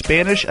 that is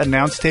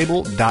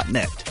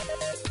SpanishAnnounceTable.net.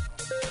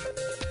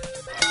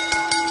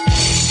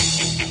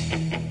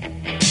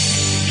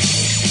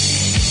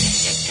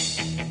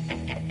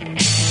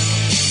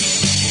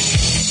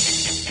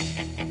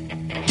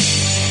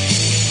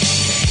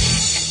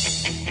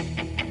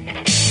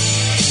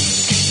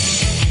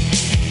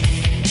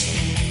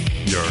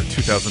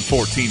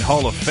 2014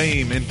 Hall of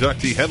Fame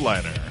inductee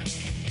headliner.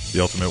 The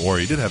Ultimate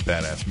Warrior did have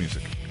badass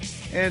music.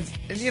 And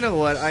you know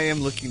what? I am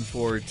looking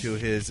forward to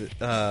his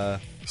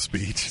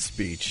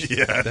speech.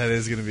 Yeah, that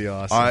is going to be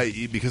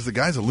awesome. Because the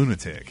guy's a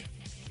lunatic.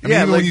 I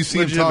Yeah, mean, like, when you see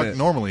him legitimate. talk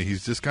normally,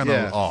 he's just kind of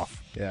Yeah.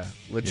 off. Yeah,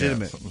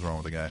 legitimate. Yeah, something's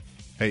wrong with the guy.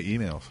 Hey,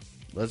 emails.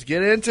 Let's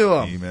get into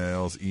them.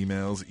 Emails.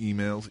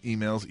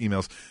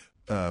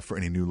 For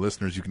any new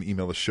listeners, you can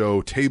email the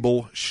show,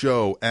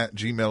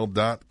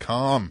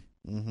 tableshow@gmail.com.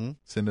 Mm-hmm.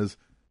 Send us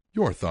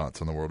your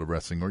thoughts on the world of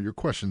wrestling or your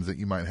questions that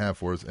you might have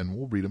for us, and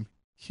we'll read them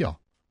here.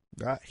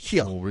 Right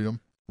here. We'll read them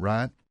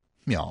right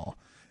here.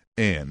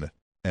 And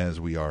as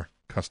we are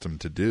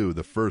accustomed to do,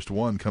 the first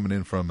one coming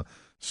in from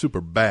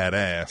super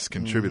badass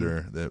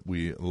contributor that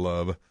we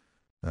love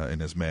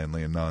in as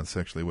manly and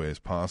non-sexually way as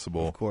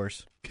possible. Of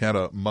course.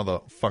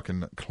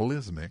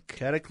 Cataclysmic.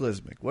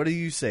 What do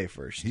you say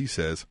first? He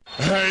says,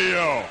 "Hey,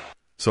 yo."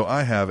 So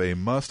I have a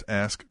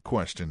must-ask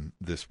question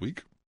this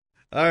week.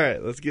 All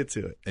right, let's get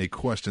to it. A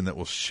question that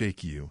will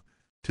shake you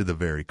to the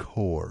very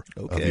core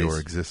of your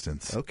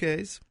existence.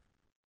 Okay.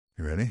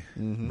 You ready?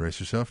 Mm-hmm.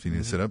 Brace yourself. Do you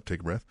need to sit up? Take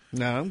a breath.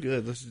 No, I'm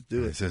good. Let's just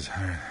do It it. says,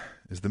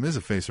 is The Miz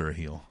a face or a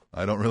heel?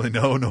 I don't really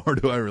know, nor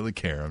do I really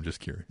care. I'm just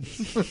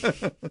curious.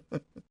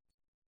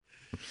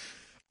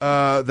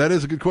 That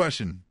is a good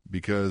question,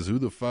 because who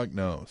the fuck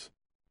knows?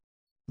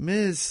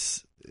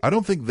 Miz. I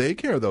don't think they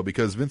care, though,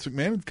 because Vince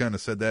McMahon kind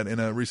of said that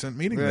in a recent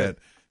meeting, Right. that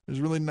there's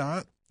really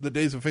not, the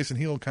days of face and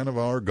heel kind of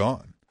are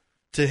gone.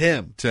 To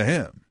him.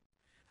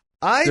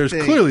 There's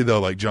clearly, though,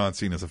 like John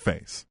Cena's a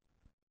face.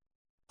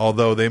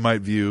 Although they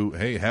might view,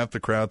 hey, half the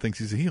crowd thinks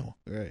he's a heel.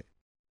 Right.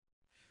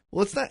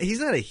 Well,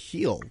 he's not a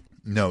heel.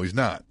 No, he's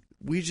not.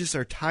 We just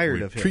are tired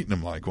We're of him. treating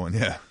him like one,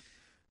 yeah.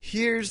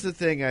 Here's the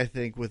thing I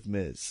think with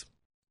Miz.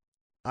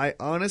 I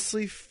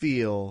honestly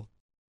feel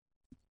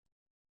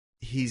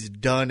he's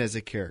done as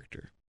a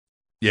character.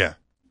 Yeah.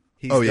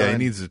 He's He done.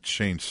 needs to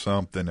change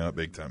something up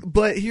big time.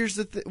 But here's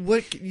the thing.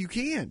 You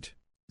can't.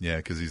 Yeah,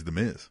 because he's the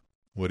Miz.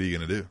 What are you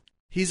going to do?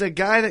 He's a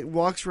guy that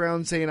walks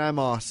around saying, I'm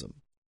awesome.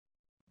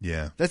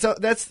 Yeah.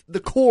 That's the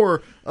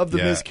core of the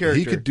Miz character.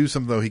 He could do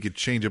something, though. He could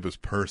change up his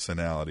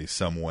personality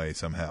some way,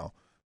 somehow.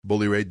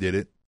 Bully Ray did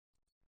it.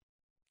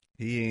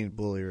 He ain't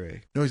Bully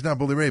Ray. No, he's not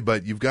Bully Ray,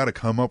 but you've got to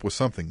come up with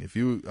something. If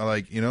you,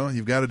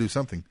 you've got to do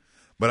something.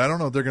 But I don't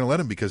know if they're going to let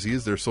him, because he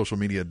is their social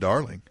media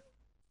darling.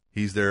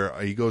 He's there.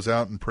 He goes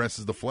out and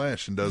presses the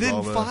flesh and does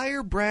all the... Then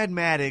fire Brad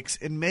Maddox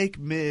and make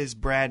Miz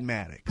Brad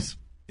Maddox.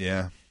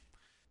 Yeah.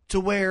 To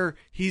where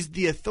he's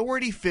the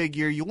authority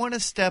figure. You want to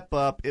step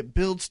up. It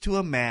builds to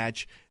a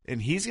match,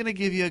 and he's going to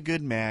give you a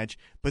good match,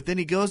 but then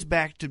he goes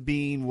back to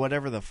being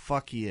whatever the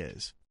fuck he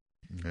is.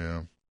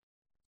 Yeah.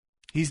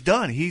 He's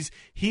done.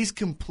 He's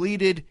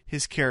completed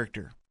his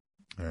character.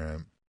 All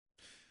right.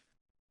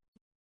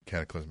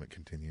 Cataclysmic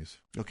continues.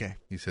 Okay.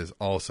 He says,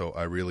 also,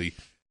 I really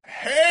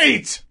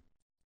hate...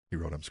 He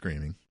wrote, I'm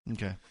screaming.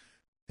 Okay.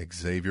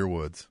 Xavier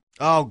Woods.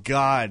 Oh,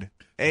 God.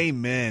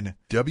 Amen.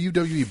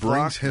 WWE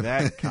brings Fuck him...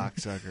 that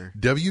cocksucker.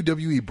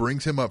 WWE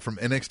brings him up from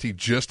NXT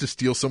just to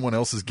steal someone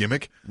else's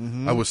gimmick.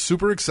 Mm-hmm. I was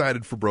super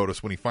excited for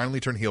Brodus when he finally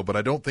turned heel, but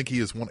I don't think he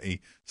has won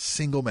a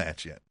single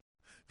match yet.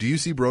 Do you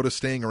see Brodus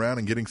staying around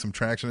and getting some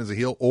traction as a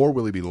heel, or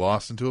will he be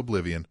lost into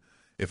oblivion?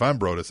 If I'm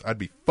Brodus, I'd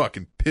be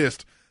fucking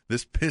pissed.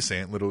 This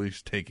pissant literally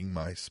is taking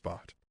my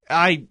spot.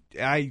 I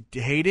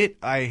hate it.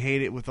 I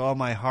hate it with all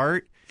my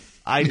heart.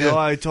 I know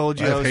I told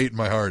you. I hate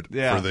my heart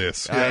for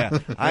this.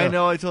 I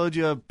know I told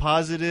you a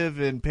positive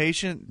and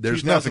patient.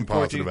 There's nothing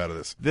positive out of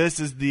this.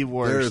 This is the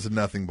worst. There is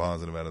nothing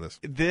positive out of this.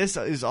 This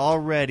is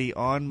already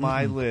on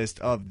my list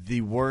of the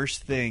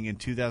worst thing in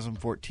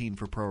 2014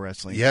 for pro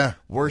wrestling. Yeah.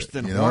 Worse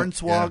than You know what?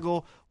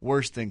 Hornswoggle,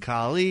 worse than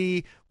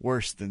Khali,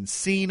 worse than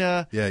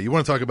Cena. Yeah, you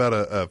want to talk about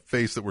a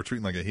face that we're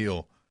treating like a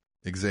heel,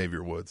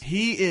 Xavier Woods.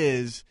 He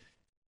is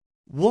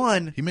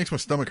one. He makes my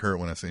stomach hurt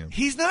when I see him.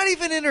 He's not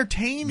even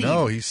entertaining.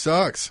 No, he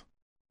sucks.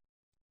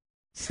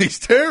 He's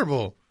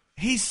terrible.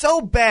 He's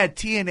so bad,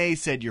 TNA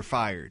said you're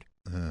fired.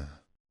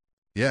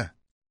 Yeah.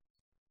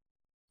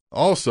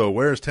 Also,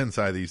 where's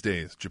Tensai these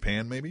days?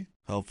 Japan, maybe?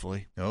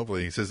 Hopefully.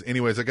 Hopefully. He says,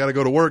 anyways, I got to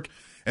go to work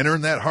and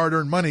earn that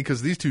hard-earned money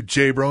because these two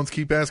J-Brones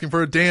keep asking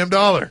for a damn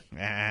dollar.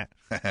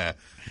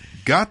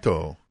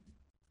 Gato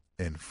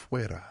en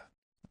fuera.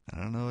 I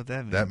don't know what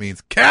that means. That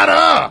means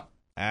Cata!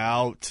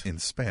 Out. In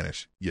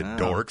Spanish, you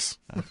dorks.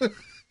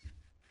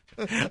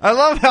 I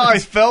love how I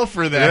fell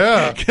for that.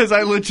 Yeah. Because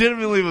I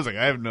legitimately was like,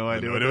 I have no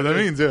idea what that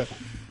means. Yeah.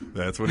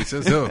 That's what he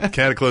says. So,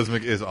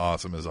 Cataclysmic is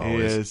awesome as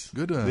always. He is.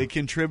 Good. The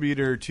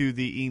contributor to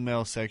the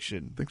email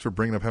section. Thanks for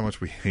bringing up how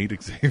much we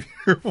hate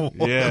Xavier Woods.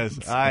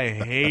 Yes, I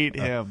hate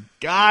him.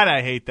 God,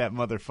 I hate that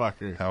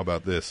motherfucker. How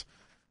about this?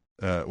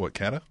 What,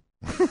 Cata?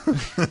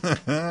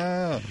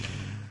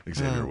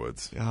 Xavier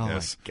Woods. Oh,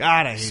 yes. my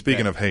God, I hate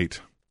Speaking that. of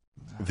hate,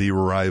 the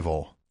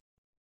rival,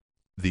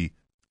 the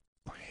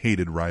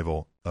hated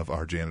rival of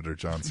our janitor,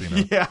 John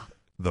Cena. Yeah.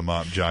 The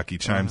Mop Jockey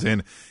chimes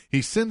in.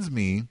 He sends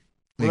me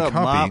a What up,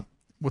 copy. Mop?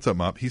 What's up,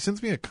 Mop? He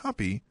sends me a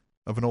copy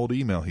of an old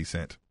email he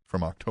sent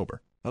from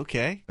October.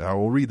 Okay. I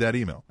will read that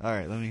email. All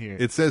right, let me hear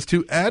it. It says,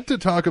 to add to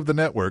talk of the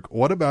network,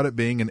 what about it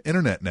being an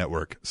internet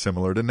network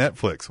similar to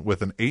Netflix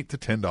with an $8 to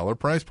 $10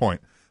 price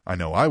point? I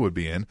know I would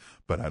be in,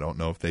 but I don't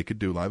know if they could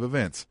do live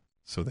events.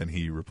 So then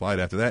he replied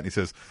after that, and he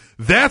says,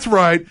 that's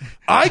right.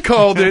 I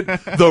called it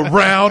the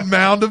round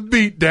mound of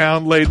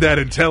beatdown, laid that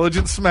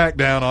intelligent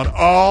smackdown on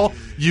all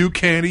you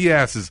candy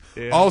asses.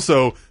 Yeah.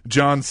 Also,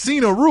 John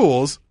Cena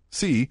rules.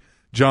 See,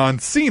 John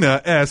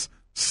Cena S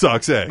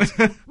sucks eggs.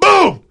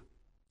 Boom!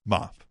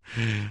 Mop.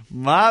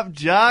 Mop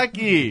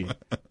Jockey.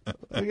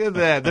 Look at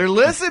that. They're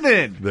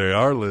listening. They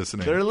are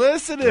listening. They're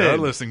listening. They are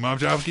listening. Mop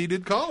Jockey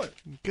did call it.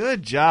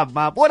 Good job,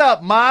 Mop. What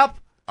up, Mop?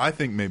 I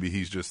think maybe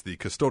he's just the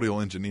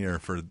custodial engineer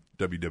for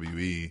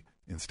WWE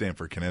in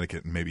Stamford,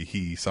 Connecticut, and maybe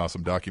he saw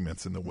some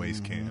documents in the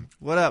waste can.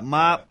 What up,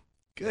 Mop?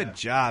 Good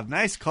job.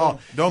 Nice call.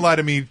 Don't lie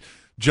to me.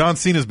 John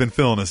Cena's been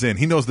filling us in.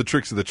 He knows the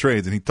tricks of the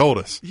trades, and he told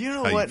us. You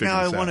know how what figure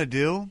now I this want to out.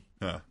 do?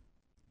 Huh.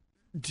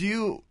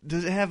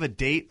 Does it have a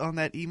date on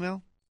that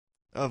email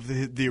of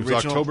the It was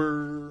original?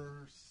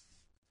 October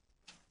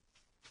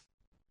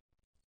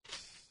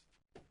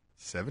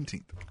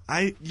 17th.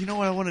 You know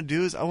what I want to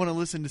do is I want to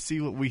listen to see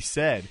what we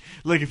said.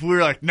 Like if we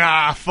were like,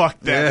 nah, fuck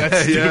that.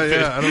 That's stupid.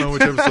 Yeah. I don't know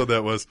which episode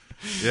that was.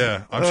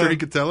 Yeah, I'm sure he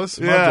could tell us.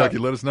 Mop yeah. Jockey,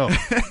 let us know. All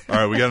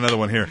right, we got another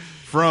one here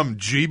from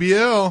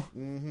GBL.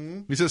 Mm-hmm.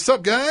 He says,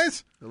 "Sup,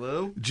 guys?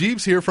 Hello.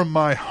 Jeeves here from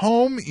my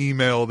home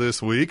email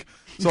this week,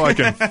 so I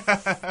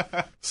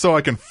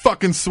can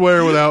fucking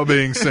swear without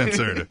being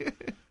censored.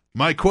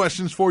 My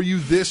questions for you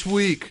this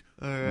week.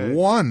 All right.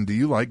 1, do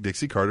you like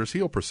Dixie Carter's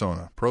heel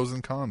persona? Pros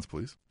and cons,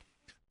 please.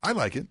 I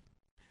like it.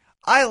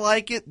 I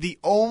like it. The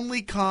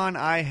only con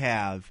I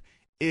have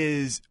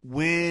is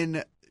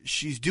when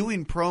she's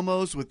doing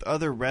promos with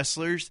other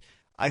wrestlers,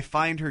 I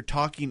find her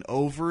talking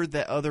over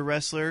that other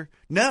wrestler.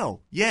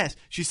 No, yes,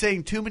 she's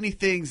saying too many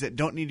things that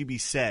don't need to be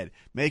said.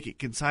 Make it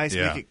concise,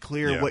 Yeah. make it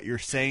clear Yeah. what you're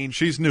saying.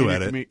 She's new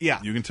in at your it.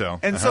 Yeah, You can tell.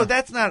 And Uh-huh. so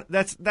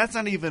that's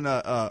not even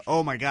a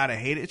oh my god I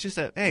hate it. It's just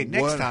a hey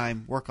next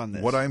time work on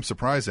this. What I'm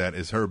surprised at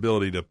is her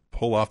ability to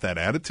pull off that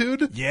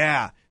attitude.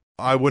 Yeah.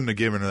 I wouldn't have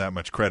given her that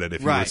much credit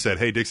if you would Right. have said,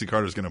 hey, Dixie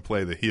Carter's going to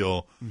play the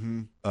heel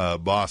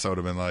boss. I would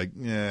have been like,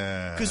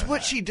 yeah. Because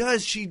what she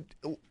does,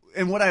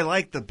 and what I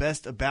like the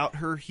best about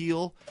her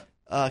heel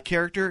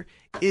character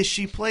is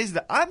she plays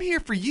the I'm here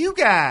for you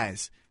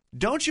guys.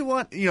 Don't you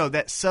want,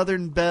 that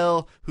Southern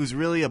Belle who's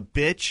really a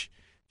bitch?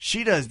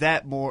 She does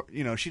that more,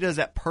 she does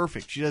that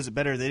perfect. She does it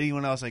better than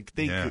anyone else I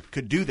think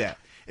could do that.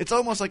 It's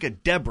almost like a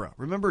Deborah.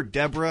 Remember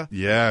Deborah?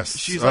 Yes.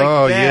 She's like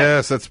that.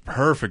 yes. That's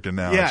perfect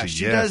analogy. Yeah,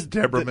 she does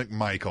Deborah the-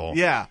 McMichael.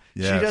 Yeah.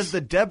 Yes. She does the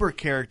Deborah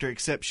character,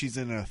 except she's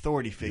an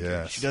authority figure.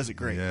 Yes. She does it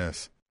great.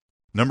 Yes.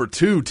 Number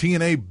 2,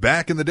 TNA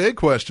back in the day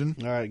question.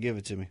 All right, give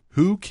it to me.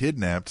 Who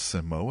kidnapped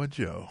Samoa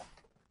Joe?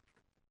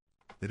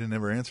 They didn't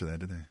ever answer that,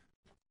 did they?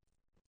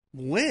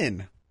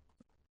 When?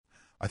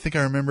 I think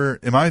I remember.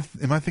 Am I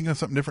thinking of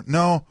something different?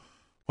 No.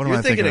 What am You're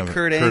I thinking thinking of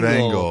Kurt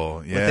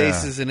Angle Yeah. with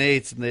aces and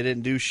eights, and they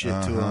didn't do shit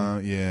to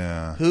him.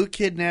 Yeah. Who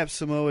kidnapped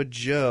Samoa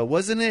Joe?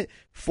 Wasn't it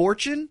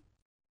Fortune?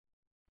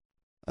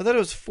 I thought it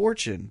was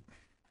Fortune.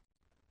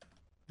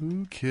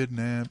 Who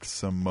kidnapped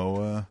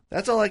Samoa?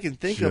 That's all I can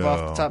think of off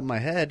the Joe? top of my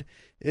head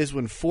is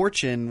when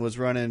Fortune was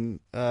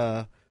running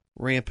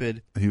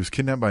rampant. He was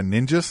kidnapped by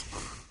ninjas?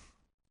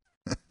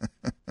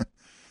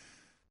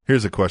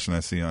 Here's a question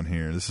I see on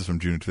here. This is from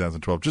June of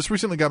 2012. Just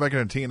recently got back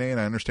into TNA, and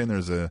I understand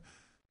there's a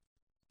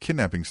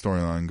kidnapping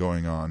storyline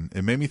going on.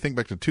 It made me think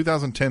back to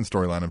 2010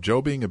 storyline of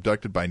Joe being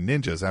abducted by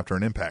ninjas after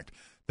an impact,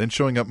 then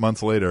showing up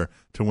months later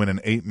to win an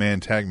 8-man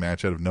tag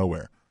match out of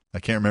nowhere. I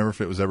can't remember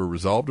if it was ever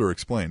resolved or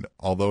explained,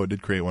 although it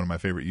did create one of my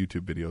favorite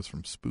YouTube videos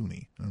from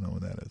Spoonie. I don't know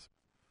what that is.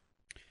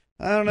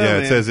 I don't know. Yeah,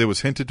 man. it says it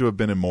was hinted to have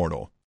been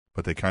immortal,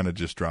 but they kind of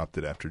just dropped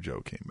it after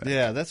Joe came back.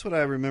 Yeah, that's what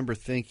I remember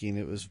thinking.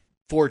 It was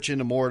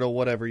Fortune, Immortal,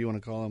 whatever you want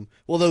to call them.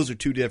 Well, those are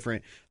two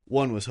different.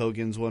 One was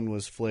Hogan's, one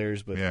was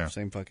Flair's, but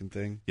same fucking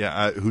thing.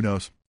 Yeah, who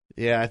knows?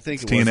 Yeah, I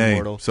think It's it was TNA,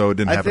 Immortal. so it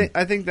didn't happen.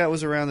 I think that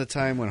was around the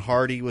time when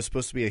Hardy was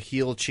supposed to be a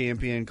heel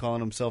champion, calling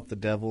himself the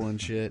devil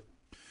and shit.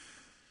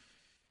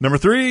 Number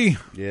 3.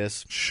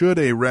 Yes. Should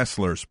a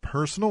wrestler's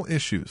personal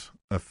issues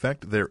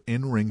affect their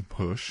in-ring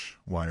push?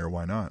 Why or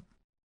why not?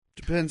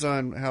 Depends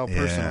on how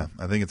personal.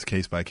 I think it's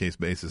case-by-case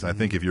basis. I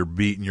think if you're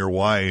beating your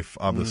wife,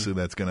 obviously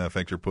that's going to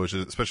affect your push,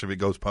 especially if it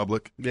goes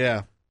public.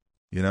 Yeah.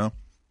 You know?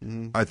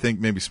 I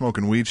think maybe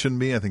smoking weed shouldn't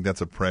be. I think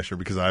that's a pressure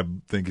because I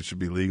think it should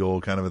be legal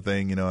kind of a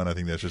thing, and I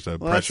think that's just a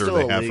pressure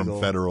they have illegal.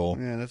 from federal.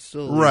 Yeah, that's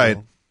still illegal. Right.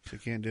 So you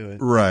can't do it.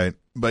 Right.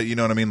 But you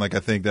know what I mean? Like,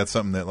 I think that's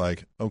something that,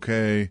 like,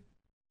 okay,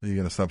 you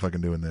got to stop fucking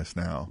doing this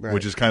now, Right.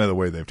 which is kind of the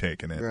way they've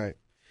taken it. Right.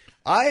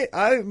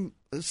 I'm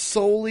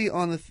solely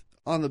on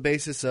the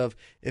basis of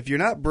if you're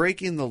not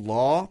breaking the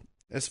law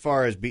as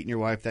far as beating your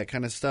wife, that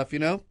kind of stuff,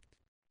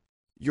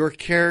 your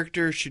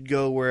character should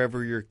go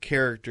wherever your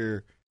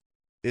character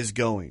is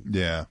going.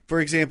 Yeah. For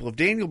example, if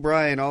Daniel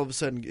Bryan, all of a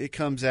sudden it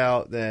comes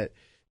out that,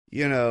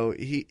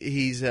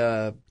 he's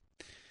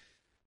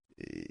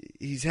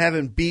he's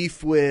having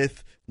beef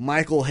with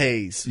Michael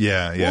Hayes.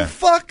 Yeah, yeah. Well,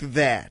 fuck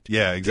that.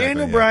 Yeah, exactly.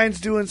 Daniel yeah.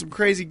 Bryan's doing some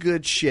crazy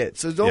good shit.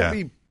 So don't Yeah.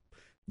 be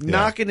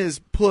knocking his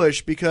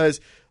push because,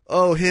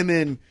 him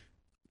and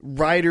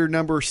writer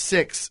number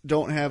 6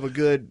 don't have a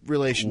good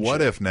relationship.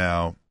 What if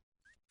now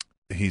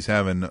he's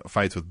having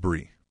fights with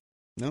Brie?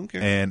 Okay.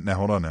 And now,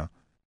 hold on now.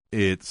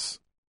 It's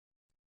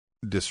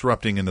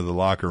disrupting into the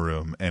locker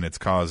room, and it's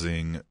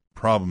causing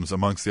problems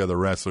amongst the other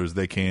wrestlers.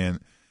 They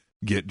can't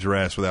get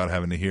dressed without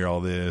having to hear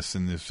all this.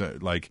 And this,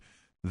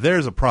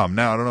 there's a problem.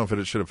 Now, I don't know if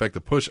it should affect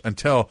the push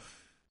until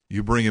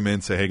you bring him in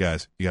and say, hey,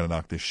 guys, you got to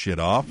knock this shit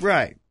off.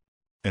 Right.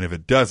 And if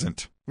it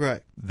doesn't,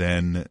 right,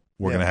 then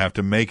we're going to have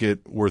to make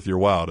it worth your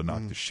while to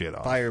knock this shit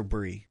off. Fire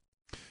Brie.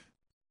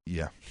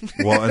 Yeah.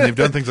 Well, and they've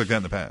done things like that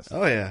in the past.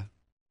 Oh, yeah.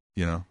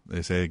 You know,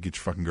 they say, get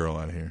your fucking girl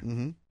out of here.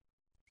 Mm-hmm.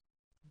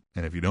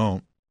 And if you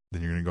don't,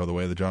 then you're going to go the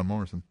way of the John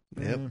Morrison.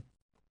 Yep.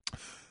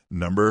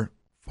 Number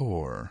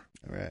 4.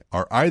 All right.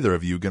 Are either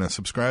of you going to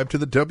subscribe to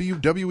the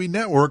WWE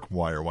Network?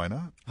 Why or why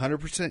not?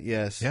 100%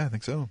 yes. Yeah, I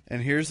think so.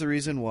 And here's the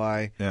reason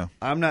why. Yeah.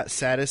 I'm not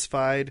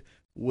satisfied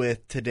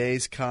with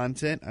today's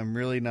content. I'm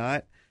really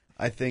not.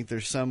 I think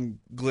there's some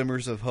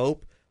glimmers of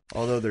hope,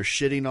 although they're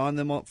shitting on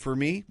them for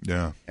me.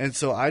 Yeah. And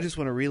so I just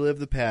want to relive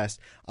the past.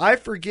 I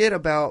forget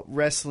about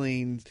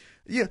wrestling.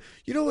 Yeah,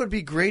 you know what would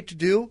be great to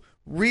do?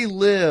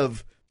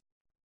 Relive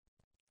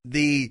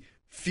the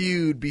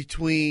feud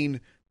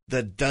between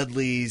the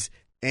Dudleys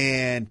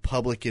and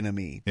Public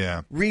Enemy.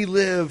 Yeah.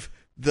 Relive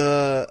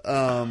the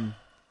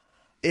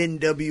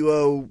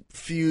NWO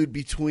feud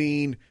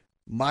between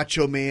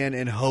Macho Man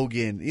and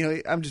Hogan. You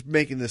know, I'm just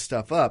making this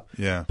stuff up.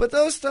 Yeah. But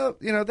those stuff,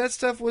 that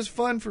stuff was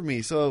fun for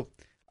me. So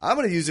I'm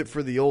going to use it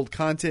for the old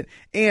content.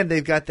 And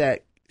they've got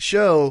that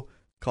show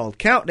called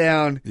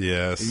Countdown.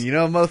 Yes. And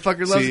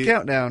motherfucker loves a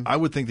countdown. I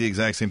would think the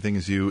exact same thing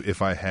as you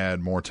if I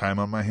had more time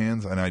on my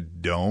hands, and I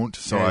don't.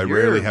 So Yeah, I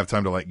you're- rarely have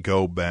time to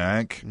go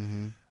back.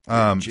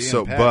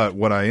 jam-packed. But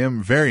what I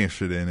am very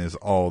interested in is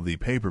all the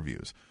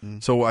pay-per-views.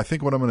 So I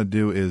think what I'm going to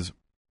do is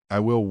I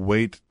will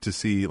wait to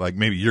see,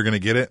 maybe you're going to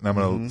get it, and I'm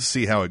going to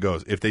see how it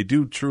goes. If they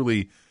do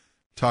truly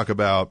talk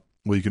about,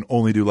 well, you can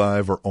only do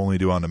live or only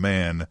do on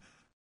demand,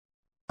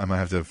 I might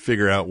have to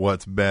figure out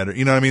what's better.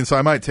 You know what I mean? So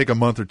I might take a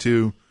month or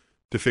two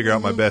to figure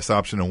out my best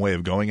option and way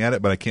of going at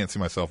it, but I can't see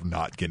myself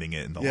not getting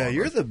it in the long run.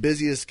 You're the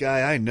busiest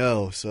guy I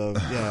know. So,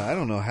 I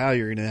don't know how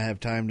you're going to have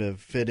time to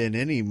fit in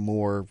any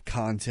more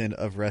content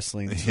of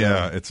wrestling. So.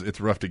 Yeah, it's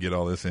rough to get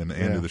all this in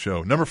and do the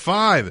show. Number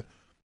 5,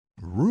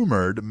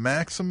 rumored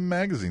Maxim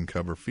magazine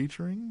cover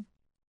featuring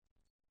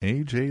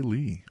AJ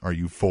Lee. Are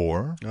you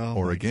for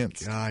or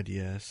against? God,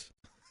 yes.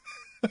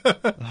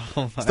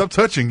 Stop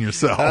touching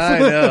yourself.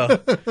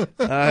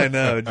 I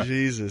know.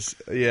 Jesus.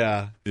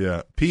 Yeah.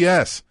 Yeah.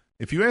 P.S.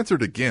 If you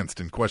answered against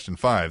in question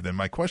 5, then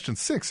my question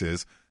 6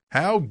 is,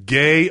 how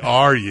gay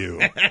are you?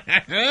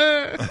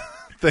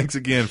 Thanks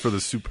again for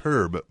the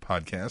superb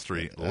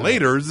podcastry.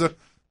 Laters,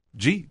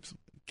 Jeeves.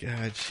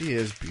 God, she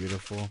is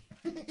beautiful.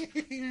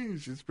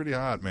 She's pretty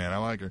hot, man. I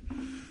like her.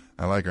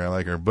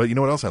 But you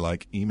know what else I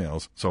like?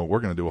 Emails. So we're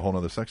going to do a whole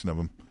other section of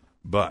them.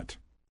 But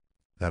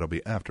that'll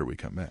be after we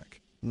come back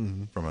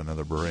from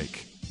another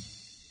break.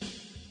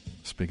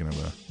 Speaking of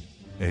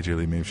AJ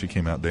Lee, maybe she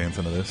came out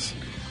dancing to this.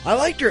 I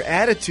liked her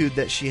attitude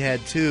that she had,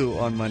 too,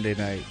 on Monday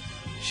night.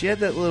 She had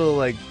that little,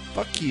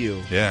 fuck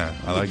you. Yeah,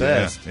 I like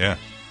best. it. Yeah.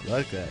 I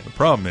like that. The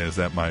problem is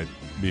that might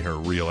be her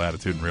real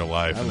attitude in real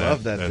life. I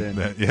love that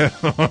then. Yeah.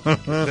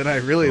 Then I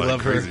really Like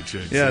love her. crazy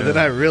chicks, then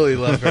I really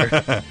love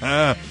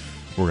her.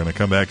 We're going to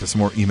come back to some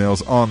more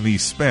emails on the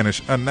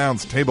Spanish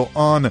Announce Table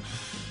on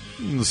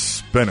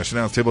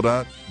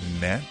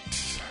SpanishAnnounceTable.net.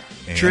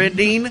 And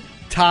Trending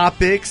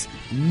Topics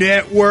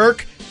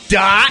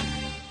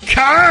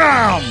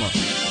Network.com.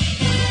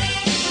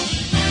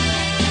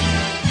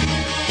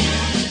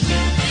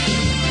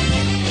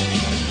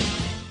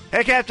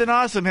 Hey, Captain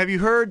Awesome, have you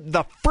heard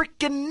the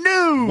freaking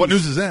news? What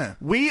news is that?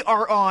 We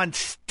are on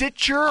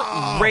Stitcher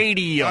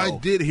Radio. I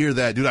did hear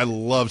that, dude. I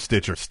love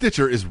Stitcher.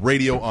 Stitcher is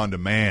radio on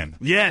demand.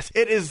 Yes,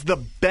 it is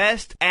the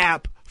best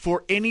app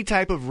for any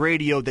type of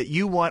radio that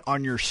you want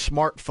on your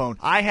smartphone.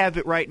 I have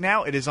it right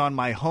now. It is on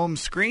my home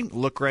screen.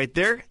 Look right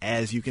there.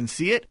 As you can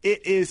see it,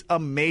 it is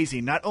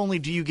amazing. Not only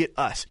do you get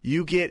us,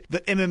 you get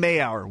the MMA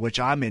Hour, which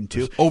I'm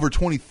into. There's over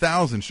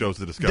 20,000 shows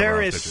to discover There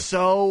on is Stitcher.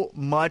 so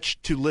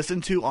much to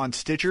listen to on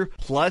Stitcher,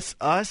 plus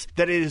us,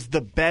 that it is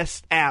the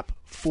best app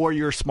for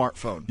your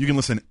smartphone. You can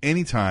listen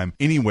anytime,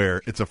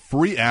 anywhere. It's a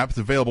free app. It's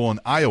available on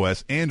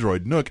iOS,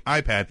 Android, Nook,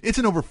 iPad. It's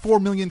in over 4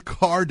 million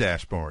car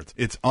dashboards.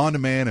 It's on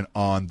demand and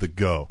on the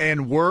go.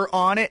 And we're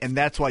on it, and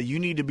that's why you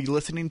need to be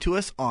listening to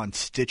us on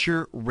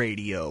Stitcher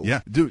Radio. Yeah,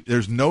 dude,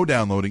 there's no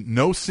downloading,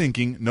 no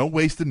syncing, no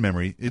wasted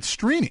memory. It's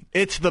streaming.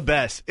 It's the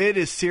best. It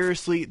is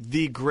seriously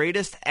the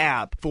greatest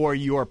app for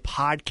your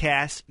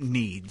podcast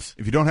needs.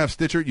 If you don't have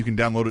Stitcher, you can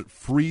download it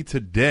free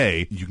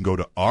today. You can go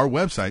to our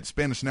website,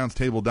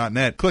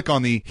 SpanishAnnounceTable.net, click on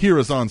on the Hear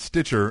Us on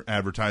Stitcher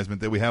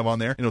advertisement that we have on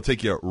there. It'll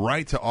take you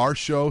right to our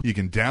show. You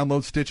can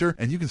download Stitcher,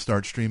 and you can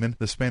start streaming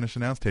the Spanish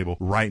Announce Table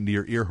right into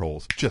your ear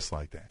holes, just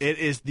like that. It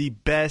is the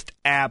best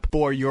app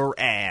for your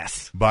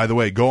ass. By the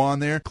way, go on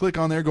there, click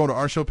on there, go to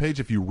our show page.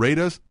 If you rate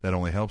us, that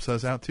only helps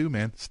us out too,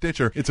 man.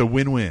 Stitcher, it's a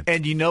win-win.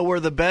 And you know we're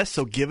the best,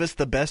 so give us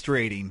the best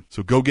rating.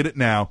 So go get it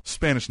now,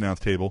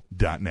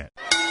 SpanishAnnounceTable.net.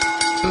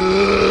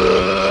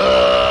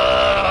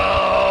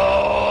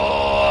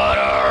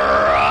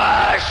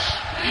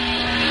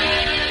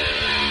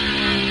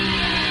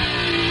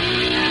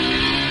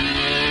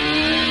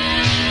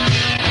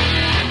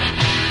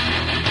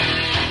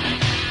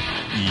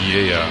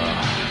 Yeah.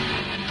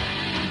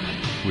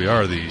 We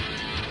are the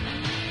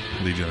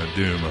Legion of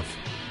Doom of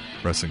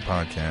Wrestling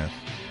Podcast.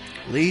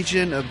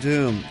 Legion of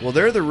Doom. Well,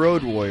 they're the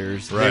Road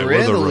Warriors. Right, they were we're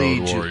in the Road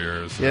Legion.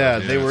 Warriors. Yeah,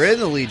 Yes. they were in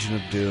the Legion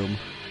of Doom,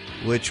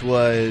 which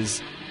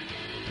was,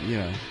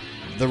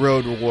 the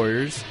Road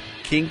Warriors,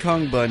 King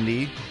Kong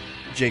Bundy,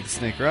 Jake the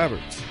Snake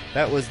Roberts.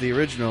 That was the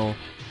original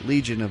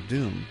Legion of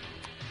Doom.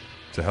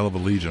 It's a hell of a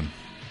legion.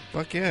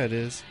 Fuck yeah, it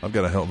is. I've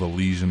got a hell of a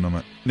legion on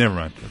my... Never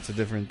mind. That's a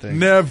different thing.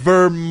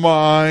 Never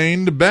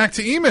mind. Back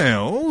to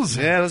emails.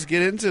 Yeah, let's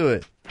get into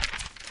it.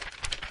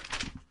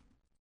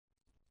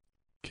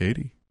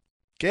 Katie.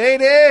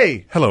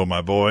 Katie! Hello,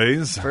 my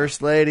boys.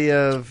 First lady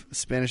of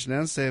Spanish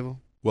Announce Table.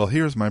 Well,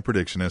 here's my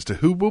prediction as to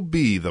who will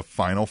be the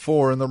final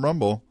four in the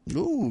Rumble.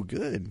 Ooh,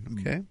 good.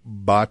 Okay.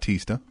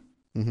 Batista.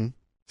 Mm-hmm.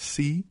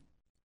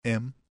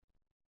 CM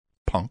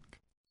Punk.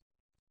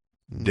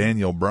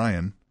 Daniel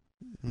Bryan.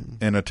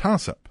 And a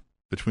toss-up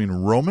between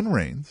Roman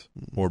Reigns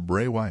or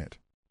Bray Wyatt.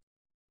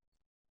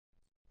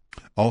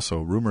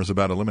 Also, rumors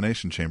about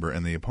Elimination Chamber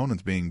and the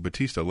opponents being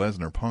Batista,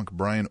 Lesnar, Punk,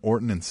 Bryan,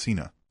 Orton, and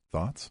Cena.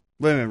 Thoughts?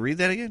 Wait a minute, read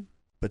that again.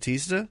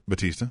 Batista,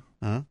 Lesnar,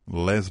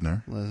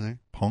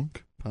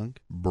 Punk,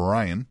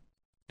 Bryan,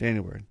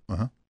 Daniel Bryan,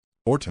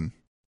 Orton,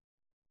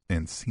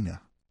 and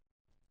Cena.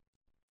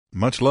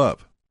 Much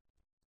love.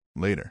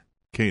 Later.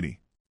 Katie,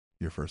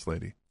 your first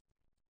lady.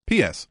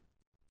 P.S.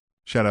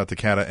 Shout out to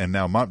Kata and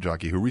now Mop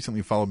Jockey, who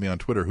recently followed me on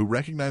Twitter, who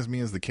recognized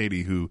me as the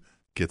Katie who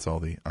gets all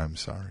the I'm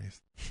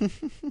sorries.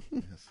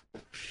 Yes.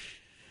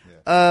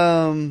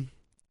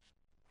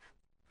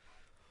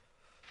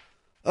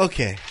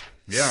 Okay.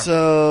 Yeah.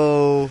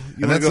 So,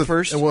 you want to go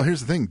first? Well,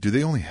 here's the thing. Do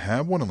they only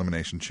have one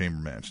Elimination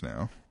Chamber match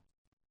now?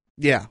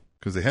 Yeah.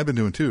 Because they had been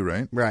doing two,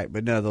 right? Right,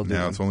 but no, they'll do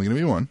now one. it's only going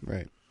to be one.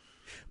 Right.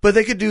 But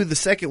they could do the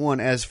second one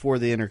as for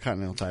the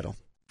Intercontinental title.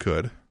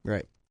 Could.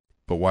 Right.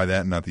 But why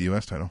that and not the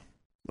U.S. title?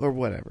 Or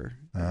whatever.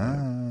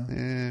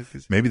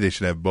 Maybe they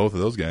should have both of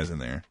those guys in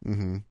there.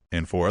 Mm-hmm.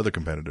 And four other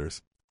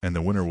competitors. And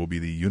the winner will be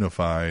the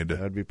unified.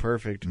 That would be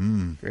perfect.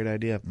 Great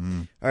idea.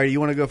 Mm. All right, you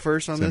want to go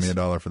first on this? Send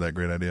me $1 for that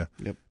great idea.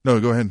 Yep. No,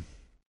 go ahead.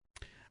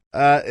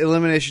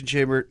 Elimination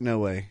Chamber, no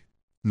way.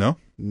 No?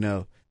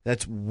 No.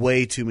 That's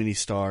way too many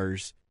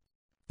stars.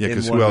 Yeah,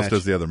 because who else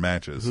does the other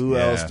matches? Who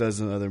else does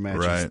the other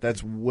matches? Right.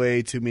 That's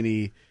way too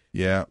many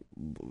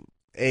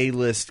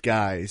A-list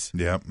guys.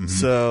 Yeah. Mm-hmm.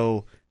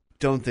 So,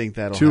 don't think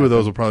that'll Two happen. of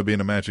those will probably be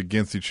in a match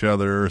against each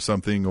other or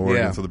something, or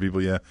against other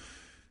people,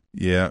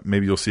 Yeah,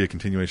 maybe you'll see a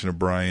continuation of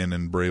Bryan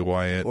and Bray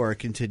Wyatt. Or a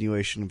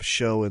continuation of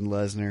Show and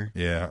Lesnar.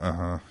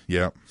 Yeah,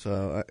 yeah.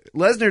 So,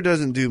 Lesnar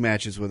doesn't do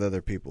matches with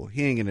other people.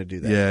 He ain't going to do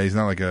that. Yeah, he's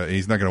not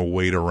going to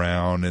wait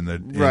around in the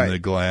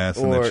glass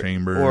in the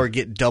chamber. Or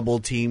get double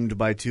teamed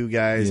by two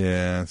guys.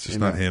 Yeah, it's just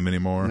not him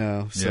anymore.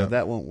 No, so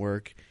that won't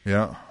work.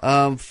 Yeah.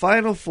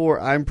 Final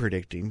four, I'm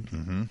predicting.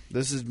 Mm-hmm.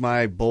 This is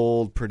my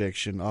bold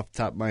prediction off the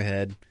top of my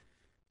head.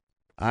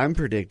 I'm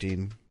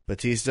predicting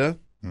Batista.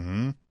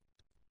 Mm-hmm.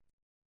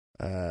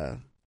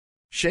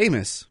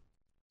 Sheamus,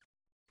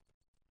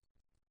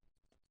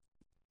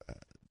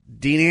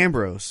 Dean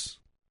Ambrose,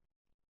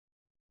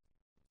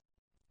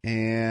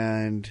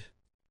 and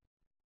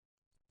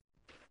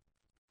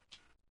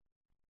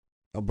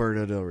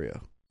Alberto Del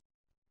Rio.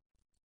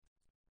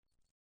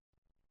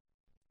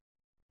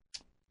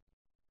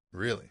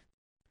 Really?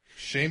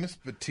 Sheamus,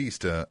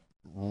 Batista,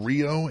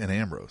 Rio, and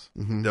Ambrose.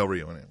 Mm-hmm. Del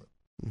Rio and Ambrose.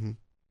 Mm-hmm.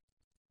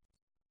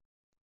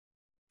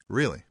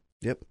 Really?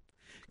 Yep.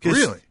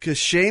 Really? Because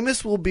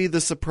Sheamus will be the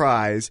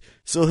surprise,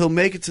 so he'll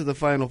make it to the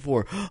Final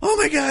Four. Oh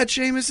my God,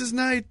 Sheamus is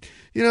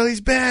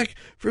he's back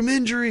from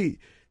injury.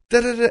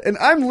 Da-da-da. And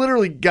I'm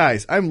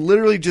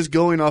literally just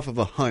going off of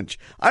a hunch.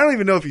 I don't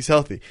even know if he's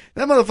healthy.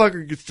 That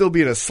motherfucker could still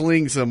be in a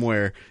sling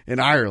somewhere in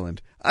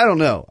Ireland. I don't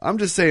know. I'm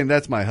just saying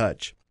that's my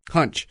hunch.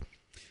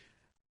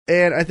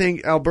 And I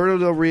think Alberto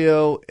Del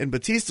Rio and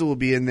Batista will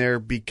be in there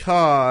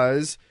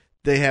because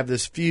they have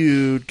this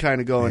feud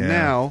kind of going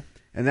now,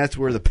 and that's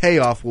where the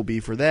payoff will be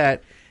for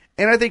that.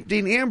 And I think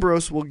Dean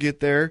Ambrose will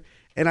get there,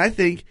 and I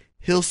think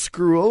he'll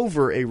screw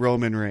over a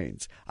Roman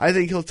Reigns. I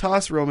think he'll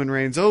toss Roman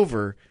Reigns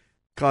over,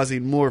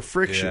 causing more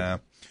friction. Yeah.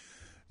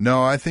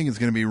 No, I think it's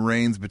going to be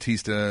Reigns,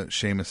 Batista,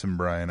 Sheamus, and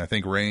Bryan. I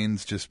think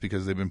Reigns just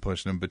because they've been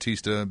pushing him.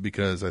 Batista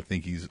because I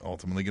think he's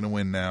ultimately going to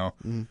win now.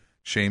 Mm-hmm.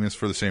 Sheamus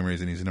for the same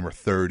reason. He's number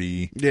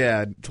 30.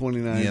 Yeah,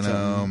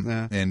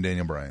 29. And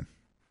Daniel Bryan.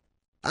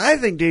 I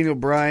think Daniel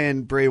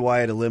Bryan, Bray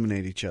Wyatt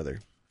eliminate each other.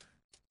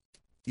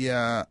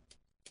 Yeah.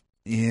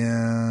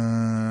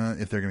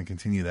 If they're going to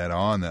continue that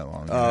on that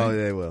long. Oh, right?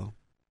 they will.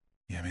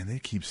 Yeah, man, they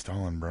keep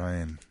stalling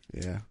Brian.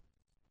 Yeah.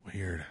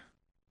 Weird.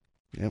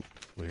 Yep.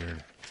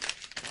 Weird.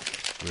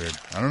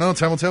 I don't know.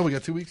 Time will tell. We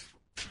got 2 weeks.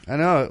 I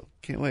know.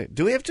 Can't wait.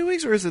 Do we have 2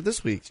 weeks or is it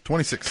this week?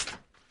 26th.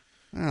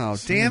 Oh,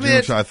 damn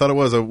it. I thought it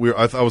was. I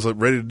was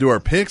ready to do our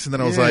picks, and then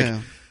I was like,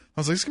 Yeah.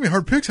 it's going to be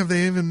hard picks. Have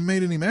they even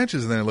made any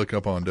matches? And then I looked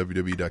up on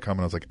WWE.com,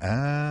 and I was like, we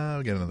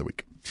got another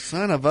week.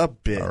 Son of a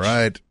bitch. All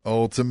right.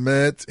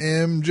 Ultimate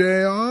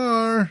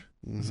MJR.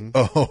 Mm-hmm.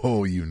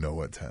 Oh, you know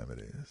what time it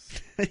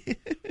is.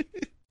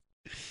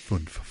 Fun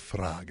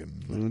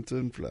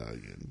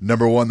Fragen.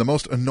 Number 1, the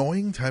most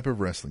annoying type of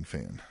wrestling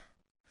fan.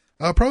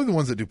 Probably the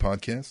ones that do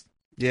podcasts.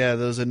 Yeah,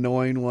 those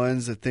annoying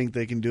ones that think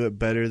they can do it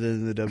better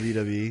than the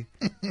WWE.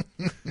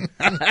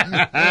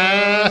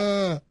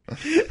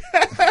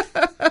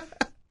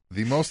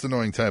 The most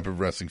annoying type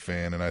of wrestling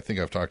fan, and I think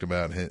I've talked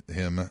about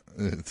him.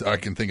 I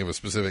can think of a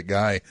specific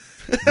guy.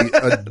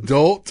 The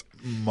adult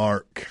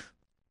Mark.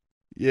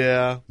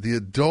 Yeah. The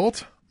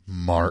adult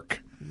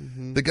Mark.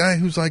 Mm-hmm. The guy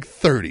who's like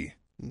 30,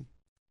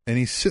 and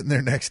he's sitting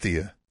there next to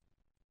you,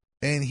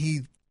 and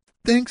he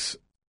thinks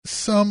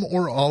some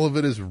or all of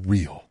it is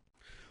real.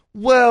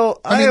 Well,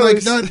 I mean,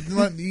 always... not,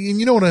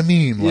 you know what I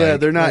mean? Yeah,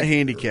 like, they're not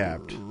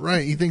handicapped.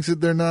 Right. He thinks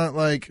that they're not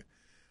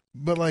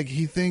but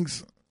he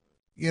thinks,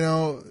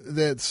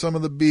 that some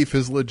of the beef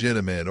is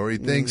legitimate, or he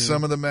thinks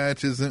some of the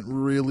match isn't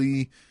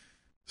really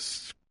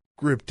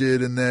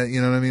scripted, and that,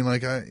 you know what I mean?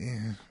 Like, I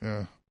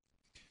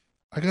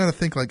got to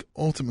think, like,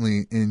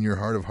 ultimately, in your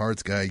heart of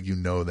hearts, guy, you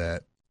know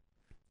that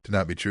to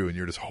not be true, and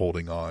you're just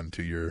holding on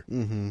to your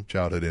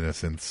childhood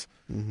innocence.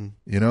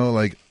 Mm-hmm.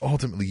 Like,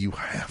 ultimately, you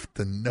have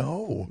to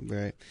know.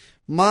 Right.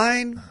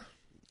 Mine,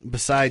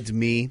 besides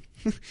me,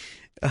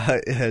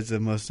 is the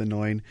most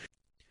annoying.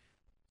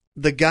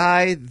 The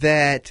guy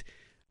that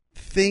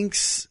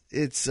thinks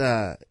it's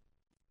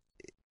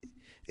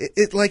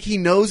it like he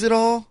knows it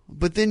all,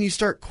 but then you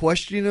start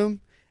questioning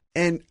him,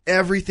 and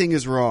everything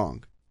is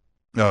wrong.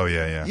 Oh,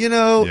 yeah.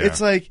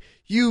 It's like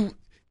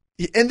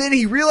and then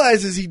he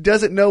realizes he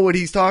doesn't know what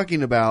he's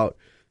talking about.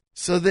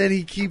 So then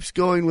he keeps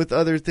going with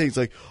other things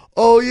like,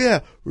 oh,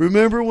 yeah,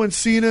 remember when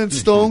Cena and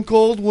Stone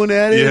Cold went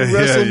at it in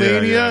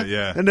WrestleMania?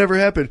 Yeah. It never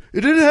happened. It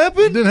didn't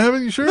happen? It didn't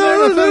happen? You sure?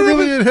 No, I thought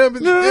really it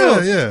happened.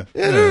 No.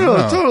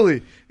 No,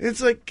 totally.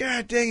 It's like,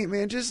 God dang it,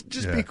 man, just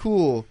be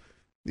cool.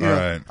 All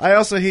right. I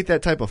also hate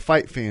that type of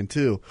fight fan,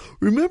 too.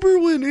 Remember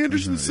when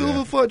Anderson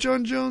Silva fought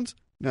John Jones?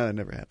 No, that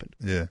never happened.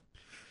 Yeah.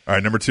 All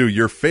right, number 2,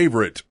 your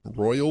favorite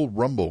Royal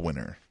Rumble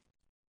winner.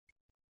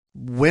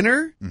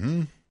 Winner?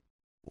 Mm-hmm.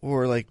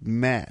 Or like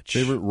match?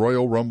 Favorite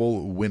Royal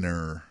Rumble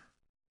winner.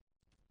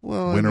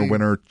 Well,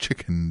 winner,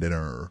 chicken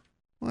dinner.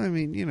 Well, I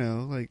mean,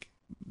 like,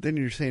 then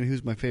you're saying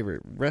who's my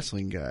favorite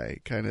wrestling guy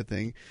kind of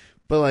thing.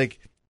 But, like,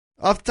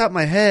 off the top of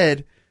my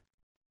head,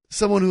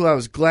 someone who I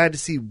was glad to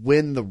see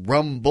win the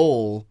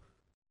Rumble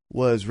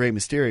was Rey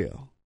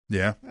Mysterio.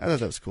 Yeah. I thought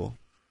that was cool.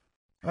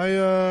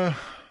 The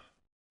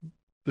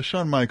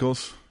Shawn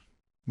Michaels,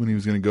 when he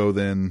was going to go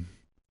then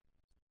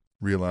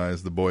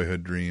realize the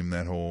boyhood dream,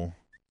 that whole...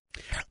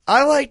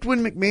 I liked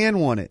when McMahon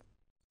won it.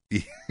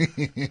 I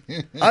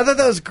thought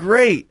that was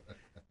great.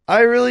 I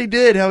really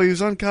did. How he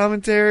was on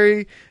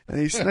commentary and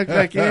he snuck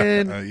back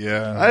in.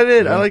 Yeah. I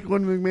did. Yeah. I liked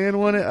when McMahon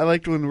won it. I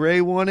liked when Ray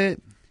won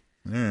it.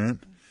 All right.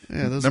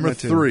 Yeah, those Number are my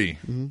 3,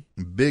 two.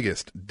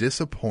 biggest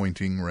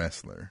disappointing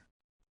wrestler.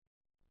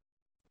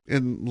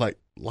 In, like,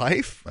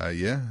 life?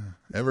 Yeah.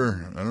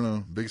 Ever. I don't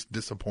know. Biggest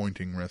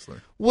disappointing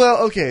wrestler.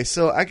 Well, okay,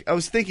 so I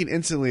was thinking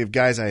instantly of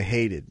guys I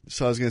hated.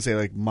 So I was going to say,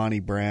 like, Monty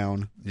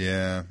Brown.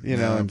 Yeah.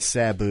 And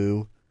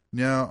Sabu.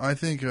 Now, I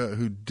think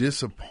who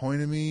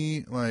disappointed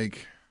me,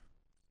 like...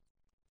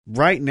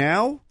 Right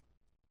now,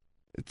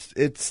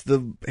 it's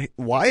the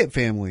Wyatt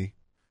family.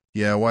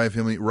 Yeah, Wyatt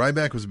family.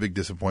 Ryback was a big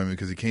disappointment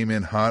because he came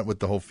in hot with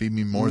the whole Feed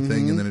Me More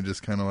thing, and then it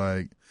just kind of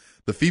like...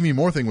 The Feed Me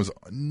More thing was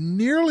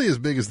nearly as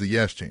big as the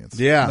Yes Chance.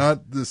 Yeah.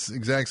 Not this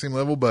exact same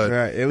level, but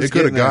right. it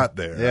could have got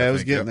there. Yeah, I was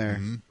think. getting there.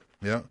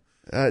 Mm-hmm.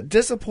 Yeah.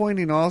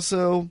 Disappointing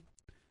also,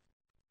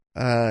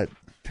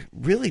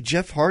 really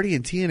Jeff Hardy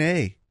and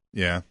TNA.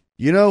 Yeah.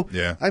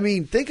 Yeah. I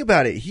mean, think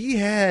about it. He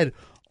had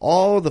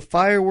all the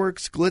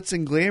fireworks, glitz,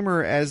 and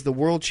glamour as the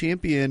world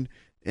champion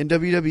in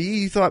WWE.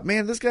 You thought,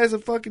 man, this guy's a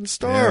fucking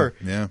star.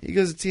 Yeah. He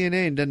goes to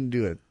TNA and doesn't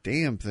do a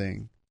damn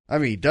thing. I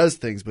mean, he does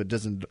things, but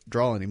doesn't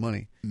draw any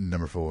money.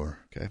 Number 4.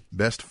 Okay.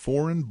 Best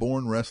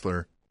foreign-born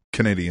wrestler.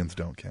 Canadians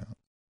don't count.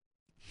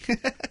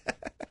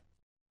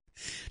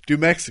 Do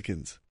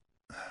Mexicans?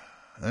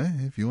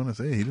 If you want to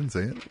say it. He didn't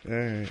say it. All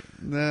right.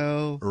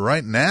 No.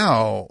 Right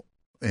now,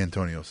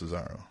 Antonio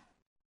Cesaro.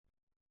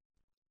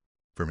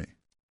 For me.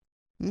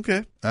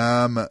 Okay.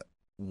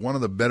 One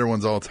of the better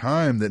ones all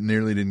time that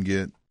nearly didn't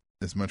get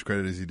as much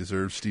credit as he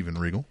deserves, Steven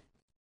Regal.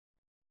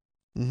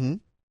 Mm-hmm.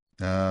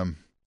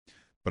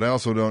 But I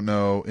also don't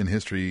know in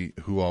history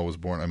who all was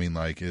born. I mean,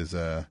 like,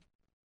 some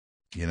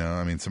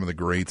of the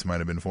greats might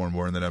have been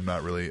foreign-born that I'm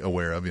not really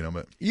aware of,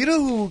 but. You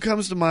know who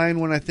comes to mind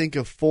when I think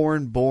of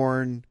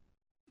foreign-born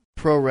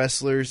pro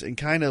wrestlers and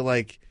kind of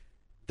like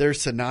they're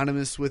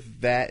synonymous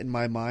with that in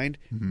my mind.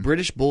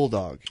 British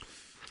Bulldog.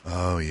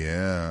 Oh,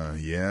 yeah.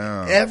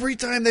 Yeah. Every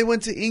time they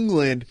went to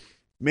England,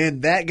 man,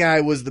 that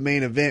guy was the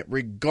main event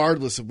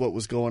regardless of what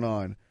was going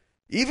on.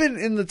 Even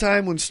in the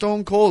time when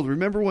Stone Cold,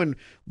 remember when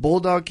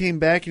Bulldog came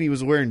back and he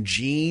was wearing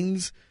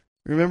jeans?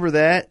 Remember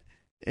that?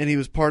 And he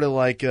was part of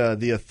like not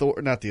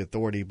the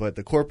authority, but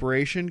the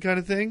corporation kind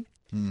of thing.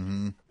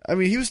 Mm-hmm. I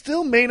mean, he was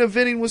still main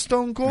eventing with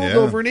Stone Cold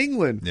over in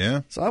England.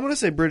 Yeah. So I'm going to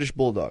say British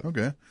Bulldog.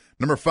 Okay.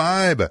 Number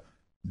 5.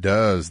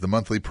 Does the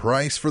monthly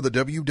price for the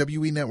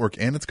WWE Network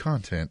and its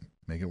content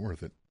make it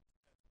worth it?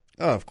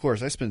 Oh, of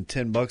course. I spend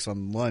 $10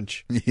 on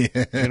lunch. Yeah.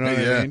 You know what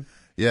I mean?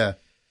 Yeah.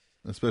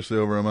 Especially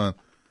over a month.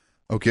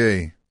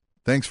 Okay.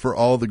 Thanks for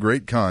all the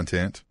great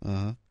content.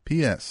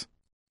 P.S.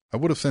 I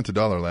would have sent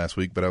 $1 last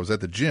week, but I was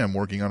at the gym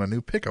working on a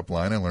new pickup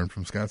line I learned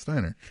from Scott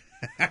Steiner.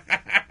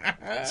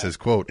 It says,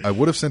 quote, I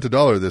would have sent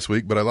 $1 this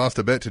week, but I lost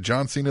a bet to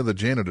John Cena, the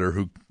janitor,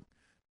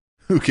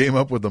 who came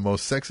up with the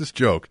most sexist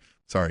joke.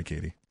 Sorry,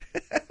 Katie.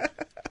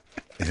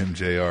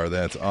 MJR,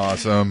 that's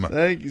awesome.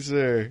 Thank you,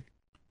 sir.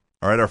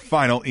 All right, our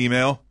final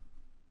email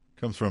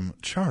comes from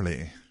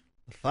Charlie.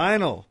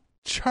 Final.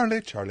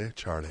 Charlie.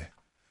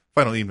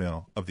 Final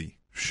email of the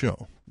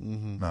show.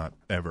 Not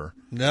ever.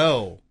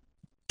 No.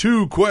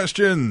 2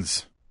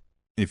 questions.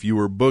 If you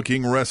were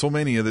booking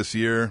WrestleMania this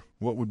year,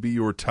 what would be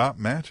your top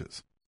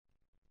matches?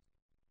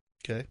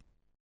 Okay.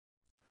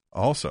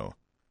 Also,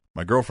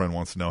 my girlfriend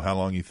wants to know how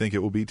long you think it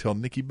will be till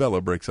Nikki Bella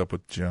breaks up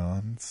with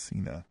John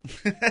Cena.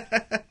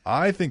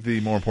 I think the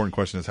more important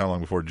question is how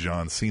long before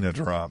John Cena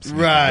drops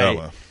Nikki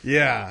Bella.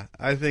 Yeah.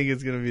 I think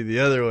it's going to be the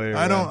other way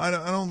around. I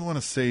don't want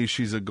to say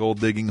she's a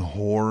gold-digging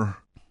whore.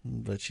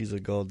 But she's a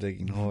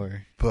gold-digging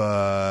whore.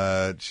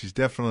 But she's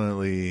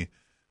definitely...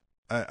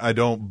 I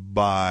don't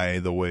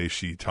buy the way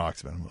she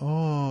talks about him.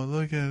 Oh,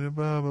 look at it,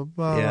 blah, blah,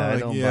 blah. Yeah, I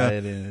don't buy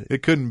it in it.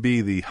 It couldn't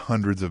be the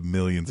hundreds of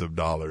millions of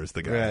dollars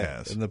the guy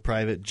has. And the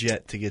private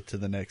jet to get to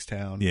the next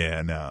town.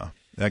 Yeah, no.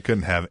 That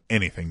couldn't have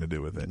anything to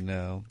do with it.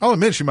 No. I'll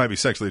admit she might be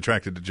sexually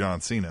attracted to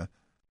John Cena.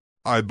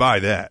 I buy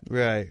that.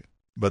 Right.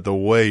 But the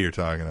way you're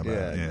talking about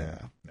it,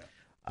 No.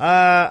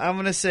 I'm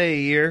going to say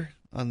a year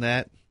on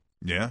that.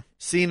 Yeah.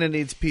 Cena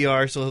needs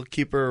PR, so he'll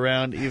keep her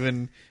around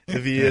even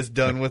if he is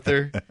done with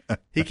her.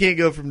 He can't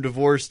go from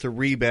divorce to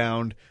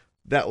Rebound.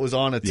 That was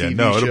on a TV show.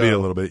 No, it'll be a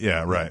little bit.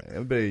 Yeah, right.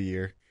 It'll be a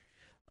year.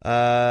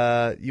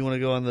 You want to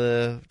go on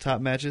the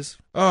top matches?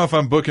 Oh, if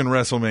I'm booking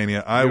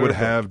WrestleMania, I would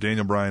have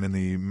Daniel Bryan in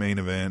the main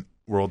event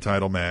world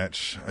title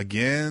match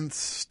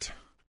against...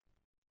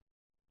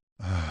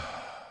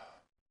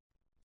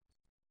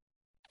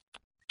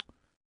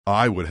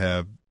 I would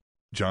have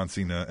John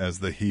Cena as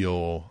the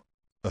heel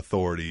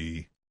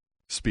authority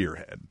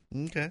spearhead.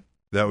 Okay.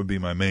 That would be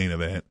my main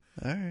event.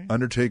 All right.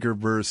 Undertaker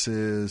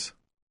versus...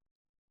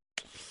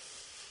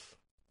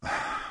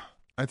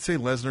 I'd say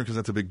Lesnar because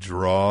that's a big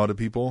draw to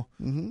people,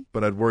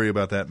 but I'd worry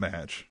about that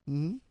match.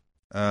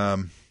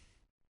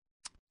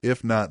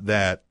 If not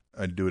that,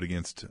 I'd do it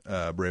against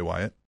Bray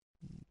Wyatt.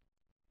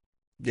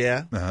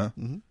 Yeah.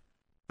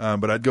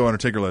 But I'd go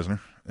Undertaker Lesnar,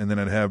 and then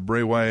I'd have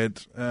Bray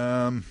Wyatt.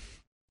 I'm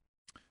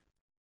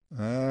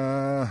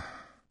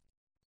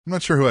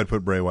not sure who I'd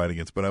put Bray Wyatt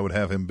against, but I would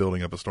have him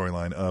building up a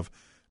storyline of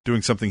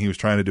doing something he was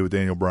trying to do with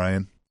Daniel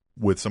Bryan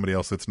with somebody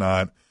else that's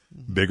not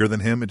bigger than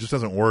him. It just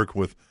doesn't work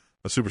with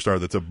a superstar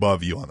that's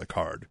above you on the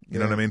card. You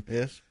know what I mean?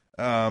 Yes.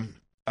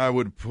 I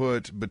would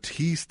put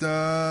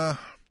Batista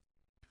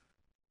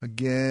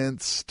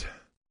against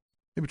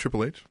maybe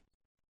Triple H.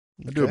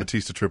 I'd do a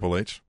Batista Triple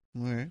H.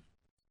 All right.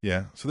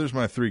 Yeah. So there's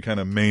my 3 kind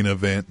of main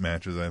event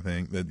matches, I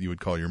think, that you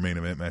would call your main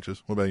event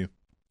matches. What about you?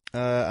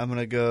 I'm going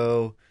to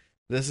go...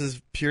 This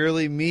is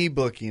purely me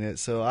booking it,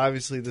 so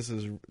obviously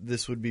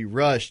this would be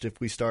rushed if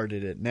we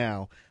started it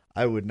now.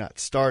 I would not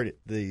start it,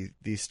 the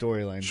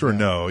storyline. Sure,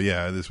 no,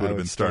 yeah, this would have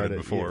been started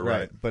before,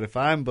 right? But if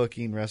I'm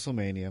booking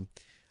WrestleMania,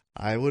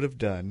 I would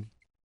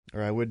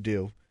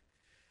do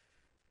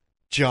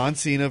John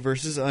Cena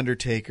versus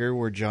Undertaker,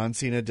 where John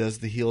Cena does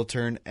the heel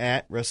turn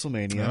at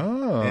WrestleMania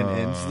and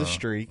ends the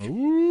streak.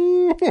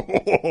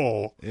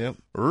 Ooh. Yep.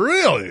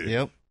 Really?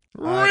 Yep.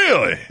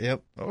 Really?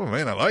 Yep. Oh,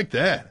 man, I like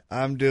that.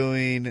 I'm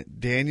doing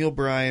Daniel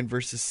Bryan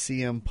versus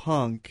CM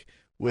Punk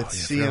with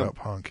CM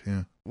Punk,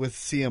 yeah. With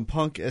CM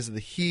Punk as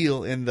the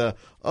heel in the,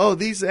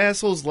 these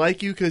assholes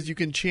like you because you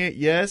can chant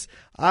yes,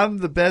 I'm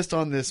the best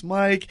on this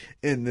mic,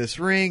 in this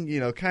ring,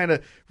 kind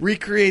of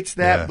recreates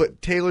that,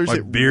 but tailors my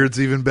it. Beard's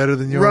even better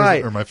than yours,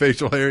 right. Or my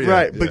facial hair.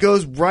 Right, but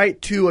goes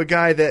right to a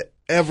guy that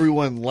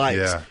everyone likes.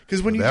 Yeah,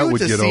 because when you that do it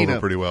would to get Cena, over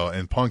pretty well,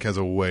 and Punk has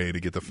a way to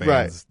get the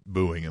fans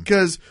booing him.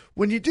 Because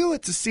when you do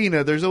it to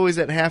Cena, there's always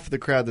that half of the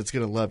crowd that's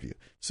going to love you.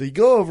 So you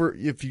go over,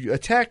 if you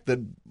attack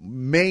the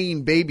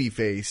main baby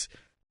face,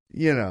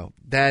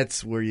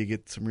 that's where you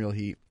get some real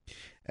heat.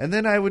 And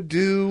then I would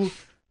do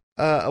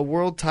a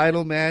world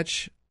title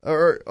match.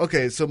 So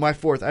my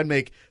 4th, I'd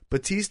make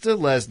Batista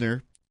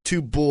Lesnar,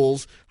 2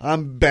 bulls.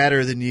 I'm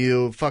better than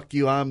you. Fuck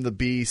you. I'm the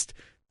beast.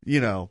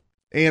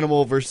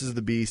 Animal versus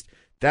the beast.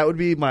 That would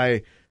be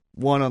my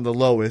one on the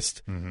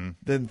lowest. Mm-hmm.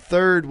 Then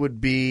third would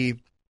be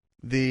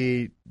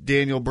the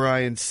Daniel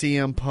Bryan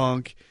CM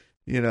Punk,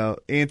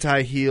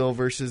 anti-heel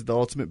versus the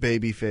Ultimate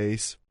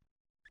Babyface.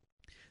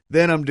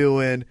 Then I'm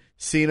doing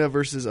Cena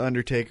versus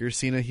Undertaker.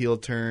 Cena heel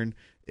turn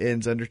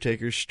ends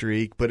Undertaker's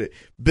streak, but it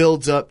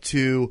builds up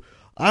to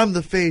I'm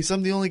the face.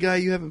 I'm the only guy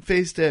you haven't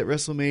faced at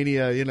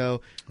WrestleMania.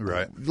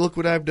 Right. Look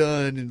what I've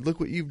done and look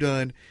what you've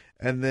done.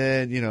 And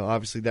then,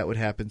 obviously that would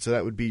happen. So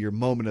that would be your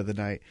moment of the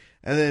night.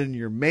 And then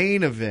your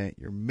main event,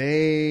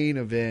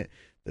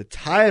 the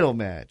title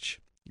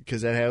match,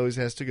 because that always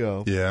has to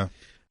go. Yeah.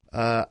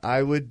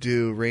 I would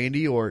do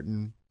Randy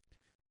Orton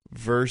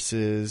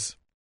versus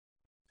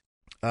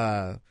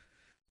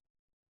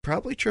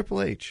probably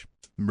Triple H.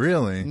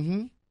 Really?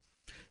 Mm-hmm.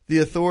 The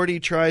Authority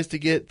tries to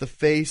get the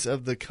face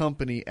of the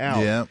company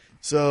out. Yeah.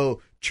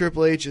 So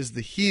Triple H is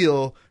the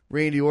heel.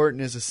 Randy Orton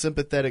is a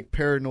sympathetic,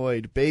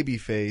 paranoid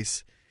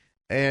babyface.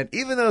 And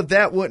even though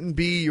that wouldn't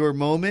be your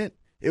moment,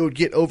 it would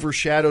get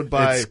overshadowed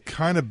by... It's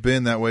kind of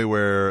been that way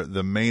where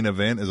the main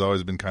event has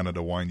always been kind of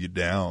to wind you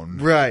down.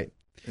 Right.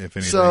 If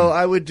anything. So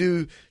I would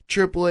do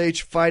Triple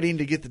H fighting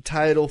to get the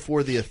title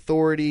for the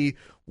Authority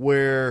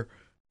where,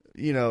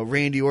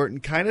 Randy Orton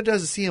kind of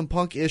does a CM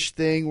Punk-ish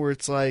thing where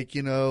it's like,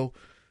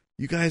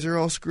 you guys are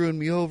all screwing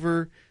me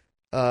over,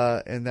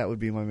 and that would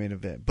be my main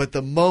event. But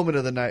the moment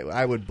of the night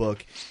I would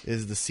book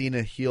is the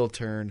Cena heel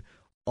turn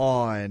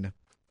on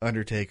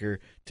Undertaker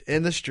to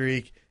end the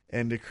streak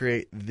and to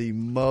create the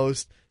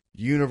most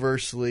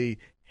universally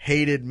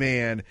hated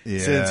man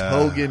since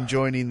Hogan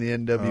joining the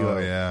NWO. Oh,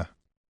 yeah.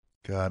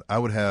 God, I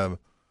would have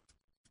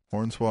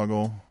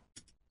Hornswoggle,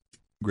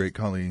 Great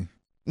Khali.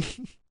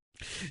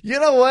 You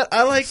know what?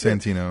 I like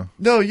Santino.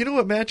 No, you know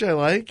what match I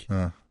like?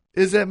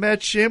 Is that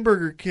match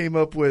Schamberger came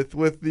up with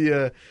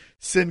the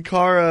Sin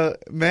Cara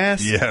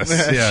match.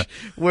 Yeah.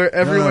 Where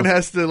everyone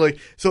has to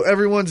so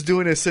everyone's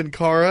doing a Sin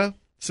Cara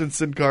since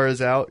Sin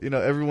Cara's out.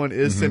 Everyone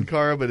is Sin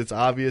Cara, but it's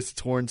obvious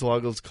it's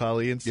Hornswoggle's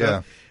Khali and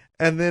stuff.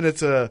 Yeah. And then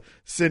it's a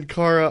Sin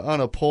Cara on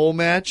a pole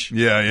match.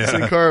 Yeah.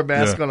 Sin Cara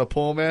mask on a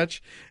pole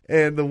match.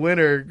 And the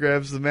winner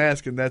grabs the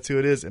mask, and that's who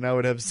it is. And I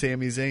would have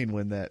Sami Zayn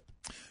win that.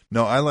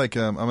 No, I like.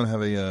 I'm gonna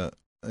have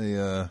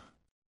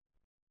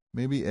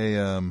maybe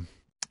a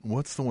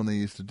what's the one they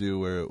used to do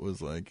where it was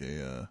like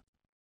a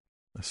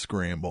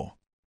scramble?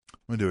 I'm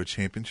gonna do a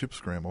championship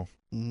scramble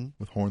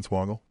with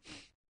Hornswoggle,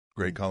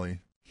 Great Khali,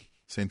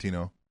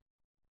 Santino,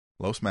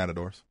 Los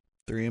Matadors,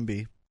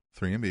 3MB,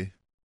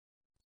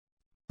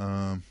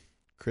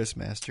 Chris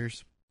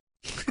Masters,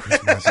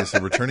 so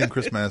returning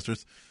Chris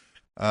Masters.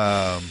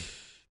 Oh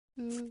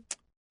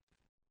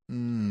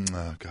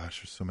gosh,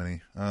 there's so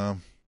many.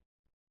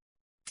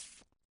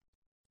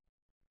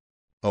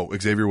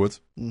 Xavier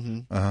Woods.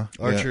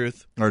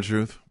 R-Truth.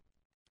 R-Truth.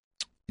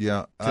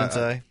 Yeah.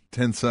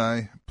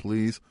 Tensai,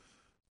 please.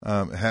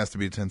 It has to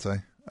be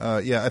Tensai.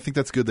 I think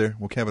that's good there.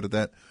 We'll cap it at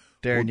that.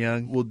 Darren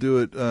Young. We'll do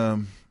it.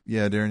 Darren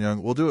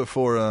Young. We'll do it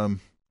for. We're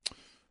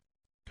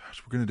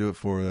gonna do it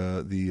for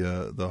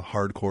the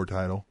hardcore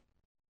title.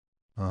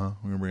 We're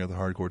gonna bring out the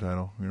hardcore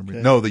title.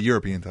 The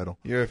European title.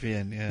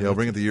 European. Yeah. We'll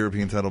bring out the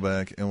European title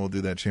back, and we'll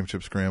do that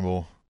championship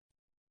scramble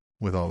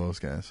with all those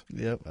guys.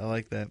 Yep, I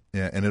like that.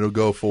 Yeah, and it'll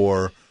go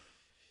for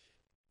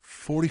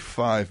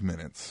 45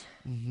 minutes.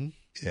 Mm-hmm.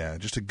 Yeah,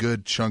 just a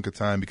good chunk of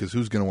time because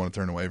who's going to want to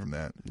turn away from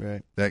that?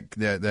 Right.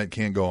 That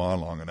can't go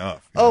on long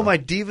enough. My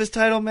Divas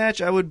title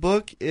match I would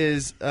book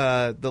is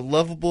the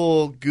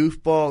lovable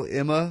goofball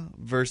Emma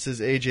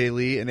versus AJ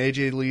Lee, and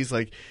AJ Lee's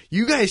like,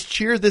 "You guys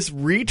cheer this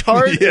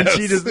retard," Yes. and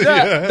she just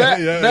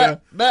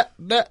that.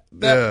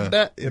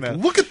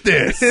 Look at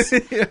this.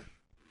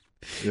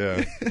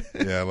 Yeah,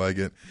 I like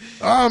it.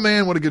 Oh,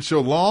 man, what a good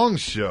show. Long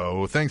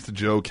show. Thanks to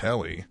Joe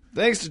Kelly.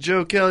 Thanks to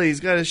Joe Kelly. He's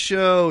got a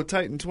show,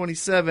 Titan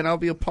 27. I'll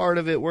be a part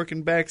of it,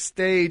 working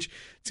backstage.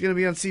 It's going to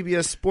be on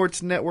CBS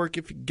Sports Network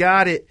if you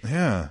got it.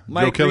 Yeah.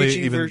 Mike Joe Kelly Ricci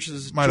even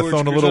versus might have George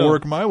thrown a little Crusoe.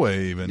 work my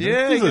way even.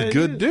 Yeah, He's a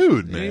good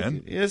dude,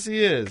 man. Yes,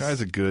 he is.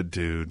 Guy's a good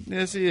dude.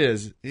 Yes, he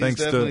is. He's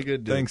definitely a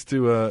good dude. Thanks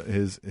to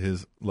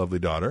his lovely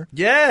daughter.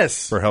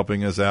 Yes. For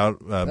helping us out,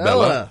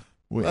 Bella.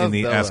 In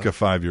the Bella. Ask a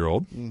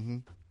 5-year-old. Mm-hmm.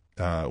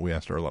 We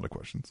asked her a lot of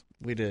questions.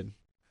 We did.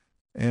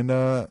 And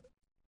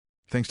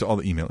thanks to all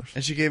the emailers.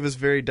 And she gave us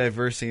very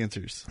diverse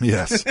answers.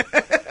 Yes.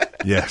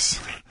 Yes.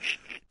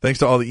 Thanks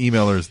to all the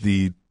emailers,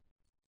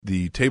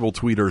 the table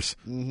tweeters,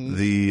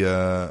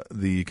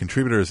 the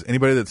contributors,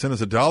 anybody that sent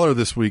us $1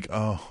 this week.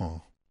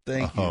 Oh.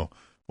 Thank you. Oh,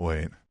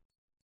 wait.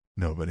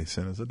 Nobody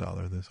sent us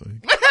 $1 this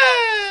week.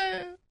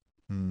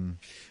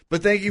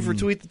 But thank you for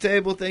Tweet the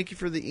Table. Thank you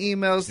for the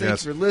emails.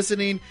 Thanks for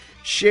listening.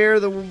 Share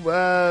the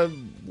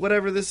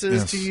whatever this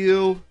is to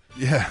you.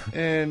 Yeah.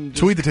 And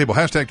tweet the table.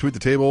 Hashtag tweet the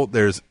table.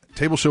 There's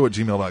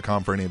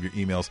tableshow@gmail.com for any of your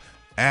emails.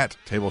 At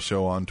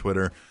tableshow on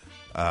Twitter.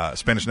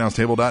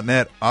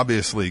 SpanishAnnounceTable.net.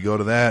 Obviously, go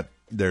to that.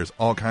 There's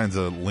all kinds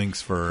of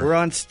links for... We're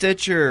on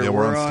Stitcher. Yeah,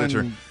 we're on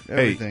Stitcher.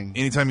 Everything.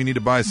 Hey, anytime you need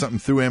to buy something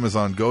through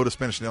Amazon, go to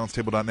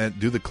SpanishAnnounceTable.net.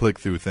 Do the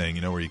click-through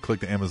thing, where you click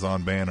the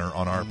Amazon banner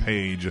on our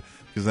page,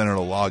 because then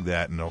it'll log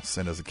that and it'll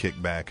send us a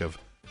kickback of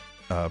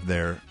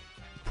their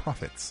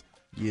profits.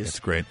 Yes. It's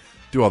great.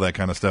 Do all that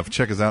kind of stuff.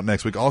 Check us out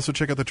next week. Also,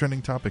 check out the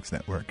Trending Topics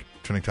Network,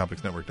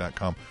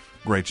 trendingtopicsnetwork.com.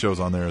 Great shows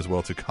on there as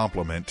well to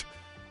complement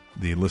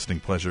the listening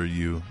pleasure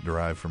you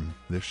derive from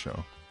this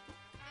show.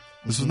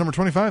 This is number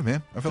 25,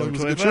 man. I felt like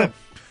it was a good show.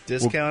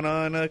 Discount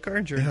on car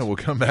insurance. Yeah, we'll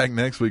come back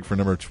next week for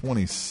number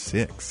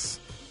 26.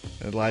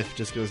 And life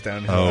just goes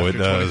downhill. Oh, after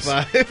it does.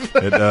 25.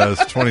 It does.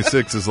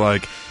 26 is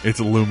like it's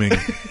looming.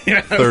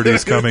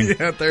 30's coming,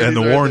 Yeah, 30's and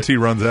the right warranty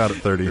runs out at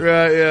 30.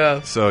 Right,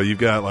 yeah. So you've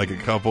got like a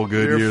couple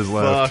good You're years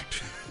left.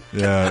 fucked.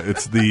 Yeah,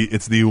 it's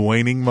the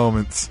waning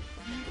moments.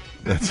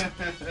 That's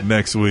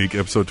next week,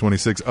 episode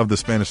 26 of the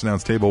Spanish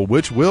Announce Table,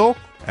 which will,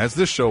 as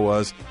this show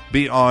was,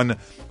 be on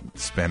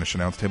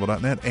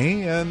SpanishAnnounceTable.net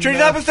and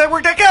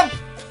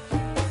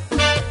TrendingTopicsNetwork.com.